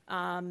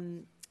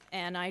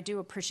 And I do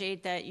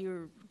appreciate that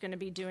you're going to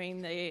be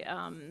doing the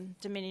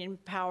Dominion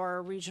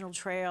Power Regional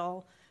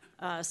Trail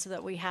so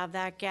that we have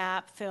that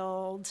gap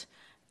filled,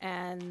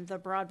 and the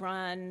Broad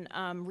Run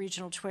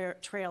Regional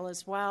Trail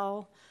as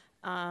well.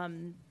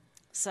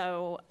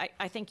 So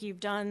I think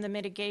you've done the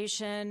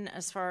mitigation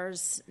as far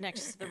as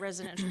next to the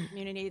residential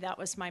community. That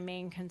was my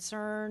main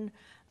concern,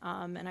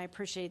 and I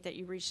appreciate that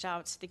you reached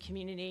out to the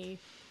community,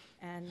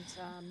 and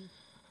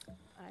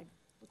I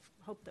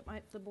hope that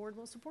the board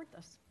will support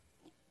this.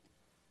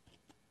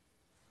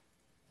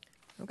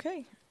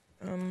 Okay.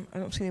 I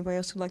don't see anybody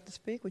else who'd like to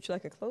speak. Would you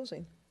like a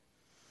closing?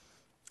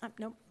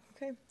 Nope.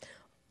 Okay.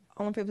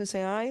 All in favor, please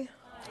say aye.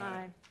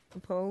 Aye.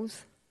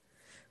 Oppose?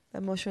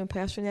 That motion will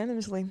pass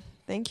unanimously.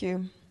 Thank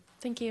you.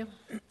 Thank you.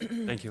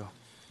 Thank you all.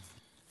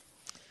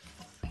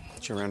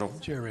 Chair Randall.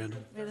 Chair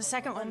Randall. There's a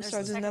second one. I'm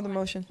sorry, there's another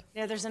motion.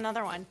 Yeah, there's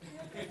another one.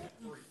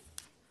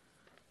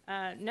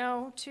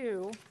 No,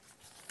 2.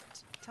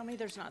 Tell me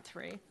there's not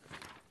 3.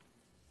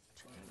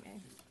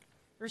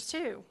 There's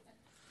 2.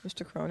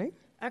 Mr. Crony?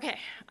 Okay,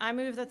 I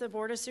move that the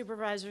Board of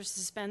Supervisors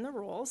suspend the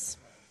rules.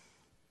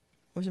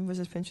 Motion for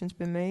suspension's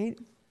been made.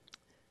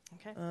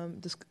 Okay.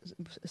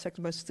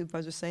 Second by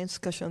Supervisor Sain.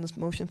 Discussion on this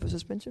motion for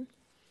suspension.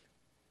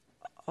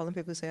 All in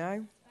favor, say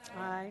aye.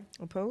 Aye.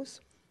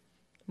 Oppose?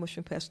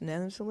 Motion passed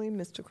unanimously.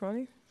 Mr.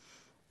 Crony?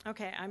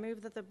 Okay, I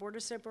move that the Board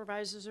of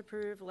Supervisors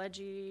approve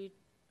Leggy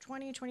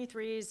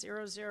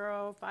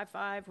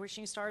 2023-0055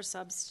 Wishing Star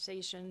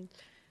Substation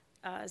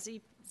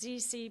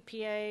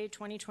ZCPA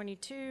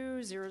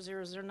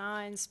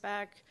 2022-0009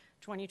 spec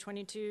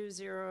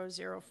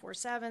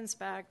 2022-0047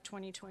 spec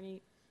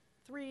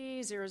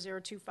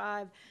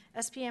 2023-0025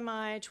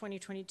 SPMI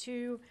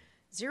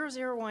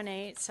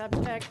 2022-0018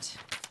 subject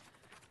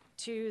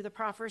to the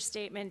proffer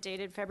statement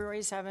dated February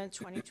 7th,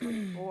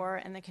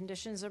 2024 and the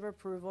conditions of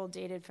approval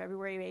dated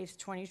February 8th,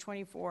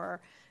 2024,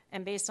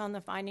 and based on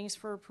the findings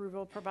for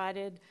approval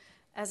provided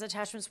as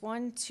attachments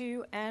 1,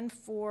 2, and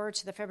 4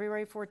 to the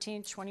February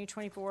 14th,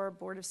 2024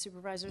 Board of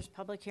Supervisors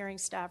Public Hearing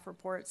Staff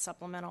Report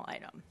supplemental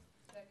item.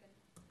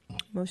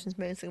 Motion's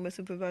made, second by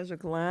Supervisor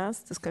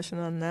Glass. Discussion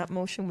on that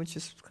motion, which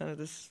is kind of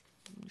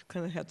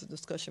had the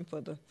discussion for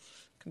the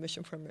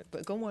commission permit,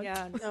 but go on.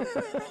 Yeah,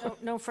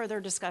 no further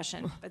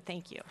discussion, but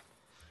thank you.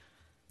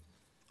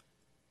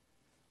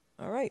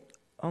 All right.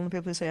 All in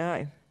favor, please say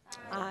aye.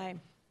 Aye.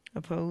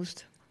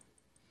 Opposed?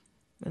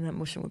 And that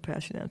motion will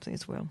pass unanimously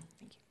as well.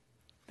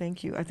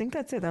 Thank you. I think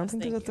that's it. I don't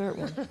think there's a third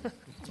one.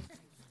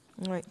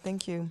 All right,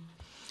 thank you.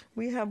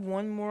 We have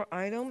one more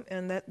item,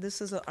 and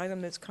this is an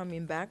item that's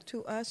coming back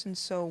to us, and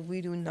so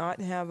we do not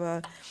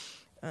have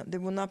there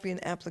will not be an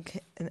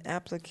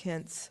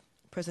applicant's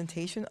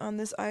presentation on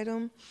this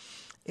item.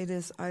 It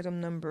is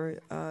item number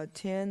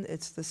 10.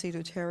 It's the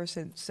Cedar Terrace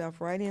and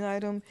self-writing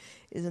item.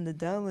 Is in the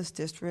Dallas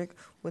District.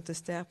 Would the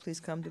staff please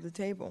come to the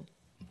table?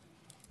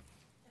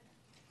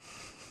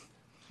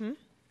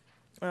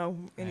 Oh,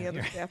 any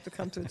other staff to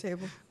come to the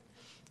table?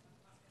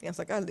 Yeah, it's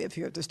like, I live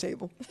here at this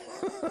table.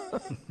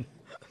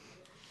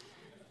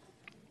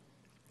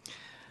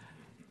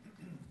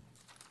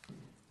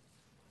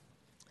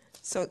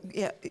 So,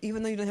 yeah,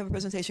 even though you don't have a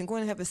presentation, go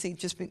ahead and have a seat,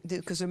 just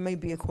because there may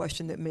be a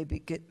question that may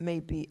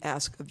be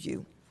asked of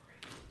you.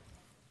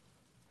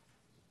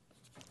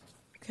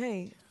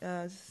 Okay,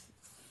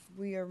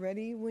 we are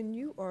ready when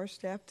you are,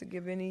 staff, to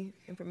give any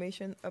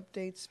information,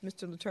 updates.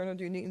 Mr. Letourneau,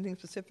 do you need anything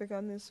specific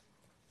on this?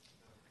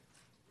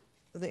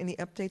 Are there any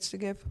updates to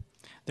give?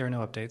 There are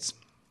no updates.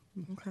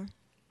 Okay.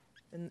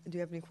 And do you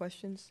have any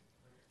questions?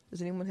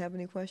 Does anyone have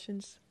any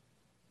questions?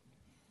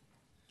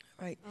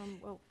 All right.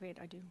 Well, wait,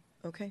 I do.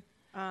 Okay.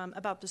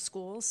 About the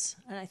schools,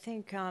 and I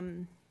think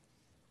Bev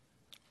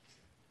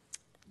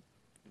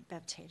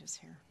Tate is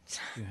here.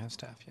 You have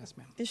staff, yes,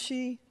 ma'am. Is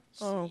she?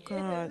 Oh,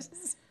 God.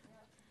 Is.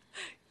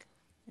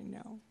 I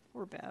know.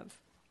 We're Bev.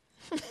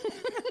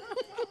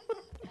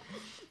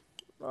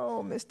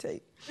 Oh, Miss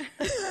Tate.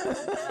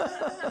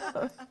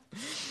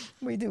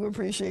 We do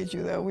appreciate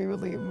you, though. We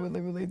really,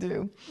 really, really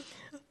do.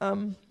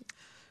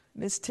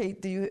 Miss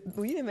Tate, you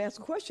didn't ask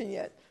a question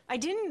yet. I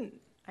didn't.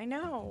 I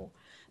know.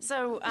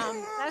 So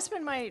that's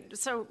been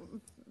so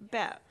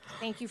Bev,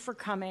 thank you for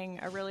coming.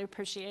 I really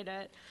appreciate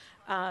it.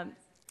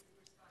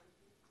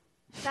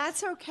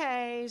 That's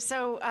okay.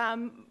 So,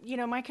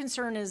 my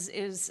concern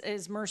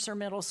is Mercer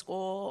Middle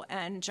School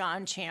and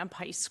John Champ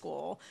High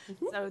School.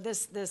 Mm-hmm. So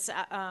this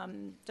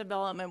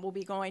development will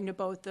be going to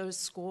both those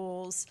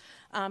schools.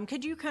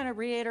 Could you kind of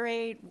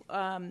reiterate,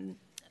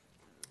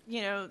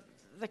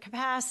 the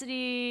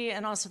capacity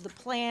and also the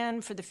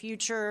plan for the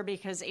future,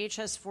 because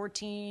HS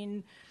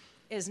 14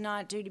 is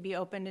not due to be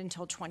opened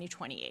until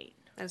 2028.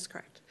 That is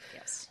correct.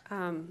 Yes.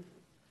 And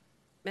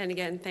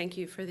again, thank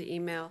you for the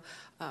email,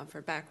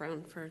 for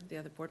background for the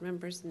other board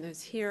members and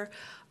those here.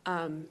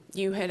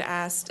 You had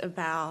asked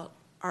about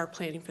our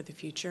planning for the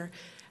future,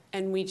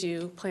 and we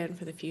do plan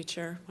for the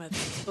future, whether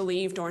it's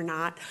believed or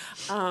not.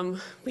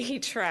 We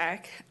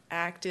track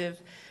active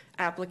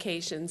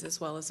applications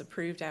as well as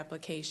approved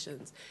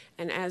applications.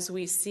 And as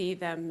we see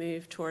them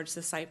move towards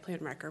the site plan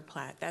record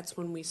plat, that's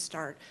when we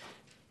start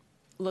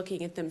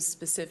looking at them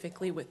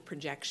specifically with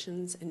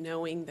projections and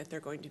knowing that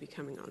they're going to be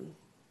coming on.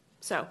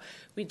 So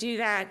we do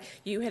that.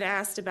 You had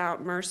asked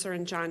about Mercer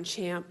and John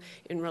Champ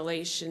in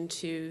relation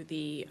to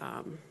the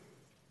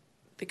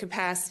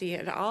capacity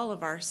at all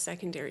of our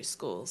secondary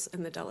schools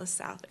in the Dulles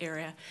South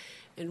area.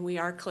 And we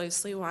are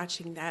closely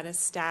watching that as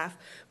staff.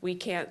 We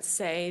can't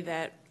say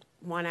that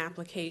one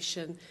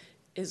application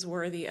is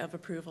worthy of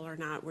approval or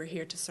not. We're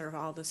here to serve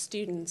all the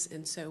students,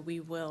 and so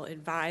we will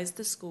advise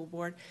the school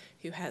board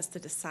who has the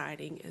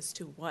deciding as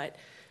to what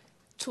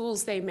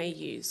tools they may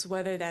use,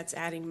 whether that's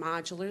adding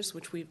modulars,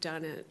 which we've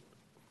done at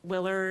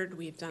Willard,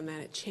 we've done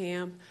that at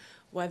Champ,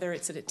 whether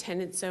it's an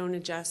attendance zone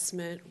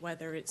adjustment,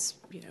 whether it's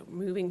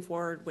moving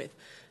forward with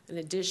an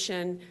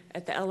addition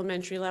at the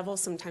elementary level.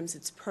 Sometimes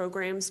it's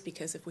programs,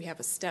 because if we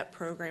have a step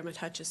program at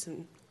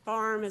Hutchison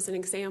Farm as an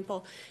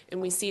example, and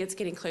we see it's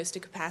getting close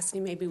to capacity,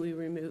 maybe we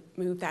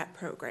move that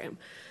program.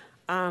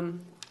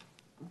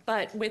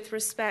 But with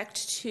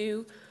respect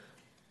to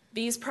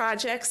these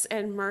projects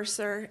and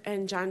Mercer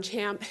and John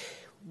Champ,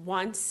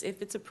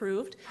 if it's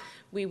approved,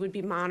 we would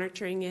be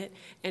monitoring it,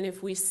 and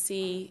if we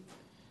see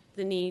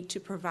the need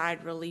to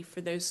provide relief for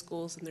those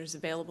schools and there's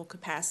available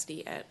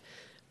capacity at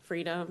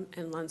Freedom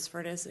and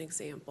Lunsford as an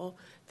example,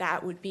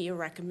 that would be a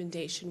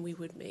recommendation we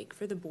would make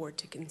for the board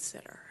to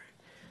consider.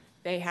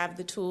 They have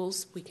the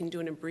tools. We can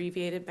do an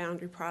abbreviated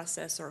boundary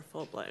process or a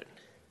full-blown.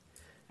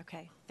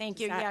 Okay,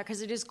 thank you. Yeah,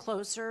 because it is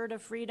closer to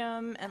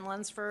Freedom and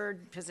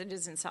Lunsford, because it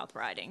is in South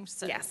Riding.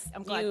 So yes,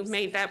 I'm glad you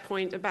made that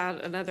point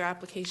about another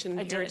application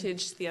in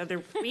Heritage the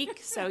other week.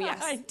 So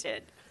yes, I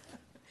did.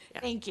 Yeah.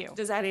 Thank you.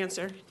 Does that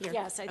answer?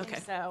 Yes, I think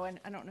so. And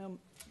I don't know.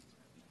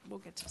 We'll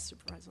get to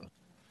Supervisor.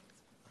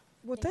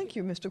 Well, thank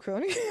you, Mr.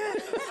 Crony.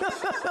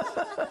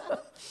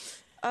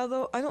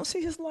 Although I don't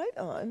see his light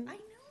on. I know.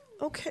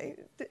 Okay.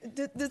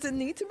 Does it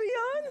need to be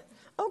on?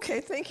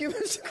 Okay, thank you,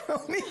 Mr.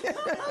 Crony.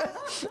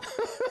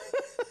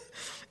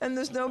 And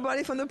there's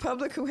nobody from the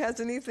public who has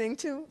anything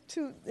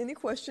any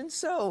questions.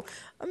 So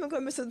I'm going to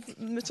go to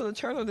Mr.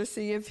 Letourneau to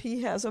see if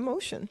he has a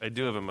motion. I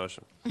do have a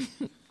motion.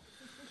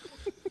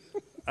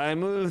 I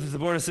move that the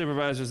Board of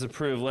Supervisors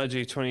approve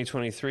Leggy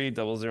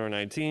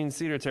 2023-0019,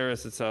 Cedar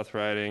Terrace at South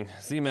Riding,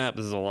 ZMAP,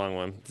 this is a long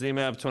one,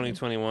 ZMAP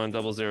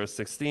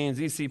 2021-0016,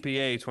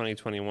 ZCPA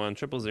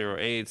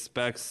 2021-0008,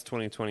 Specs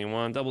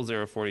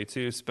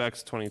 2021-0042,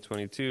 Specs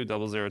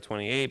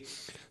 2022-0028,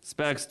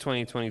 Specs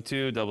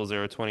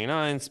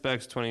 2022-0029,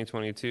 Specs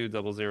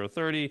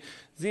 2022-0030,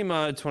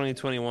 ZMOD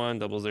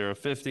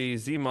 2021-0050,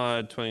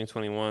 ZMOD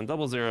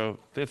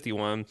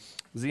 2021-0051,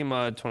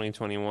 ZMOD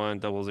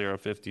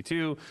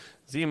 2021-0052,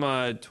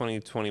 ZMOD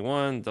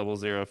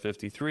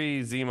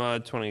 2021-0053,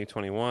 ZMOD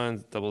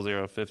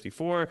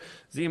 2021-0054,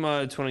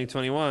 ZMOD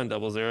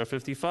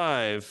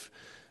 2021-0055,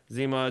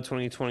 ZMOD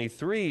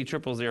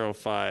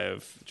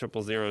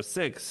 2023-0005,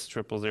 0006,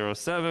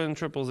 0007,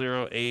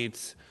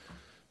 0008,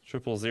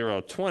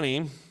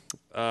 0020,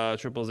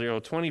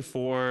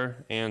 0024,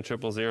 and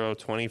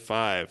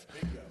 0025.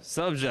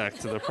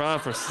 Subject to the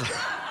proper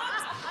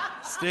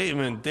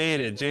statement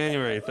dated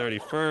January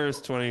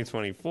 31st,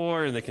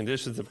 2024, and the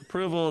conditions of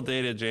approval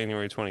dated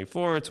January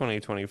 24,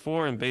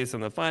 2024, and based on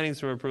the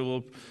findings for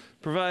approval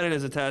provided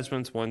as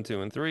attachments 1,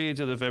 2, and 3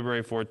 to the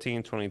February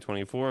 14,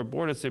 2024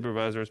 Board of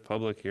Supervisors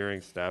Public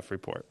Hearing Staff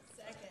Report.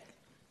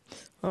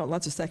 Oh,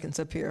 lots of seconds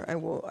up here. I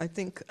don't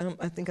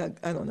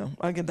know.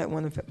 I'll get that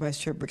one of Vice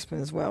Chair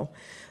Brixman as well.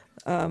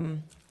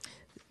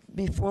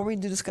 Before we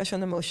do discussion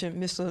on the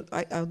motion,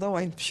 although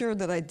I'm sure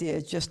that I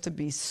did, just to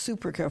be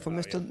super careful,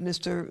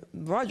 Mr.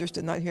 Rogers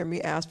did not hear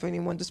me ask for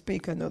anyone to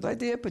speak. I know that I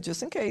did, but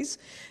just in case,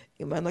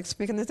 you might like to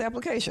speak in this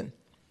application.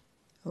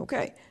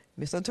 Okay,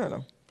 Mr.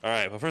 Letourneau. All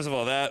right. Well, first of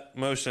all, that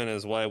motion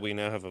is why we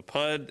now have a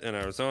PUD in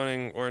our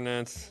zoning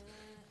ordinance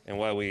and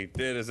why we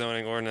did a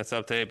zoning ordinance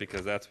update,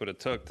 because that's what it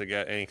took to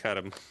get any kind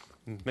of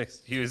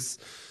mixed use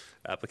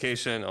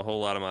application, a whole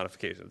lot of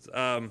modifications.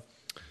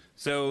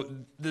 So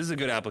this is a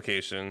good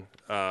application.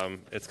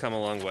 It's come a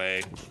long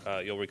way.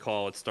 You'll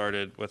recall it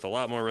started with a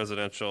lot more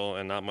residential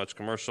and not much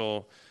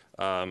commercial.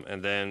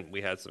 And then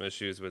we had some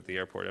issues with the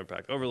Airport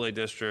Impact Overlay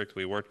District.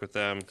 We worked with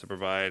them to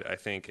provide, I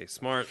think, a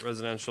smart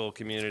residential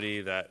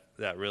community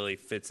that really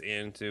fits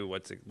into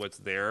what's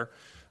there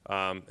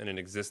in an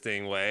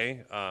existing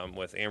way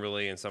with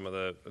Amberley and some of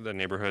the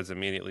neighborhoods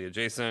immediately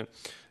adjacent,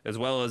 as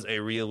well as a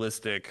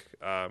realistic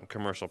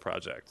commercial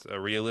project.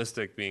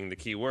 Realistic being the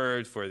key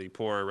word for the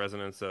poor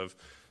residents of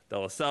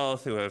Dulles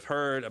South who have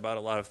heard about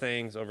a lot of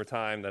things over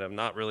time that have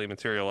not really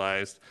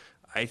materialized.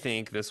 I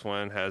think this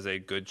one has a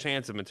good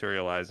chance of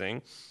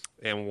materializing,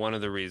 and one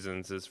of the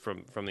reasons is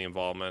from the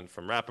involvement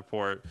from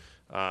Rappaport,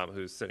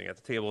 who's sitting at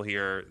the table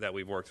here, that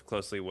we've worked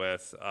closely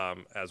with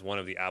as one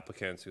of the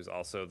applicants, who's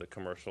also the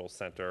commercial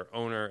center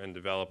owner and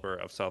developer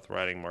of South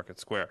Riding Market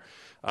Square.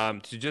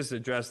 To just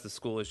address the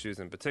school issues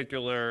in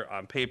particular,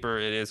 on paper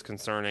it is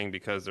concerning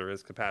because there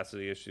is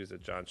capacity issues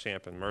at John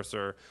Champ and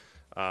Mercer.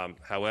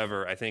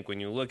 However, I think when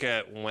you look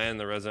at when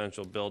the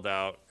residential build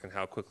out and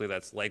how quickly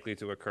that's likely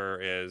to occur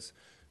is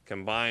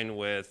combined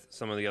with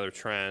some of the other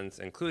trends,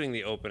 including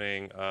the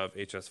opening of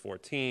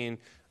HS14,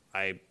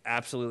 I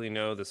absolutely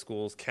know the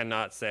schools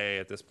cannot say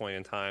at this point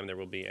in time there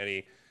will be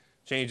any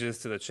changes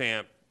to the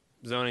Champ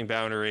zoning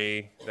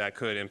boundary that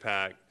could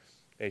impact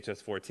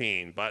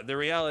HS14. But the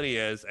reality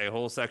is a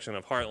whole section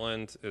of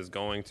Heartland is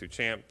going to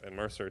Champ and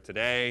Mercer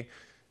today.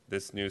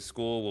 This new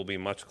school will be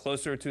much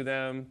closer to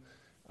them.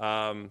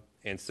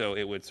 And so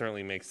it would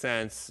certainly make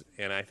sense.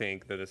 And I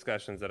think the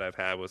discussions that I've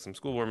had with some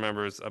school board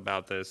members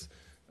about this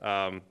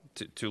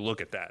to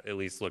look at that, at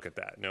least look at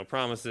that. No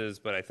promises,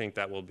 but I think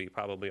that will be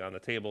probably on the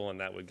table, and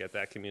that would get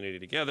that community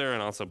together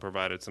and also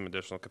provided some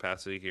additional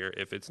capacity here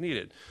if it's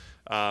needed.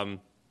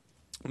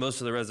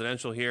 Most of the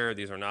residential here,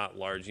 these are not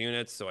large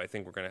units, so I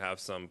think we're going to have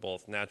some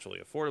both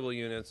naturally affordable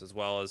units as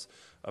well as,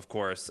 of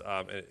course,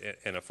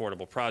 an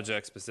affordable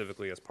project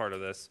specifically as part of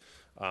this.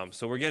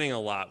 So we're getting a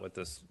lot with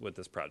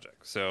this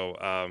project.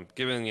 So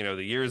given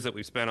the years that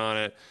we've spent on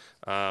it,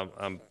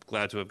 I'm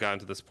glad to have gotten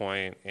to this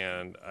point,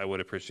 and I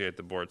would appreciate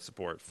the board's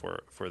support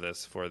for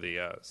this for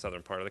the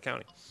southern part of the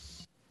county.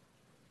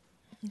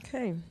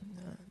 Okay,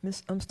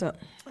 Ms. Umstadt.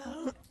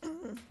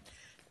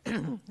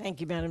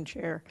 Thank you, Madam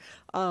Chair.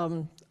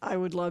 I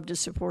would love to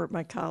support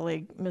my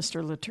colleague,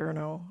 Mr.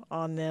 Letourneau,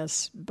 on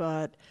this,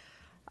 but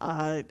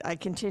I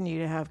continue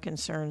to have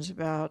concerns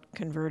about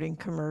converting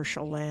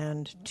commercial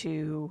land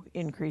to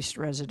increased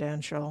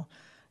residential.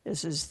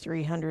 This is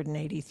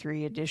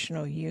 383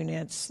 additional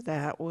units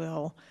that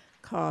will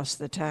cost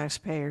the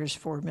taxpayers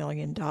 $4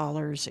 million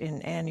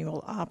in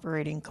annual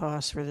operating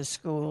costs for the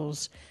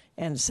schools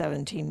and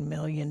 $17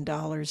 million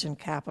in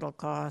capital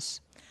costs.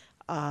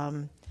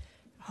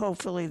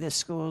 Hopefully the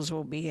schools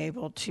will be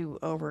able to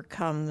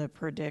overcome the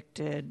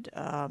predicted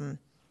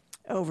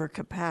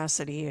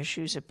overcapacity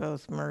issues at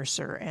both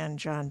Mercer and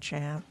John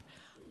Champ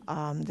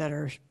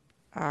that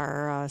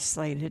are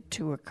slated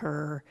to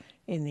occur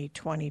in the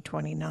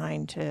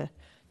 2029 to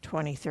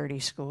 2030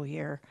 school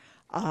year.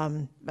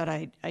 But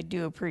I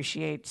do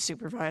appreciate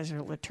Supervisor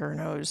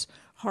Letourneau's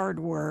hard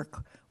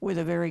work with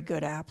a very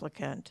good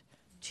applicant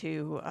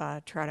to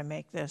try to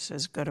make this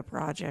as good a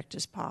project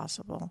as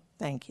possible.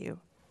 Thank you.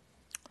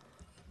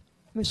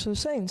 Mr.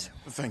 Sains.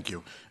 Thank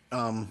you.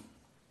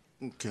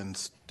 Can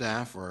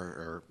staff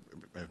or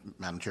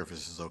Madam Chair, if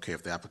this is okay,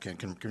 if the applicant,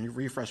 can you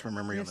refresh my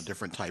memory on the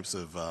different types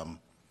of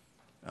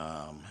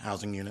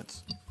housing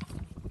units?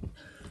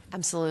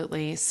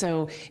 Absolutely.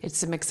 So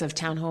it's a mix of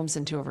townhomes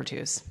and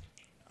 2-over-2s.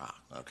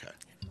 Okay.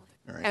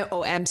 All right.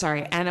 Oh, I'm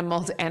sorry, and a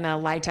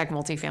LIHTC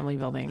multifamily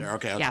building. Yeah,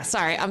 okay. Yeah,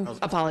 sorry.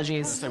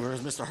 Apologies. Say,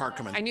 where's Mr.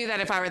 Hartman? I knew that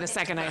if I were the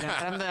second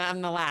item, but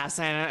I'm the last.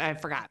 I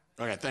forgot.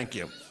 Okay, thank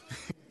you.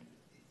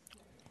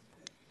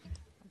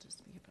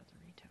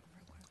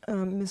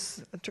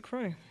 Ms.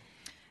 Chakrai.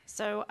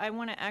 So I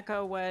want to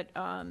echo what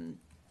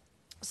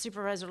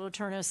Supervisor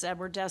Letourneau said.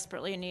 We're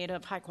desperately in need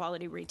of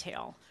high-quality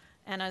retail.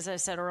 And as I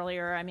said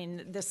earlier, I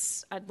mean,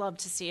 I'd love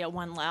to see a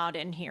One Loud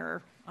in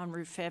here on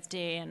Route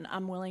 50, and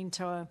I'm willing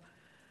to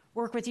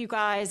work with you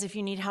guys if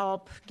you need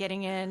help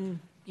getting in,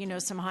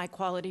 some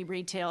high-quality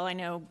retail. I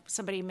know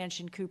somebody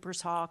mentioned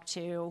Cooper's Hawk,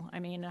 too. I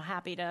mean,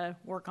 happy to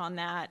work on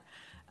that.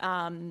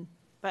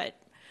 But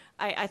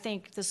I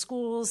think the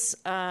schools,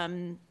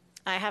 I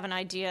have an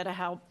idea to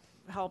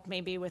help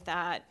maybe with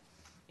that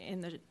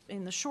in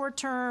the short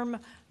term,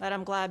 but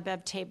I'm glad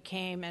Bev Tape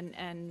came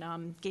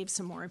and gave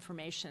some more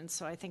information,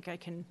 so I think I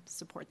can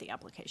support the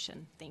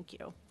application. Thank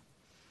you.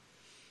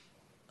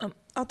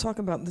 I'll talk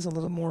about this a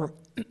little more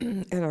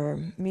at our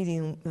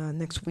meeting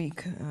next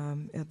week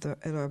at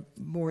our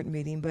board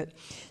meeting. But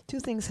two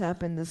things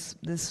happened this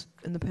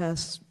in the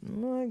past,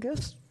 well, I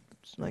guess,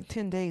 like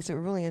 10 days that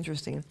were really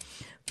interesting.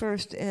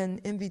 First, in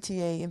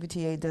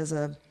MBTA does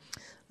a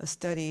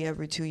study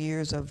every 2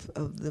 years of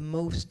the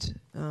most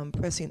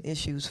pressing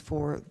issues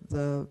for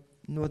the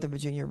Northern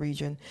Virginia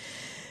region.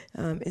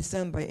 It's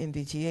done by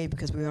MBTA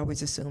because we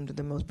always assumed that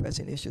the most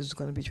pressing issues is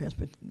going to be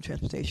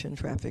transportation,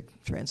 traffic,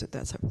 transit,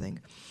 that type of thing.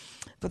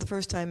 For the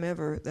first time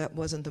ever, that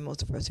wasn't the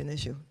most pressing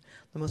issue.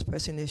 The most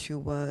pressing issue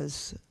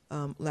was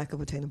lack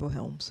of attainable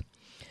homes.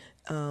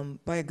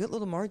 By a good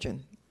little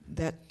margin,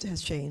 that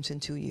has changed in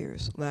 2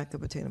 years, lack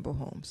of attainable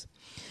homes.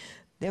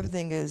 The other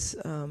thing is,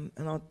 and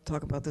I'll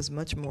talk about this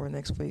much more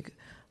next week,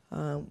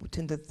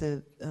 attended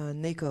the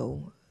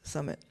NACO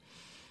summit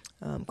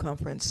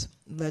conference,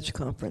 LEDGE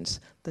conference.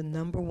 The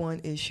number one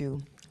issue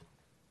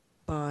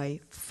by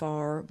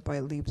far, by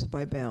leaps,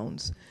 by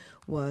bounds,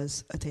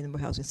 was attainable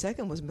housing.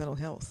 Second was mental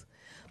health,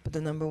 but the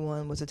number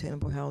one was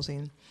attainable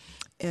housing,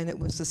 and it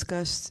was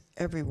discussed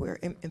everywhere.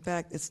 In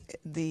fact, it's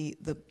the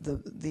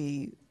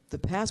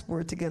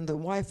password to get into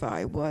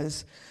Wi-Fi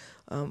was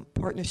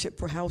partnership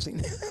for housing.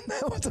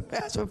 That was the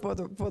password for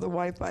the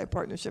Wi-Fi,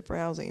 partnership for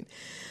housing.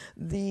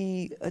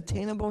 The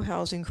attainable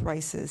housing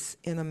crisis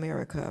in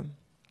America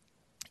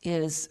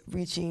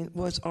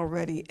was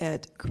already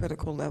at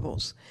critical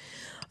levels.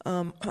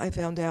 I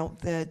found out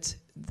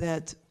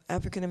that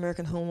African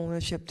American home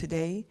ownership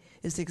today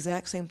is the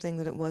exact same thing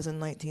that it was in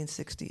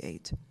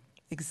 1968.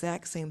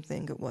 Exact same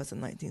thing it was in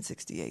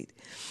 1968.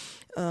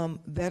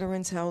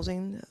 Veterans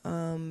housing,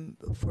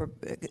 for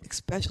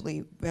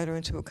especially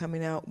veterans who are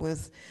coming out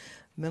with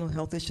mental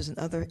health issues and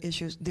other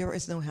issues, there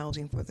is no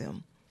housing for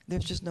them.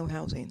 There's just no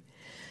housing.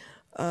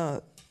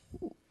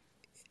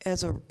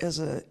 As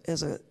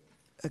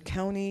a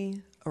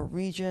county, a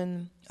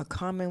region, a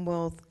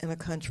commonwealth, and a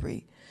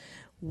country,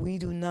 we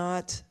do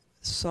not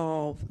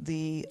solve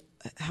the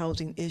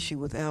housing issue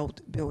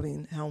without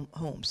building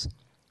homes.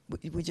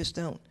 We just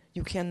don't.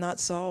 You cannot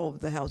solve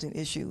the housing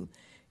issue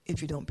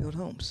if you don't build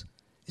homes.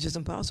 It's just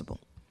impossible.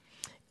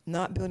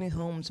 Not building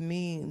homes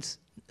means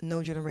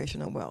no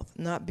generational wealth.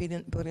 Not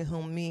building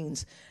home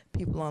means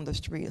people on the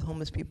street,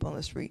 homeless people on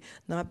the street.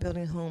 Not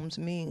building homes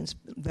means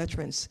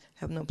veterans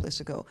have no place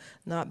to go.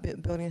 Not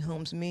building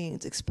homes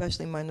means,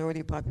 especially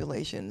minority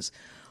populations,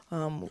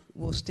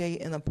 will stay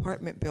in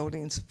apartment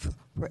buildings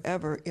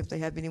forever if they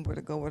have anywhere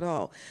to go at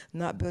all.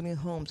 Not building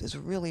homes is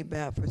really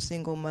bad for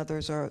single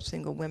mothers or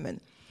single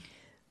women.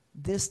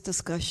 This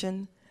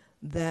discussion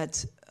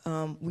that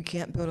we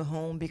can't build a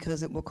home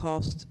because it will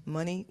cost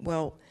money,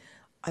 well,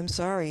 I'm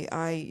sorry,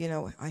 I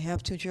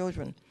have 2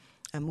 children.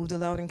 I moved to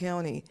Loudoun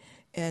County,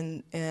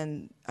 and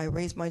I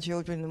raised my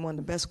children in one of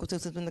the best school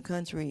systems in the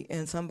country,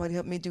 and somebody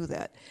helped me do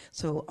that.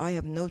 So I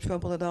have no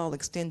trouble at all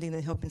extending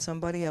and helping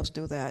somebody else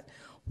do that.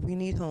 We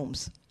need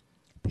homes.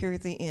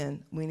 Period, the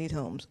end. We need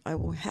homes. I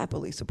will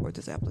happily support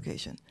this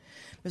application.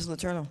 Ms.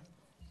 Letourneau.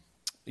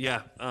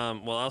 Yeah,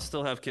 well, I'll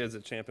still have kids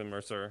at Champ and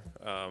Mercer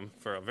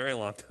for a very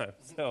long time.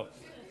 So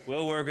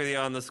we'll work with you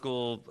on the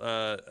school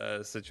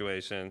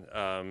situation.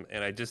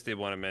 And I just did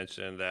want to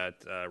mention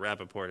that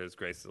Rappaport has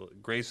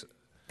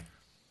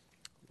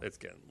it's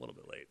getting a little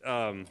bit late.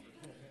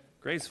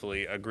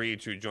 Gracefully agreed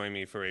to join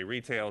me for a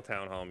retail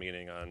town hall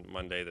meeting on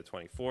Monday the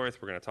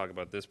 24th. We're going to talk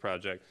about this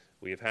project.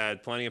 We have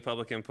had plenty of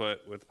public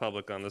input with the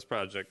public on this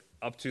project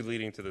up to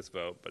leading to this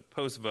vote, but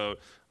post-vote,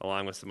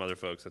 along with some other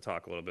folks, to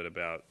talk a little bit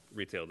about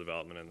retail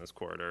development in this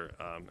corridor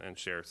and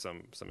share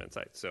some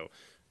insights. So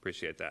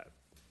appreciate that.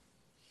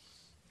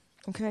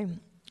 Okay.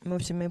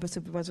 Motion made by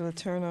Supervisor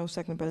Letourneau,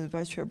 seconded by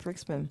Vice Chair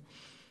Brixman.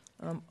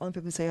 All in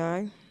favor say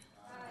aye. Aye.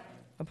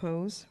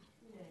 Oppose?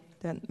 Nay.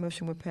 That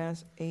motion would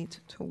pass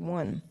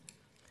 8-1.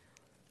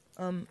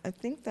 I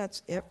think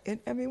that's it,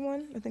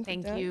 everyone.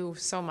 Thank you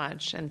so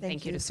much, and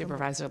thank you to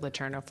Supervisor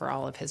Letourneau for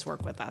all of his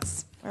work with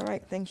us. All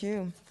right, thank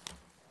you.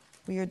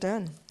 We are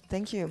done.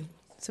 Thank you.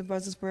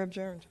 Supervisors, we're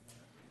adjourned.